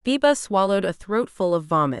 Biba swallowed a throatful of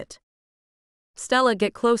vomit. Stella,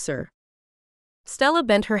 get closer. Stella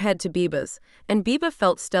bent her head to Biba's, and Biba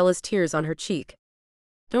felt Stella's tears on her cheek.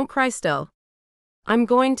 Don't cry, Stell. I'm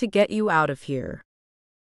going to get you out of here.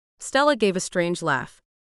 Stella gave a strange laugh.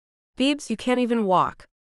 Biebs, you can't even walk.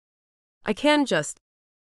 I can just.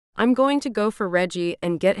 I'm going to go for Reggie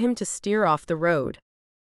and get him to steer off the road.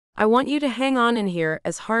 I want you to hang on in here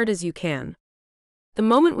as hard as you can. The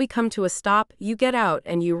moment we come to a stop, you get out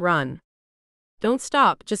and you run. Don't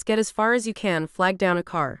stop, just get as far as you can, flag down a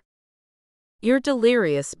car. You're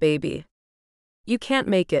delirious, baby. You can't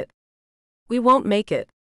make it. We won't make it.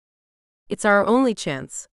 It's our only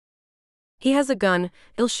chance. He has a gun,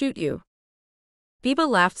 he'll shoot you. Biba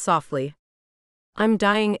laughed softly. I'm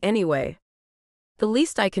dying anyway. The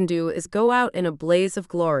least I can do is go out in a blaze of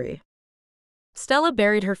glory. Stella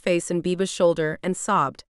buried her face in Biba's shoulder and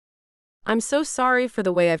sobbed. I'm so sorry for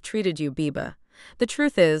the way I've treated you, Biba. The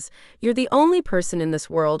truth is, you're the only person in this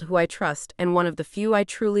world who I trust and one of the few I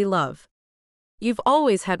truly love. You've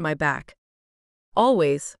always had my back.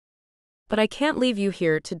 Always. But I can't leave you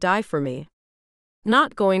here to die for me.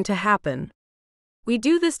 Not going to happen. We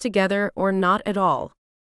do this together or not at all.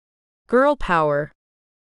 Girl power.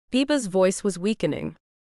 Biba's voice was weakening.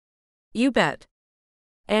 You bet.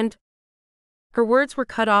 And... Her words were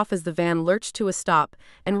cut off as the van lurched to a stop,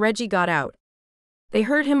 and Reggie got out. They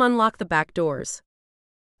heard him unlock the back doors.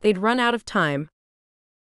 They'd run out of time.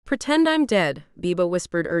 Pretend I'm dead, Biba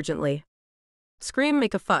whispered urgently. Scream,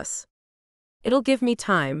 make a fuss. It'll give me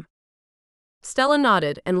time. Stella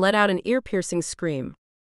nodded and let out an ear-piercing scream.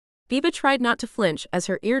 Biba tried not to flinch as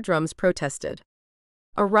her eardrums protested.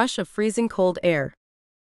 A rush of freezing cold air.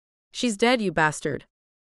 She's dead, you bastard.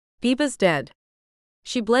 Biba's dead.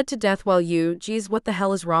 She bled to death while you, geez, what the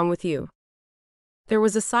hell is wrong with you? There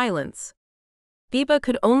was a silence. Biba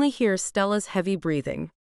could only hear Stella's heavy breathing.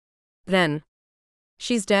 Then,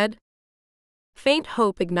 she's dead? Faint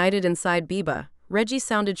hope ignited inside Biba. Reggie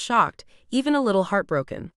sounded shocked, even a little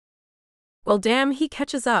heartbroken. Well, damn, he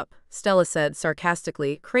catches up, Stella said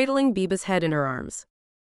sarcastically, cradling Biba's head in her arms.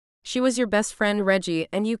 She was your best friend, Reggie,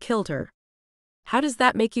 and you killed her. How does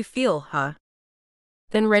that make you feel, huh?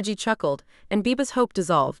 Then Reggie chuckled, and Biba's hope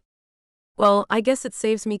dissolved. Well, I guess it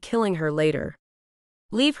saves me killing her later.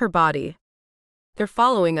 Leave her body. They're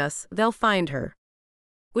following us, they'll find her.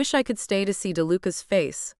 Wish I could stay to see DeLuca's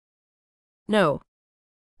face. No.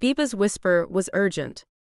 Biba's whisper was urgent.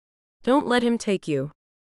 Don't let him take you.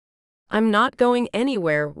 I'm not going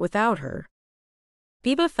anywhere without her.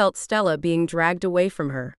 Biba felt Stella being dragged away from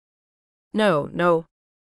her. No, no.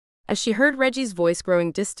 As she heard Reggie's voice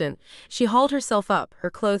growing distant, she hauled herself up, her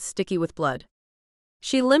clothes sticky with blood.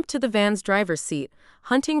 She limped to the van's driver's seat,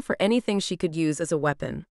 hunting for anything she could use as a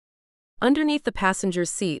weapon. Underneath the passenger's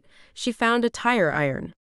seat, she found a tire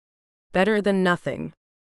iron. Better than nothing.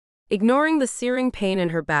 Ignoring the searing pain in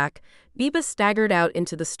her back, Biba staggered out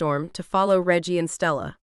into the storm to follow Reggie and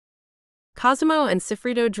Stella. Cosimo and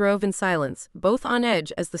Sifrito drove in silence, both on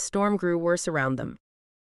edge as the storm grew worse around them.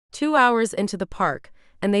 2 hours into the park,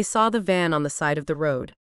 and they saw the van on the side of the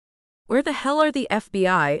road. Where the hell are the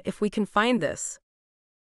FBI if we can find this?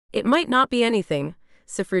 It might not be anything,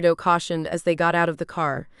 Sifrito cautioned as they got out of the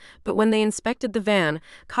car, but when they inspected the van,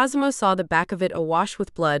 Cosimo saw the back of it awash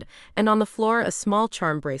with blood and on the floor a small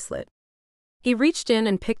charm bracelet. He reached in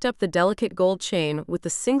and picked up the delicate gold chain with the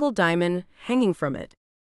single diamond hanging from it.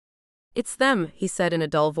 It's them, he said in a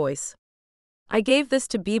dull voice. I gave this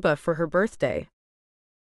to Biba for her birthday.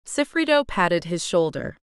 Sifrito patted his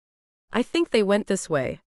shoulder. I think they went this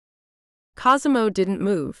way. Cosimo didn't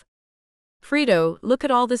move. Frito, look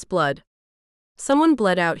at all this blood. Someone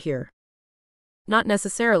bled out here. Not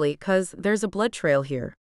necessarily, 'cause there's a blood trail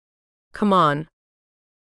here. Come on.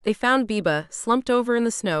 They found Biba, slumped over in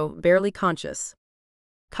the snow, barely conscious.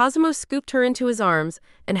 Cosimo scooped her into his arms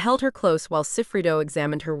and held her close while Sifrito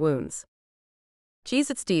examined her wounds. Geez,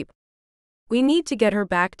 it's deep. We need to get her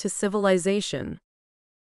back to civilization.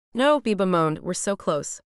 No, Biba moaned, we're so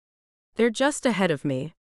close. They're just ahead of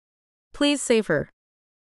me. Please save her.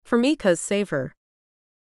 For me, 'cause save her.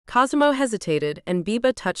 Cosimo hesitated and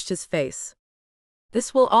Biba touched his face.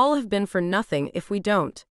 This will all have been for nothing if we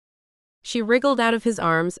don't. She wriggled out of his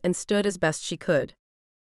arms and stood as best she could.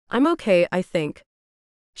 I'm okay, I think.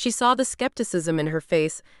 She saw the skepticism in her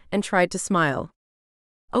face and tried to smile.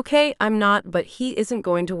 Okay, I'm not, but he isn't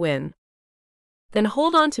going to win. Then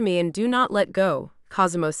hold on to me and do not let go,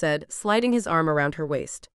 Cosimo said, sliding his arm around her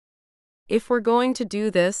waist. If we're going to do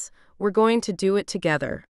this, we're going to do it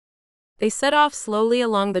together. They set off slowly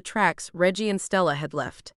along the tracks Reggie and Stella had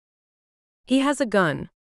left. He has a gun.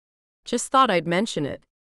 Just thought I'd mention it.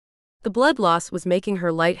 The blood loss was making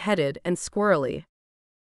her lightheaded and squirrely.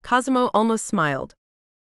 Cosimo almost smiled.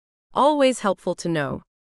 Always helpful to know.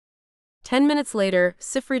 10 minutes later,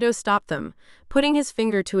 Sifrito stopped them, putting his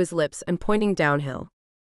finger to his lips and pointing downhill.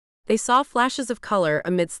 They saw flashes of color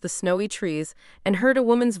amidst the snowy trees and heard a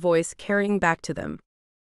woman's voice carrying back to them.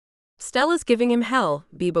 Stella's giving him hell,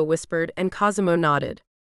 Biba whispered, and Cosimo nodded.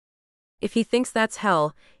 If he thinks that's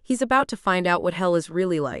hell, he's about to find out what hell is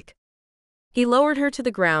really like. He lowered her to the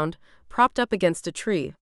ground, propped up against a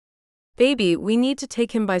tree. Baby, we need to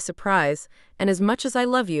take him by surprise, and as much as I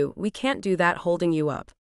love you, we can't do that holding you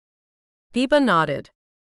up. Biba nodded.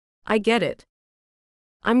 I get it.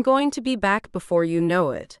 I'm going to be back before you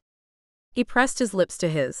know it. He pressed his lips to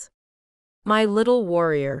his. My little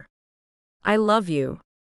warrior. I love you.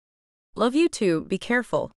 Love you too, be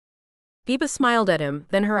careful. Biba smiled at him,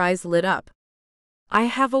 then her eyes lit up. I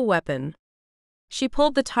have a weapon. She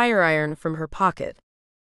pulled the tire iron from her pocket.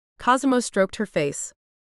 Cosimo stroked her face.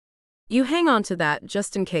 You hang on to that,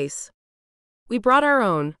 just in case. We brought our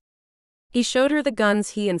own. He showed her the guns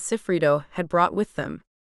he and Sifrito had brought with them.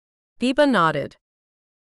 Biba nodded.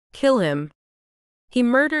 Kill him. He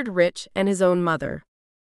murdered Rich and his own mother.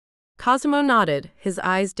 Cosimo nodded, his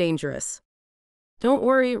eyes dangerous. Don't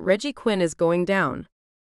worry, Reggie Quinn is going down.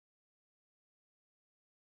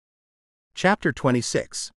 Chapter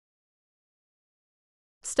 26.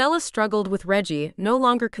 Stella struggled with Reggie, no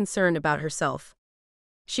longer concerned about herself.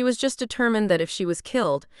 She was just determined that if she was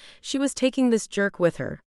killed, she was taking this jerk with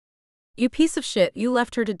her. You piece of shit, you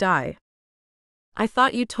left her to die. I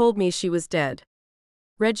thought you told me she was dead.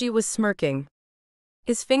 Reggie was smirking.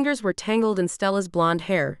 His fingers were tangled in Stella's blonde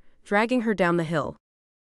hair, dragging her down the hill.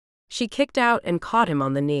 She kicked out and caught him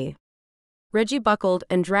on the knee. Reggie buckled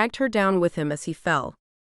and dragged her down with him as he fell.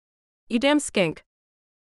 "You damn skank."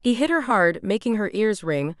 He hit her hard, making her ears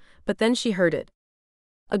ring, but then she heard it.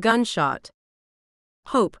 A gunshot.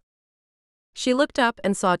 Hope. She looked up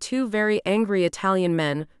and saw two very angry Italian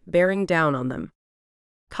men bearing down on them.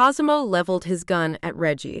 Cosimo leveled his gun at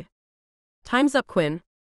Reggie. "Time's up, Quinn."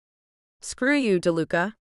 "Screw you,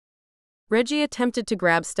 DeLuca." Reggie attempted to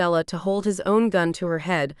grab Stella to hold his own gun to her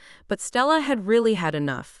head, but Stella had really had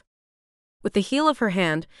enough. With the heel of her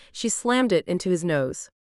hand, she slammed it into his nose.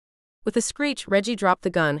 With a screech, Reggie dropped the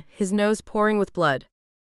gun, his nose pouring with blood.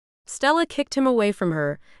 Stella kicked him away from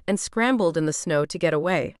her and scrambled in the snow to get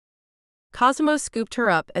away. Cosimo scooped her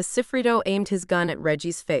up as Siffredo aimed his gun at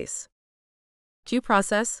Reggie's face. "Due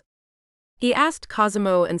process?" he asked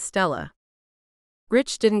Cosimo and Stella.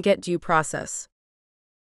 Rich didn't get due process.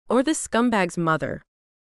 Or this scumbag's mother.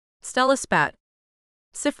 Stella spat.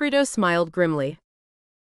 Siffredo smiled grimly.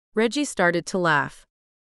 Reggie started to laugh.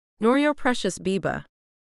 "Nor your precious Biba.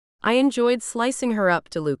 I enjoyed slicing her up,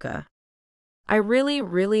 DeLuca. I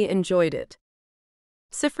really enjoyed it."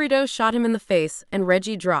 Siffredo shot him in the face and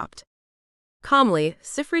Reggie dropped. Calmly,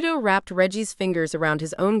 Siffredo wrapped Reggie's fingers around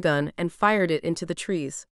his own gun and fired it into the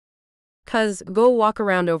trees. "Cuz, go walk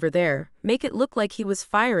around over there, make it look like he was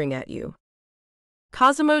firing at you."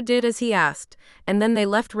 Cosimo did as he asked, and then they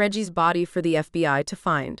left Reggie's body for the FBI to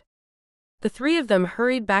find. The three of them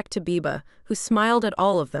hurried back to Biba, who smiled at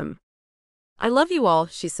all of them. "I love you all,"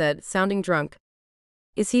 she said, sounding drunk.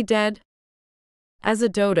 "Is he dead?" "As a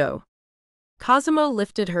dodo." Cosimo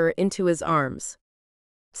lifted her into his arms.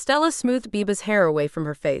 Stella smoothed Biba's hair away from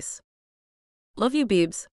her face. "Love you,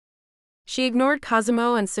 Biebs." She ignored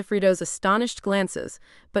Cosimo and Siffredo's astonished glances,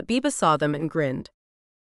 but Biba saw them and grinned.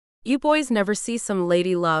 "You boys never see some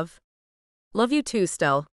lady love." "Love you too,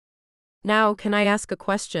 Stell. Now, can I ask a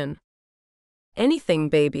question?" "Anything,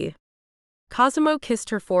 baby." Cosimo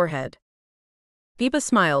kissed her forehead. Biba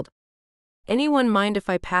smiled. "Anyone mind if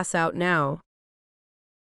I pass out now?"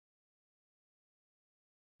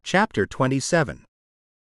 Chapter 27.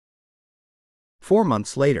 4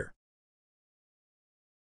 months later.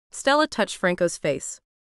 Stella touched Franco's face.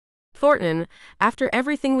 "Thornton, after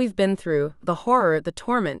everything we've been through, the horror, the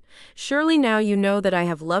torment, surely now you know that I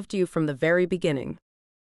have loved you from the very beginning."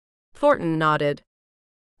 Thornton nodded.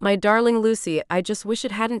 "My darling Lucy, I just wish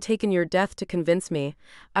it hadn't taken your death to convince me.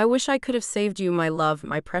 I wish I could have saved you, my love,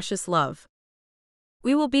 my precious love.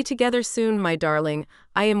 We will be together soon, my darling.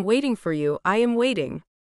 I am waiting for you, I am waiting."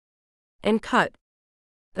 And cut.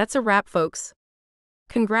 That's a wrap, folks.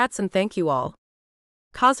 Congrats and thank you all.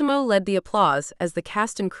 Cosimo led the applause as the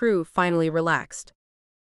cast and crew finally relaxed.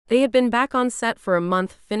 They had been back on set for a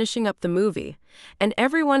month finishing up the movie, and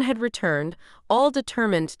everyone had returned, all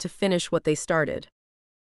determined to finish what they started.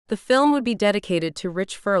 The film would be dedicated to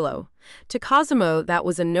Rich Furlow. To Cosimo, that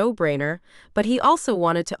was a no-brainer, but he also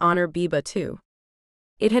wanted to honor Biba too.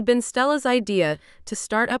 It had been Stella's idea to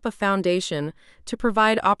start up a foundation to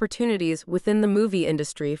provide opportunities within the movie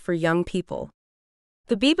industry for young people.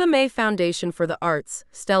 The Biba May Foundation for the Arts,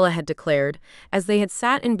 Stella had declared, as they had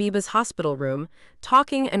sat in Biba's hospital room,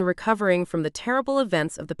 talking and recovering from the terrible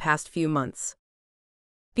events of the past few months.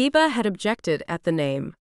 Biba had objected at the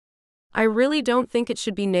name. "I really don't think it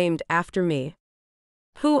should be named after me.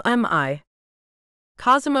 Who am I?"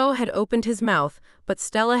 Cosimo had opened his mouth, but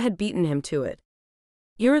Stella had beaten him to it.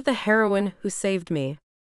 "You're the heroine who saved me.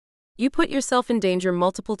 You put yourself in danger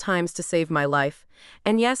multiple times to save my life,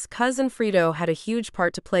 and yes, Cousin Frito had a huge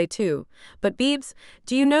part to play too, but Biebs,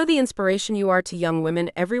 do you know the inspiration you are to young women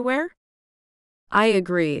everywhere?" "I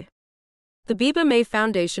agree. The Biba May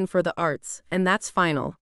Foundation for the Arts, and that's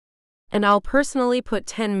final. And I'll personally put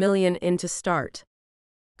 10 million in to start."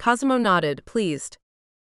 Cosimo nodded, pleased.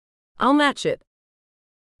 "I'll match it."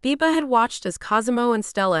 Biba had watched as Cosimo and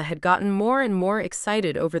Stella had gotten more and more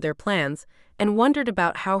excited over their plans and wondered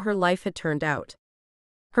about how her life had turned out.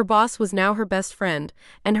 Her boss was now her best friend,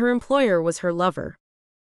 and her employer was her lover.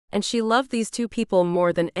 And she loved these two people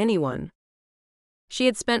more than anyone. She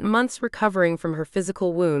had spent months recovering from her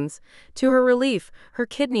physical wounds. To her relief, her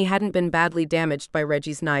kidney hadn't been badly damaged by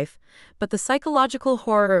Reggie's knife, but the psychological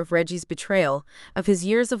horror of Reggie's betrayal, of his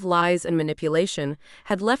years of lies and manipulation,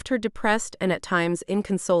 had left her depressed and at times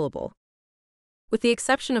inconsolable. With the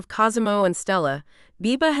exception of Cosimo and Stella,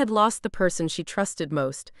 Biba had lost the person she trusted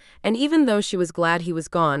most, and even though she was glad he was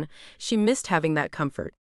gone, she missed having that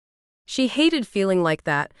comfort. She hated feeling like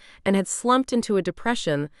that, and had slumped into a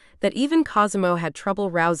depression that even Cosimo had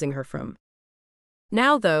trouble rousing her from.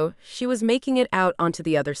 Now, though, she was making it out onto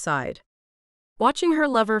the other side. Watching her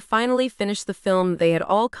lover finally finish the film they had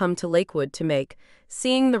all come to Lakewood to make,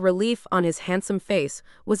 seeing the relief on his handsome face,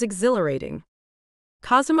 was exhilarating.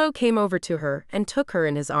 Cosimo came over to her and took her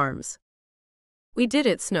in his arms. "We did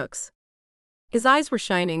it, Snooks." His eyes were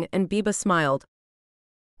shining and Biba smiled.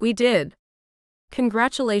 "We did.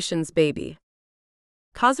 Congratulations, baby."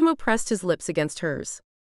 Cosimo pressed his lips against hers.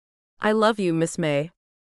 "I love you, Miss May."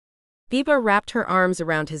 Biba wrapped her arms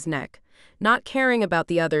around his neck, not caring about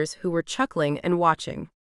the others who were chuckling and watching.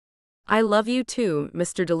 "I love you too,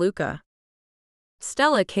 Mr. DeLuca."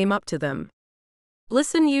 Stella came up to them.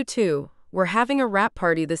 "Listen, you two, we're having a wrap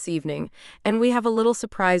party this evening, and we have a little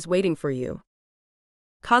surprise waiting for you."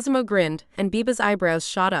 Cosimo grinned, and Biba's eyebrows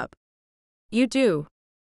shot up. "You do?"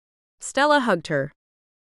 Stella hugged her.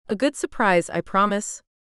 "A good surprise, I promise.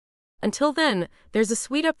 Until then, there's a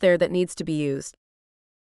suite up there that needs to be used."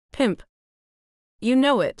 "Pimp. You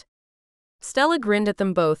know it." Stella grinned at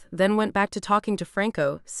them both, then went back to talking to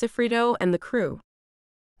Franco, Sifrito, and the crew.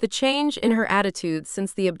 The change in her attitude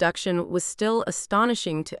since the abduction was still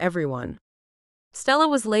astonishing to everyone. Stella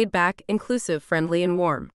was laid back, inclusive, friendly, and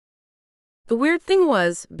warm. "The weird thing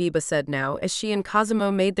was," Biba said now as she and Cosimo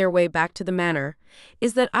made their way back to the manor,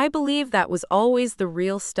 "is that I believe that was always the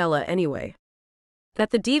real Stella anyway. That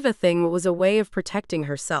the diva thing was a way of protecting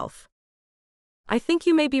herself." "I think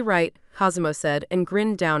you may be right," Cosimo said and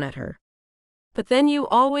grinned down at her. "But then you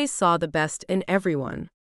always saw the best in everyone."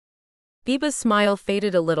 Biba's smile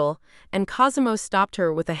faded a little, and Cosimo stopped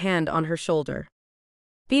her with a hand on her shoulder.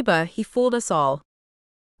 "Biba, he fooled us all.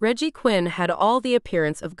 Reggie Quinn had all the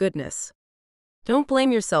appearance of goodness. Don't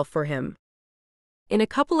blame yourself for him." In a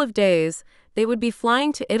couple of days, they would be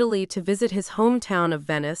flying to Italy to visit his hometown of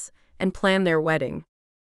Venice and plan their wedding.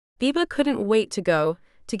 Biba couldn't wait to go,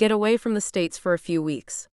 to get away from the States for a few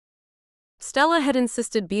weeks. Stella had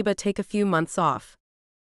insisted Biba take a few months off.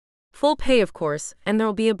 Full pay, of course, and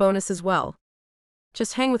there'll be a bonus as well.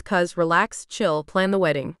 "Just hang with cuz, relax, chill, plan the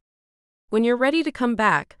wedding. When you're ready to come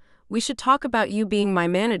back, we should talk about you being my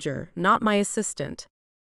manager, not my assistant.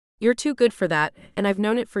 You're too good for that, and I've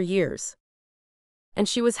known it for years." And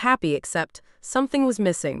she was happy, except something was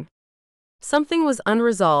missing. Something was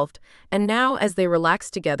unresolved, and now as they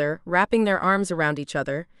relaxed together, wrapping their arms around each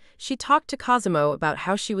other, she talked to Cosimo about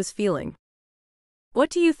how she was feeling. "What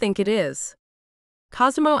do you think it is?"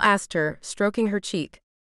 Cosimo asked her, stroking her cheek.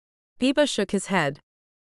 Biba shook his head.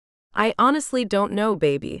 "I honestly don't know,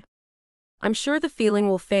 baby. I'm sure the feeling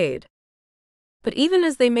will fade." But even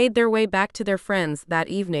as they made their way back to their friends that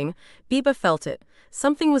evening, Biba felt it.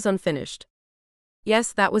 Something was unfinished.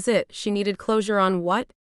 Yes, that was it. She needed closure on what?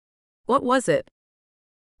 What was it?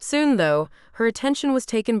 Soon, though, her attention was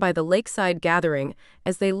taken by the lakeside gathering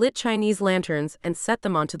as they lit Chinese lanterns and set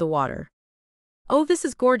them onto the water. "Oh, this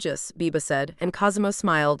is gorgeous," Biba said, and Cosimo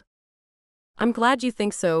smiled. "I'm glad you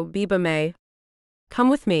think so, Biba May. Come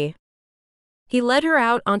with me." He led her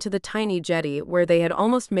out onto the tiny jetty where they had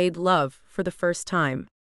almost made love for the first time.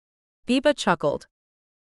 Biba chuckled.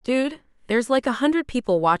 "Dude, there's like 100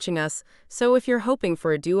 people watching us, so if you're hoping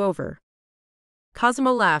for a do-over."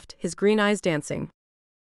 Cosimo laughed, his green eyes dancing.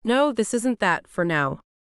 "No, this isn't that, for now.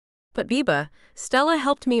 But Biba, Stella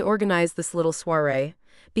helped me organize this little soiree,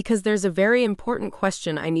 because there's a very important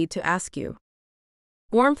question I need to ask you."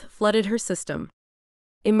 Warmth flooded her system.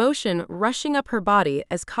 Emotion rushing up her body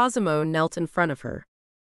as Cosimo knelt in front of her.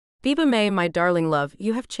 "Biba May, my darling love,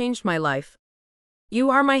 you have changed my life. You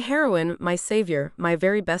are my heroine, my savior, my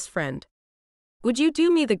very best friend. Would you do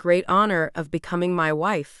me the great honor of becoming my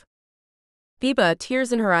wife?" Biba,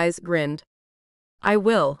 tears in her eyes, grinned. "I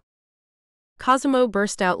will." Cosimo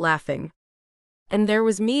burst out laughing. And there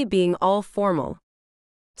was me being all formal.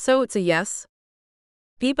 "So it's a yes?"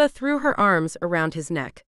 Biba threw her arms around his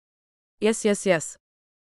neck. "Yes, yes, yes."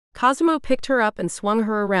 Cosimo picked her up and swung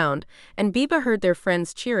her around, and Biba heard their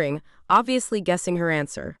friends cheering, obviously guessing her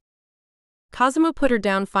answer. Cosimo put her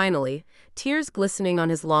down finally, tears glistening on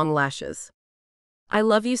his long lashes. "I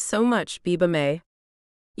love you so much, Biba May.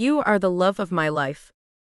 You are the love of my life."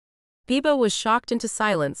 Biba was shocked into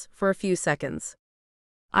silence for a few seconds.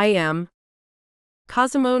 "I am."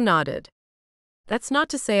 Cosimo nodded. "That's not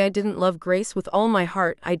to say I didn't love Grace with all my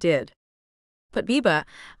heart, I did. But Biba,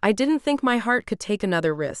 I didn't think my heart could take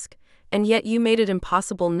another risk, and yet you made it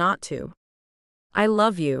impossible not to. I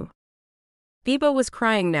love you." Biba was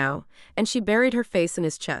crying now, and she buried her face in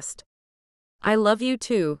his chest. "I love you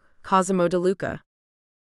too, Cosimo DeLuca."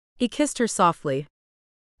 He kissed her softly.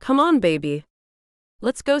 "Come on, baby.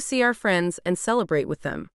 Let's go see our friends and celebrate with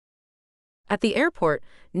them." At the airport,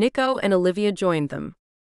 Nico and Olivia joined them.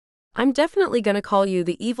 "I'm definitely gonna call you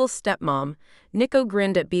the evil stepmom," Nico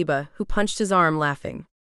grinned at Biba, who punched his arm laughing.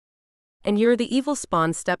 And you're the evil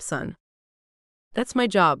spawn stepson. That's my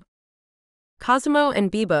job. Cosimo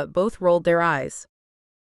and Biba both rolled their eyes.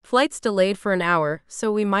 Flight's delayed for an hour,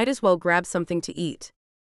 so we might as well grab something to eat.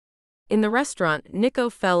 In the restaurant, Nico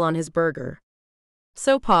fell on his burger.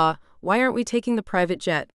 So Pa, why aren't we taking the private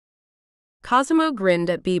jet? Cosimo grinned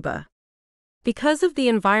at Biba. Because of the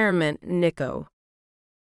environment, Nico.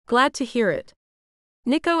 Glad to hear it.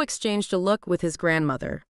 Nico exchanged a look with his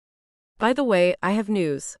grandmother. By the way, I have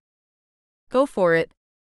news. Go for it.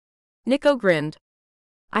 Nico grinned.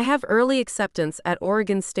 I have early acceptance at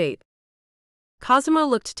Oregon State. Cosimo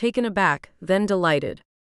looked taken aback, then delighted.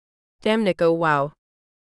 Damn Nico, wow.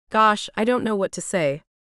 Gosh, I don't know what to say.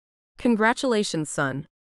 Congratulations, son.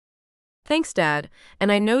 Thanks, Dad,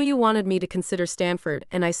 and I know you wanted me to consider Stanford,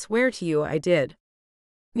 and I swear to you I did.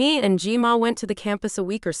 Me and G-Ma went to the campus a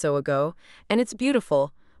week or so ago, and it's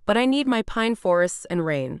beautiful, but I need my pine forests and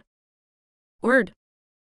rain. Word.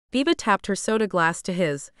 Biba tapped her soda glass to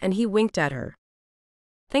his, and he winked at her.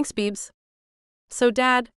 Thanks, Beebs. So,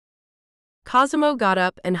 Dad? Cosimo got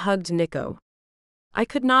up and hugged Nico. I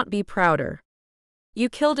could not be prouder. You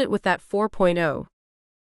killed it with that 4.0.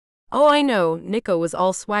 Oh, I know, Nico was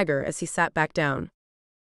all swagger as he sat back down.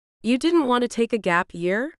 You didn't want to take a gap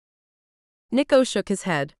year? Nico shook his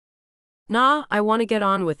head. Nah, I want to get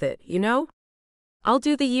on with it, you know? I'll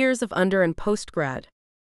do the years of under and post-grad.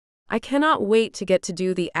 I cannot wait to get to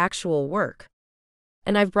do the actual work.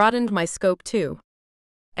 And I've broadened my scope too.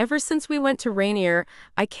 Ever since we went to Rainier,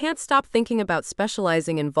 I can't stop thinking about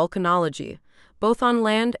specializing in volcanology, both on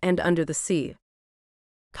land and under the sea.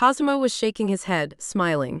 Cosimo was shaking his head,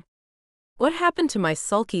 smiling. What happened to my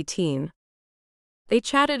sulky teen? They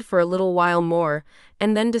chatted for a little while more,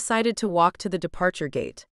 and then decided to walk to the departure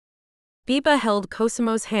gate. Biba held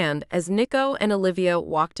Cosimo's hand as Nico and Olivia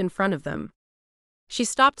walked in front of them. She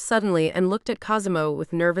stopped suddenly and looked at Cosimo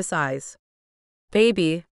with nervous eyes.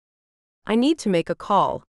 Baby. I need to make a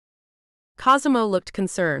call. Cosimo looked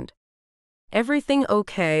concerned. Everything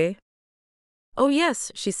okay? Oh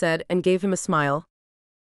yes, she said and gave him a smile.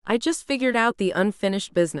 I just figured out the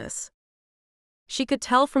unfinished business. She could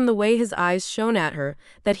tell from the way his eyes shone at her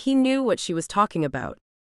that he knew what she was talking about.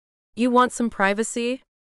 You want some privacy?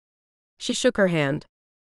 She shook her hand.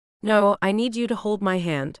 No, I need you to hold my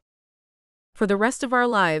hand. For the rest of our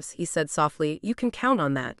lives, he said softly, you can count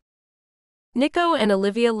on that. Nico and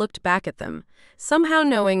Olivia looked back at them, somehow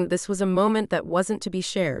knowing this was a moment that wasn't to be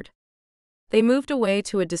shared. They moved away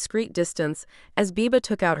to a discreet distance as Biba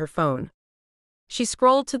took out her phone. She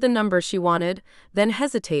scrolled to the number she wanted, then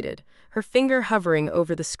hesitated, her finger hovering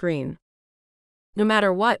over the screen. No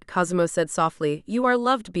matter what, Cosimo said softly, you are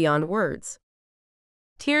loved beyond words.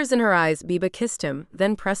 Tears in her eyes, Biba kissed him,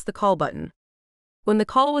 then pressed the call button. When the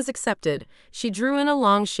call was accepted, she drew in a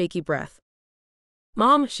long, shaky breath.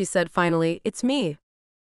 Mom, she said finally, it's me.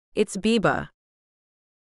 It's Biba.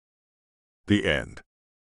 The end.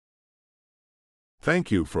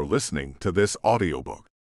 Thank you for listening to this audiobook.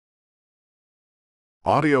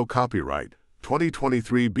 Audio copyright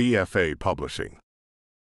 2023 BFA Publishing.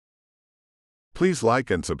 Please like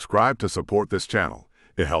and subscribe to support this channel.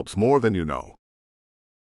 It helps more than you know.